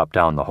to chop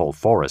down the whole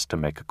forest to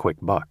make a quick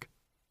buck.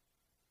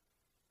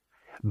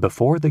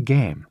 Before the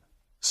game,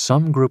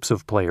 some groups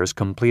of players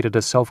completed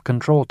a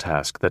self-control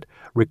task that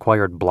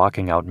required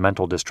blocking out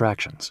mental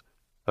distractions,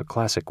 a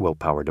classic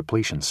willpower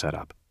depletion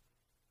setup.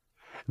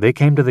 They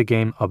came to the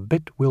game a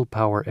bit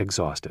willpower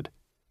exhausted.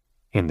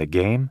 In the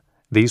game,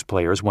 these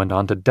players went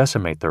on to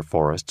decimate their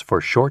forests for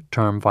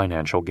short-term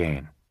financial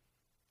gain.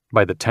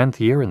 By the 10th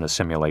year in the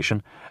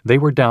simulation, they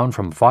were down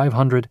from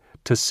 500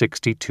 to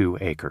 62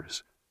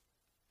 acres.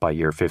 By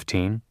year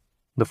 15,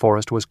 the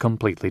forest was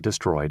completely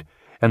destroyed,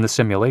 and the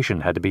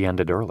simulation had to be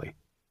ended early.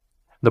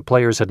 The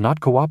players had not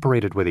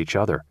cooperated with each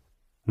other.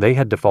 They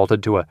had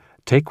defaulted to a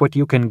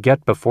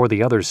take-what-you-can-get before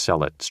the others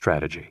sell it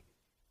strategy.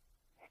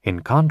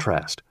 In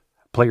contrast,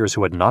 players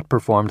who had not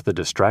performed the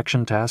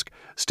distraction task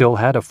still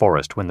had a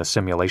forest when the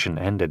simulation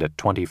ended at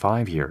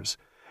 25 years,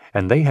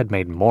 and they had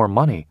made more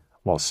money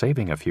while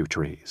saving a few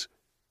trees.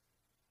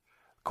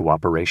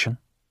 Cooperation,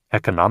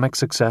 economic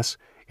success,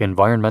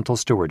 environmental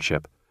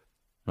stewardship.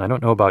 I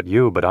don't know about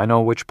you, but I know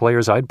which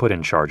players I'd put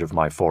in charge of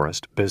my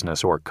forest,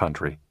 business, or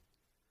country.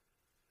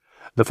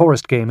 The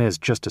forest game is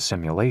just a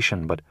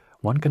simulation, but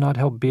one cannot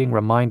help being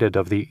reminded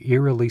of the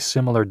eerily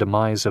similar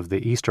demise of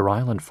the Easter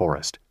Island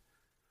forest.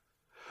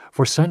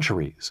 For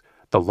centuries,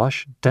 the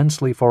lush,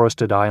 densely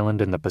forested island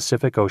in the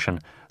Pacific Ocean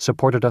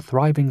supported a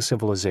thriving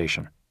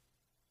civilization.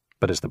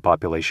 But as the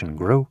population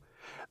grew,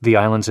 the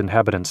island's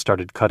inhabitants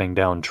started cutting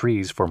down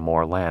trees for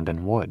more land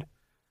and wood.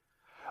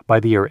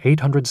 By the year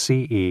 800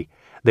 CE,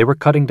 they were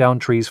cutting down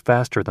trees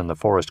faster than the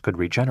forest could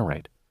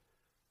regenerate.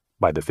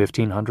 By the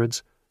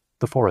 1500s,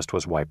 the forest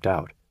was wiped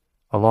out,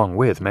 along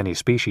with many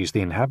species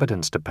the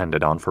inhabitants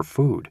depended on for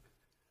food.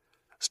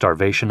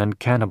 Starvation and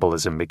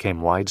cannibalism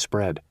became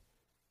widespread.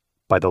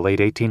 By the late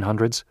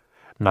 1800s,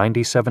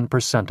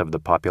 97% of the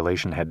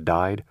population had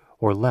died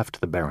or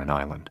left the barren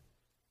island.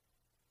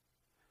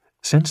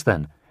 Since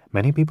then,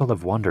 many people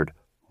have wondered,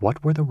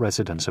 what were the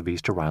residents of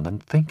Easter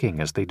Island thinking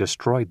as they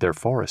destroyed their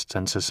forests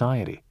and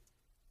society?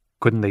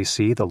 Couldn't they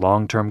see the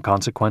long-term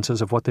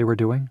consequences of what they were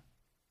doing?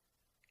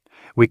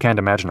 We can't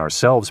imagine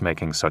ourselves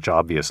making such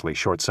obviously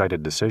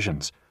short-sighted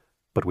decisions,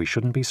 but we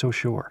shouldn't be so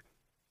sure.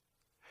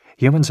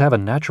 Humans have a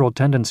natural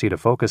tendency to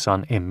focus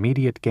on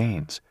immediate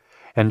gains,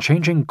 and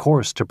changing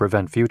course to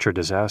prevent future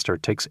disaster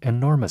takes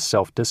enormous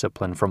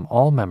self-discipline from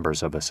all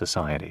members of a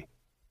society.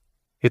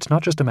 It's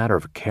not just a matter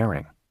of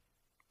caring.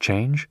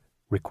 Change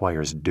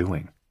requires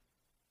doing.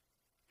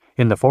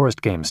 In the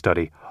forest game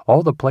study,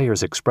 all the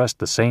players expressed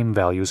the same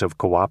values of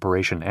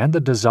cooperation and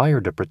the desire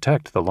to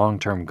protect the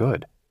long-term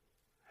good.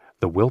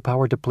 The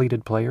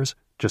willpower-depleted players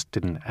just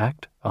didn't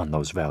act on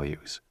those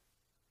values.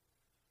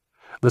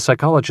 The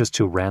psychologists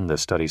who ran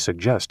this study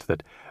suggest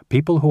that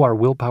people who are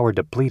willpower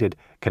depleted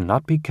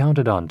cannot be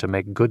counted on to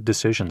make good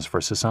decisions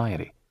for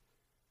society.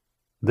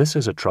 This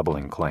is a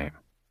troubling claim,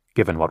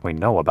 given what we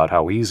know about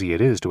how easy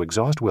it is to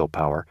exhaust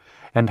willpower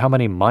and how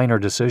many minor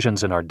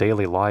decisions in our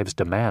daily lives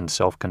demand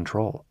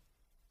self-control.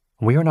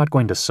 We are not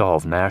going to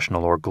solve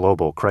national or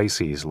global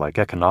crises like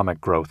economic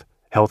growth,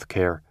 health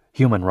care,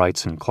 human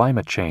rights, and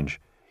climate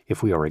change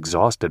if we are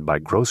exhausted by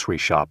grocery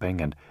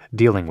shopping and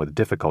dealing with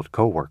difficult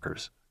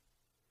coworkers.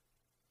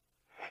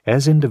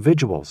 As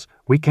individuals,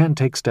 we can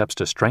take steps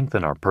to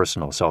strengthen our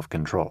personal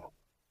self-control,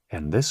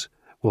 and this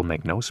will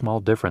make no small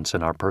difference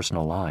in our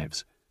personal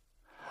lives.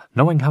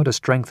 Knowing how to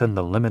strengthen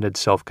the limited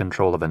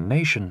self-control of a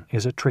nation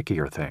is a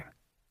trickier thing.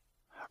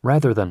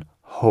 Rather than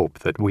hope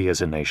that we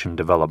as a nation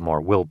develop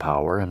more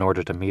willpower in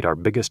order to meet our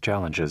biggest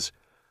challenges,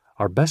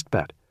 our best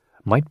bet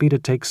might be to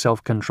take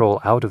self-control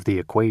out of the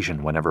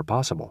equation whenever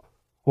possible,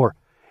 or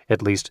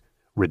at least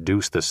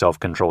reduce the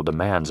self-control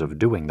demands of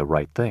doing the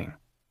right thing.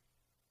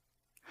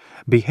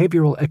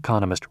 Behavioral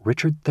economist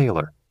Richard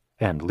Thaler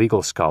and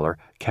legal scholar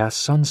Cass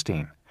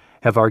Sunstein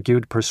have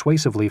argued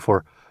persuasively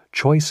for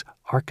choice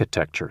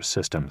architecture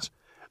systems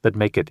that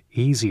make it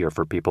easier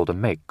for people to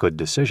make good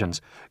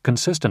decisions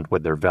consistent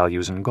with their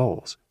values and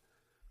goals.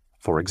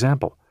 For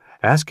example,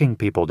 asking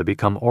people to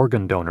become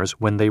organ donors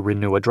when they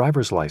renew a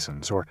driver's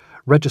license or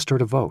register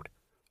to vote,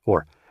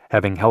 or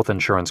having health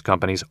insurance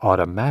companies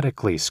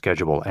automatically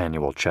schedule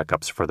annual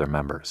checkups for their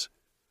members.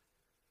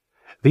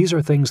 These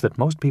are things that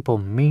most people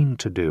mean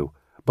to do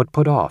but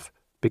put off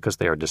because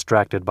they are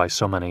distracted by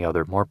so many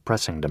other more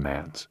pressing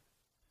demands.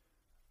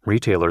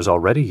 Retailers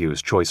already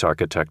use choice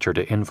architecture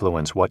to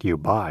influence what you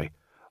buy,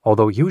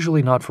 although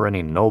usually not for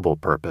any noble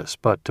purpose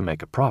but to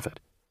make a profit.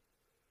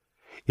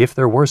 If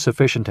there were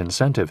sufficient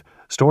incentive,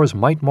 stores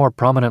might more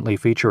prominently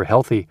feature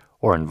healthy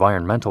or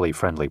environmentally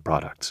friendly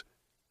products.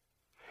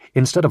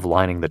 Instead of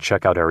lining the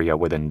checkout area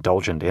with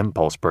indulgent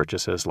impulse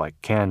purchases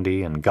like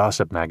candy and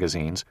gossip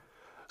magazines,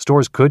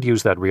 stores could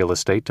use that real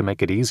estate to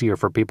make it easier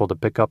for people to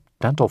pick up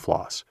dental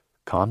floss,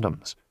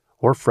 condoms,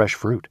 or fresh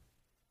fruit.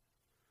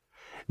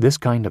 This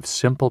kind of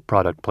simple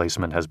product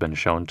placement has been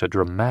shown to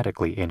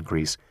dramatically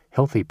increase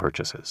healthy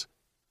purchases.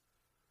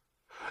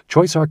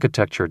 Choice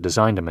architecture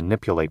designed to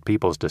manipulate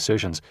people's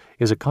decisions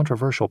is a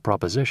controversial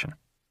proposition.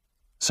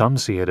 Some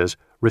see it as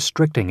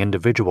restricting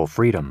individual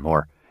freedom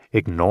or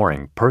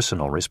ignoring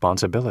personal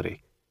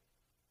responsibility.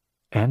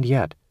 And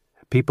yet,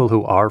 people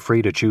who are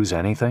free to choose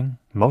anything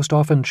most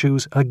often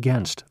choose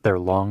against their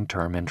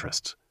long-term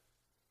interests.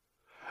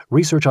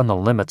 Research on the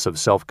limits of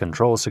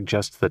self-control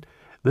suggests that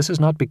this is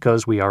not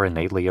because we are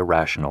innately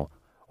irrational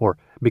or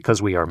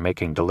because we are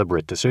making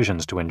deliberate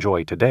decisions to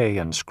enjoy today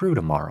and screw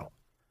tomorrow.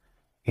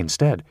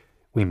 Instead,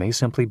 we may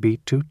simply be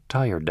too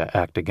tired to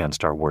act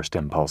against our worst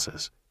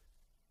impulses.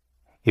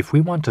 If we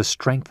want to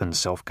strengthen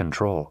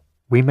self-control,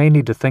 we may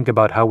need to think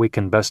about how we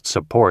can best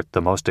support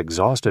the most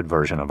exhausted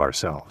version of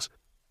ourselves,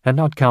 and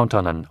not count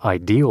on an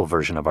ideal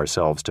version of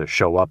ourselves to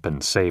show up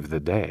and save the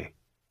day.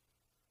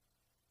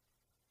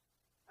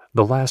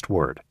 The last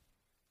word.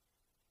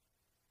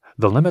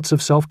 The limits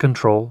of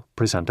self-control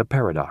present a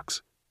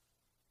paradox.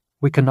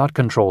 We cannot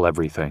control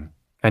everything,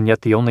 and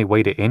yet the only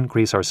way to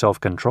increase our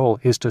self-control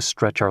is to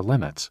stretch our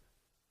limits.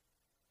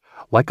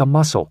 Like a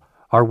muscle,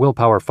 our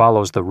willpower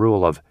follows the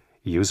rule of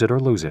use it or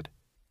lose it.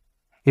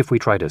 If we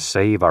try to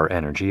save our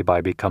energy by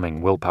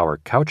becoming willpower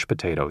couch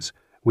potatoes,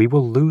 we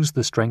will lose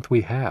the strength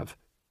we have.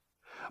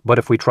 But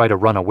if we try to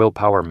run a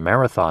willpower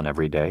marathon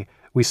every day,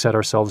 we set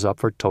ourselves up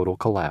for total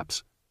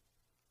collapse.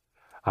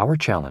 Our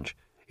challenge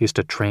is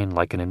to train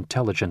like an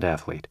intelligent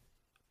athlete,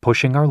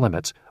 pushing our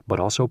limits but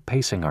also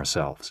pacing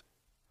ourselves.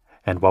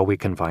 And while we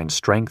can find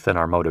strength in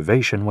our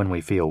motivation when we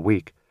feel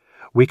weak,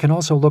 we can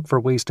also look for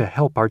ways to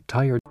help our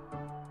tired.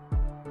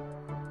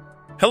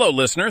 Hello,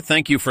 listener.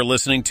 Thank you for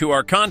listening to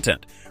our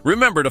content.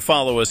 Remember to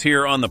follow us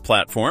here on the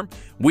platform.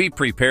 We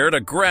prepared a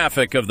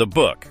graphic of the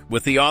book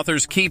with the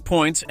author's key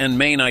points and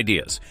main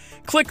ideas.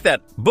 Click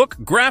that book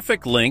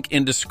graphic link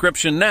in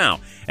description now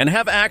and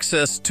have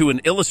access to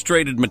an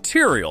illustrated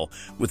material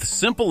with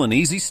simple and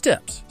easy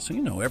steps so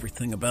you know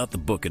everything about the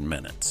book in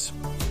minutes.